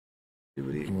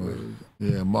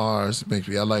 Yeah, Mars makes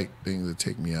me. I like things that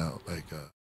take me out. Like,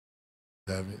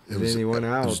 it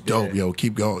was dope. Yo,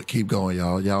 keep going,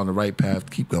 y'all. Y'all on the right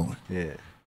path. Keep going. Yeah.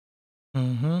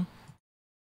 Mm-hmm.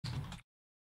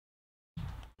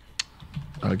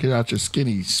 Get out your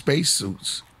skinny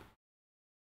spacesuits.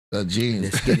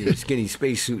 Jeans. Skinny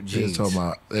spacesuit jeans. They're talking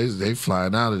about they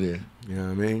flying out of there. You know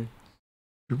what I mean?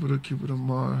 Jupiter,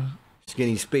 Mars.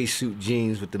 Skinny spacesuit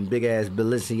jeans with them big ass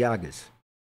Balenciagas.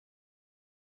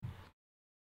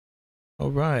 All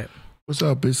right. What's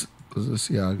up,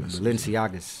 Balenciagas?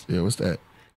 Balenciagas. Yeah, what's that?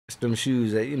 It's them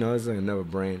shoes that, you know, it's like another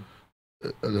brand.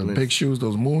 The big shoes,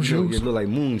 those moon shoes? They look like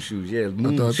moon shoes, yeah.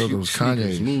 I thought those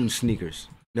Kanye's. Moon sneakers.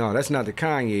 No, that's not the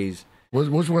Kanye's.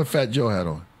 Which one Fat Joe had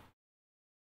on?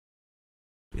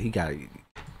 I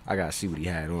gotta see what he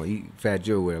had on. Fat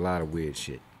Joe wear a lot of weird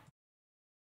shit.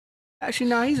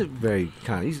 Actually, no, he's a very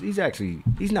kind of,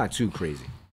 he's not too crazy.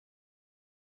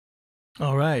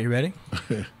 All right, you ready?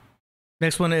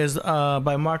 Next one is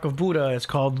by Mark of Buddha. It's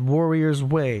called Warrior's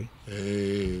Way.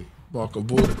 Hey, Mark of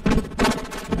Buddha.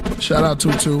 Shout out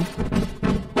Tutu.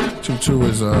 Tutu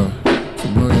is a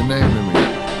familiar name to me.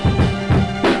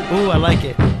 Ooh, I like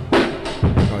it.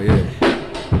 Oh, yeah.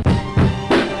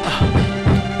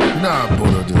 Nah,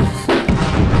 Buddha do.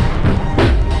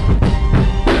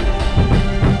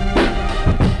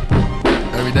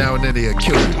 Every now and then they'll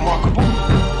kill you.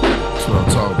 That's what I'm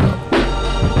talking about.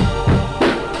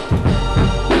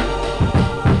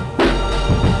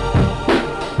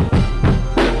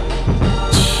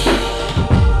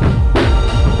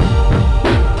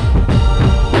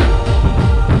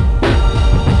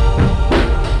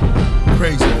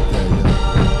 Crazy with that,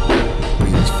 yo.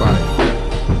 Beat is fire.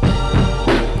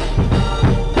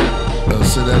 Yo,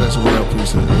 say that's a real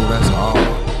piece of it. Oh, that's hard.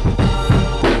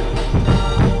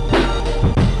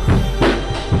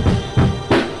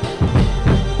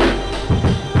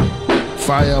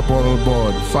 Fire up on the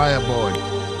board. Fire boy.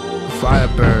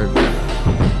 Firebird.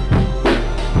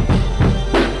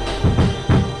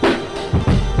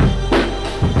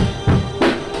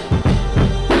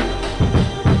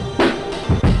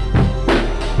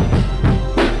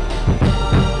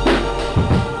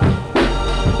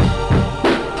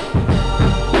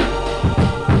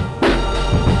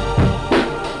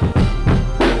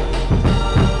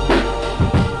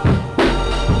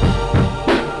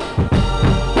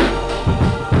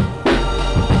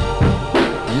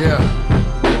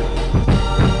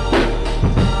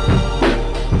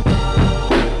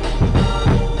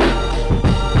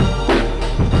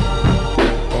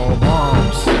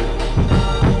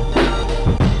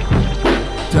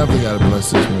 Definitely gotta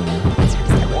bless this movie.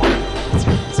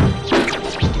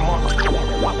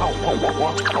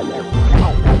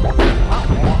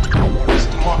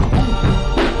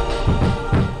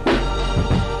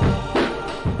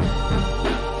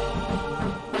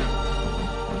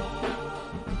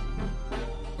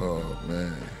 Oh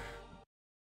man.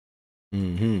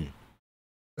 Mm-hmm.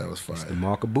 That was fire. It's the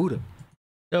mark of Buddha.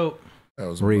 Dope. That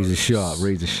was Razor sharp.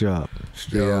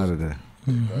 Straight out of there.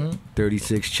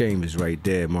 36 chambers right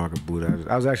there, mark of Buddha.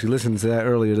 I was actually listening to that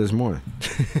earlier this morning.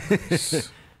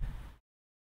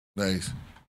 Nice.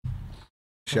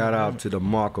 Shout out to the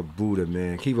mark of Buddha,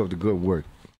 man. Keep up the good work.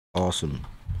 Awesome.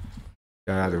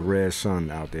 Shout out to Red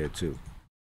Sun out there too.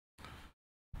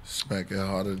 Smack it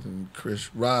harder than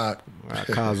Chris Rock.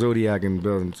 Kyle Zodiac in the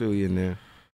building too. You in there?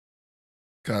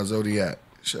 Kyle Zodiac.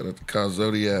 Shout out to Kyle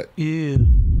Zodiac. Yeah.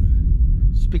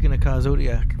 Speaking of Kyle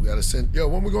Zodiac, we gotta send. Yo,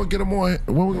 when we gonna get him on?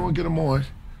 When we gonna get him on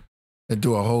and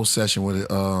do a whole session with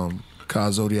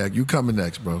Kyle Zodiac? You coming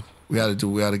next, bro? We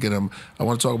gotta get him. I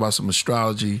want to talk about some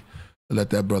astrology and let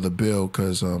that brother build,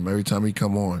 because every time he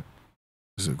come on,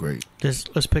 this is great.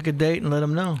 Let's pick a date and let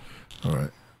him know. All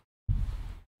right. You know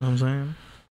what I'm saying?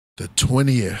 The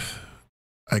 20th,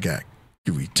 I got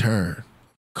the return.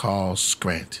 Carl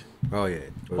Scranton. Oh yeah.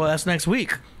 Well, that's next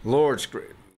week. Lord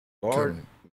Scranton. Lord.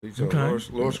 Okay.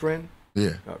 Lord Scranton.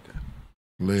 Yeah.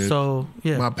 Okay. So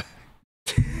yeah. My bad.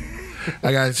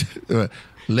 I got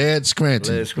Led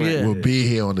Scranton, will be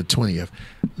here on the 20th.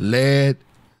 Led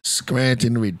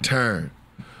Scranton return.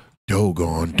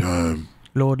 Doggone time.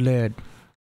 Lord Led.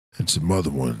 And some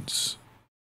other ones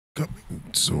coming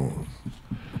soon.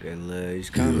 And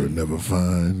he's coming. You'll never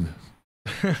find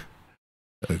a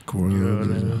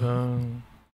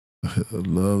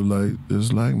love like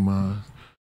this, like mine.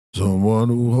 Someone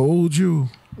who holds you.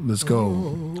 Let's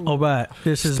go. All right.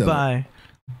 This is by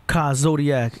Kyle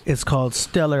Zodiac. It's called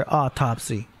Stellar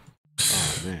Autopsy.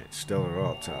 Oh man, Stellar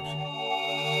Autopsy.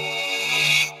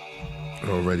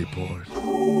 Already poured.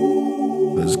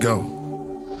 Let's go.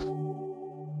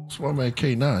 That's why my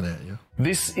K9 at, yo.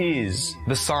 This is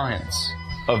the science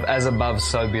of as above,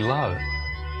 so below.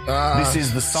 This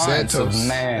is the science of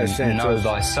man, know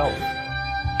thyself.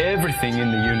 Everything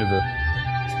in the universe.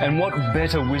 And what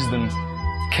better wisdom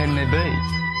can there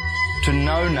be? To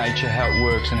know nature, how it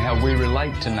works, and how we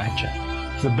relate to nature.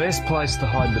 The best place to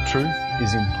hide the truth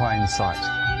is in plain sight.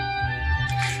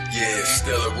 Yeah,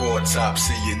 stellar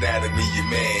autopsy, anatomy of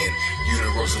man.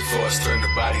 Universal thoughts turn the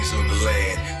bodies on the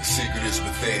land. The secret is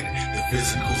within, the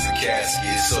physical's a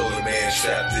casket. Solar man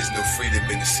trapped, there's no freedom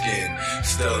in the skin.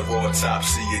 Stellar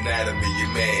autopsy, anatomy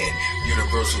of man.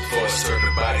 Universal thoughts turn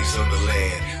the bodies on the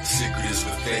land. The secret is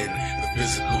within, the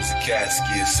physical's a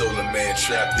casket. Solar man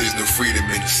trapped, there's no freedom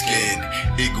in the skin.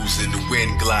 Eagles in the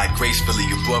wind glide gracefully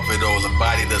above it all.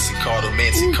 Embodied us in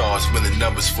cartomancy cars when the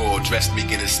numbers fall. Dressed me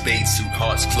in a spade suit,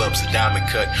 hearts clubs, a diamond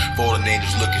cut. Fallen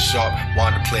angels looking sharp,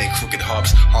 wander playing crooked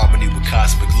harps. Harmony with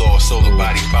cosmic law. Solar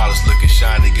body pilots looking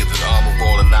shiny against an armor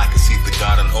wall. And I can see the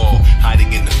God in all,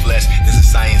 hiding in the flesh. This is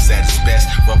science at its best,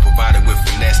 well provided with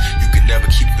finesse. You can never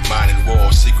keep the mind in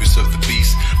wall. Secrets of the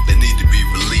beast that need to be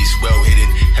released. Well hidden,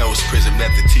 hell's prison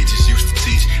that the teachers used to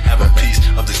teach. Have a piece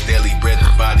of this daily bread. The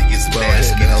body is a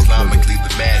basket. Islamically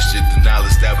the master, the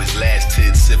knowledge that was last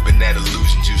hid. Sipping that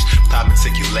illusion juice. Pop and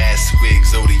take your last swig.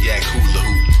 Zodiac hula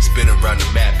hoop. Spin around the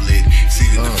map lid.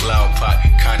 Seed in the flower pot.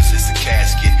 Conscious a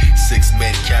casket. 6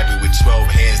 men carry with 12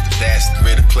 hands. The vast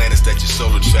grid of planets that your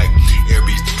solar track.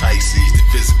 Aries the Pisces. The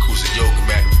physical's a yoga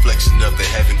mat. Reflection of the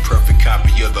heaven. Perfect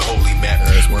copy of the holy map.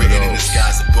 Written in the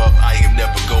skies above. I am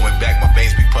never going back. My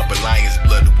veins be pumping lion's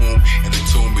blood. The womb and the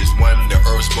tomb is one. The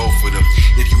earth's both of them.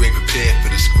 If you ain't prepared for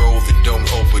the scroll, then don't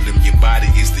open them. Your body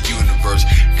is the universe.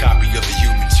 Copy of the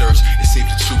human church. It seems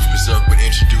the truth berserk when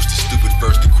introduced to stupid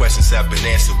verse. The questions have been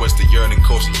answered. What's the yearning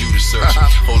causing you to search?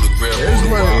 Holy grail, roll the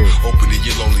world. Open in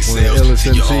your lonely cells.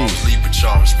 See your arms, leave a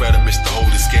charm. Spread amidst the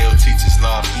holy scale. Teach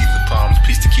Islam, ether palms.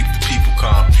 Peace to keep the people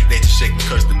calm. Nature shaking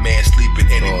cause the man sleeping.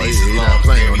 Enemies alarms.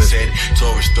 Aries head.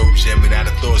 Taurus throat jamming out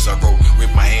of thoughts I wrote.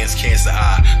 With my hands, Cancer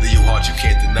eye. Leo heart you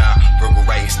can't deny. Virgo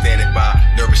right standing by.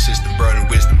 Nervous system burning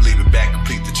wisdom. Leave it back,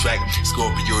 complete the track.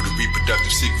 Scorpio the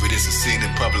reproductive secret isn't seen in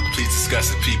public. Please discuss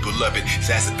it, people love it.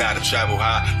 Sagittarius to travel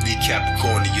high. Need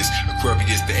Capricornius.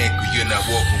 Aquarius the anchor. You're not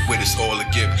walking with us, all a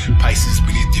gift. Pisces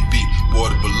beneath your feet.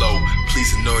 Water below.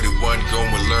 Please anointed one. Go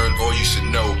and learn all you should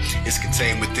know. It's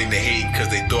contained within the hating cause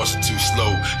they thoughts are too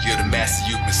slow. You're the master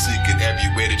you've been seeking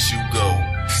everywhere that you go.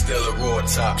 Stellar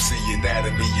autopsy,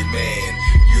 anatomy of man.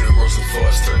 Universal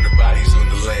thoughts turn the bodies on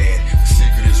the land. The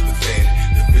secret is within,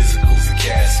 the physical's a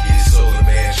casket. Solar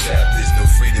man trapped, there's no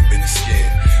freedom in the skin.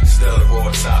 Stellar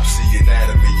autopsy,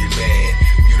 anatomy of man.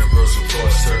 Universal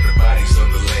thoughts turn the bodies on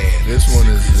the land. This one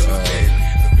is within,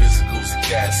 the physical's a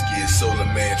casket. Solar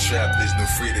man trapped, there's no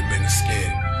freedom in the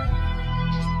skin.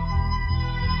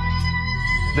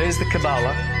 There's the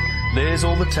Kabbalah. There's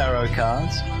all the tarot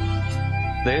cards.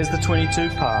 There's the 22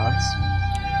 paths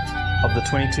of the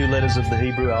 22 letters of the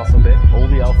Hebrew alphabet, all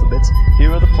the alphabets.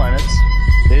 Here are the planets.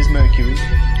 There's Mercury.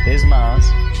 There's Mars.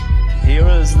 Here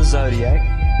is the zodiac.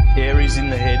 Aries in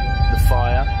the head, the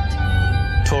fire.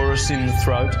 Taurus in the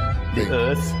throat, the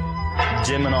earth.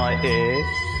 Gemini, air.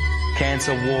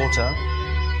 Cancer, water.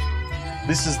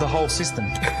 This is the whole system.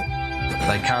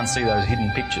 They can't see those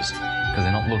hidden pictures because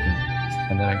they're not looking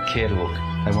and they don't care to look.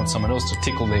 They want someone else to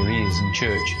tickle their ears in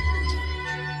church.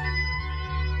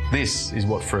 This is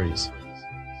what frees.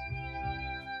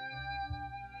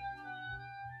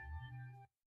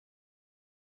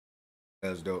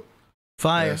 That's dope.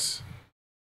 Fire. Yes.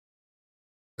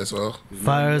 That's all.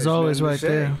 Fire is always right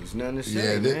there. It's nothing to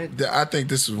say, man. I think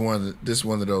this is one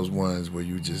of those ones where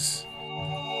you just.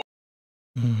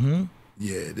 Mm-hmm.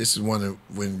 Yeah, this is one of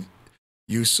when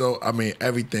you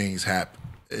everything's happened.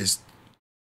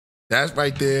 That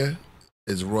right there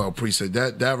is a royal priesthood.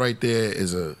 That right there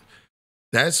is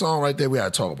that song right there. We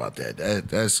gotta talk about that.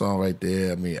 That song right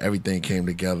there. I mean, everything came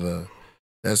together.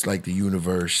 That's like the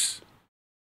universe.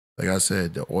 Like I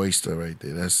said, the oyster right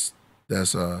there. That's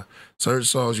certain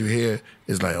songs you hear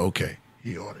is like, okay,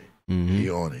 he on it. Mm-hmm. He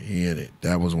on it. He in it.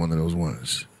 That was one of those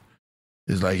ones.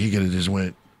 It's like he could have just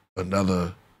went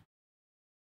another.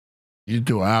 You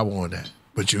do an hour on that,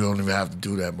 but you don't even have to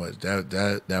do that much.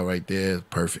 That right there is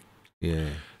perfect. Yeah,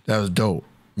 that was dope.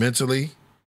 Mentally,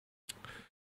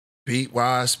 beat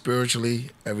wise,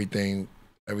 spiritually, everything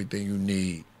you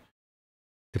need.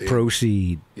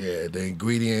 Proceed. Yeah, the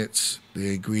ingredients,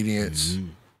 Mm-hmm.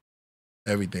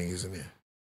 everything is in there.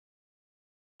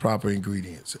 Proper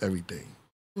ingredients, everything.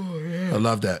 Oh, yeah. I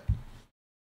love that.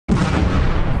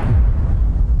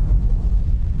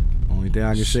 Only thing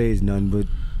I can say is nothing but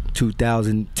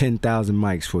 2,000, 10,000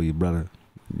 mics for you, brother.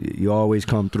 You always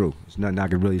come through. There's nothing I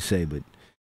can really say, but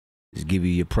just give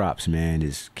you your props, man.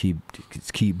 Just keep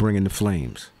bringing the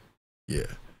flames.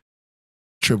 Yeah.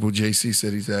 Triple JC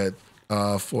said he's at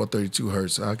 432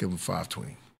 hertz. I'll give him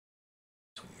 520.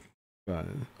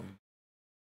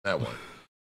 That one.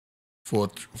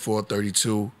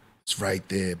 432. It's right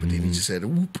there, but then he just said,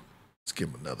 whoop. Let's give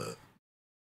him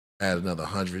add another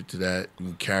 100 to that. You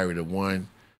can carry the one.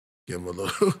 Give him a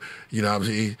little, you know what I'm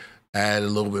saying? Add a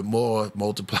little bit more,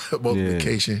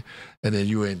 multiplication, and then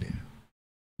you in there.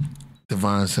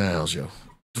 Divine sounds, yo.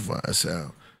 Divine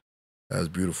sound. That was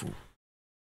beautiful.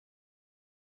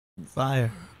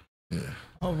 Fire. Yeah.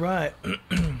 All right.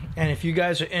 And if you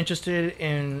guys are interested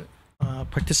in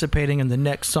participating in the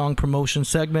next song promotion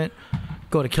segment,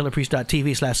 go to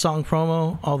killerpriest.tv/song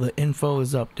promo. All the info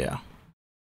is up there.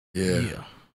 Yeah.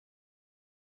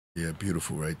 Yeah,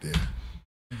 beautiful right there.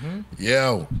 Mm-hmm.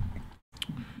 Yo.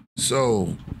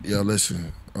 So,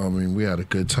 listen. I mean, we had a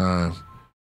good time.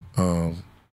 Shout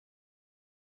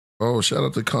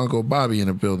out to Congo Bobby in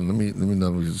the building. Let me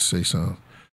know if you say something.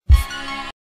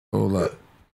 Hold up.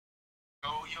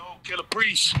 Killah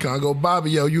Priest. Congo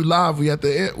Bobby, yo, you live. We at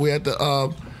the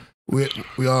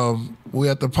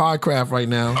Podcraft right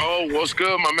now. Oh, what's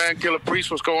good, my man? Killah Priest,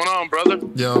 what's going on, brother?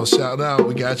 Yo, shout out.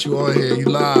 We got you on here. You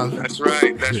live. That's right.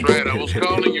 I was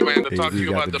calling you, man, to talk to you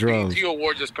about the BET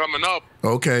Awards that's coming up.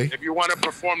 Okay. If you want to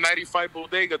perform 95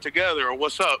 Bodega together, or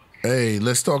what's up? Hey,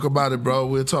 let's talk about it, bro.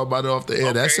 We'll talk about it off the air.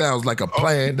 Okay. That sounds like a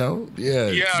plan, though. Yeah.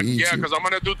 Yeah, because I'm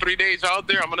going to do 3 days out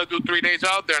there. And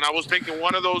I was thinking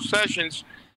one of those sessions,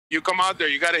 you come out there,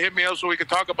 you got to hit me up so we can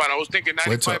talk about it. I was thinking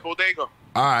 95 Bodega. All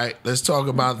right, let's talk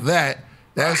about that.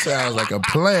 That sounds like a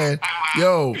plan.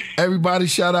 Yo, everybody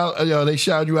shout out. Yo, they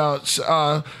shout you out.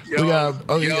 Tell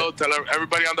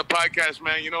everybody on the podcast,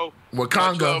 man,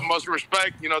 Wakanda. Much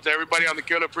respect, to everybody on the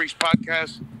Killah Priest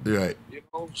podcast. Right.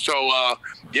 So,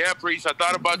 Priest, I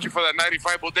thought about you for that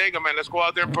 95 Bodega, man. Let's go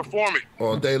out there and perform it.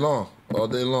 All day long.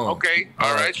 Okay.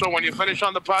 All right. So when you finish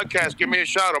on the podcast, give me a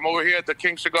shout. I'm over here at the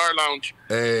King Cigar Lounge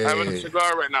having a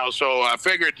cigar right now. So I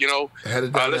figured,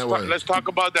 let's talk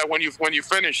about that when you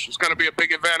finish. It's going to be a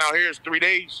big event out here. It's 3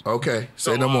 days. Okay.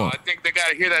 Say no more. I think they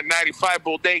got to hear that 95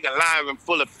 Bodega live in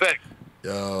full effect.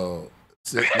 Yo.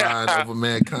 Zip line over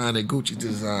Mankind and Gucci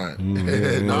design.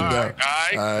 No doubt.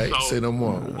 All right. So, say no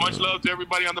more. Much love to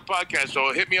everybody on the podcast.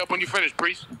 So hit me up when you finish,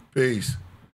 Priest. Peace.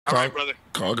 All right, brother.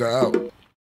 Conga out.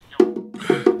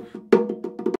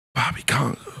 Bobby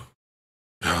Conga.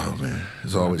 Oh, man.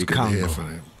 It's always good to hear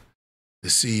from him. To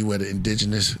see where the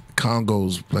indigenous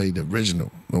Congos played the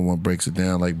original. No one breaks it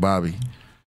down like Bobby.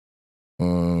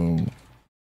 All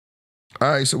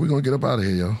right, so we're going to get up out of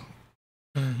here, yo.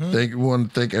 Mm-hmm. We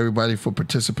want to thank everybody for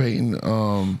participating,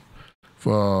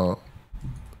 for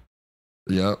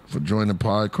joining the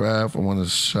Podcraft. I want to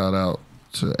shout out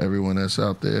to everyone that's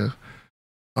out there.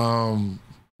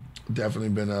 Definitely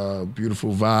been a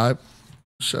beautiful vibe.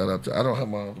 Shout out to, I don't have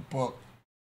my other book.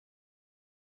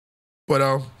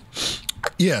 But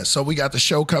Yeah, so we got the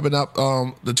show coming up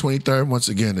the 23rd. Once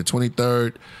again, the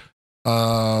 23rd.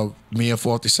 Me and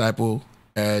Fourth Disciple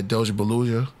at Doja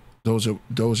Palooza.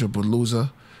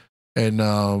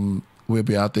 And we'll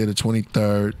be out there the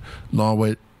 23rd, along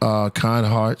with Kind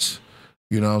Hearts.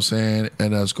 You know what I'm saying?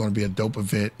 And it's going to be a dope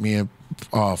event. Me and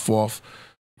Fourth,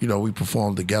 you know, we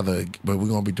perform together, but we're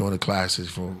going to be doing the classes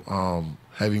from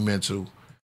Heavy Mental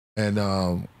and,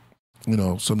 you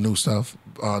know, some new stuff.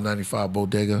 95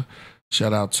 Bodega.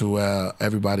 Shout out to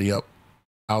everybody out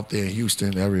there in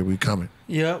Houston area. We coming.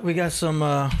 Yeah, we got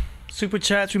some super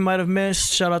chats we might have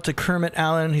missed. Shout out to Kermit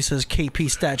Allen. He says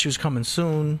KP statues coming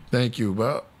soon. Thank you,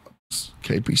 bro.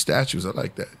 KP statues, I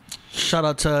like that. Shout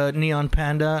out to Neon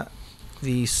Panda,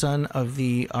 the son of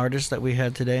the artist that we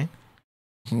had today.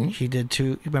 He did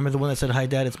too. Remember the one that said, "Hi,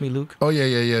 Dad, it's me, Luke." Oh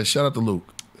yeah. Shout out to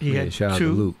Luke. Shout out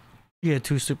to Luke. He had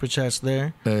 2 super chats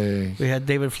there. Hey. We had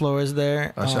David Flores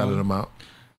there. I shouted him out.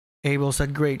 Abel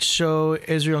said, "Great show."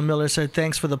 Israel Miller said,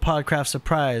 "Thanks for the Podcraft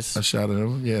surprise." I shouted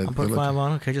him. Yeah. I'll put 5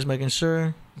 on. Okay, just making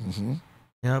sure.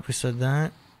 Yep, we said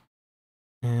that.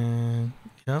 And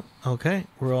yep, okay,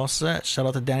 we're all set. Shout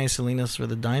out to Danny Salinas for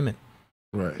the diamond.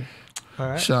 Right. All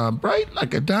right. Shine bright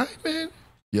like a diamond.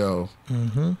 Yo.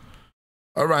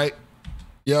 All right.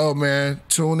 Yo, man,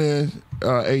 tune in.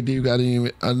 AD, you got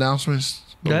any announcements?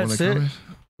 That's it.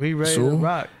 We ready to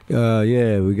rock.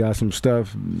 Yeah, we got some stuff.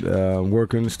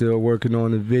 Still working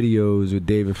on the videos with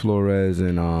David Flores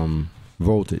and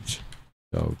Voltage.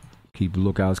 So keep the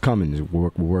lookouts coming.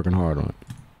 We're working hard on it.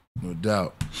 No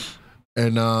doubt.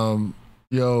 And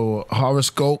yo,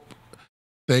 Horoscope,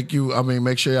 thank you. I mean,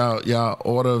 make sure y'all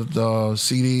order the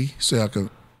CD so y'all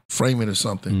can frame it or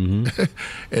something.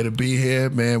 It'll be here,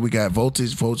 man. We got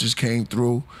Voltage. Voltage came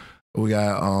through. We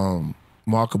got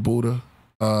Mark Buddha.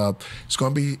 It's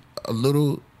gonna be a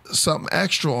little something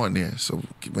extra on there. So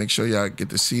make sure y'all get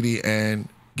the CD and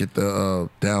get the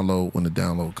download when the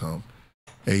download comes.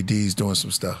 AD's doing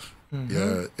some stuff.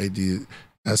 Yeah, AD.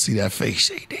 I see that face,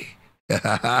 AD.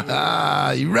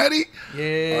 You ready?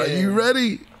 Yeah. Are you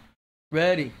ready?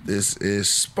 Ready. This is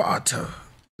Sparta.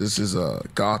 This is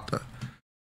Gotha.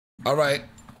 All right.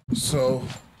 So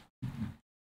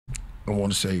I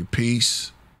want to say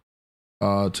peace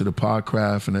to the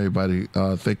Podcraft and everybody.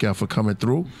 Thank y'all for coming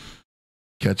through.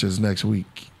 Catch us next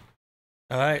week.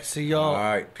 All right. See y'all. All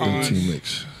right.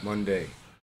 Mix. Monday.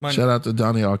 Shout out to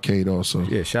Donnie Arcade also.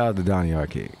 Yeah, shout out to Donnie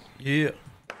Arcade. Yeah.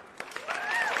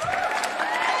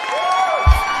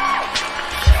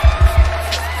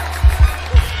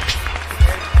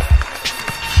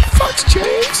 Fox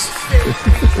Chase.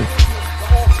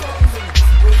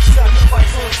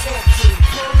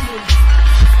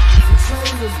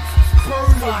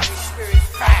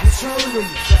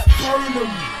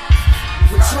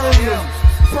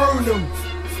 Burn them.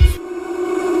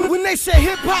 When they say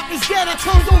hip-hop is dead, I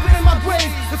turned over in my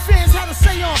grave. The fans had a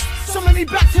seance, summon me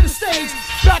back to the stage.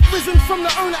 Back risen from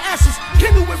the urn of ashes,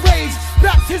 kindled with rage.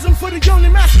 Baptism for the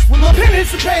yearning masses. When my pen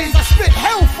hits the page, I spit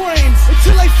hell flames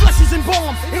until they flesh is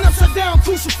embalmed. In upside down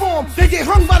cruciform, they get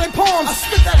hung by their palms. I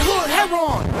spit that hood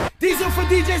heron. Diesel for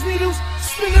DJ's needles.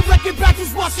 Spin the record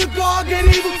backwards, watch the God get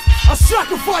evil. I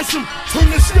sacrifice him, turn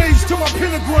the stage to my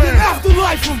pentagram. Then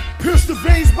afterlife him, pierce the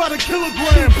veins by the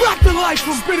kilogram. Back to life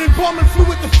him, spitting bombing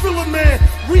fluid to fill a man.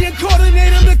 Reincarnate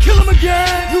him to kill him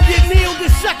again. You get kneeled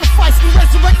and sacrificed and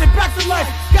resurrected back to life.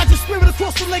 Got your spirit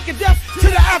across the lake of death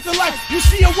to the afterlife. You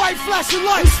see a white flashing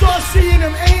light, you start seeing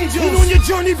them angels. And on your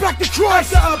journey back to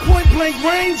Christ, after I point blank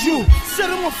range you, set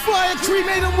him on fire,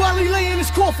 cremate him while he lay in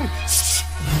his coffin.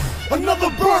 Another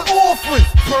burnt offering.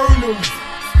 Burn them,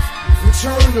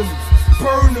 return them,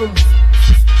 burn them,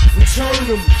 return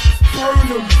them, burn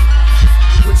them,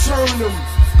 return them,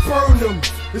 burn them.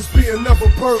 This be another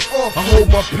burnt off. I hold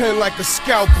my pen like a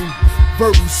scalpel,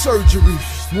 verbal surgery.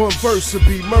 One verse would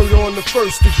be murder on the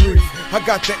first degree. I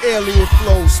got the alien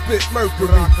flow, spit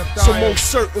mercury. So most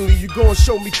certainly you gon'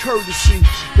 show me courtesy.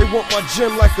 They want my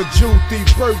gem like a Jew thief,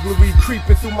 burglary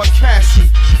creeping through my cassie.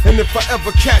 And if I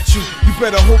ever catch you, you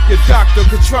better hope your doctor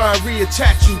could try and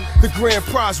reattach you. The grand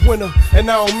prize winner, and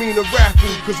I don't mean a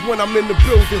raffle. Cause when I'm in the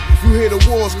building, you hear the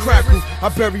walls crackle. I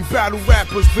bury battle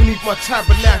rappers beneath my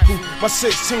tabernacle. My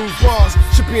 16 bars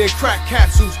should be in crack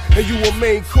capsules. And you a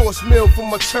main course meal for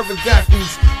my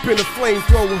pterodactyls. Been a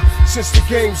flamethrower since the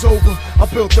game's over. I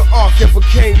built the ark and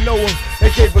became Noah.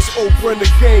 They gave us Oprah and the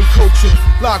game culture.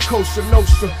 La Costa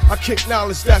Nostra. I kick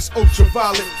knowledge that's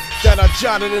ultraviolet. That I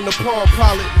jotted in the Palm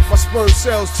Pilot. My sperm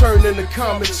cells turn into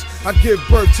comets. I give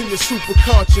birth to your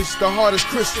superconscious. The hardest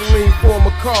crystalline form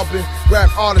of carbon.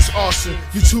 Rap artist arson.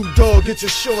 You too dull, get your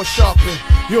shore sharpened.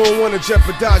 You don't wanna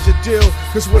jeopardize your deal.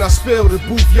 Cause when I spill the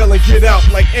booth yelling get out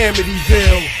like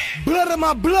Amityville. Blood of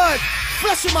my blood,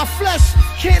 flesh of my flesh.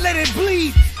 Can't let it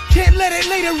bleed, can't let it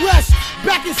lay to rest.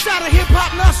 Back inside of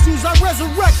hip-hop nostrils, I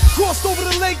resurrect. Crossed over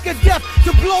the lake of death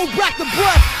to blow back the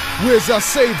breath. Where's our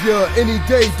savior? Any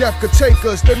day death could take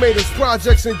us. They made us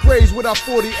projects and graves with our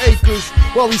 40 acres.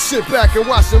 While we sit back and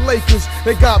watch the Lakers.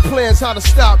 They got plans how to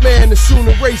stop man and soon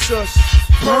erase us.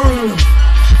 Burn them,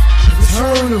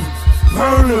 return them,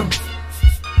 burn them,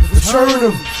 return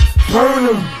them, burn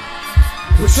them,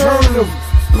 return them,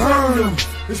 burn them.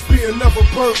 This be another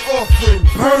burnt offering.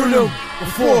 Burn them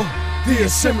before the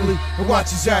assembly and watch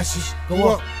his ashes go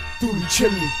up through the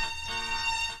chimney.